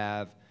like we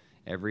have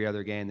every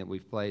other game that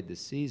we've played this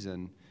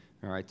season.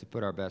 All right, to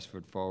put our best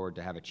foot forward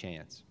to have a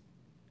chance.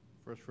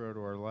 First row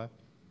to our left.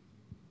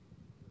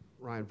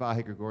 Ryan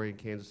Vahe, Gregorian,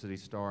 Kansas City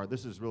Star.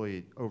 This is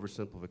really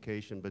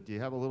oversimplification, but do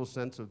you have a little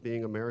sense of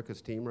being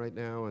America's team right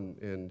now,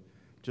 and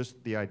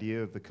just the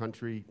idea of the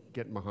country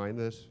getting behind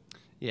this?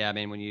 Yeah,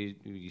 when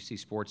you see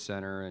Sports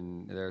Center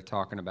and they're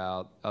talking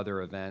about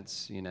other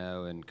events,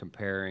 and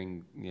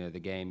comparing, the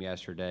game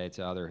yesterday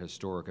to other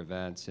historic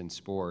events in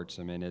sports,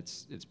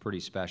 it's pretty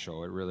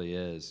special. It really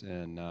is,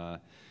 and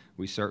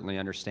we certainly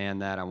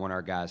understand that. I want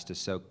our guys to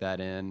soak that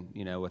in,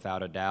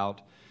 without a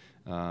doubt.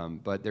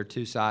 But there are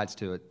two sides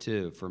to it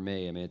too. For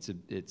me,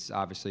 it's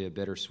obviously a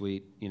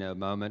bittersweet,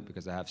 moment,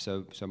 because I have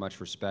so much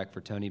respect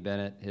for Tony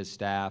Bennett, his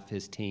staff,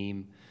 his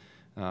team.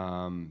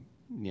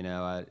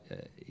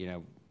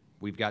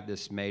 We've got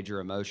this major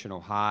emotional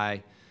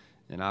high,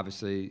 and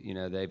obviously,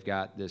 they've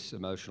got this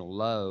emotional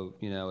low,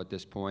 at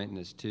this point, and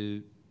there's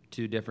two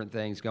different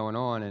things going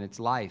on, and it's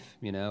life.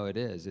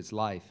 It's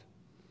life.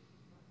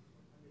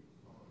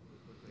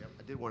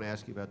 I did want to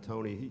ask you about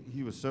Tony.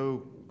 He was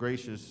so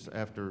gracious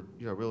after,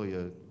 really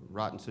a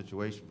rotten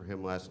situation for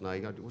him last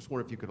night. I just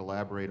wonder if you could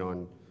elaborate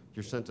on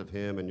your sense of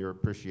him and your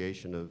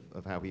appreciation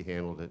of how he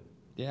handled it.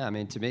 Yeah,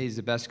 to me, he's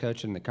the best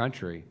coach in the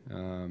country.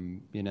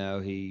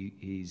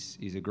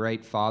 He's a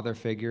great father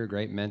figure,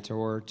 great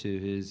mentor to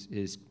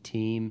his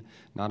team,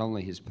 not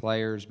only his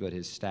players but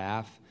his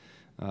staff.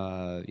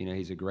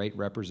 He's a great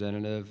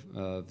representative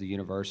of the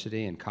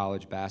university and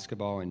college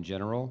basketball in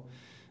general.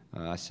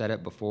 I said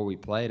it before we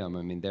played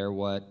them. They're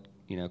what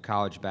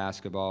college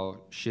basketball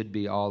should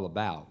be all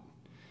about.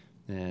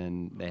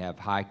 And they have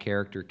high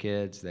character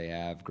kids. They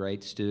have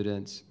great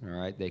students. All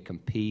right, they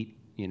compete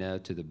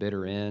to the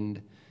bitter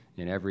end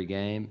in every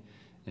game,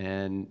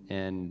 and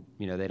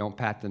they don't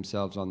pat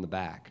themselves on the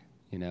back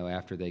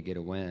after they get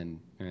a win,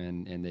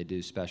 and they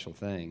do special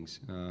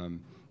things.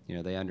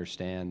 They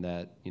understand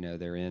that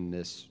they're in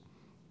this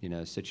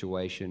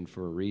situation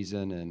for a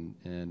reason,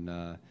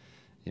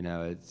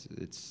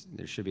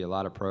 there should be a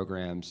lot of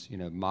programs,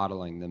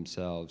 modeling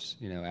themselves,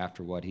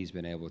 after what he's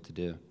been able to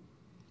do.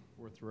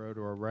 Fourth row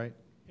to our right.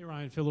 Hey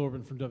Ryan, Phil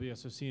Orban from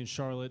WSOC in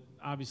Charlotte.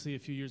 Obviously, a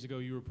few years ago,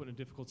 you were put in a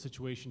difficult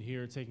situation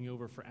here, taking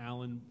over for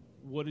Allen.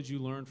 What did you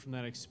learn from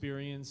that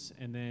experience?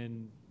 And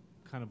then,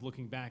 kind of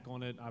looking back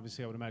on it,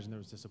 obviously, I would imagine there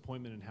was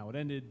disappointment in how it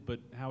ended. But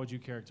how would you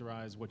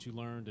characterize what you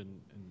learned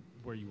and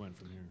where you went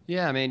from here?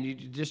 Yeah, I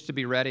mean, just to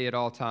be ready at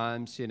all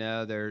times.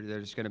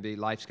 There's going to be,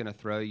 life's going to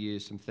throw you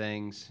some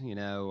things,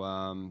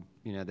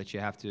 that you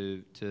have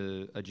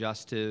to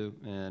adjust to,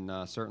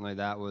 and certainly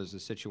that was a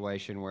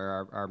situation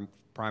where our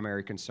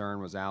primary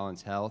concern was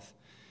Allen's health,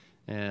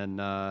 and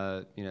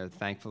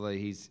thankfully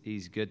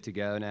he's good to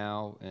go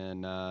now,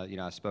 and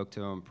I spoke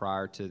to him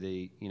prior to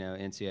the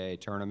NCAA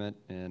tournament,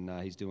 and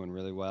he's doing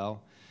really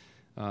well.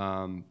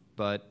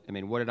 But I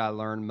mean, what did I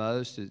learn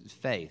most? Is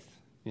faith.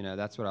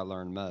 That's what I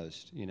learned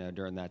most,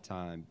 during that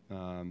time.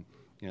 That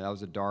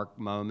was a dark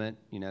moment,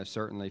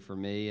 certainly for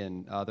me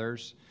and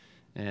others.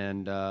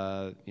 And,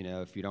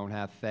 if you don't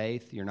have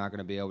faith, you're not going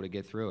to be able to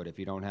get through it. If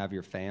you don't have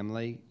your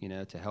family,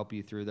 to help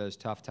you through those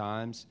tough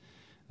times,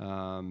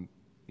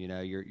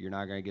 you're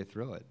not going to get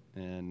through it.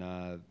 And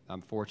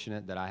I'm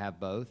fortunate that I have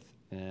both.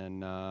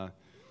 And,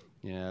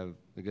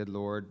 the good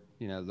Lord,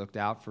 looked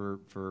out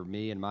for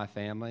me and my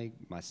family.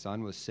 My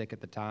son was sick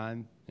at the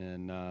time,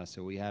 and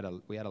so we had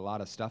a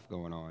lot of stuff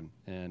going on.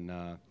 And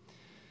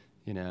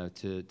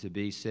to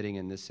be sitting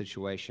in this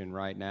situation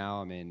right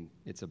now, I mean,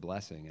 it's a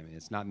blessing. I mean,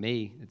 it's not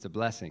me; it's a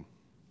blessing.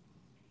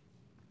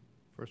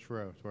 First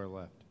row to our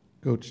left.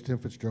 Coach Tim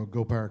Fitzgerald,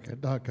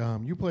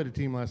 GoPowerCat.com. You played a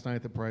team last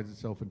night that prides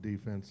itself in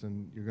defense,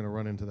 and you're going to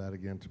run into that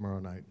again tomorrow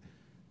night.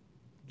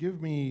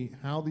 Give me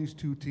how these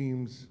two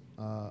teams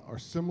are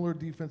similar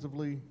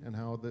defensively and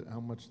how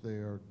much they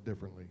are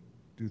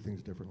do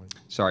things differently.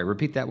 Sorry,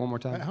 repeat that one more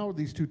time. How are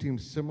these two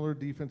teams similar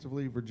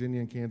defensively, Virginia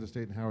and Kansas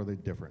State, and how are they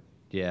different?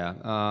 Yeah.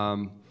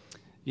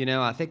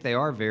 I think they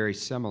are very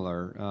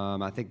similar.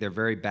 I think they're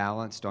very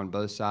balanced on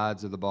both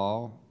sides of the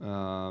ball.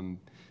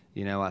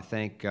 I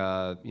think,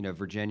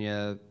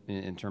 Virginia,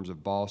 in terms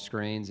of ball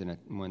screens, and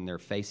when they're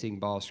facing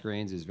ball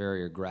screens, is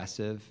very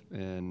aggressive,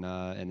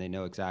 and they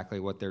know exactly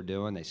what they're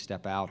doing. They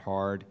step out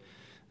hard.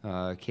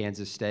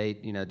 Kansas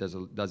State,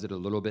 does it a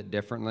little bit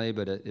differently,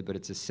 but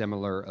it's a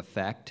similar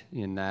effect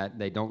in that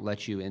they don't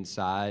let you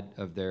inside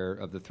of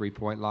the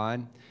three-point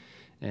line.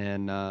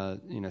 And,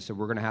 so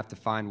we're going to have to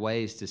find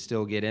ways to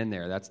still get in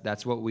there.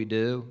 That's what we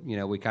do.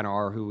 We kind of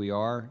are who we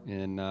are.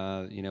 And,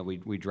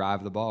 we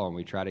drive the ball, and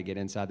we try to get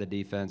inside the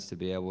defense to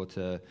be able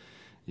to,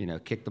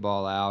 kick the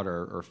ball out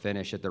or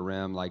finish at the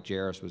rim like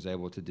Jairus was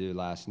able to do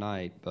last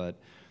night. But,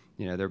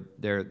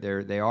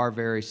 they are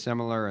very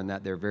similar in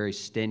that they're very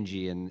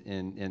stingy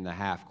in the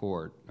half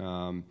court.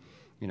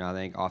 I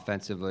think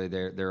offensively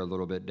they're a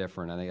little bit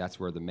different. I think that's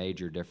where the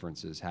major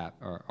differences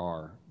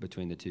are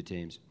between the two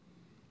teams.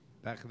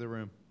 Back of the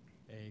room.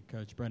 Hey,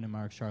 Coach. Brendan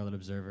Marks, Charlotte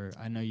Observer.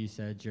 I know you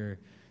said you're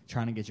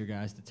trying to get your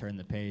guys to turn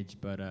the page,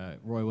 but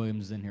Roy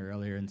Williams was in here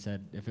earlier and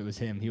said if it was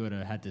him, he would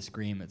have had to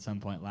scream at some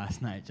point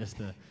last night just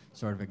to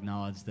sort of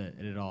acknowledge that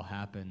it had all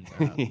happened.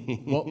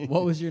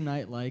 What was your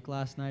night like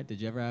last night?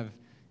 Did you ever have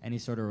any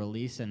sort of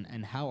release,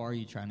 and how are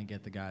you trying to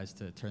get the guys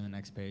to turn the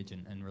next page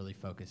and really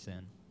focus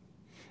in?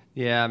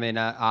 Yeah, I mean,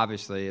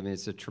 obviously,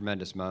 it's a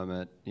tremendous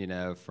moment,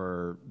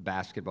 for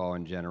basketball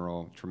in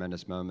general.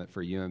 Tremendous moment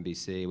for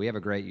UMBC. We have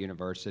a great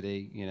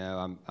university.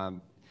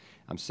 I'm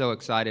so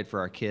excited for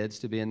our kids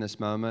to be in this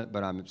moment,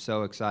 but I'm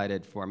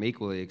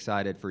equally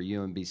excited for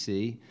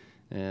UMBC.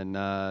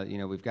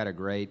 And we've got a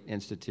great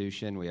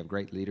institution. We have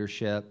great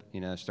leadership.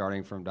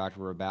 Starting from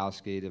Dr.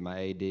 Rabowski to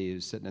my AD,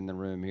 who's sitting in the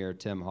room here,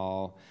 Tim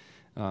Hall.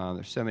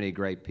 There's so many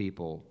great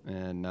people,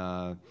 and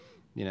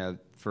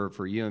for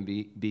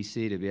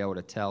UMBC to be able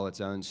to tell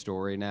its own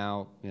story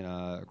now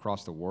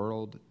across the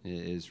world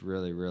is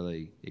really,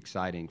 really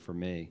exciting for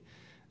me.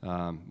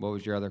 What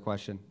was your other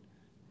question?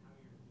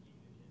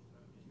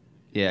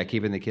 Yeah,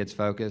 keeping the kids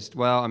focused.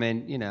 Well,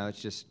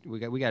 it's just we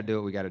got to do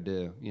what we got to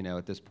do.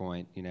 At this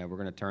point, we're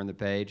going to turn the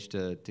page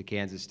to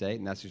Kansas State,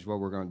 and that's just what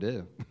we're going to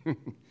do.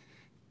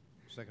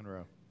 Second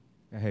row.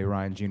 Hey,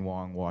 Ryan, Gene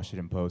Wong,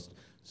 Washington Post.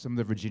 Some of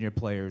the Virginia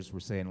players were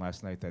saying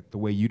last night that the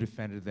way you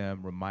defended them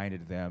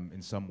reminded them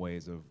in some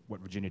ways of what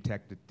Virginia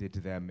Tech did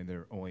to them in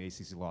their only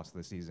ACC loss of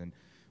the season.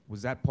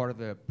 Was that part of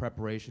the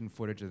preparation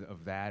footage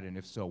of that? And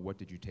if so, what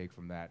did you take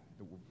from that?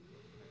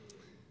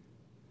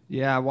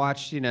 Yeah, I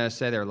watched,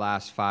 say their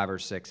last 5 or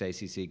 6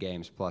 ACC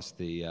games plus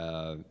the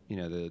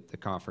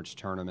conference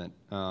tournament.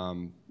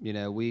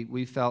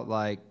 We felt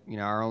like,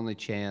 our only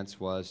chance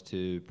was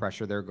to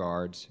pressure their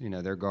guards.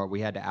 We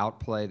had to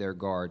outplay their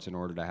guards in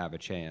order to have a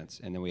chance,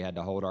 and then we had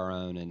to hold our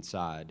own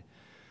inside.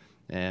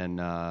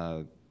 And,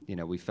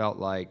 we felt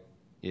like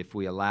if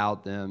we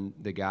allowed them,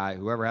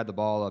 whoever had the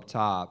ball up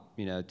top,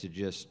 to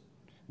just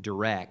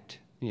direct,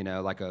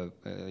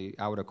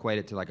 I would equate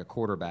it to like a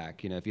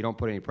quarterback. If you don't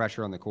put any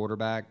pressure on the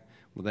quarterback,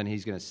 well, then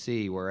he's going to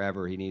see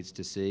wherever he needs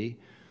to see.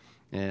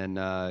 and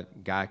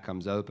guy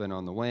comes open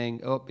on the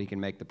wing, he can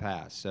make the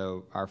pass.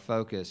 So our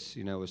focus,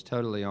 was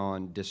totally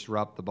on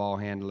disrupt the ball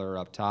handler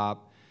up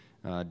top,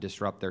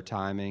 disrupt their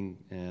timing,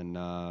 and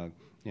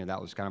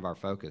that was kind of our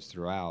focus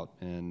throughout.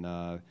 And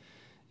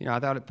I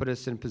thought it put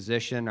us in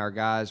position. Our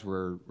guys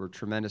were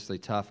tremendously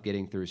tough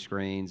getting through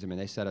screens. I mean,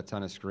 they set a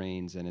ton of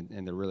screens,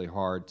 and they're really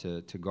hard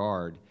to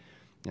guard,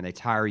 and they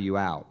tire you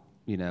out,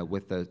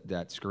 with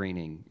that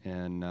screening.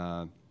 And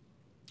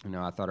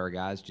I thought our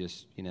guys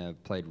just,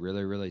 played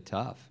really, really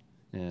tough,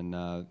 and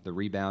the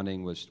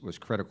rebounding was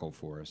critical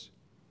for us.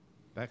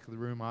 Back of the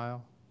room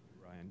aisle.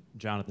 Ryan,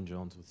 Jonathan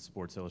Jones with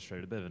Sports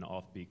Illustrated. A bit of an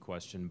offbeat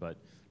question, but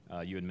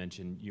you had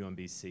mentioned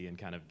UMBC and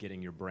kind of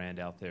getting your brand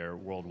out there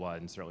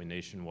worldwide and certainly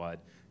nationwide.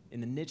 In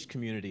the niche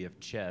community of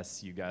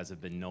chess, you guys have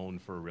been known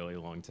for a really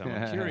long time.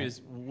 I'm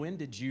curious, when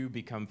did you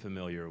become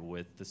familiar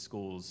with the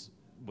schools,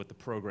 with the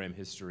program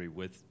history,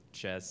 with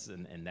chess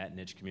and that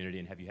niche community,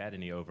 and have you had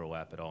any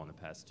overlap at all in the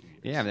past 2 years?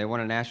 Yeah, they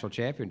won a national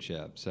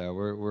championship, so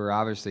we're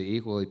obviously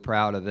equally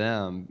proud of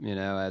them,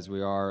 as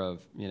we are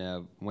of,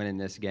 winning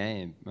this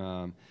game.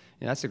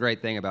 That's the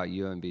great thing about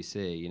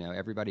UMBC.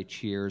 Everybody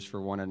cheers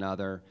for one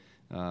another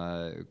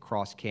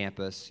across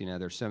campus.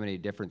 There's so many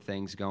different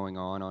things going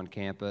on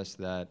campus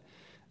that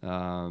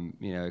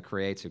it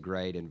creates a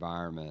great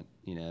environment,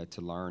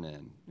 to learn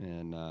in.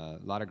 And a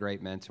lot of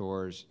great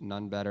mentors,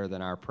 none better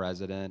than our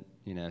president.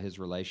 His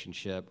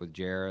relationship with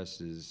Jairus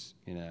is,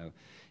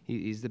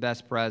 he's the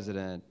best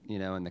president,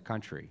 in the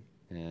country.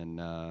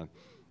 And,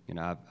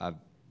 I've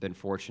been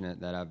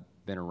fortunate that I've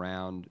been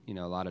around, a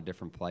lot of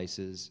different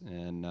places.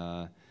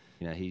 And,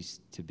 he's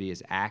to be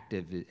as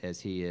active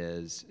as he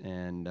is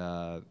and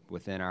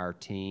within our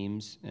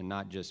teams, and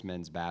not just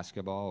men's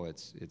basketball,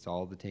 it's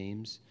all the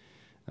teams.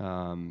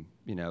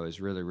 Is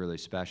really, really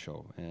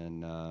special.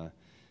 And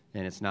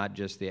it's not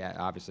just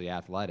obviously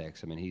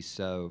athletics. I mean,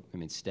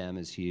 STEM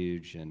is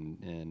huge,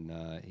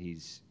 and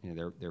he's,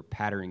 they're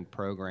patterning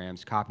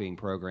programs, copying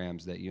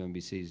programs that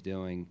UMBC is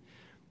doing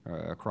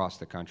across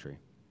the country.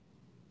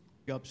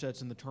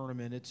 Upsets in the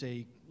tournament, it's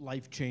a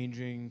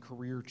life-changing,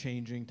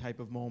 career-changing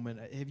type of moment.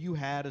 Have you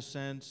had a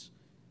sense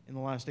in the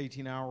last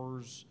 18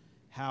 hours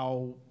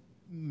how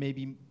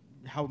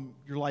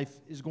your life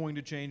is going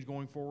to change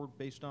going forward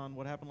based on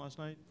what happened last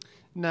night?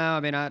 No, I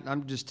mean,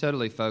 I'm just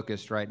totally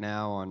focused right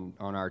now on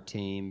our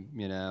team,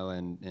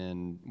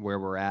 and where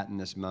we're at in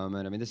this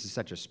moment. I mean, this is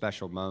such a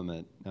special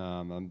moment.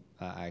 I'm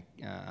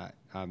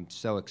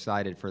so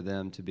excited for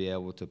them to be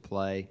able to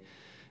play,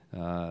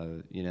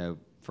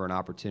 for an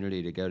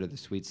opportunity to go to the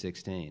Sweet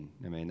 16.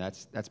 I mean,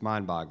 that's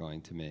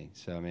mind-boggling to me.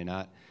 So, I mean,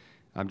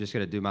 I'm just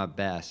going to do my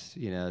best,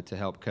 to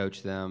help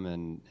coach them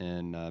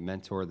and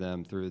mentor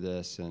them through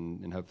this,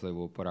 and hopefully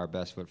we'll put our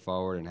best foot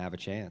forward and have a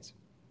chance.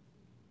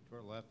 To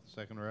our left,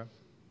 second row.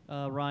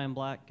 Ryan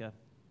Black.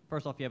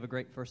 First off, you have a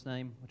great first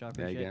name, which I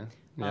appreciate. There you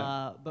go.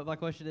 Yeah. But my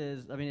question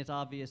is, I mean, it's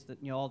obvious that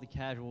all the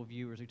casual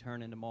viewers who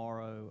tune in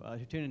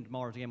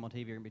tomorrow's game on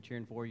TV are going to be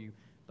cheering for you.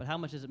 But how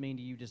much does it mean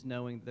to you just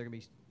knowing that there are going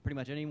to be pretty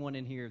much anyone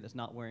in here that's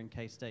not wearing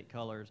K-State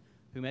colors,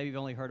 who maybe have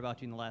only heard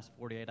about you in the last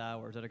 48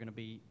 hours, that are going to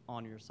be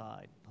on your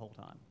side the whole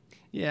time?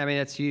 Yeah, I mean,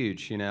 that's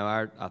huge.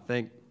 I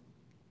think,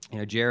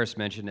 Jairus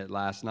mentioned it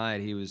last night.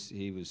 He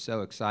was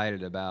so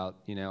excited about,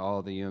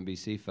 all the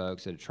UMBC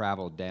folks that had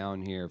traveled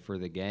down here for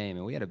the game,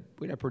 and we had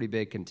a pretty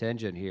big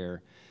contingent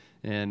here,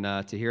 and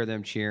to hear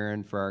them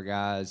cheering for our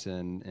guys,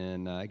 and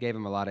it gave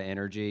them a lot of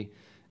energy,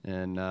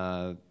 and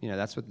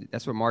that's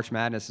what March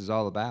Madness is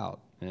all about,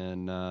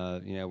 and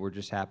we're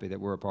just happy that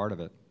we're a part of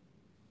it.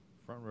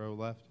 Front row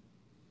left.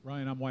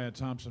 Ryan, I'm Wyatt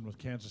Thompson with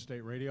Kansas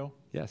State Radio.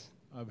 Yes.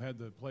 I've had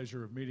the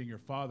pleasure of meeting your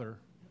father,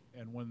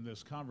 and when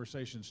this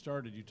conversation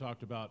started, you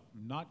talked about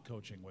not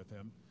coaching with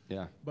him.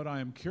 Yeah. But I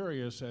am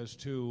curious as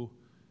to,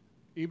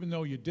 even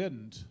though you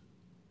didn't,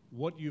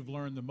 what you've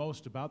learned the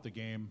most about the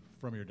game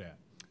from your dad.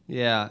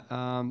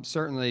 Yeah,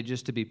 certainly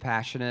just to be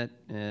passionate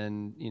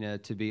and,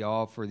 to be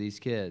all for these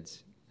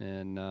kids.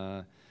 And,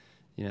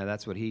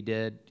 that's what he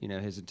did,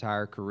 his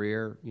entire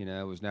career.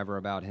 It was never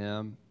about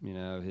him.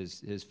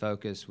 His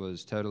focus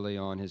was totally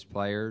on his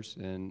players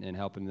and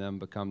helping them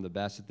become the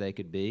best that they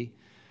could be,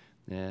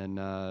 and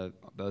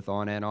both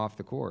on and off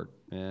the court.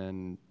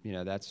 And,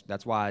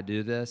 that's why I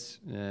do this.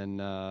 And,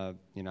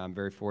 I'm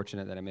very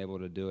fortunate that I'm able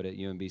to do it at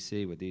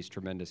UMBC with these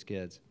tremendous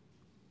kids.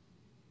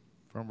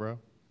 Front row.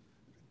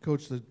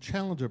 Coach, the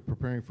challenge of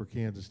preparing for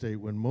Kansas State,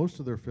 when most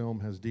of their film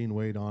has Dean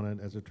Wade on it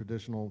as a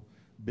traditional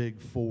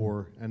big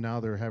four, and now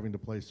they're having to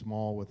play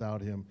small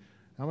without him,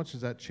 how much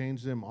does that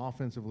change them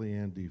offensively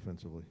and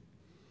defensively?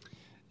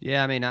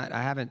 Yeah, I mean,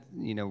 I haven't,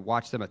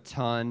 watched them a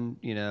ton,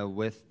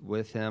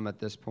 with him at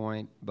this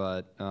point.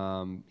 But,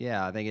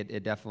 yeah, I think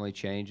it definitely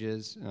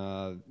changes.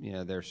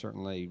 They're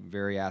certainly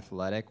very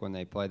athletic when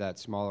they play that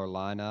smaller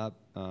lineup.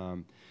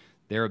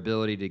 Their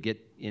ability to get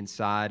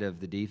inside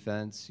of the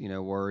defense,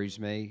 worries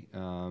me.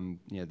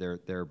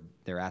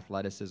 Their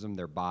athleticism,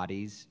 their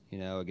bodies,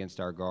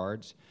 against our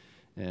guards.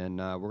 And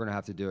we're going to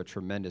have to do a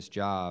tremendous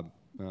job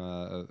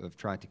of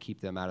trying to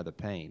keep them out of the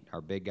paint.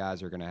 Our big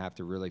guys are going to have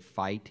to really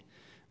fight.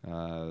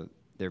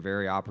 They're They're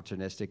very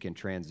opportunistic in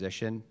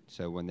transition.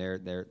 So when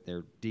their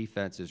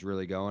defense is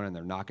really going and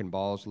they're knocking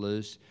balls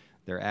loose,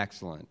 they're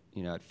excellent,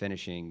 at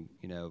finishing,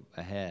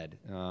 ahead.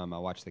 I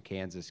watched the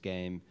Kansas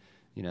game,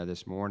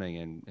 this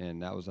morning,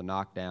 and that was a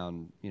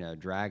knockdown,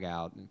 drag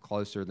out,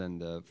 closer than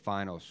the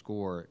final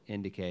score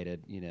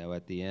indicated,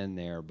 at the end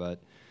there.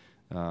 But,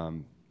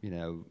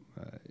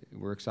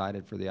 we're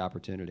excited for the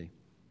opportunity.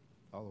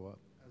 Follow up.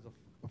 As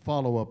a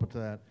follow-up to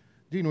that,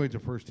 Dean Wade's a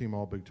first-team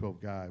All-Big 12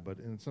 guy, but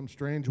in some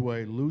strange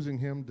way, losing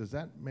him, does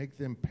that make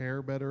them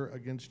pair better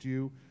against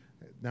you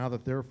now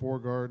that they're four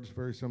guards,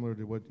 very similar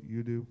to what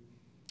you do?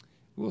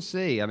 We'll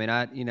see. I mean,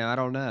 I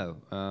don't know.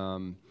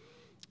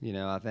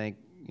 I think,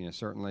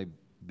 certainly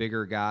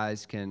bigger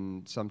guys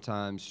can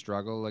sometimes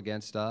struggle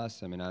against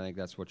us. I mean, I think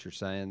that's what you're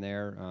saying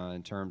there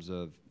in terms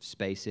of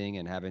spacing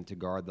and having to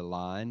guard the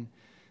line.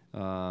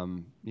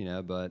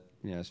 But,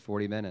 it's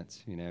 40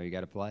 minutes. You got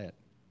to play it.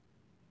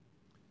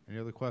 Any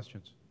other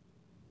questions?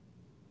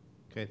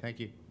 Okay, thank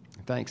you.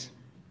 Thanks.